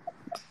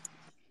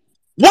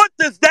 What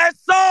does that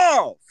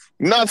solve?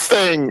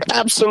 Nothing,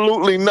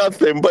 absolutely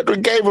nothing. But we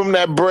gave him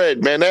that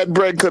bread, man. That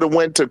bread could have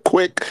went to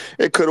Quick.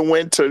 It could have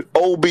went to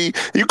Obi.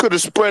 You could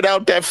have spread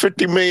out that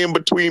 50 million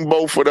between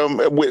both of them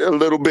with a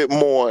little bit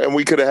more, and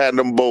we could have had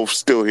them both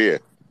still here.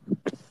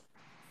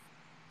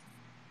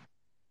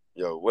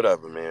 Yo,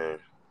 whatever, man.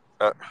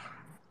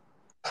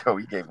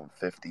 We gave him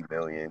 50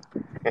 million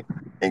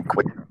and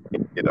Quick.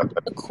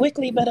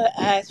 Quickly better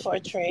ask for a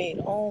trade.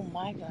 Oh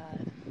my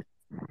God.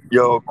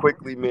 Yo,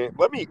 quickly, man.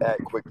 Let me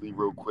act quickly,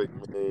 real quick,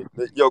 man.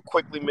 Yo,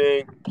 quickly,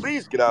 man.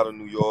 Please get out of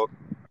New York.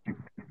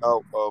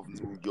 Out of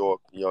New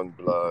York, young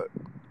blood.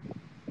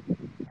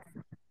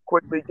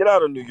 Quickly, get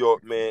out of New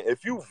York, man.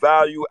 If you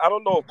value, I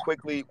don't know if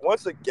quickly,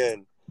 once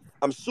again,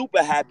 I'm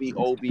super happy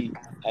Obi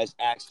has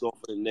asked off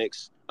for the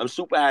Knicks. I'm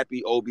super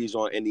happy Obi's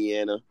on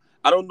Indiana.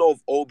 I don't know if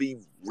Obi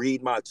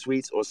read my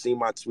tweets or see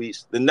my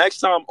tweets. The next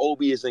time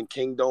Obi is in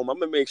Kingdom, I'm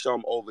gonna make sure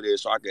I'm over there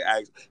so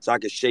I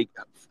can shake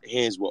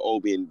hands with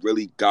Obi and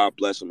really God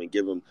bless him and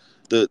give him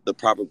the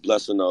proper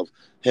blessing of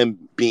him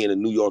being a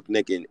New York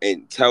Knick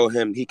and tell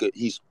him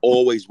he's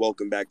always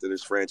welcome back to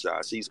this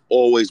franchise. He's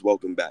always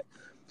welcome back.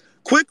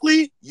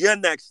 Quickly, you're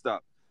next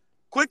up.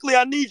 Quickly,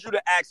 I need you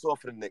to ask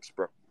off for the Knicks,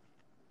 bro.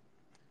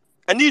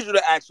 I need you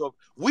to ask off.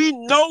 We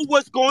know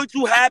what's going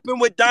to happen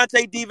with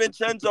Dante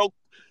DiVincenzo.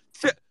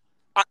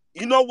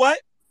 You know what?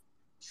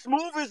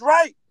 Smooth is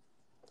right.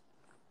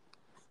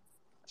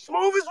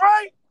 Smooth is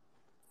right.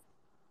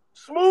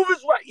 Smooth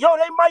is right. Yo,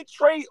 they might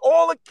trade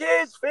all the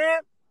kids,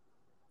 fam.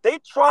 They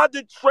tried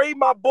to trade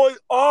my boy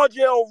RJ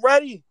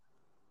already.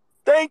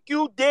 Thank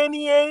you,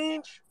 Danny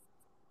Ainge.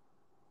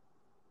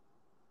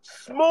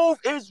 Smooth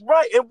is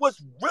right. And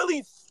what's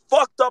really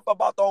fucked up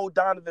about the whole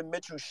Donovan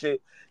Mitchell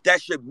shit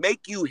that should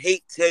make you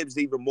hate Tibbs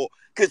even more.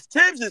 Because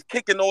Tibbs is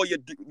kicking all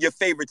your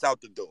favorites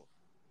out the door.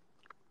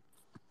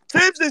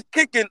 Tibbs is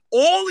kicking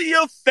all of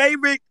your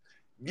favorite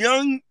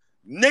young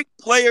Knick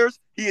players.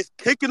 He is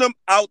kicking them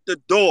out the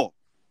door.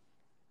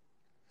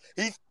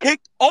 He's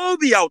kicked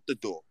Obi out the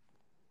door.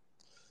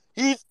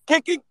 He's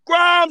kicking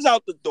Grimes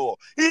out the door.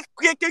 He's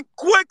kicking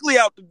Quickly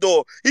out the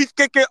door. He's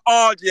kicking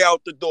RJ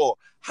out the door.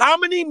 How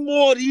many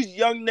more of these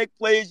young Knick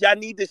players y'all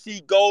need to see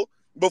go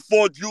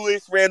before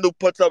Julius Randle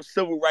puts up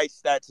civil rights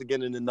stats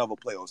again in another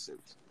playoff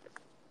series?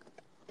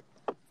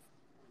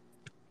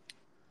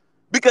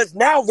 Because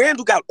now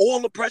Randle got all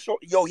the pressure.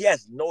 Yo, he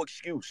has no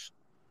excuse.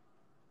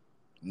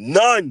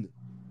 None.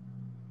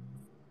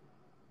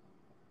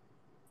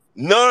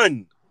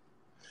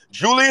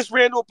 Julius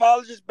Randle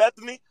apologist,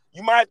 Bethany,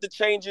 you might have to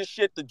change your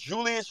shit to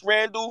Julius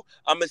Randle.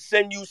 I'm going to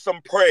send you some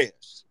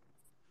prayers.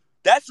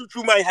 That's what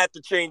you might have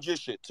to change your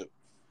shit to.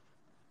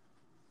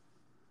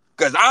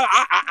 Because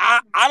I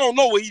don't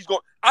know where he's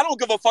going. I don't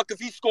give a fuck if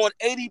he scored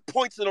 80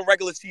 points in a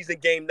regular season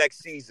game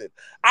next season.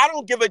 I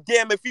don't give a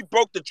damn if he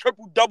broke the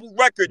triple-double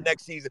record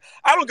next season.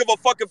 I don't give a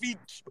fuck if he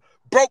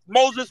broke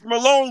Moses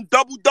Malone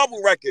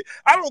double-double record.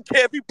 I don't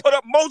care if he put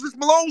up Moses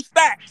Malone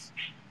stats.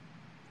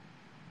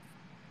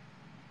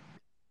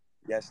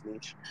 Yes,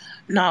 Nietzsche.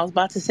 No, I was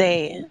about to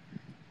say,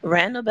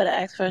 Randall better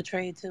ask for a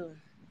trade too.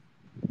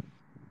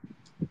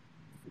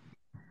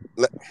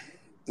 Let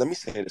me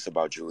say this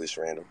about Julius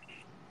Randle.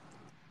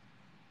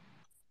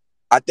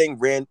 I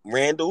think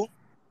Randle,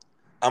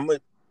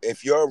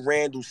 if you're a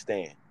Randle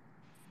stan,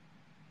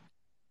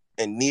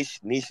 and Niche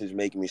is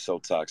making me so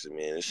toxic,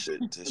 man. This shit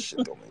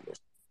don't make no sense.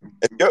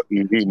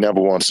 He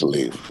never wants to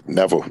leave.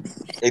 Never.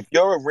 If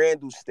you're a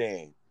Randall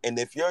stan, and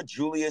if you're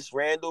Julius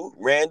Randall,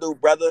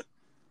 brother,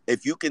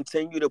 if you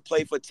continue to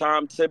play for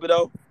Tom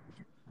Thibodeau,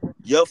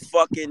 your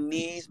fucking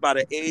knees by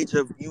the age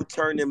of you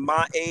turning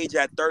my age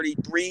at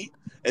 33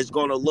 is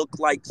gonna look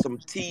like some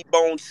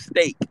T-bone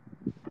steak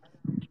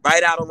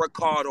right out of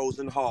Ricardo's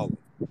in Harlem.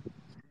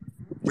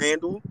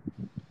 Randall,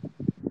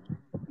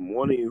 I'm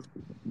warning you.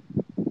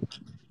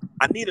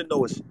 I need to know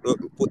what's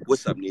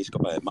up, Niche.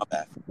 Go ahead, my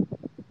bad.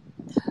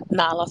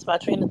 Nah, I lost my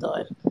train of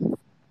thought.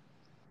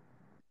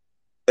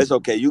 It's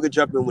okay. You can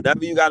jump in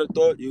whenever you got a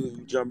thought.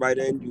 You jump right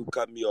in. You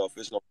cut me off.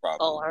 It's no problem.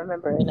 Oh, I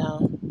remember it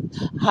now.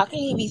 How can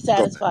he be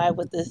satisfied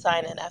with this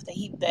signing after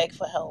he begged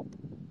for help?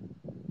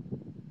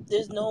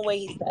 There's no way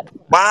he's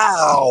satisfied.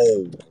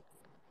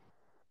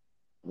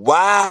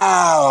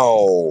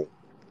 Wow.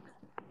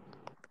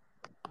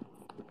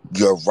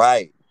 You're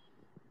right,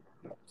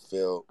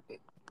 Phil.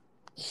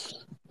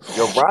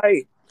 You're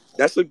right.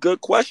 That's a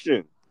good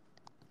question.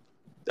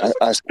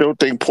 I still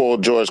think Paul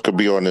George could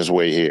be on his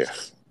way here.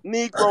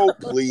 Negro,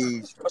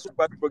 please. Russell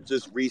Westbrook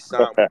just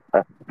re-signed.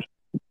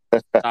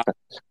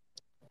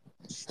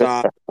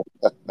 Stop.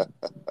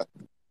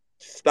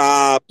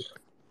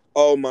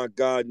 Oh my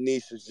God,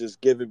 Niche is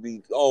just giving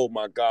me. Oh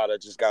my God, I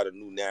just got a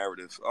new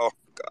narrative. Oh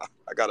God,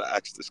 I gotta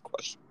ask this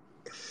question.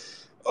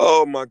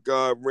 Oh my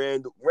God,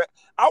 Randall.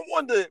 I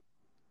wonder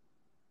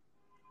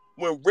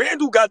when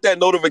Randall got that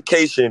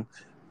notification.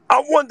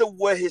 I wonder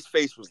what his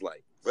face was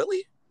like.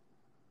 Really?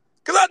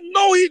 Cause I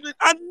know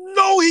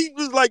he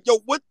was like, yo,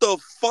 what the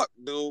fuck,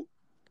 dude?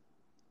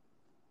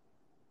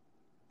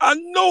 I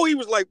know he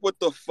was like, what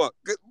the fuck?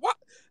 What?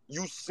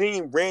 You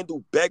seen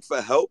Randall beg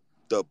for help?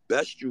 The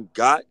best you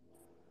got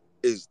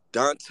is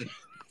Dante.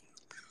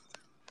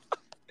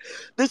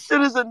 This shit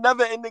is a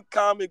never-ending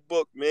comic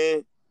book,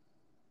 man.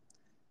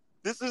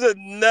 This is a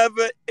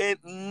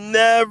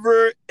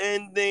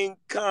never-ending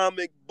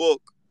comic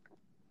book.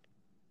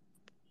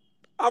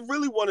 I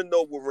really want to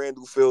know what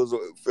Randall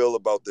feel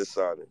about this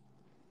signing.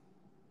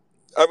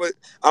 I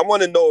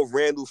want to know if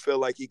Randall feel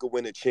like he could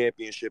win a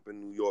championship in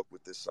New York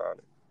with this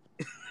signing.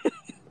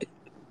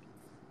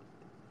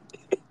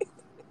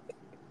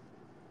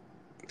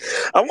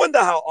 I wonder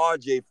how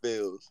RJ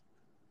feels.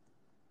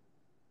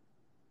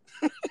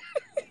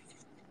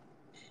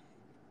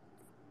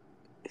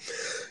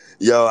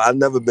 Yo, I've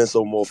never been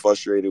so more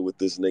frustrated with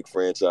this Knicks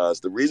franchise.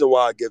 The reason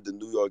why I give the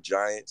New York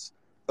Giants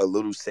a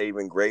little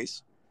saving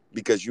grace,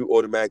 because you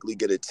automatically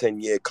get a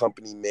 10-year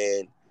company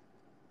man,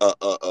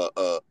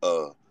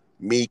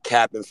 me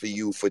capping for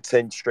you for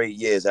 10 straight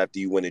years after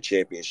you win a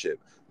championship.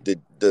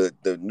 The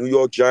New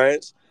York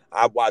Giants,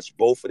 I watched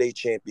both of their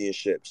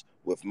championships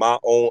with my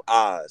own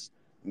eyes.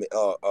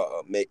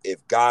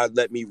 If God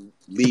let me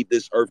leave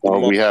this earth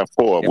tomorrow, we have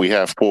four. We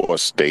have four,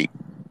 State.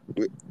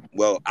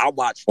 Well, I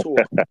watched two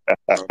of them.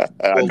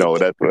 I know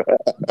that's right.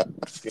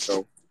 You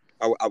know,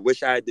 I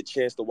wish I had the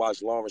chance to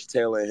watch Lawrence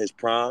Taylor in his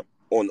prime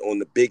on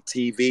the big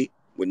TV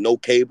with no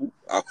cable.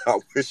 I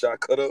wish I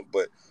could have,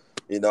 but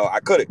I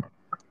couldn't.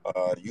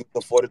 You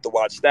afforded to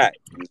watch that.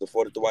 You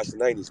afforded to watch the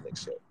 90s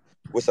Knicks. So,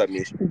 what's up,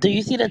 Nish? Do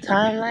you see the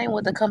timeline?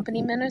 What the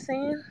company men are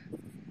saying?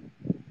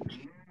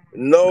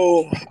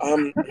 No,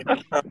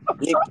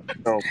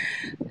 no.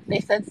 They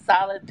said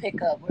solid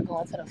pickup. We're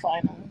going to the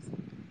finals.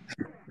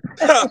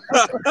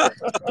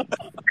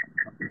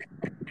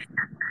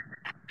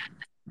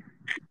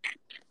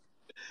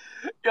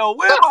 Yo,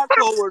 where my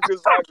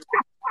coworkers?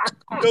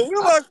 Man,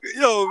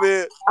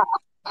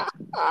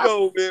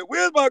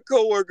 where's my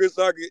coworkers?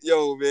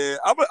 Yo, man,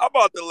 I'm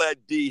about to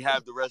let D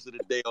have the rest of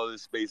the day on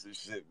this space and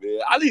shit,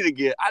 man. I need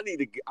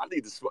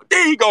to smoke.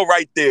 There you go,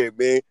 right there,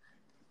 man.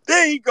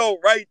 There you go,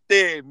 right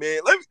there, man.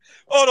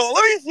 Hold on.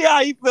 Let me see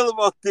how you feel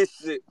about this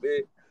shit,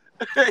 man.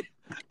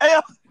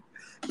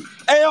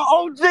 Hey,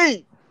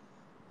 OG.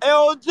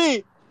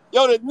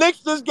 Yo, the Knicks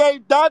just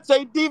gave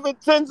Dante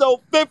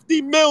DiVincenzo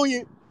 $50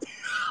 million.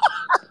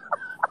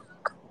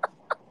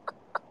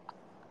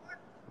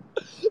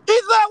 He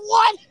said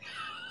what?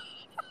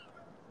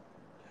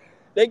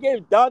 They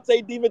gave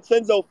Dante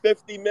DiVincenzo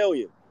 $50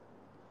 million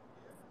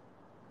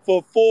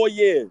for 4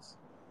 years.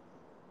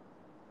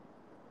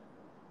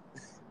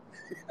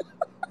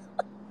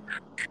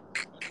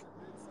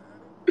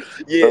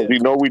 Yeah. You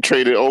know we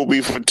traded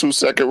Obi for 2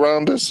 second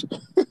rounders.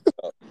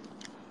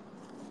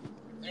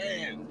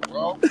 Damn,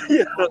 bro.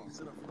 Yeah,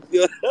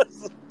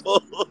 that's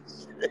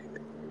bullshit.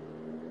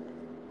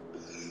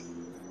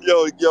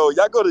 Yo,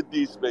 y'all go to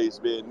D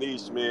Space, man.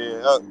 Niche,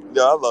 man. I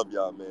love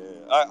y'all,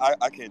 man.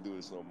 I can't do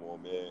this no more,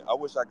 man. I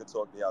wish I could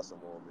talk to y'all some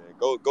more, man.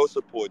 Go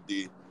support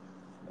D.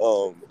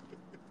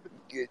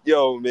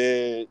 Yo,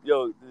 man.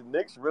 Yo, the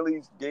Knicks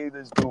really gave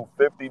this dude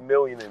 $50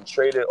 million and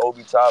traded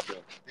Obi Toppin.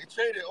 They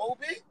traded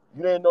Obi?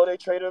 You didn't know they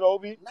traded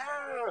Obi?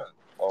 Nah.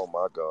 Oh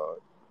my God.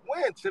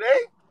 When?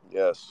 Today?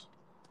 Yes.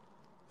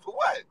 For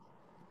what?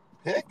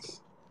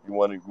 Picks? You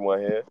want to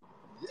hear?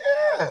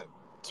 Yeah.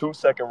 2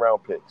 second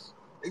round picks.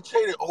 They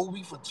traded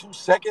Obi for 2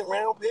 second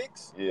round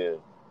picks? Yeah.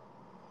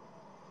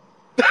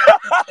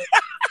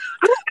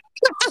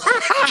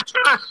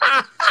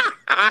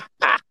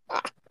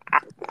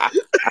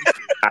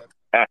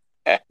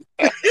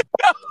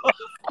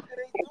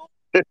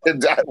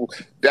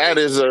 That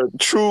is a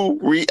true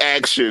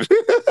reaction.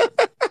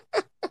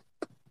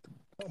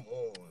 Come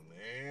on,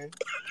 man.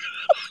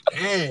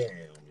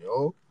 Damn,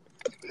 yo.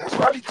 That's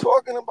what I be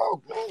talking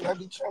about, man. I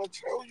be trying to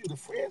tell you, the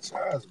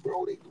franchise,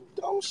 bro. They do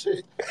dumb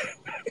shit.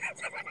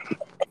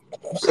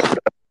 You see what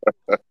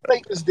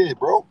Lakers did,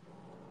 bro?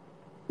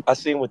 I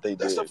seen what they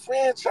That's did. a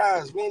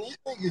franchise, man. These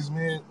niggas,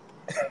 man.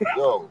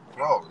 Yo,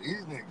 bro,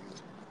 these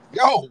niggas.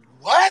 Yo,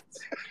 what?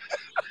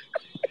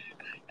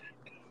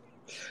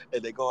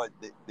 And they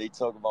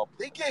talk about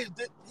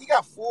he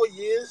got 4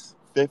 years.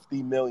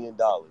 $50 million.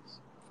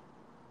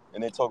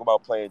 And they talk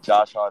about playing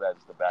Josh Hart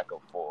as the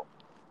backup 4.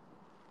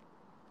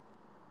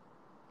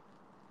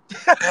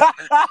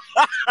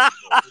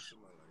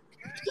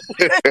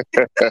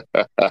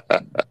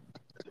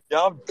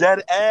 Yo, I'm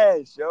dead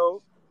ass,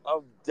 yo.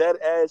 I'm dead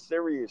ass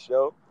serious,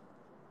 yo.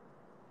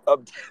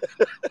 I'm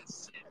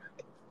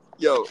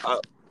yo,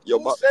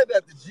 Who said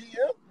that? The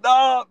GM?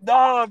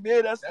 Nah,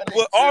 man. That's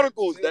what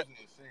articles.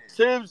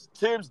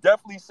 Tim's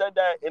definitely said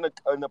that in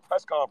a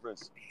press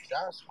conference.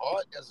 Josh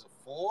Hart as a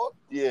 4?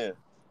 Yeah.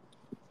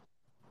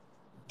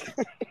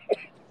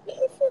 What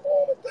the fuck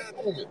wrong with that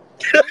nigga?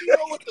 Do you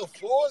know what the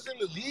 4s in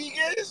the league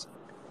is?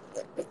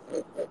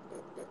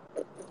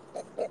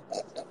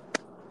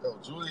 Yo,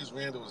 Julius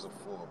Randle is a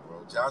 4, bro.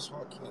 Josh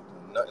Hart can't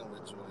do nothing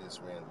with Julius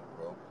Randle,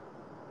 bro.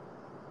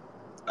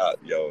 I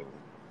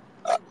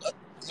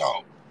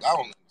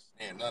don't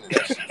understand none of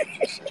that shit you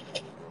just said,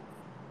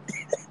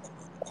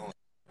 bro.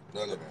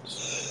 None of that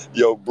shit.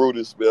 Yo,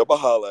 Brutus, man, I'ma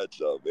holla at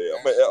y'all, man.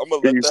 I'm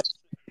gonna let that.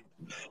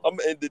 I'm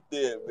gonna end it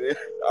there, man.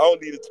 I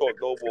don't need to talk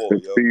no more,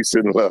 yo. Peace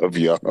and love,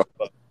 y'all.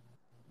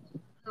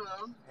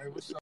 Hey,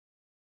 what's up?